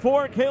comes the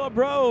 4, Caleb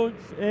Rhodes,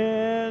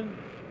 and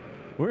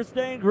we're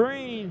staying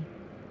green.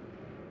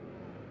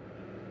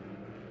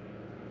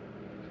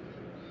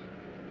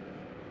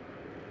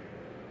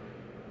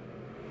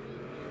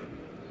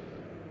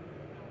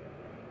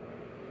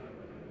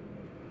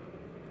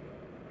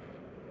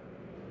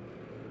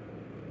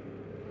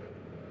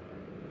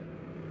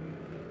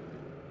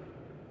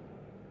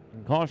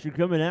 And caution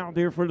coming out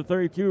there for the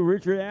 32,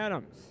 Richard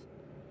Adams.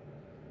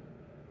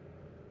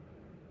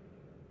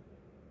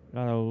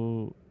 Got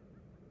a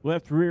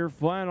left rear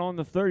flat on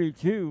the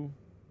 32.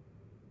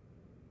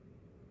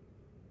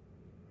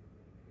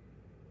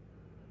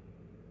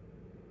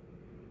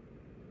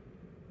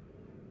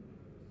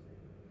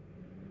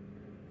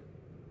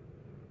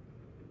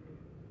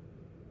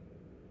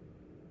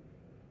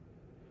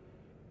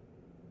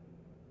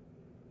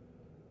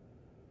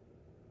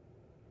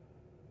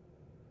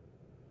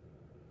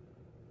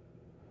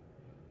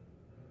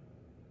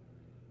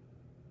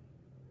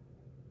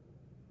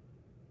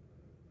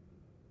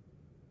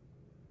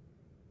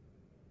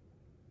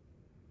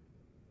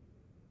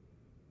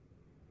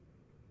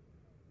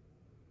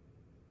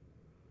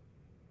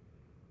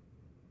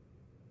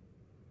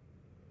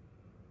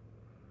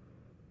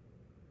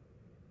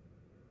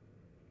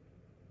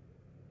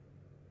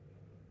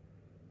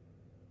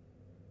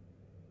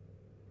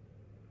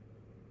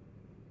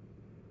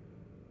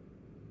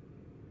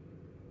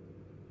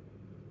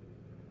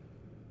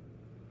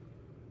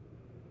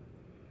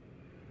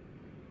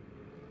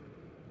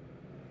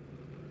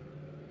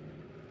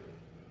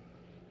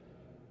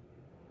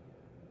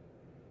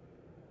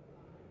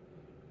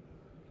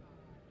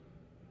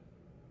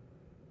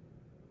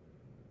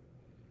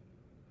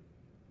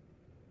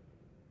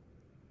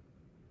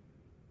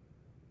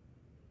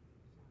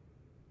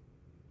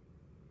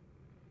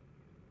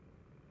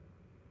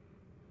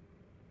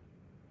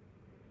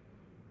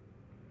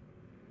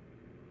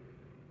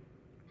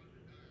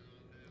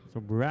 So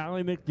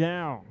Bradley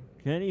McDowell,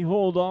 can he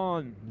hold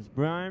on? As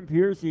Brian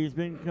Piercy has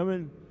been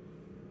coming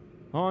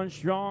on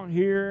strong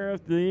here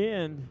at the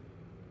end.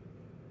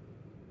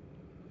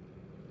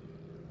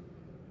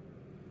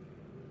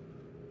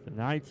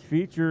 Tonight's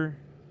feature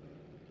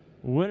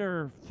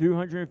winner,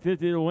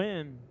 250 to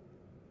win.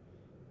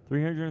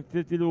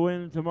 350 to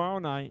win tomorrow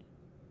night.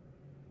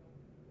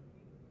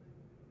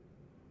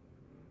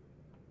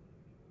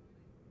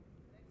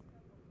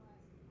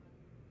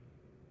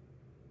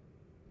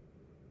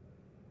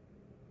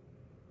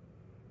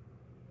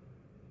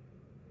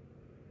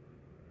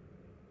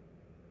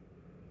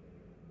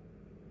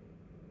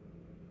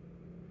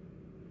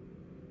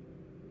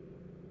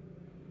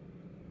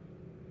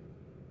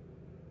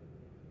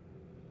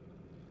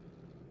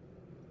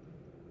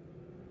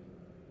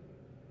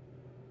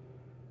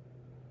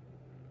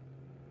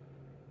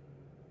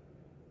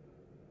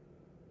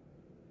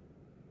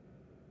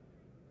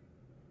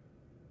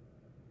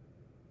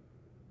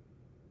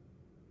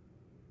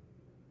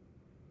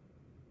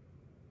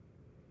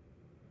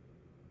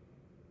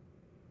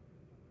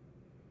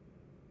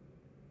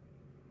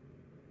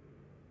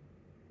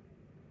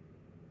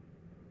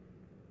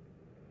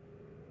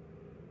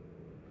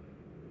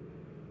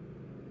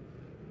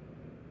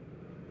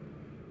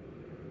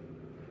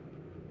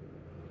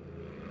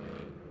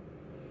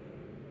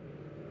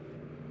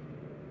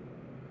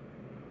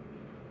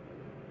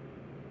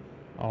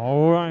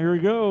 All right, here we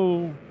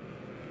go.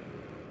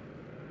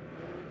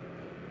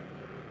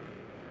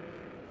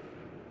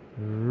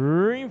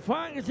 Green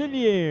flag is in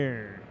the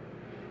air.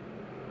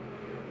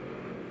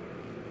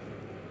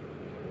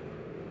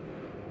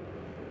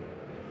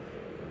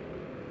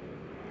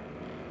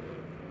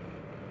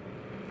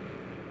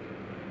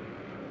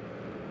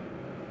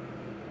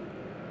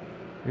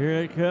 Here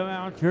they come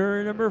out,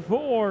 turn number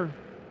 4.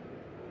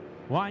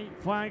 White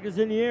flag is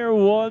in the air.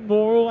 One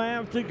more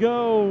lap to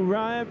go.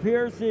 Ryan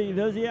Piercy,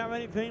 does he have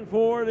anything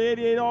for the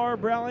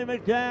 88R? Bradley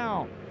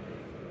McDowell.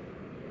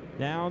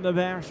 Down the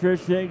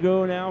backstretch they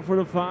go now for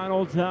the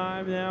final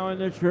time now in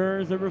the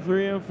turns number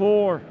 3 and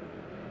 4.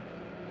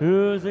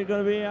 Who is it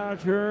going to be out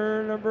of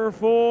turn number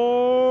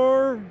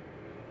 4?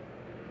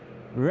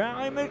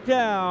 Bradley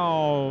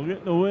McDowell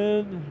getting the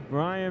win.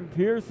 Brian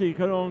Piercy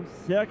coming home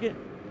second.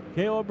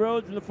 Caleb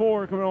Rhodes in the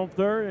 4 coming home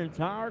third. And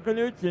Tyler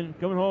Knudsen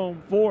coming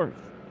home fourth.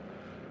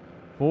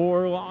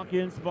 4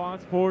 lock-in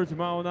spots for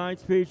tomorrow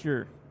night's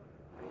feature.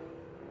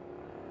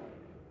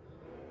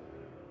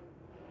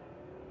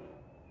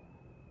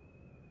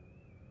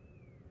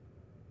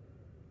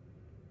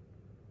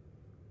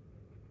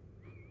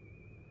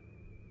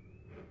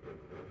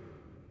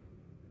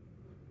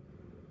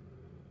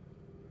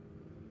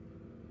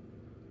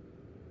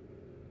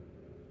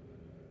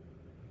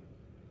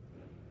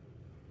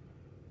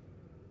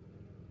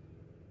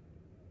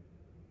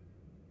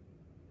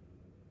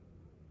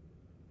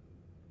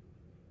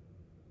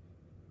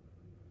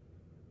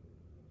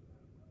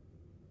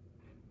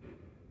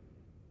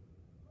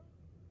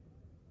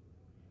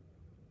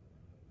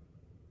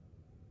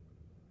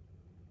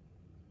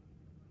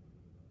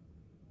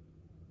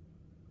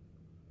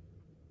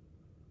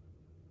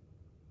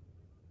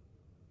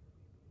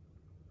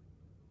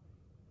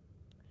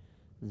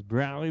 It's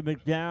Bradley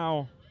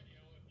McDowell.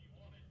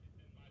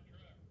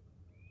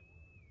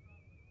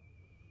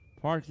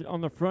 Parks it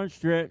on the front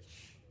stretch.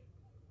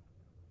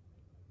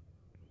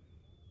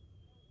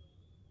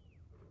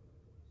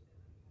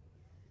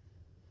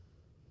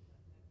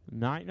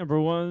 Night number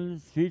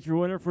one's feature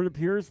winner for the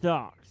Pure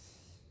Stocks.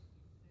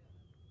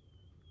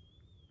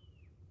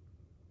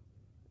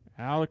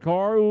 Out of the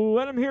car,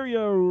 let them hear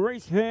you,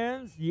 race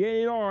fans. The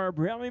 8R,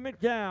 Bradley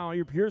McDowell,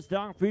 your Pure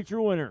Stock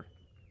feature winner.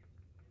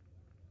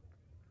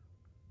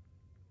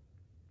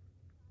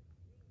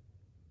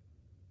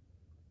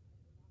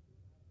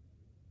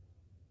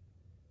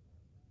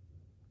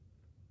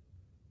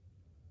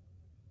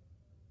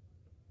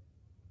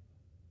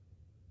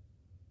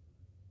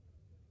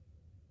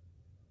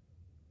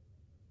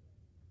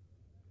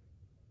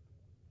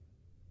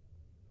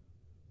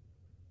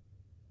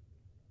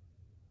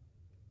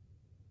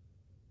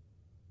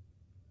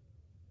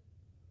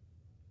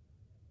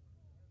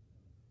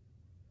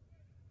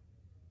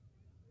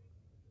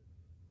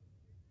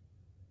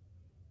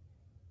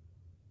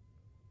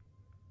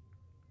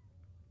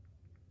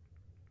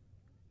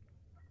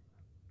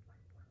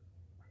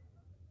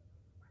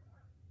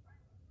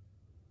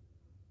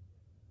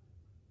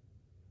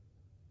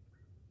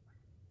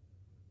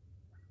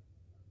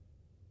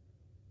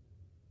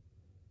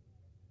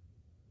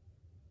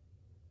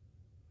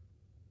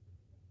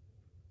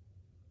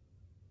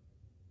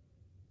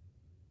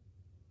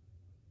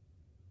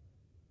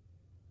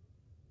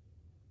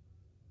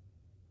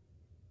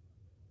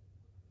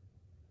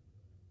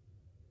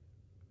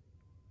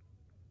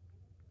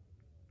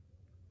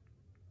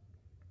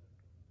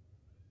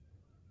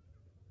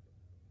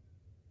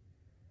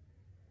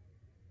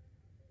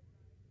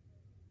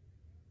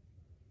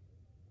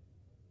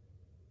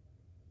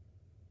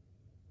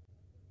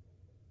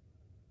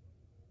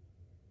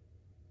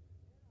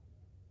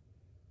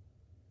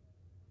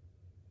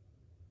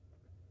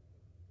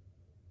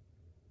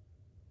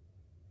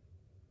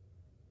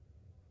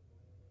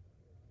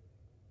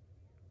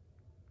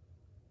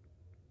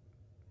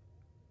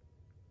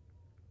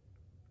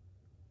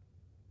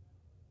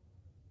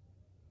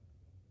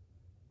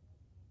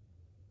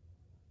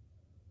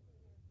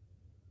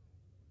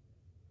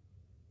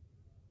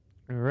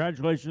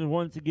 Congratulations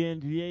once again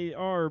to the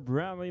 8R,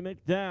 Bradley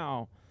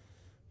McDowell,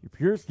 your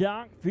Pure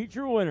Stock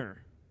feature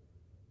winner.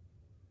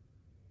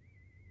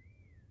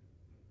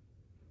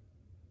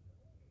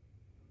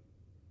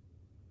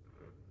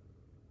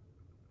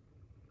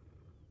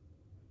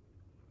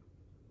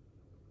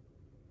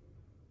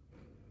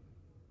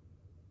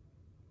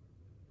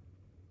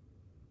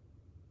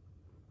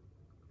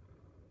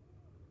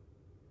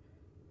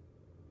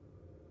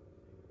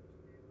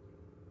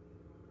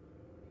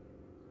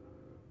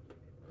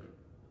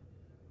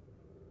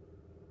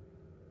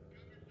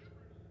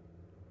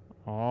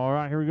 All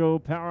right, here we go.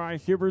 POWRi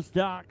Super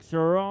Stocks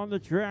are on the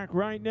track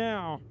right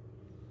now.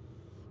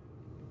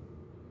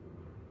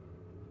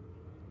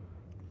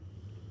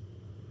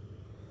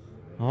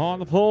 On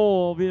the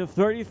pole will be a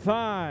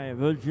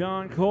 35 of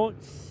John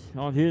Colts.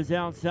 On his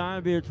outside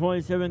will be a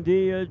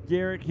 27D of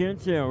Derek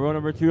Henson. Row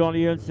number 2 on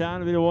the inside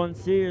will be the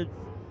 1C of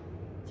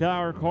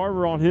Tyler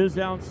Carver. On his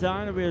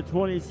outside will be a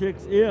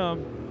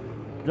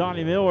 26M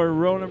Donnie Miller.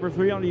 Row number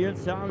 3 on the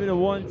inside will be the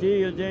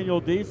 1D of Daniel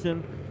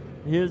Deason.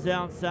 His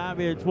outside will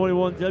be a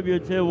 21W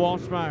of Ted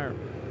Walshmeyer.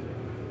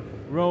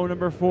 Row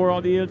number 4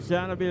 on the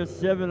inside will be a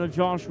 7 of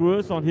Josh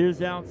Lewis. On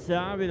his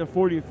outside will be the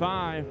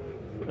 45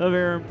 of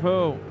Aaron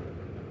Poe.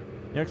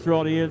 Next row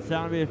on the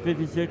inside will be a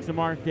 56 of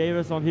Mark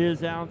Davis. On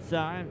his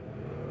outside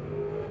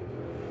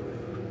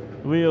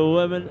will be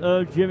 11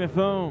 of Jimmy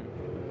Foam.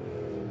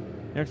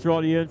 Next row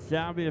on the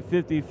inside will be a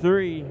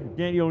 53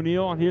 Danny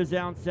O'Neill. On his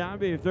outside will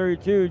be a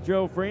 32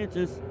 Joe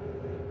Francis.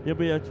 He'll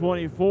be a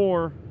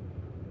 24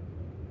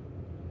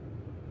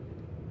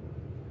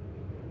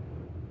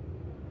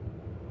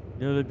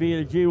 it'll be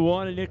a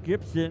G1 of Nick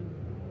Gibson.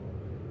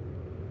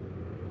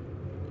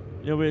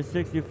 It'll be a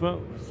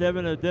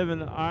 67 of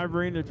Devin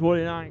Ivory and the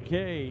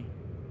 29K.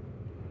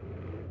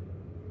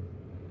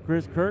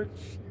 Chris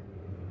Kirch.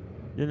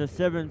 Then the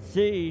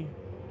 7C.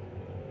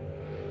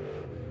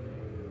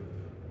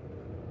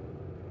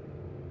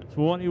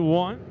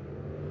 21.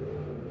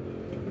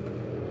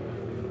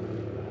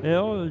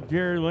 L,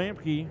 Jerry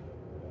Lamke.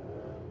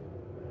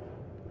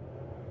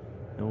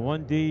 And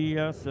 1D,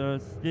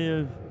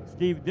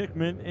 Steve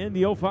Dickman, and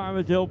the 05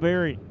 of Dale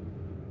Berry.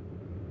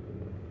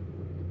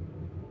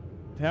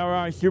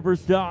 POWRi Super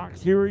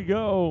Stocks, here we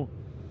go.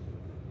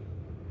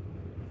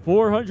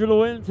 400 to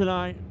win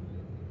tonight.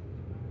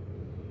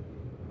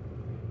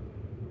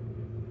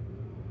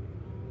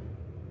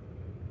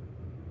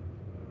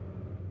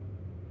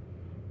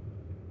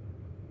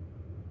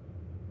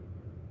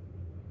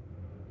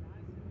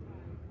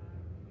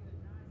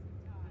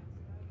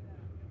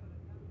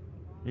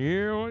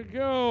 Here we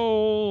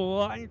go.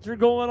 Lights are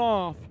going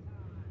off.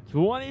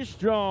 20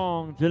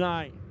 strong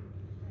tonight.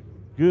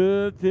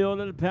 Good field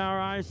of the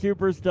POWRi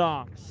Super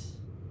Stocks.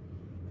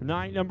 For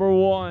night number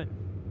 1.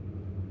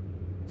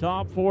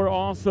 Top 4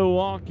 also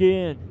lock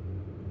in.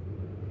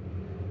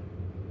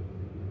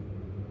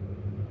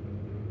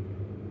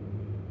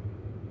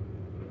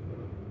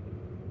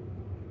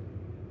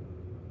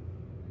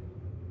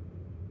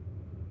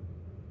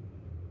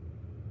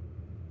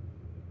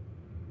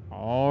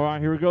 All right,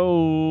 here we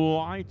go.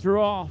 Lights are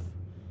off.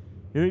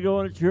 Here we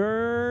go to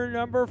turn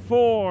number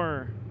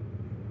 4.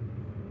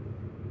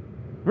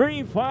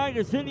 Green flag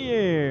is in the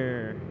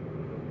air.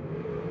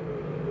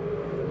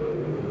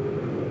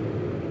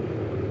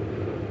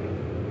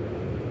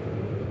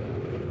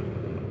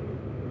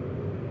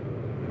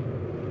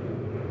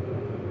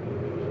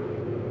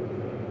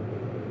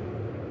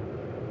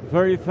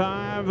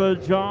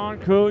 $35 John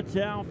Coates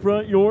out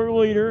front, your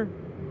leader.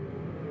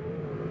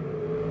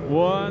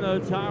 1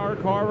 of Tyler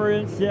Carver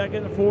in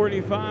second,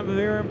 45 of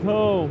Aaron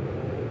Poe.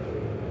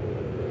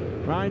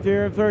 Right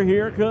there in third,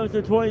 here comes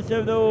the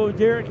 27 though,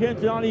 Derek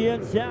Hinton on the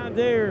inside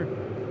there.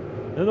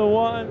 And the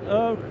 1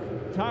 of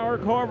Tyler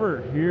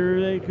Carver.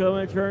 Here they come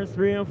in turns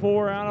 3 and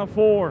 4 out of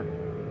 4.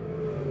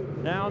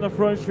 Now on the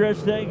front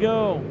stretch they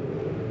go.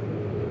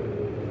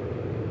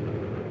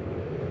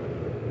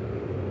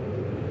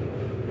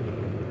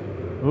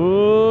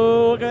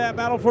 Ooh, look at that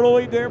battle for the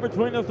lead there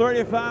between the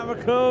 35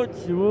 of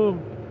Coates. Ooh,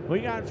 we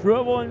got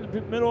trouble in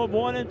the middle of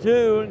 1 and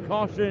 2 and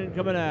caution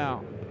coming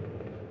out.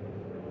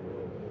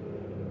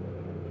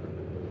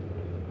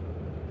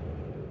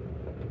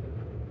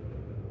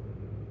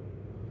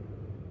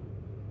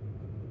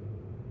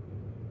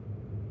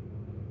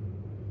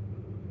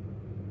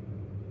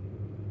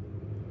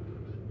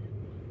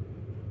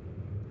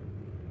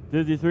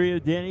 $53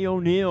 of Danny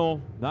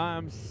O'Neill by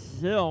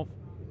himself.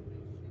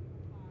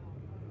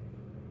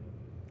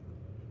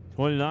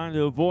 29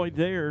 to avoid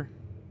there.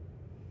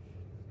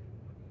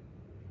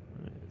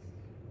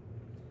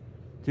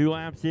 2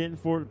 laps in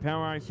for the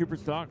POWRi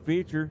Superstock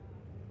feature.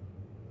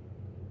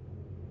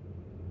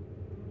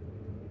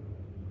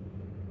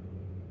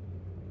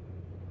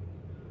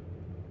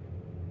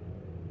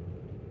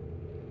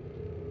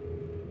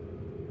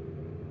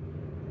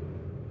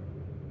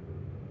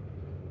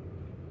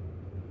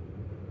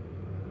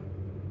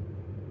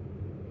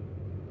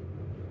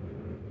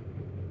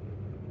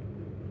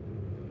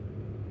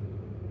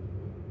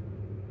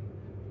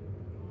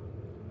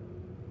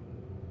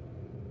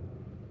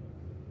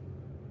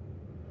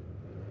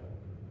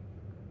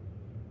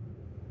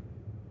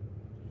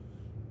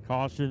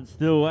 Caution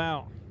still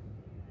out.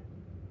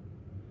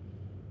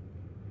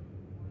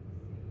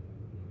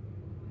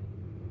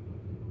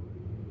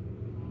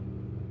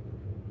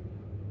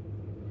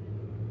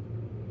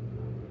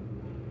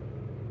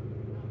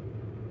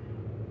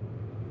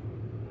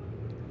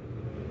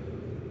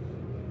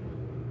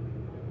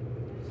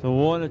 So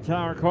 1 of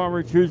Tyler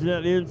Carver choosing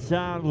that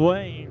inside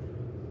lane.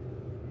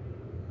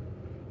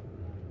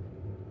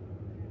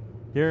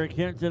 Derek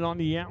Hinton on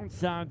the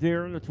outside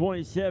there in the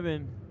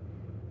 27.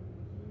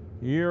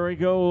 Here we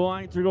go,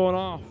 lights are going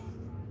off.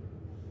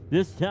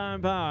 This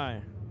time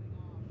by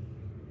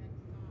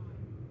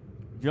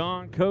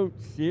John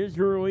Coates is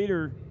your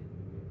leader.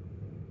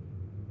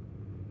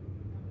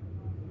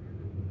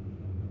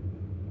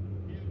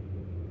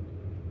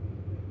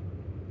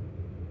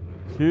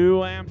 Two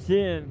laps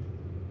in.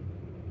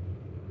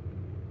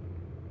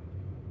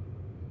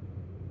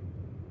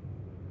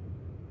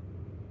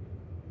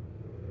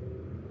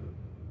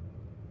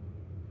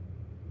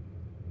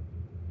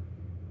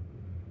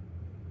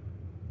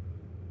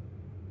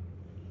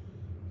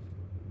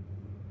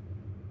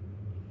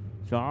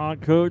 John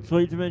Coates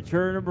leads him in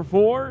turn number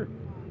 4.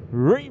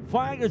 Green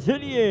flag is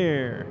in the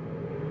air.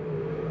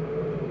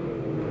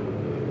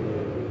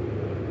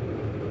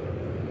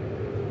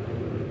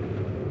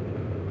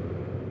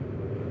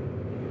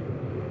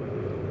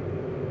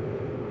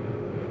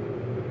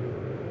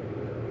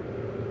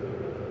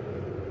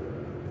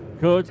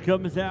 Coates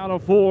comes out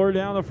of 4.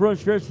 Down the front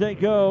stretch they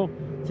go.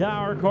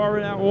 Tyler Carver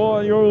out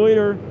 1, your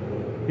leader.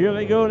 Here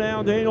they go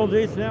now. Daniel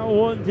Jason out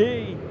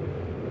 1D.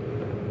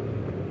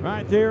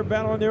 Right there,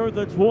 battling there with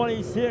the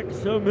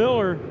 26, so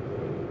Miller.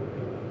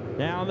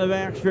 Down the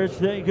backstretch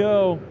they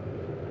go.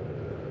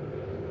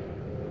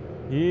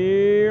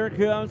 Here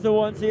comes the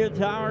 1C,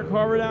 Tyler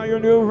Carver, now your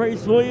new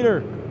race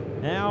leader.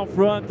 Now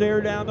front there,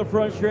 down the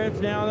front stretch,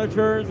 now the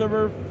turns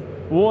number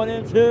 1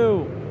 and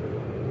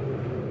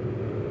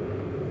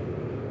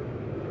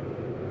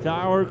 2.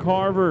 Tyler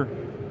Carver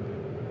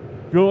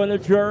going to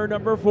turn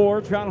number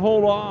 4, trying to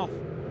hold off.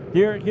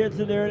 Derek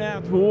Hinton there now,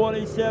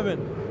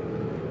 27.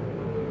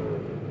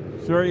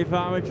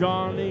 35 of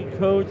Johnny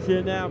Coates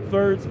in that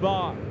 3rd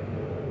spot.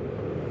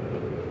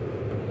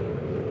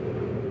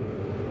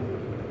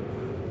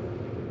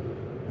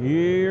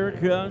 Here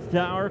comes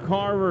Tyler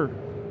Carver.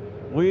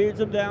 Leads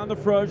him down the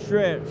front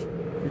stretch.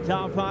 The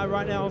top 5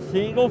 right now,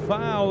 single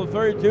file. The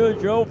 32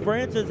 is Joe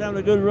Francis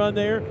having a good run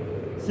there.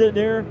 Sitting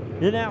there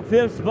in that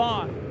 5th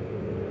spot.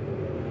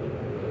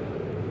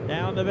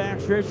 Down the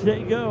back stretch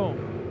they go.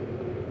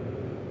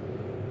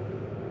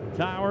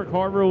 Tyler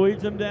Carver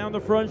leads him down the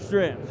front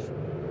stretch.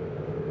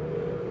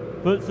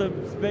 Put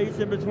some space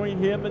in between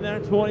him and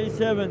that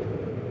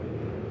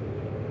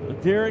 27.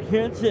 Derek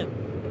Hinton.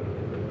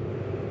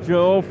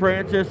 Joe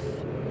Francis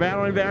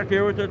battling back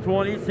there with the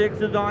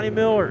 26 of Donnie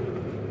Miller.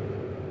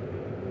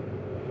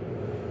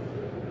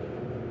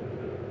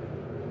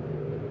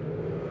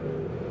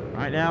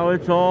 Right now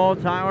it's all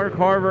Tyler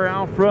Carver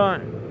out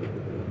front.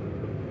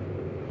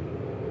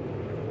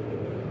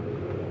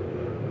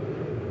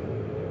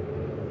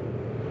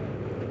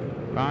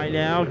 Right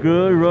now,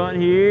 good run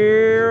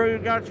here.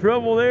 We got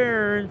trouble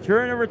there in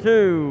turn number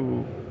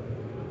 2.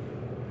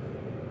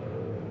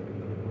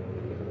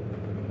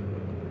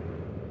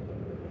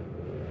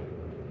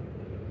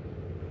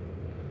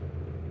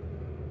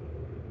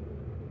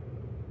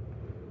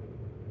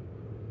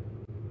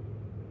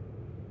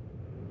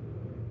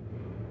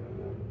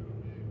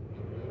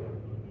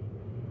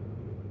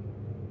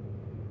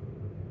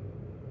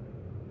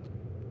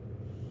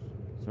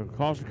 So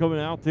caution coming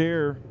out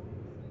there.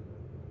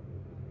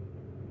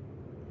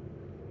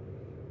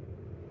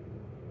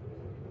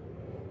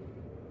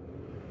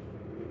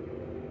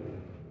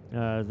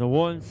 The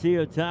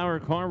 1C of Tyler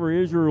Carver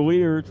is your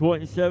leader.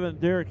 27th,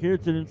 Derek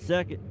Hinton in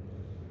second.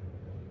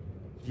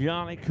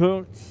 Johnny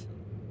Cooks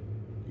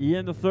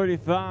in the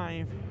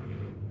 35.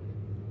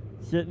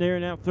 Sitting there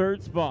in that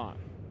 3rd spot.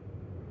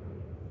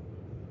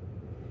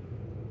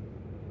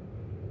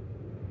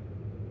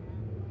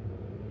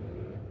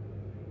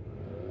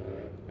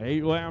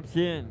 Eight laps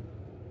in.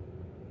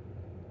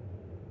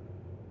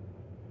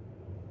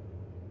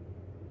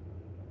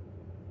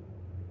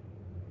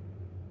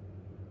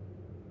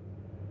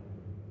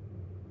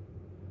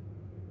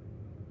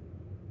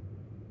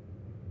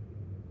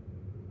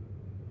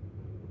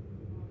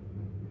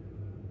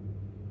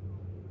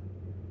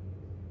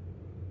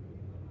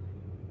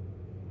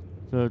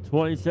 So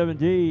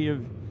 27D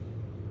of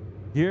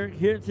Derek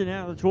Hinton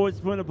out of the choice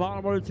from the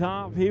bottom or the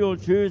top. He will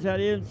choose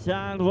that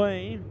inside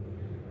lane.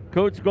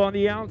 Coach go on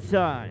the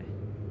outside.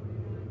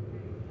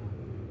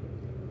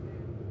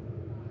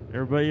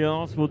 Everybody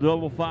else will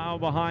double file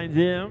behind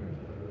them.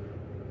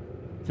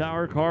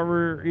 Tyler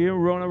Carver in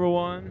row number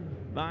 1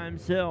 by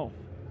himself.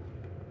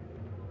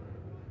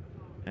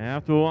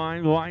 After the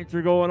line, the lights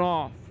are going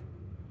off.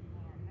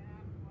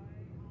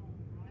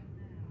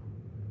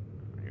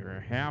 We're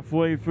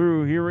halfway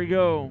through. Here we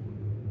go.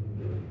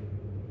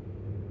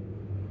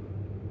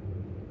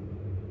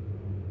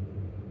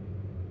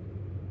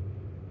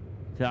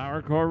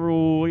 Tyler Carver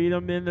will lead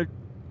them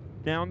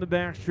down the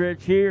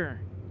backstretch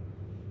here.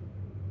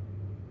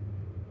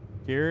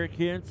 Derek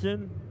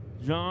Hinton,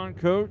 John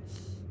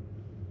Coates,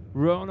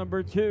 row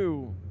number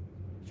 2.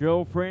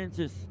 Joe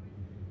Francis,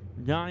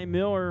 Donnie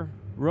Miller,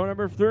 row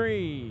number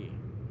 3.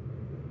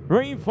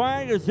 Green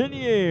flag is in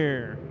the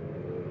air.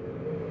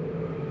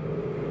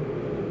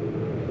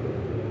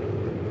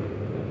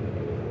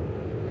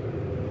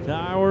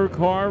 Tyler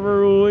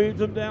Carver leads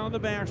them down the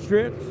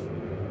backstretch.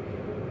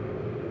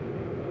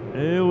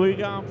 And we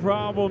got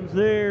problems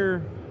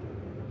there.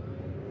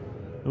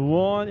 The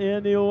 1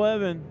 and the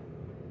 11.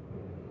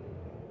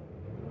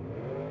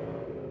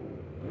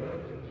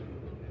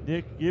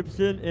 Nick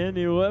Gibson and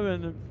the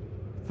 11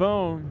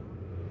 phone.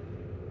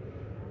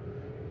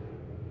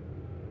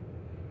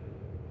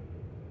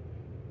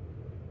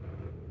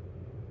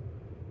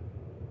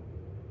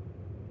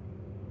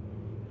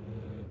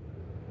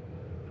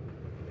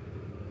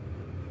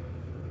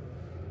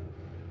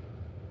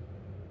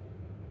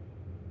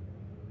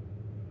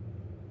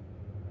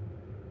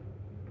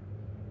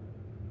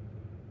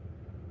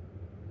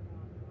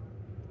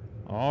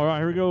 All right,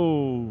 here we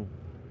go.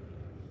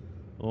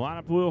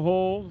 Lineup will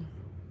hold.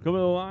 Coming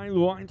to the line, the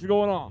lines are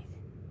going off.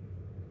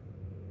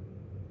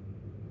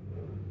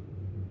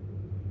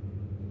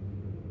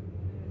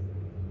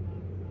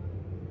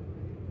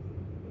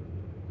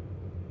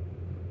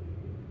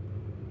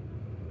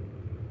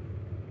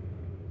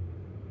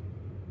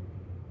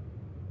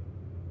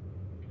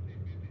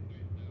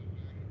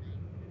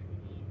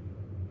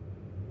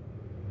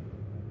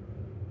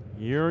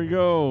 Here we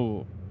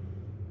go.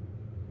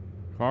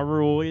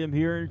 Carver will lead him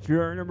here in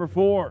turn number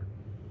 4.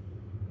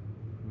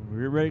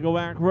 We're ready to go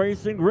back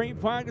racing. Green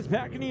flag is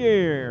back in the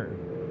air.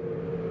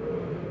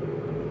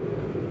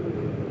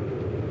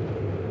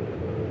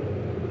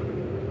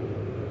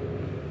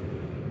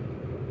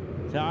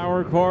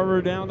 Tyler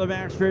Carver down the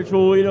backstretch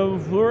will lead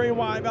him. Flurry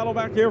wide battle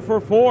back there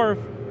for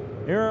 4th.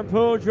 Aaron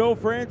Poe, Joe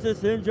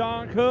Francis, and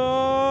John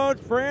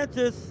Coates.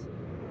 Francis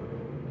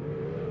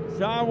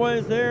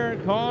sideways there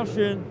and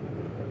caution.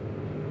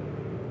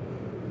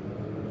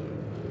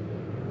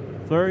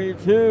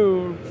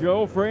 32,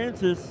 Joe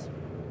Francis.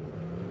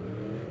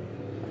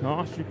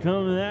 Caution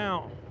coming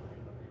out.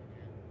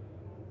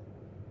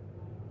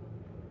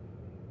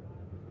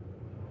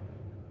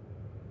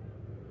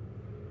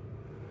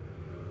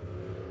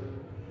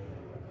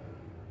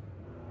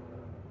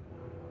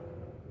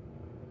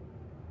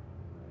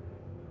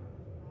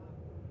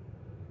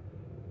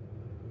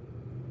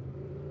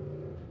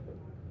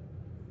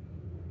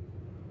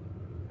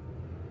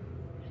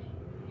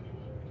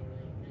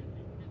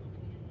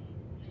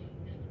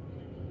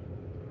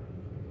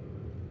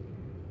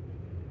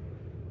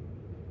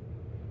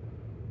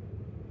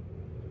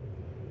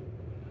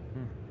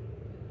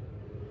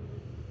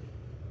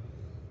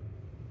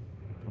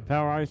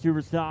 Power Ice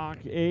Superstock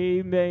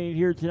A main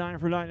here tonight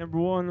for night number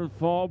 1 of the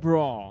Fall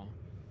Brawl.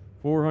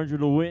 400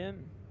 to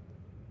win.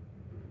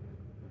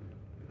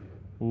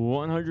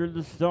 100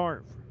 to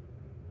start.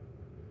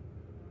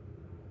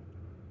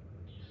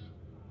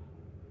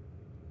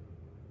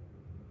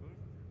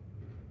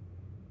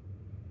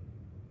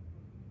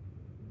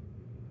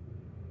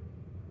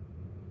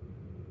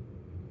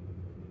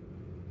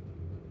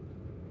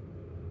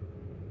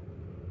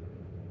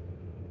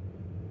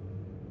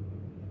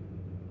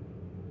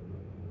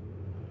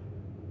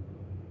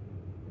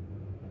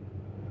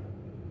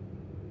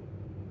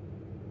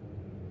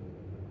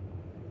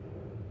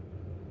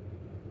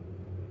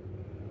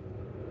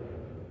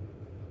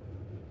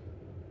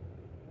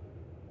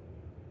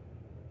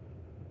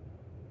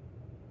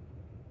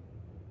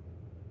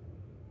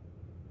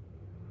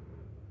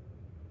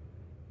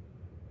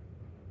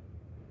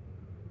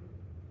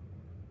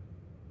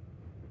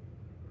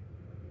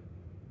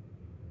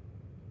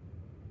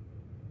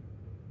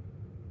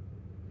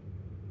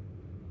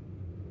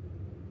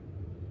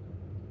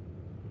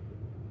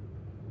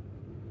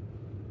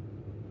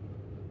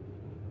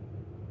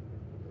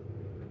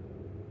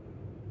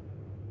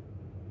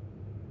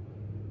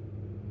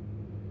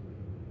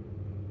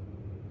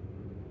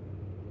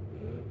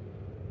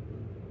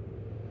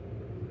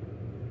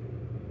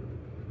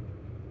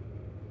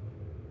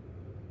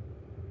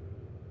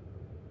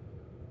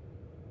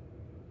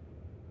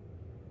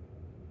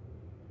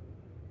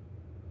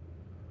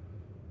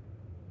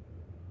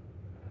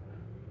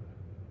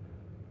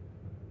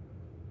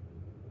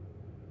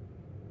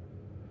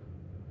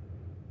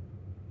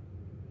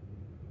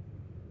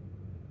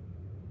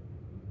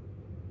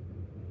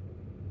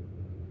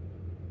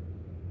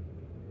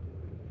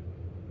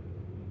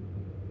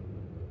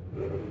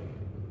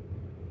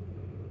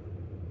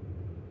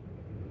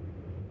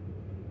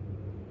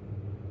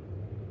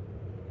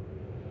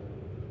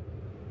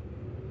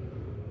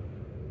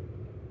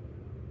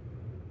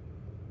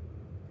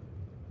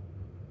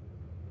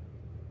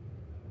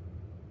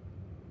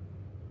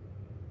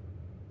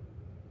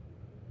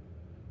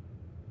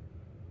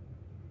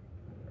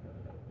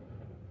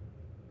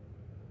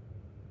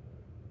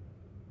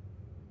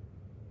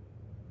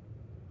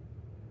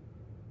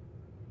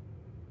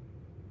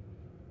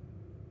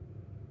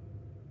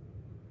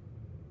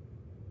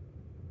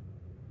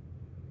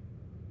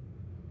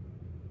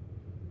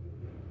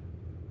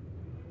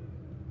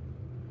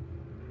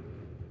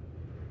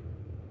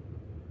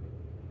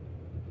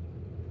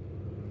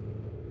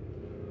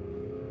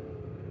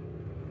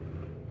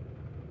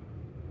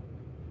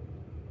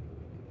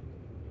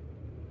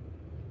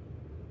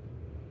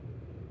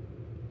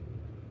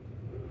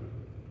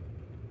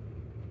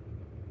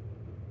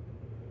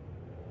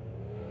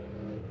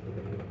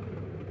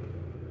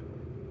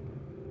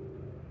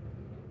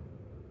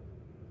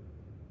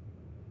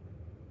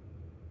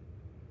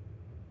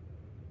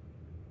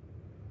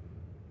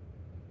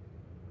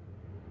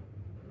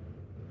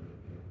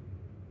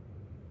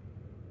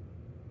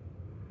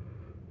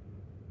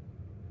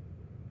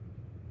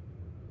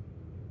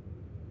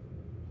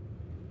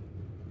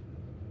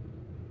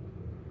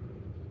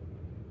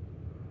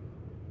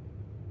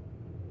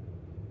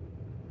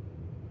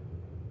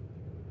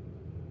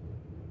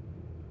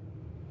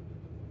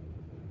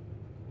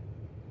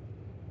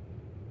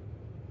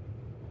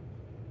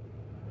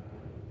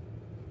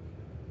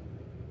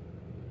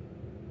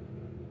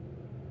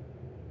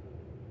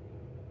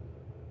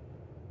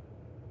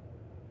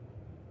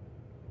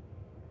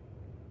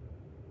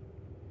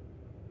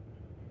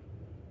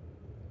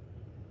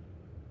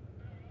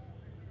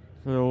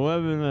 So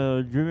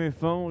 11, Jimmy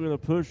Phone going to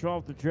push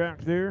off the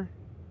track there.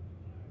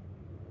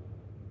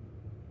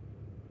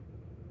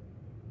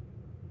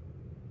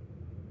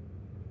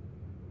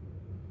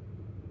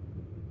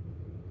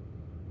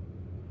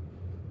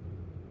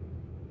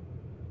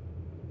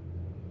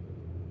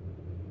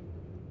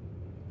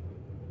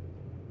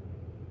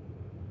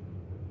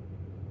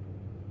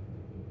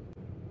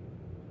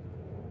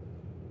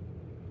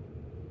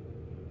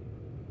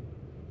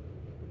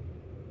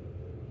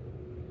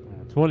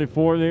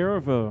 24 there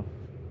of a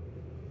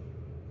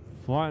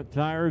flat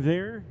tire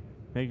there,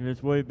 making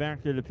its way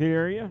back to the pit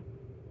area.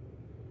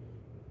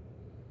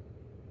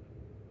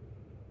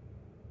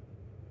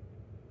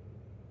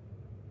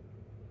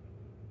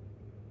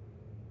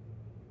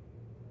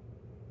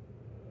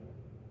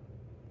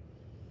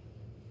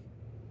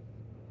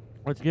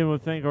 Once again, we'll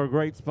thank our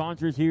great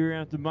sponsors here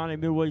at the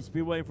Lebanon Midway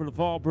Speedway for the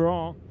Fall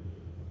Brawl.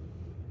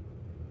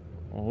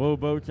 Low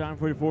Bow Time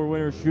 44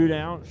 Winner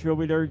Shootout,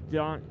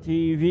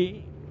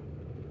 ShelbyDirt.tv.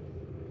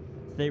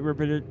 State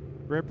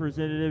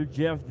Representative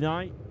Jeff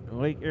Knight,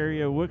 Lake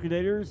Area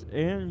Liquidators,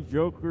 and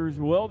Joker's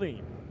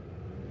Welding.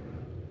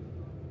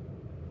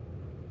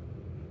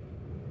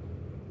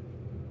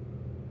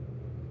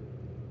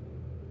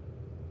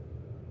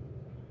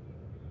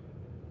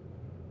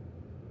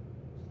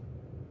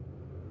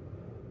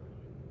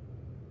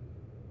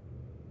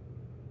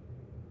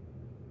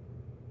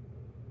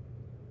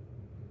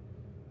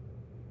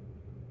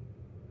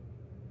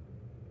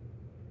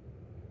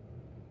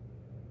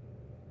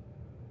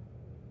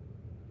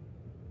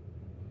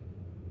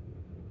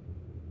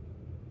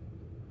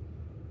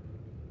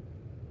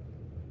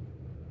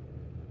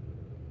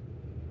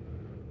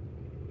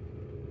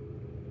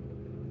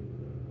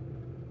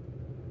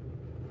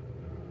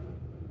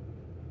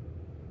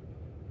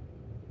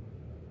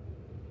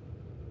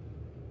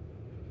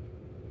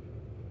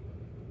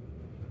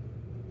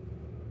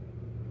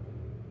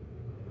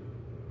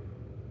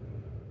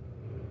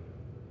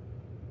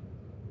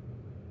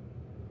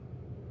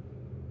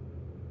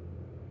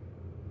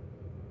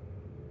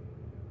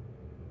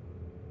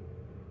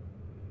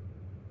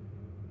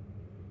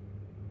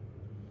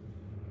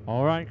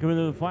 All right, coming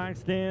to the flag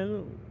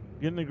stand,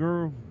 getting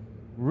the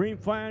green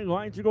flag,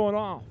 lights are going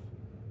off.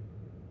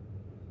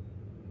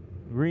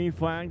 Green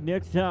flag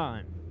next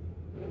time.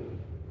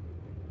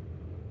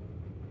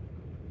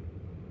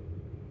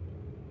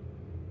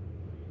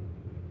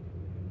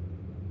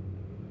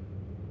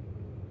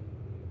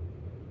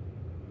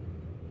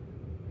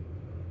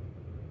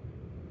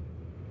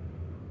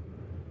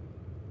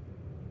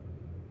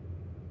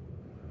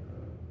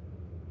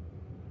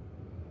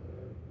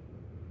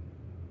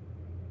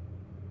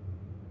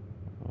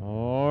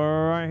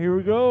 Here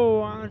we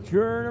go on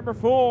turn number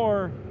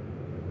 4.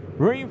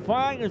 Green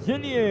flag is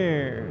in the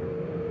air.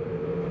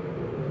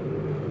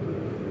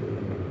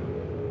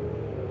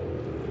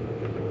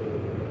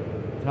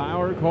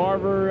 Tyler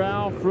Carver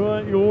out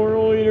front, your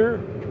leader.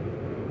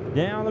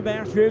 Down the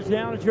back stretch,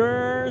 down the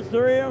turns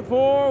 3 and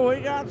 4. We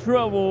got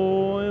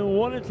trouble in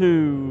 1 and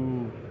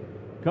 2.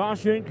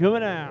 Caution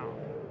coming out.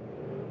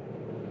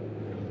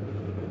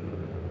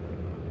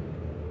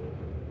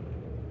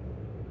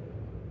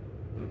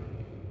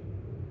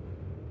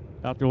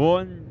 After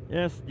 1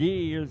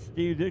 SD is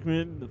Steve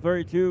Dickman, the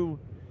 32,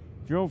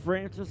 Joe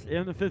Francis,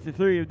 and the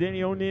 53 of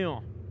Danny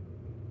O'Neill.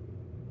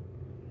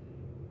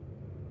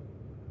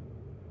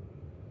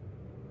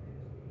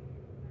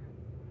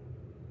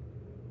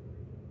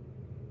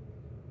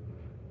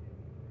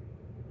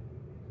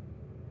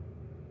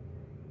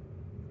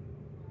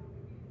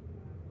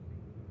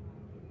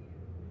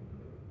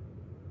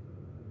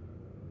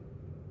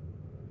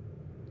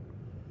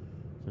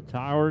 So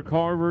Tyler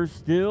Carver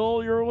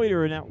still your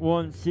leader in that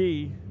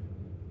 1C.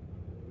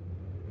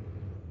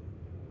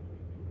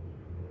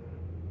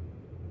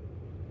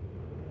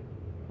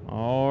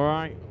 All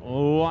right,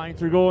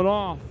 lights are going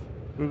off.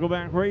 We'll go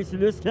back racing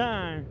this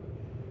time.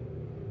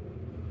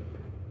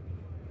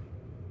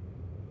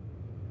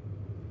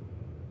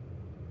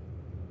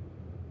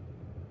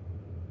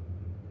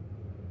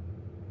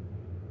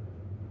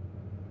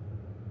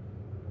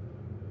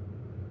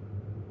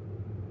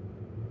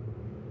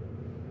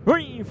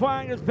 Green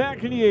flag is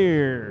back in the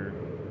air.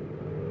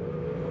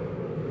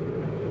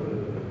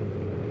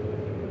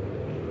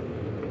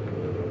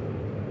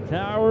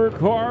 Tyler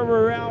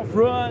Carver out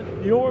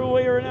front, your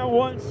leader in that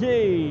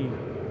 1C.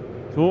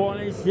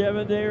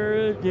 27 there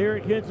is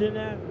Derek Hinton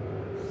at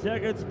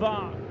second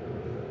spot.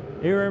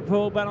 Aaron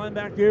Poe battling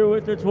back there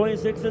with the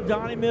 26 of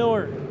Donnie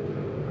Miller.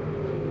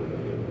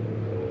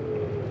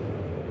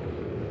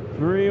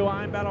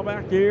 3-line battle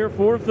back there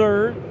for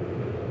third.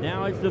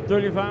 Now it's the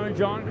 35 and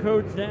John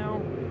Coates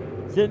now.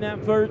 It's in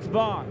that third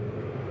spot.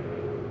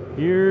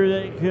 Here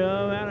they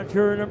come out of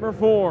turn number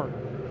 4.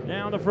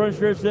 Down the front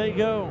stretch they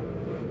go.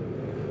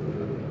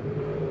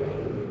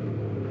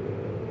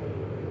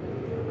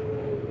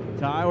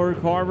 Tyler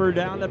Carver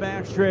down the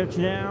back stretch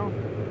now.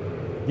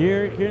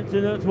 Derek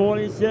Hinton at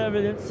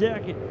 27 in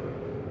second.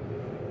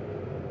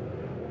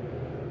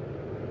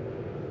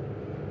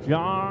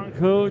 John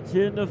Coates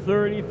in the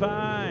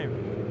 35.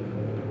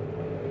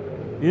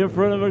 In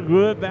front of a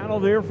good battle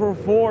there for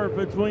fourth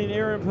between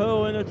Aaron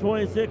Poe and the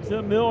 26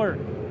 of Miller.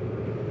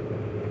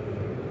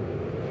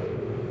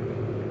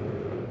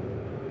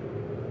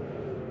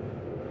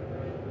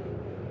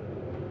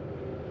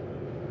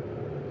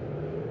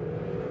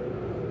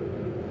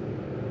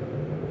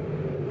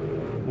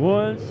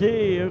 One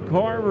C of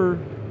Carver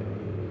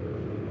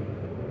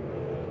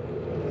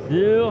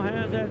still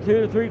has that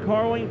 2 to 3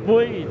 car length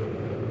lead.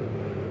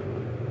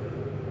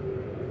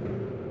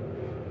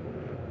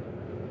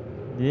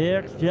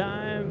 Next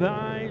time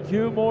by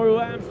 2 more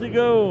laps to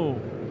go.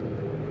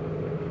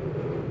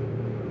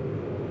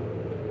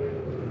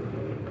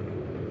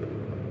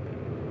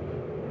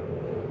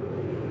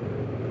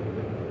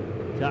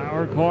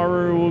 Tyler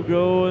Carver will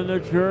go in the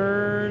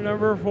turn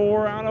number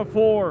 4 out of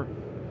 4.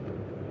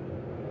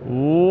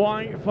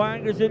 White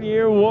flag is in the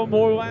air, 1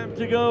 more lap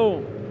to go.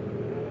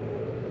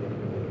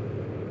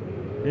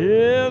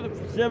 Yeah, the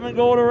 7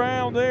 going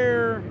around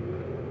there.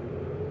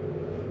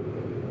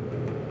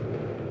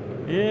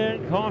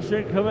 And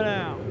caution coming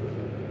out.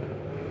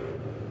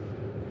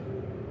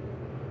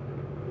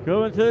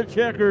 Going to the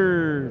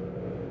checkered.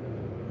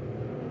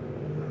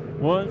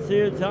 1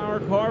 C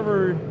Tyler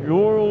Carver,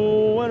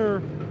 your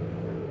winner.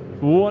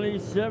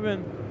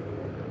 27.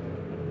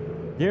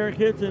 Derek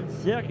Hitson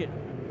second.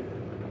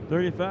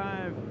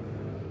 35.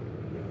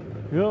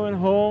 Going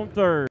home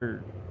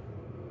third.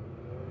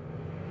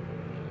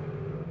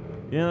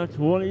 And the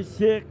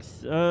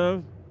 26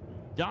 of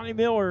Donnie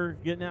Miller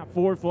getting that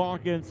 4th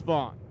lock-in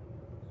spot.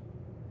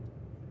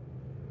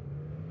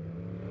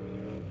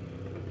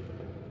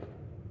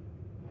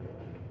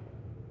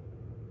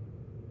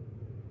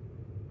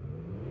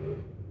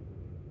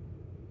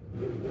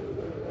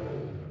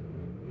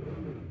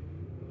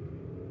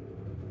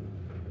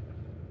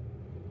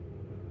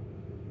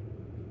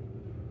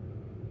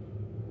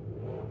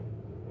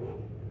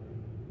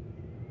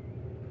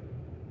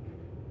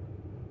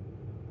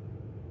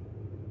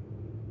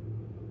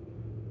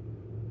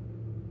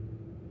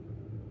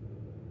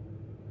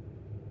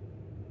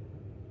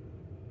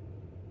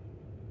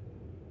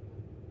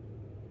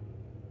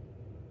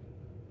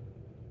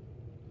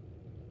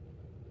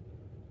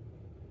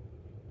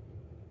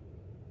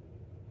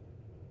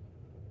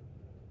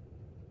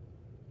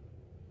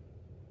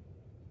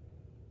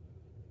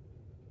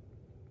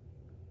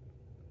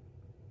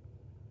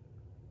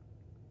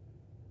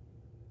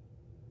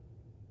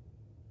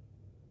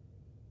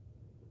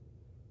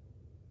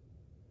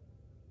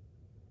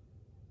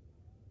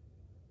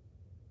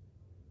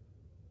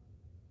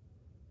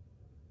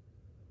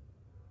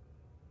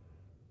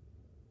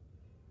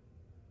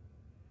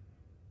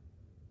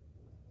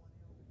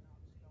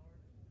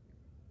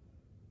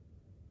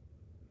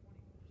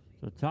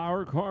 So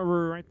Tyler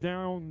Carver right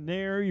down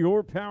there,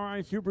 your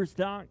POWRi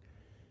Superstock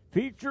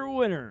feature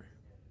winner.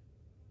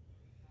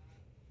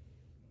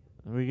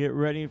 We get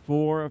ready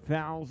for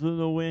 1,000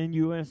 to win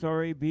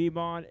USRA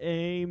B-Mod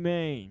A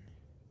main.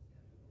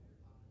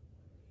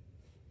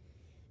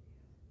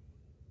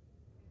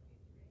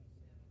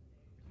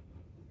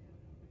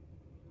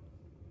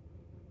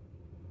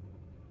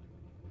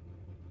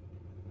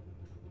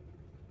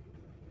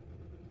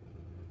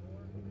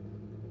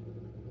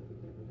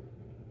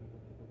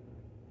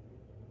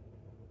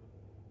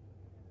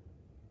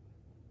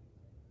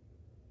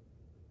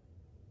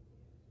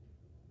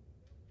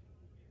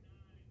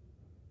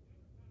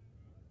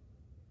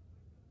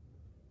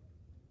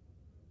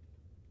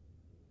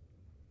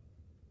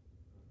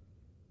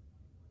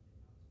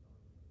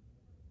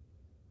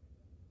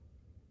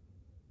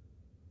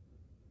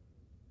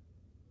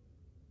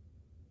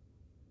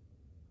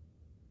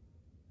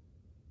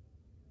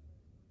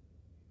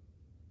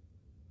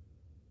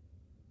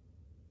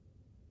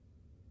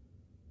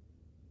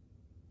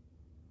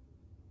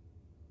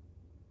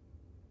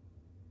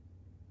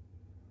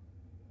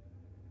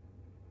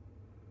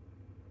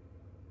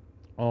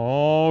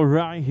 All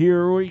right,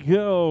 here we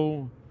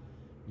go.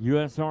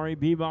 USRA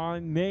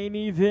B-Mod main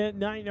event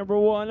night number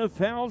 1,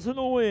 1,000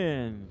 to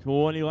win.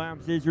 20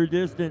 laps is your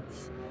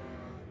distance.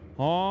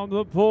 On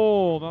the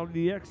pole, that'll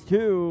be the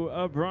X2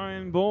 of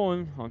Brian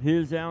Bowen. On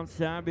his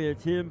outside, be a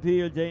Tim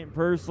P. of Dayton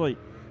Pursley.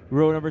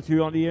 Row number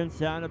 2 on the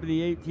inside, that'll be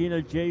the 18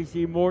 of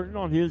J.C. Morton.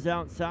 On his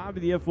outside,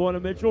 be the F1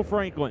 of Mitchell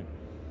Franklin.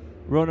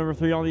 Row number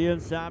 3 on the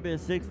inside, be a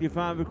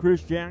 65 of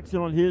Chris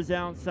Jackson. On his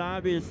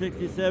outside, be a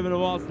 67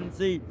 of Austin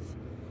Seats.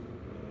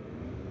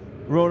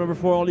 Row number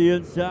 4 on the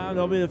inside,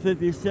 that'll be the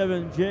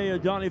 57J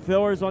of Donnie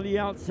Fellers. On the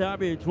outside,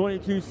 be a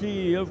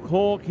 22C of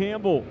Cole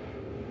Campbell.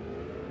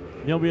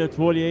 There'll be a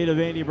 28 of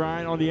Andy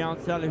Bryant. On the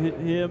outside of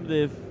him,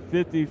 the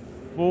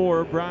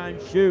 54 Brian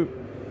Shute.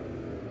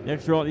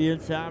 Next row on the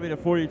inside, be the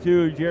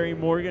 42 of Jerry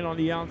Morgan. On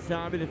the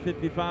outside, be the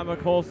 55 of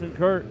Colson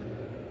Kirk.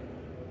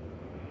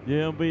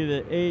 There'll be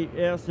the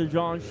 8S of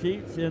John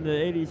Sheets and the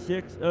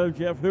 86 of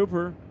Jeff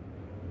Hooper.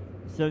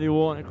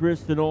 71 of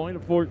Chris Denoy, the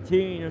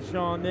 14 of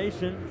Sean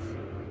Nations.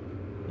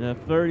 The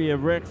 30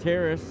 of Rex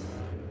Harris,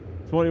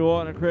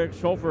 21 of Craig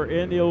Schulfer,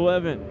 and the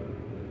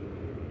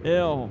 11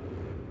 L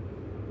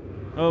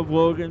of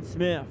Logan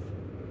Smith.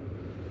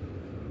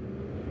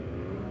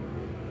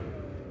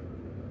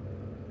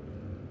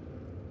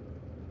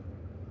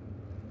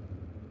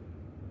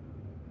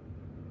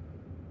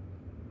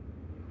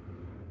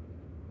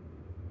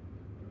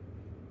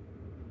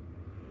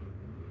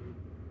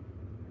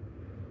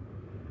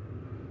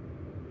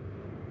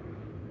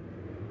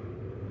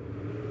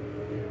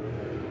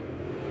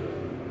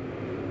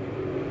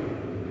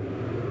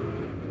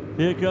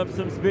 Pick up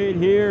some speed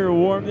here,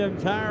 warm them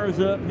tires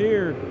up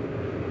here.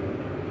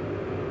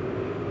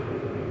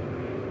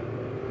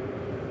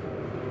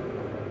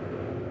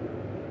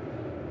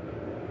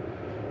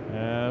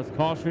 As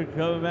caution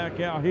coming back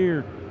out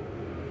here.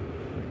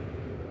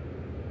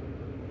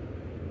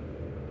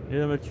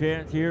 Give them a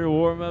chance here to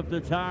warm up the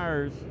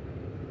tires.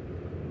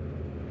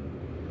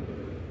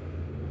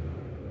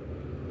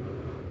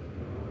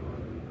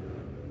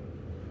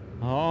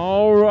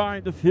 All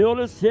right, the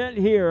field is set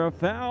here.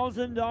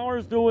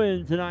 $1,000 to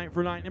win tonight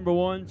for night number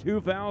 1.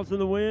 $2,000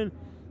 to win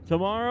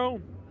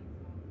tomorrow.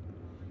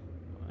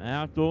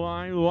 At the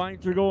line, the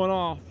lights are going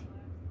off.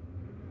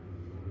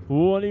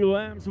 20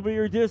 laps will be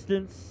your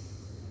distance.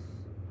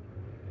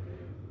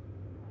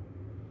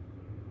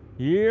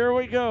 Here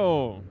we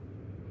go.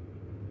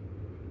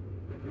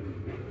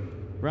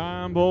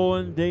 Brian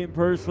Bolin, Dayton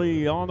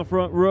Pursley on the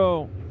front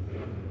row.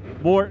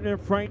 Morton and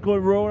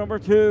Franklin, row number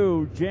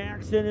 2.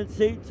 Jackson and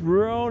Seats,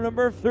 row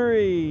number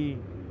 3.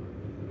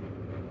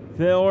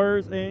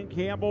 Fellers and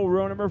Campbell,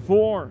 row number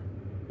 4.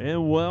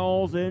 And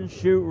Wells and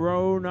Shute,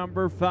 row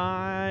number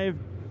 5.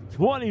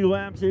 20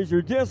 laps is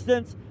your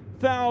distance.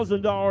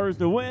 $1,000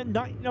 to win.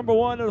 Night number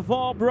 1 of the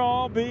Fall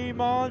Brawl.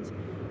 B-Mons,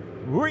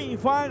 green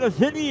flag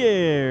is in the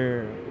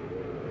air.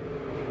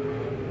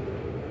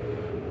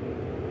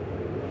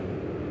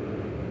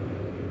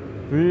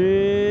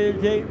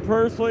 Dayton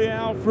Pursley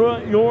out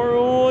front, your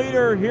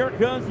leader. Here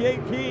comes the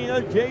 18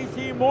 of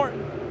J.C.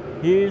 Morton.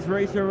 He's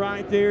racing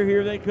right there.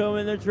 Here they come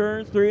in the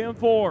turns 3 and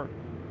 4.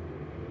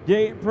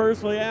 Dayton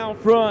Pursley out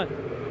front.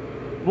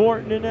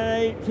 Morton in that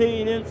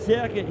 18 in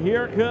second.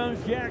 Here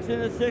comes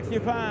Jackson at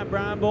 65.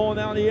 Brian Bowen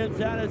down the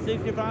inside at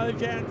 65 of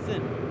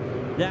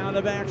Jackson. Down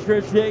the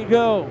backstretch they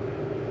go.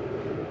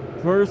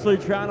 Pursley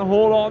trying to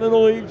hold on to the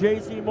lead.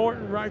 J.C.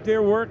 Morton right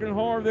there working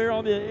hard there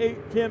on the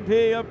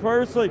 8-10P of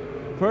Pursley.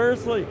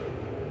 Pursley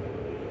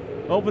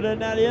opening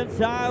that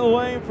inside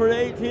lane for the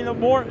 18 of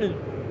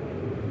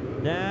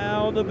Morton.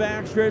 Down the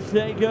backstretch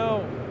they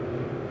go.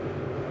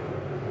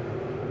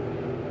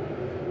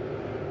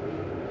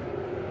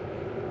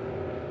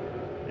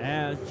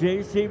 As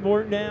J.C.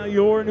 Morton now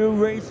your new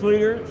race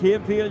leader.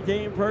 10P of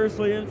Dayton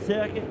Pursley in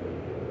second.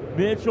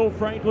 Mitchell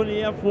Franklin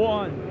the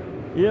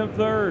F1 in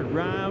third.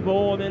 Ryan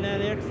Bowen in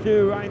that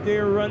X2 right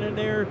there running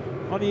there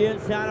on the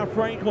inside of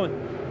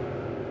Franklin.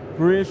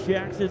 Chris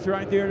Jackson's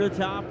right there in the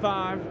top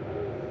 5.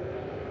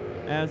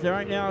 As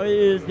right now it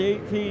is the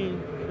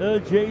 18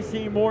 of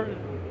J.C. Morton.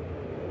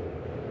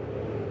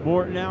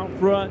 Morton out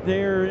front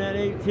there in that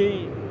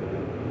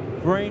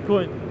 18.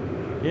 Franklin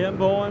and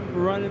Bowen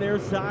running there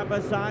side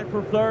by side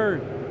for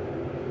third.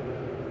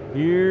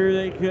 Here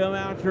they come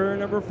out turn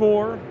number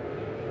 4.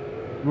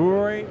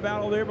 Great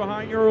battle there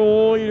behind your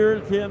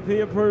leader,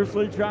 10P of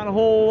Pursley trying to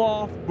hold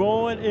off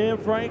Bowen and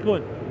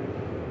Franklin.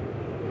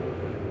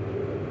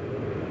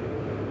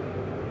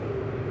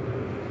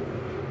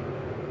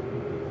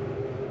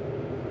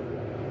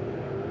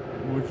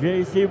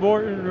 J.C.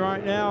 Morton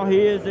right now, he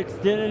is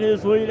extending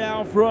his lead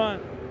out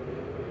front.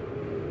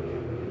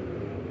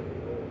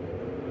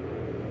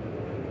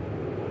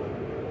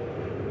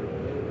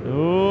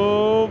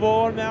 Oh,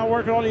 Bowen now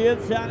working on the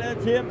inside of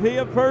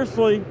 10P of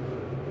Pursley.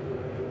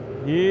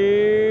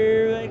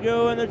 Here they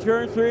go in the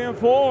turns 3 and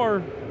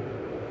 4.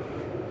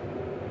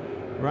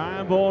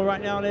 Ryan Bowen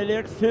right now in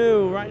that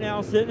X2, right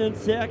now sitting in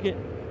second.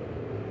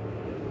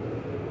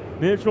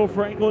 Mitchell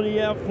Franklin, the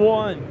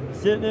F1,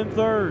 sitting in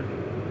third.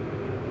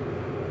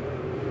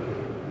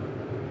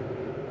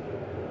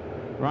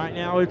 Right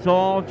now it's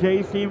all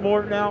J.C.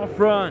 Morton out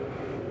front.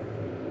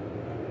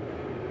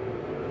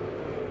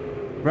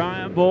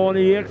 Brian Bowen,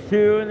 the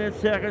X2 in the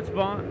second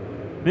spot.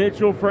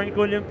 Mitchell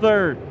Franklin in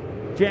third.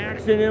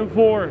 Jackson in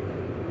fourth.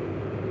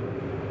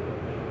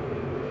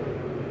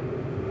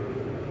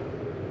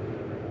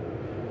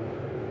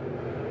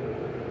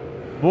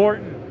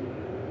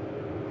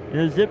 Morton in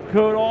a zip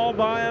code all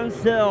by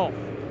himself.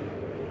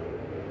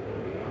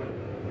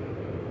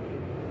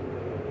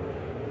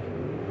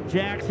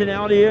 Jackson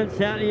out the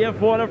inside, the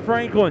F1 of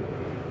Franklin.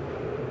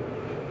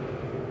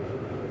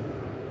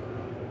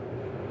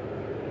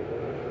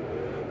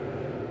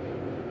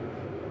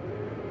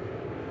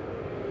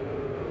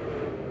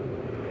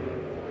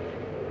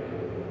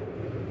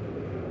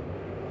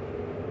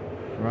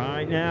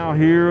 Right now,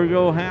 here we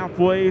go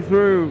halfway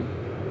through.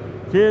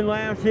 10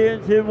 laps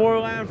in, 10 more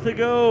laps to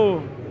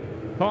go.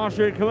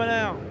 Caution coming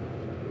out.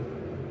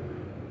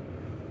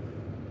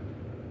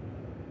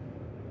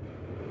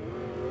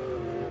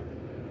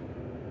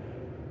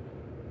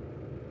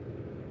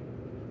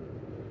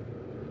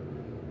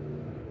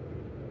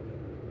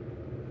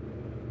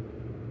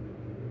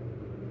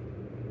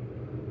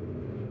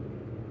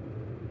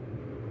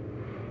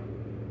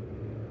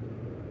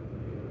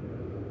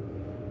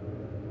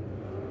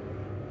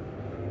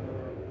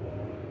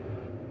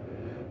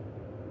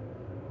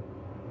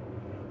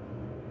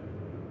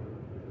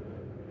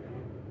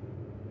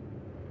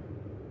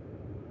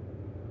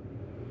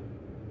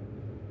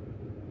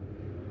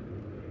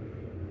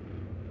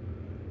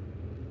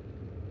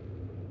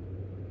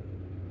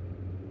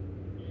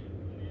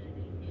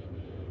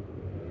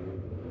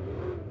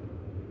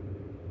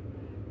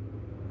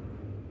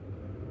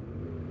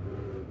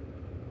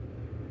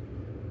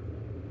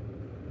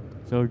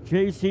 So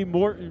J.C.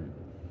 Morton,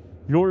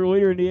 your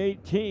leader in the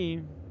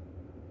 18.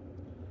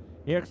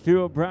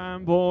 X2 of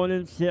Brian Bowen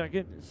in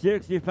second.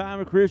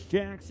 65 of Chris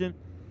Jackson.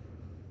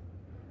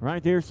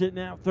 Right there sitting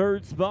out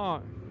third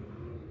spot.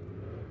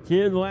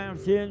 10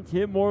 laps in,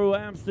 10 more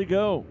laps to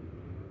go.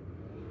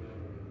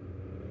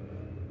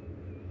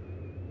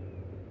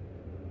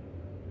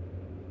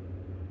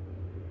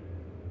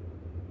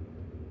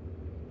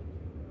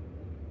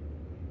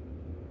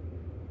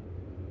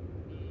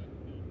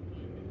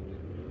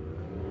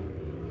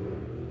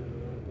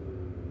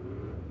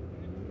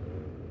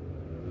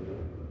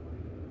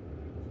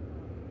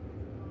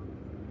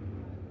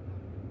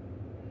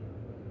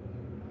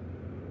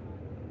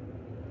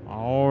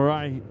 All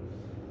right.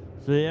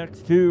 So the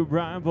X2,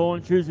 Brian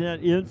Bowen choosing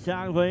that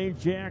inside lane.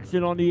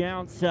 Jackson on the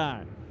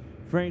outside.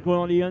 Franklin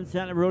on the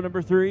inside of row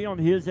number 3. On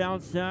his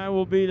outside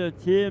will be the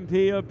Tim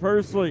P. of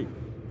Pursley.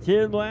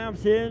 10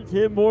 laps in,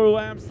 10 more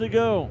laps to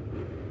go.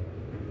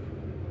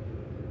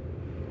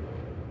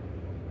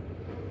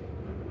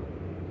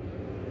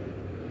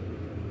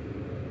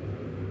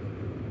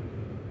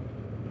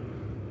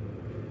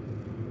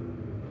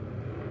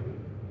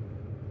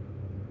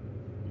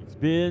 It's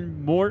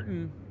been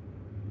Morton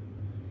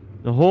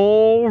the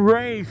whole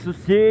race. To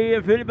see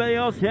if anybody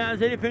else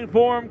has anything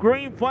for him.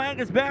 Green flag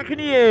is back in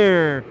the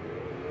air.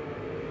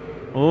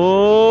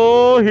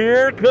 Oh,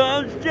 here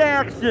comes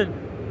Jackson.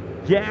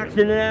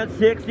 Jackson at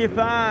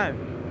 65.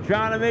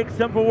 Trying to make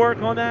something work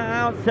on that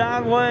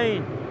outside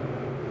lane.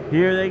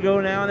 Here they go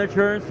now in the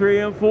turns 3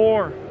 and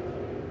 4.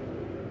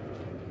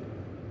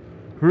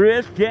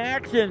 Chris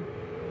Jackson.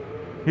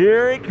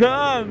 Here he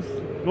comes.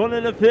 Going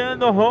to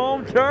defend the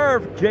home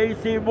turf.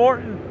 J.C.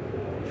 Morton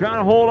trying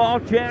to hold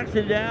off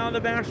Jackson down the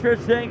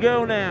backstretch. They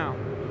go now.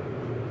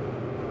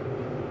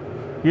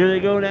 Here they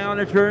go now in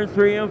the turns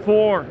 3 and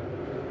 4.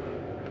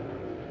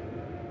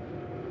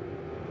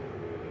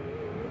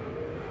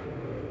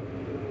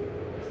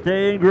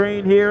 Staying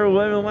green here,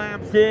 11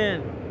 laps in.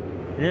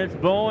 And it's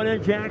Bowen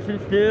and Jackson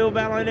still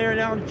battling there.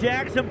 Now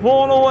Jackson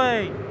pulling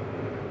away.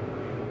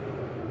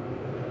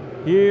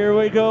 Here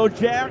we go.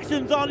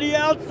 Jackson's on the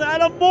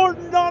outside of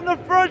Morton on the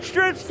front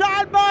stretch,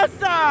 side by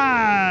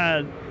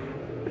side.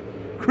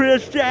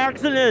 Chris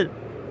Jackson is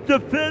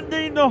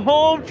defending the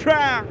home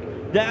track.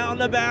 Down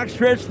the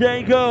backstretch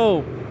they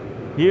go.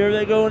 Here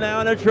they go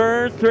now in the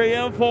turns 3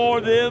 and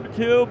 4. Them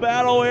two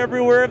battle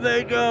everywhere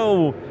they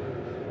go.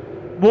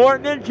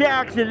 Morton and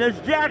Jackson. As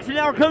Jackson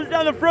now comes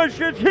down the front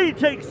stretch, he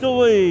takes the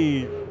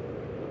lead.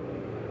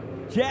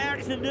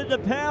 Jackson did the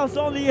pass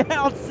on the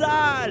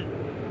outside.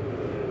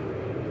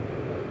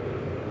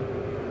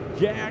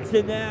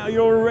 Jackson now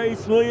your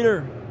race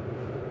leader.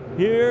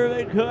 Here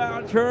they come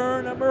out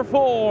turn number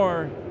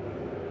 4.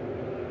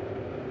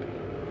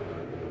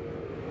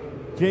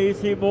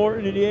 J.C.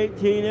 Morton in the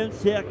 18 in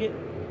second.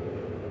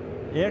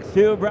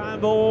 X2 Brian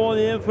Bowen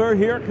in for.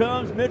 Here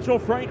comes Mitchell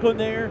Franklin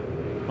there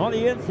on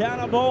the inside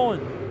of Bowen.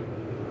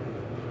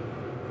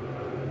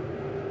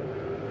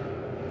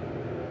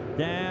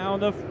 Down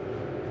the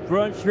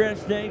front stretch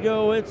they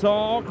go. It's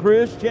all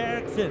Chris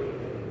Jackson.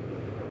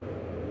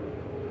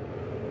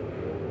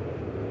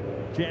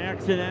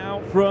 Jackson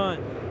out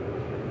front.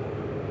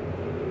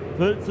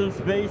 Put some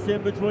space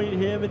in between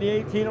him and the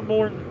 18 of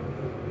Morton.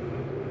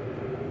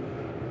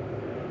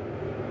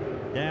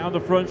 Down the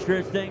front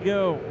stretch they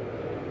go.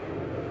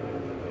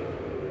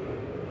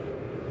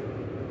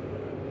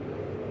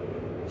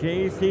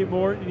 J.C.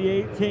 Morton, the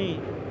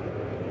 18.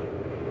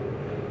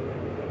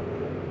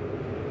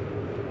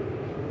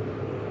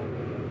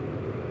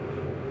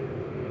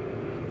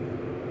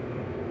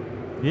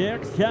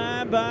 Next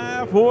time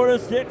by for the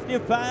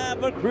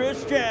 65 of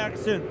Chris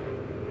Jackson.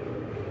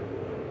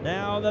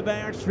 Now the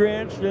back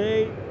stretch,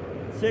 the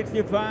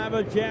 65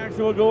 of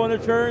Jackson will go into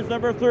turns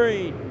number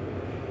 3.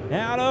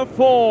 Out of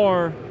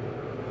 4.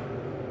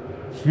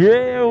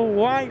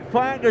 White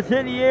flag is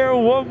in the air.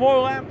 One more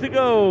lap to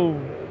go.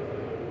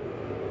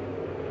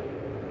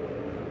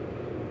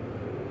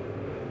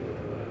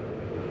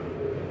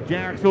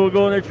 Jackson will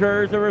go into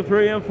turns number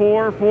 3 and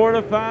 4 for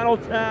the final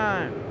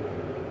time.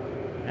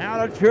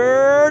 Out of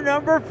turn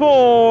number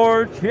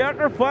 4,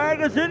 checker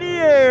flag is in the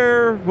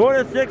air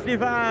for the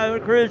 65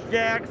 of Chris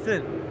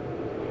Jackson.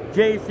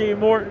 J.C.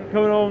 Morton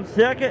coming on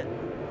second.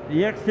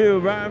 The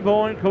X2, Brian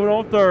Bowen, coming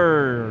on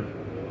third.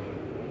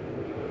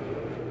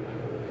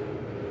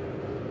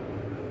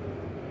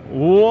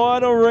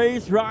 What a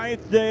race right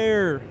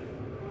there.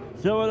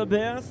 Some of the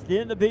best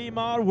in the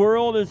B-Mod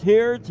world is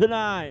here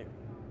tonight.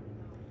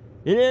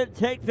 It didn't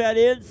take that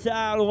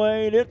inside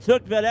lane, it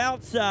took that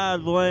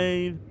outside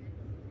lane.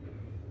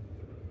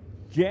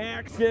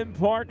 Jackson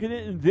parking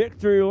it in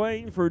victory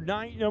lane for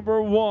night number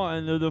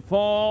 1 of the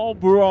Fall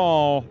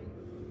Brawl.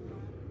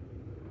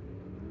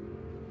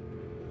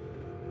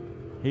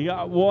 He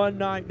got one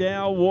night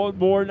down, one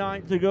more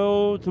night to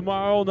go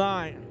tomorrow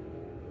night.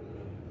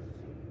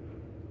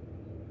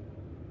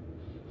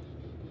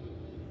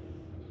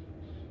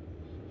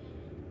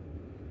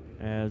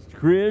 As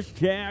Chris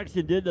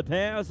Jackson did the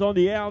pass on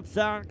the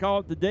outside,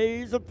 caught the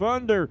Days of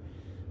Thunder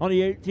on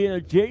the 18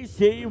 of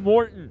J.C.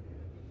 Morton.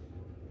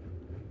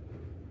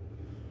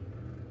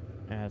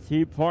 as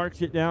he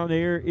parks it down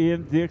there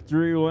in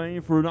victory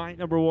lane for night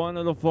number 1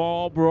 of the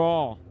fall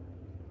brawl.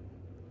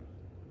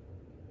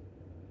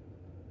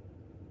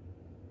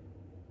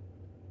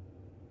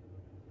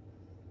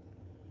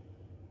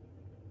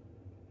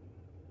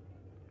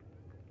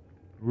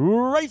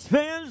 Race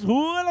fans,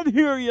 let them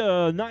hear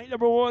you. Night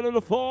number 1 of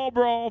the fall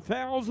brawl,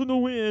 fouls in the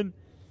wind.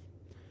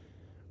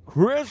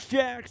 Chris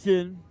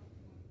Jackson,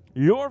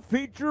 your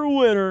feature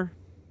winner,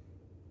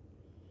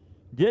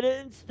 did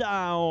it in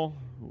style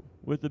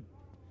with the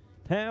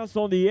pass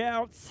on the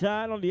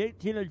outside on the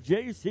 18 of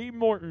J.C.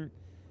 Morton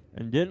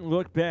and didn't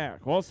look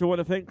back. Also want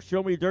to thank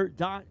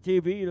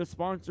ShowMeDirt.tv to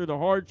sponsor the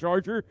Hard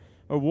Charger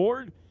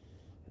Award.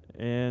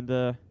 And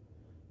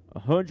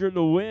 $100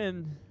 to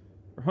win,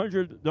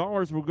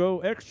 $100 will go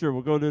extra,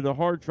 will go to the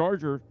Hard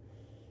Charger.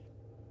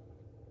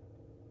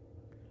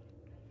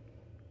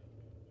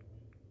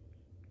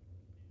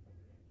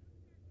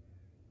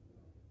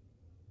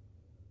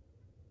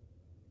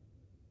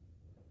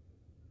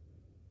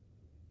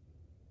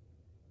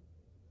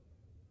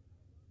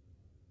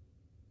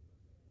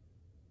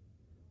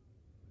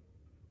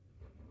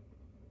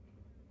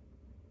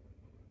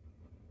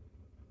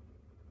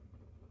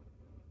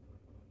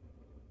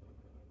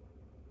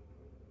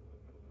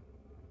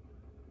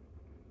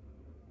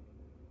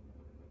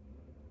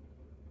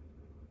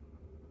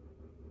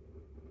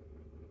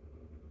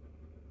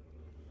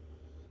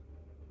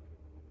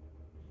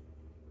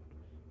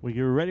 We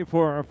get ready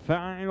for our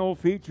final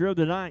feature of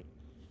the night.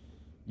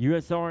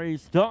 USRA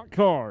Stock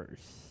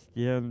Cars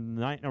in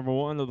night number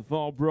 1 of the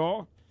fall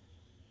brawl.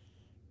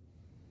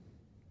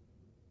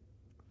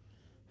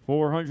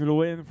 400 to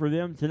win for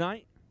them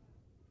tonight.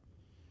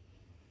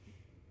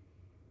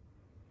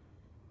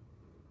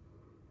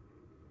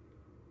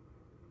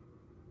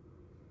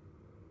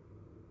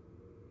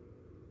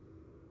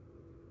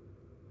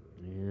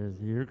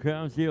 Here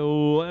comes the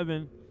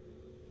 11,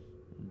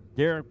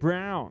 Derek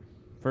Brown.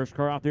 First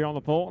car out there on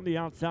the pole. On the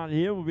outside of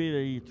him will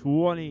be the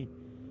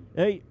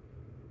 28,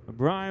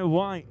 Brian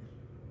White.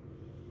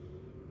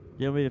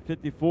 Then will be the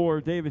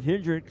 54, David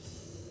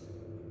Hendricks.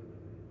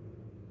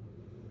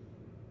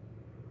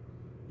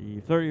 The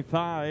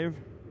 35,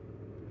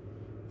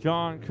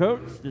 John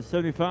Coates. The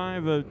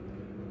 75 of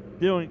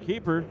Dylan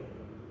Keeper.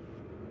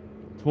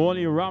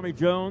 20, Robbie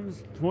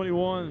Jones.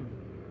 21,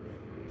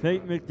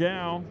 Peyton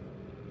McDowell.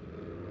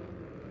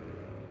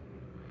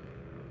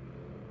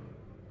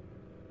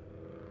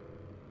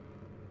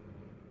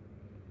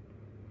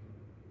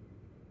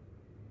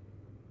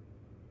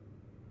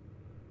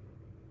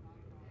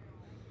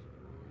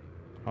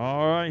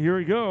 All right, here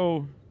we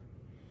go.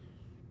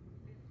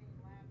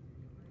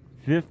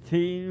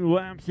 15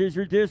 laps is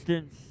your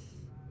distance.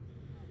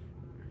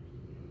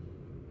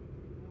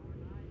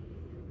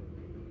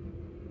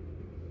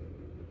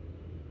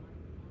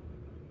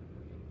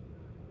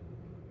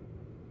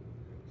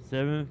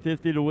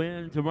 $750 to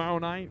win tomorrow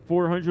night,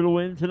 $400 to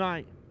win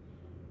tonight.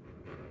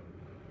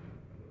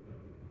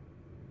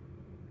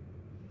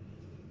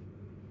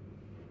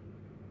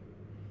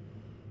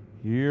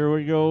 Here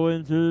we go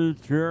into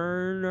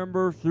turn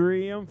number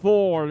 3 and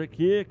 4 to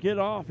kick it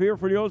off here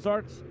for the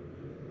Ozarks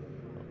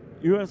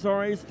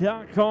USRA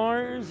Stock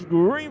Cars.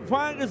 Green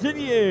flag is in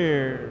the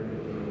air.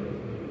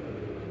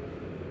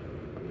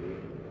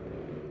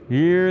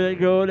 Here they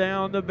go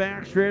down the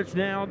backstretch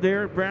now.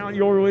 Derek Brown,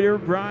 your leader.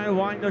 Brian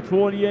White, the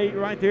 28,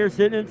 right there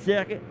sitting in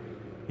second.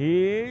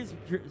 He's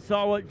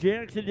saw what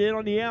Jackson did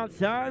on the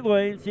outside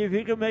lane. See if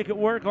he can make it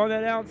work on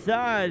that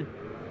outside.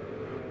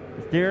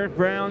 Derek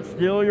Brown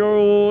still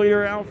your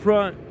leader out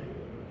front.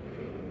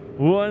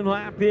 1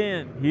 lap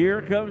in.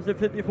 Here comes the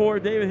 54,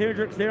 David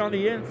Hendricks there on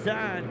the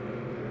inside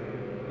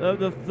of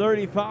the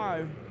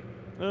 35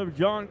 of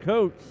John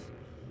Coates.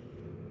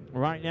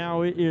 Right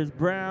now it is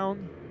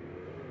Brown,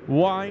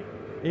 White,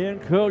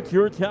 and Coates,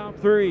 your top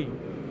 3.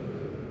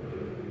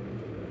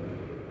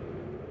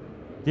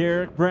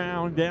 Derek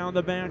Brown down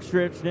the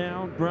backstretch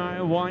now.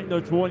 Brian White,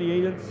 the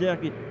 28 in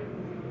second.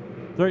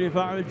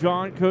 35 of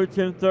John Coates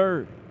in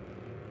third.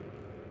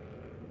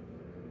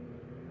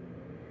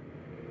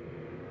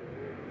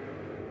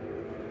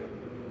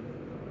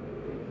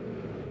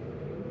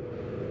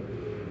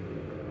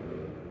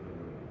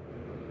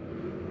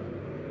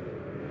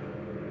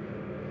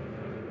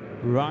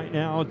 Right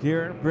now,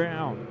 Derek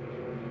Brown.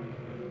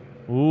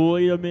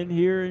 Lead him in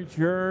here in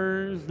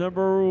turns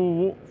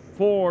number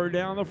 4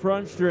 down the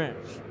front stretch.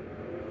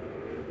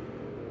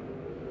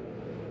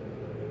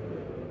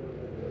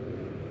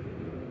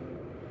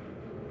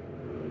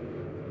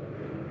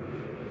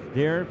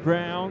 Derek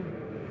Brown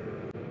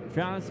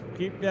trying to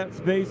keep that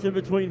space in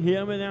between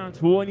him and now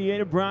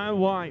 28 of Brian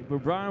White.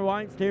 But Brian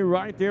White stay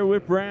right there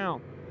with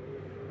Brown.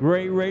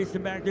 Great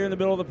racing back there in the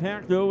middle of the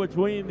pack though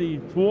between the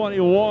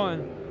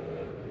 21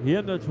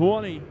 and the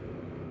 20.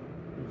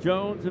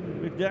 Jones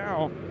and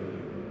McDowell.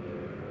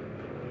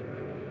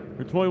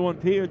 The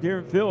 21P of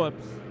Darren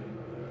Phillips.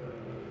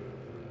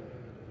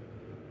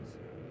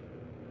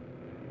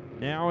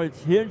 Now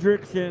it's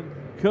Hendricks and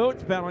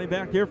Coates battling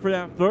back there for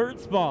that third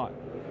spot.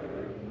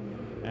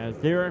 As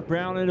Derek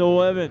Brown at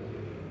 11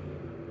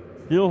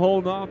 Still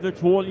holding off the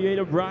 28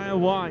 of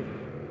Brian White.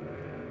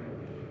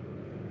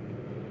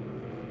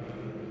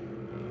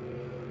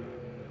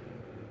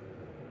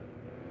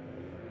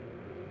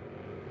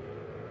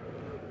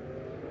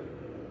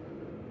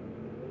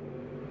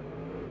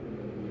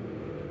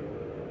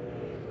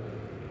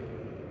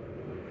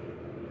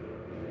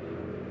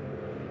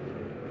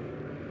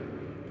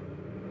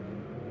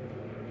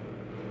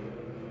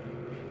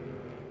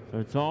 So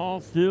it's all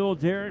still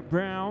Derek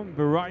Brown,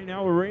 but right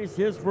now the race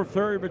is for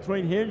third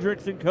between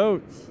Hendricks and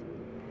Coates.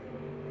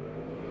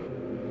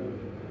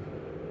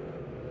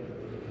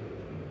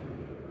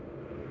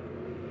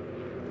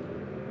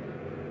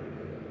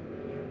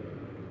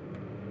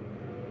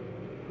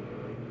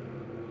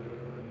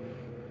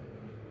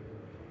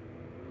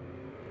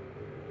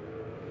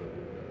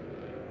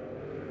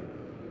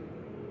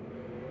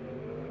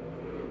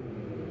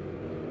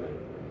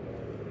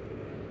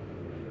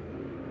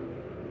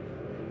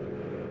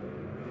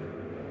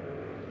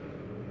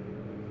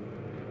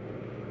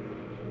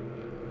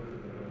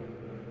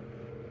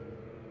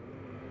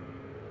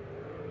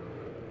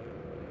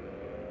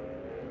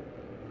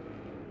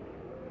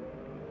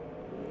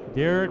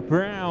 Derek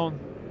Brown.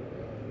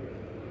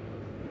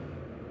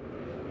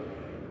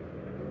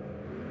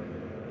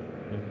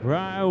 And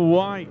Brian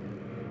White.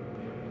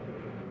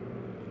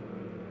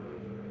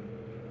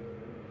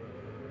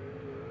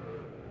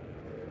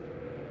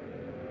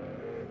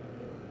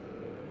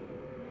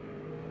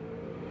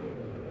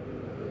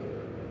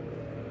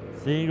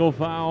 Single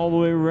file all the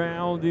way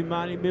around the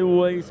Mighty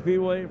Midway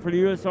Speedway for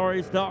the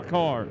USRA stock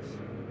cars.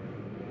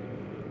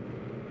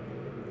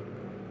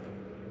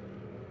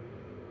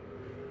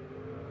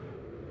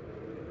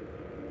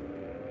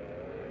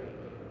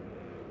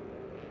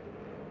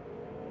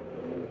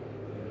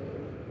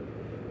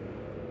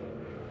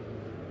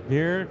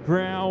 Derek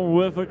Brown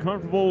with a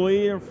comfortable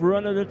lead in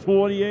front of the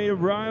 28 of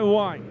Brian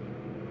White.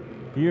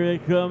 Here they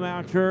come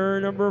out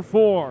turn number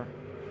 4.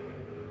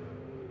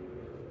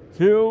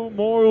 2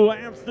 more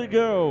laps to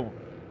go.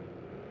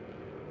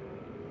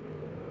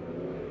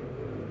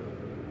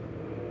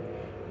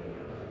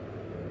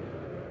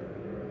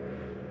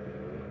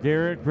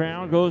 Derek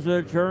Brown goes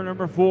to turn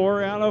number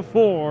 4 out of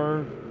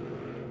 4.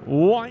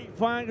 White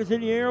flag is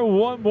in the air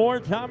one more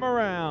time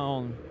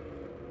around.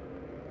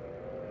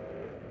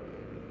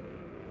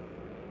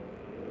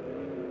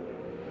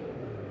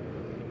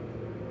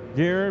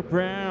 Derek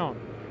Brown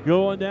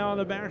going down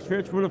the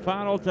backstretch for the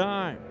final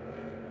time.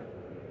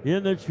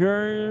 In the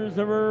turns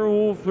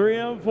number 3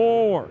 and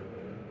 4.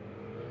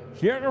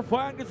 Checker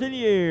flag is in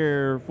the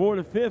air for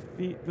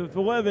the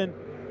 11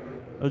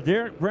 of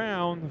Derek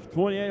Brown,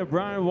 28 of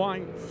Brian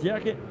White,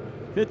 second,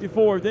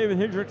 54 of David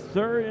Hendricks,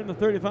 third, and the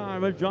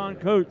 35 of John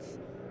Coates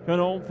coming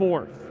home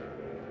fourth.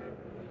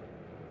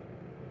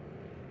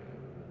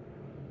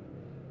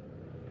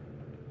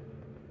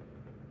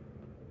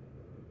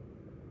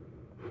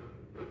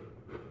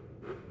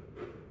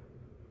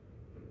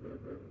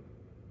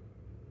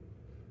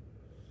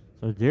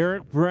 So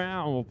Derek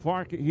Brown will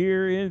park it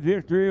here in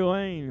Victory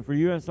Lane for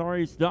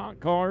USRA Stock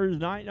Cars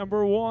night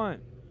number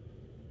 1.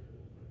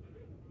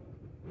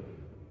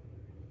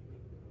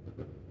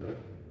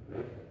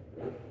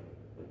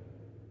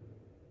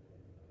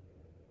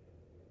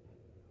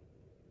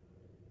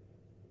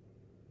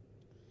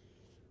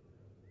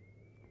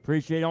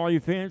 Appreciate all you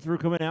fans for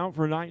coming out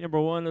for night number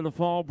 1 of the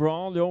Fall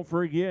Brawl. Don't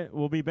forget,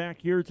 we'll be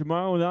back here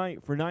tomorrow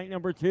night for night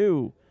number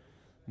 2.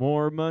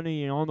 More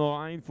money on the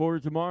line for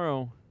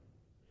tomorrow.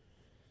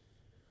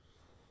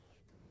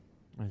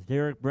 As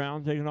Derek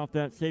Brown taking off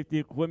that safety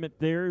equipment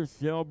there to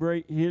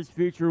celebrate his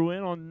future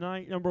win on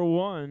night number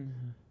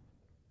 1.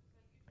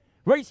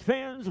 Race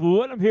fans,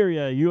 let them hear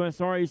you.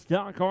 USRA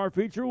Stock Car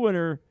feature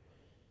winner,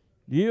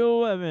 the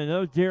 11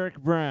 of Derek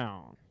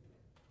Brown.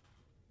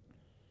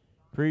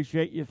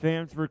 Appreciate you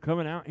fans for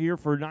coming out here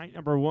for night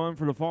number 1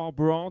 for the Fall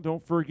Brawl.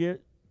 Don't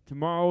forget,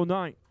 tomorrow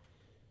night,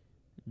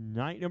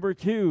 night number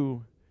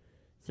 2,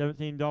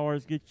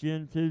 $17 gets you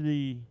into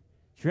the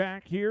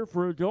track here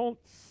for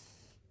adults.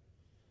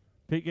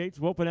 Pit gates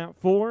will open at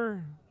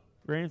 4.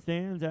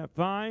 Grandstands at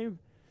 5.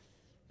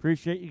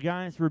 Appreciate you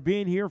guys for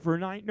being here for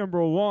night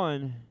number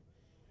 1.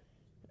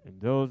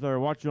 And those that are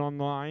watching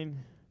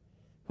online,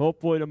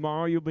 hopefully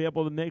tomorrow you'll be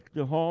able to make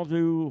the haul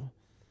to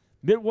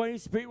Midway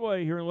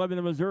Speedway here in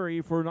Lebanon,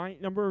 Missouri for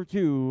night number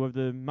 2 of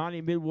the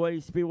Mighty Midway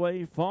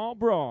Speedway Fall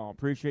Brawl.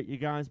 Appreciate you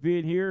guys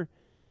being here.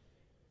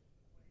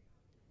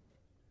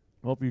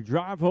 Hope you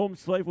drive home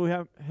safely.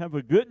 Have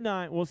a good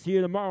night. We'll see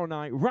you tomorrow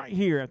night right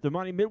here at the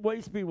Mighty Midway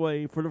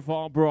Speedway for the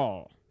Fall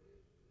Brawl.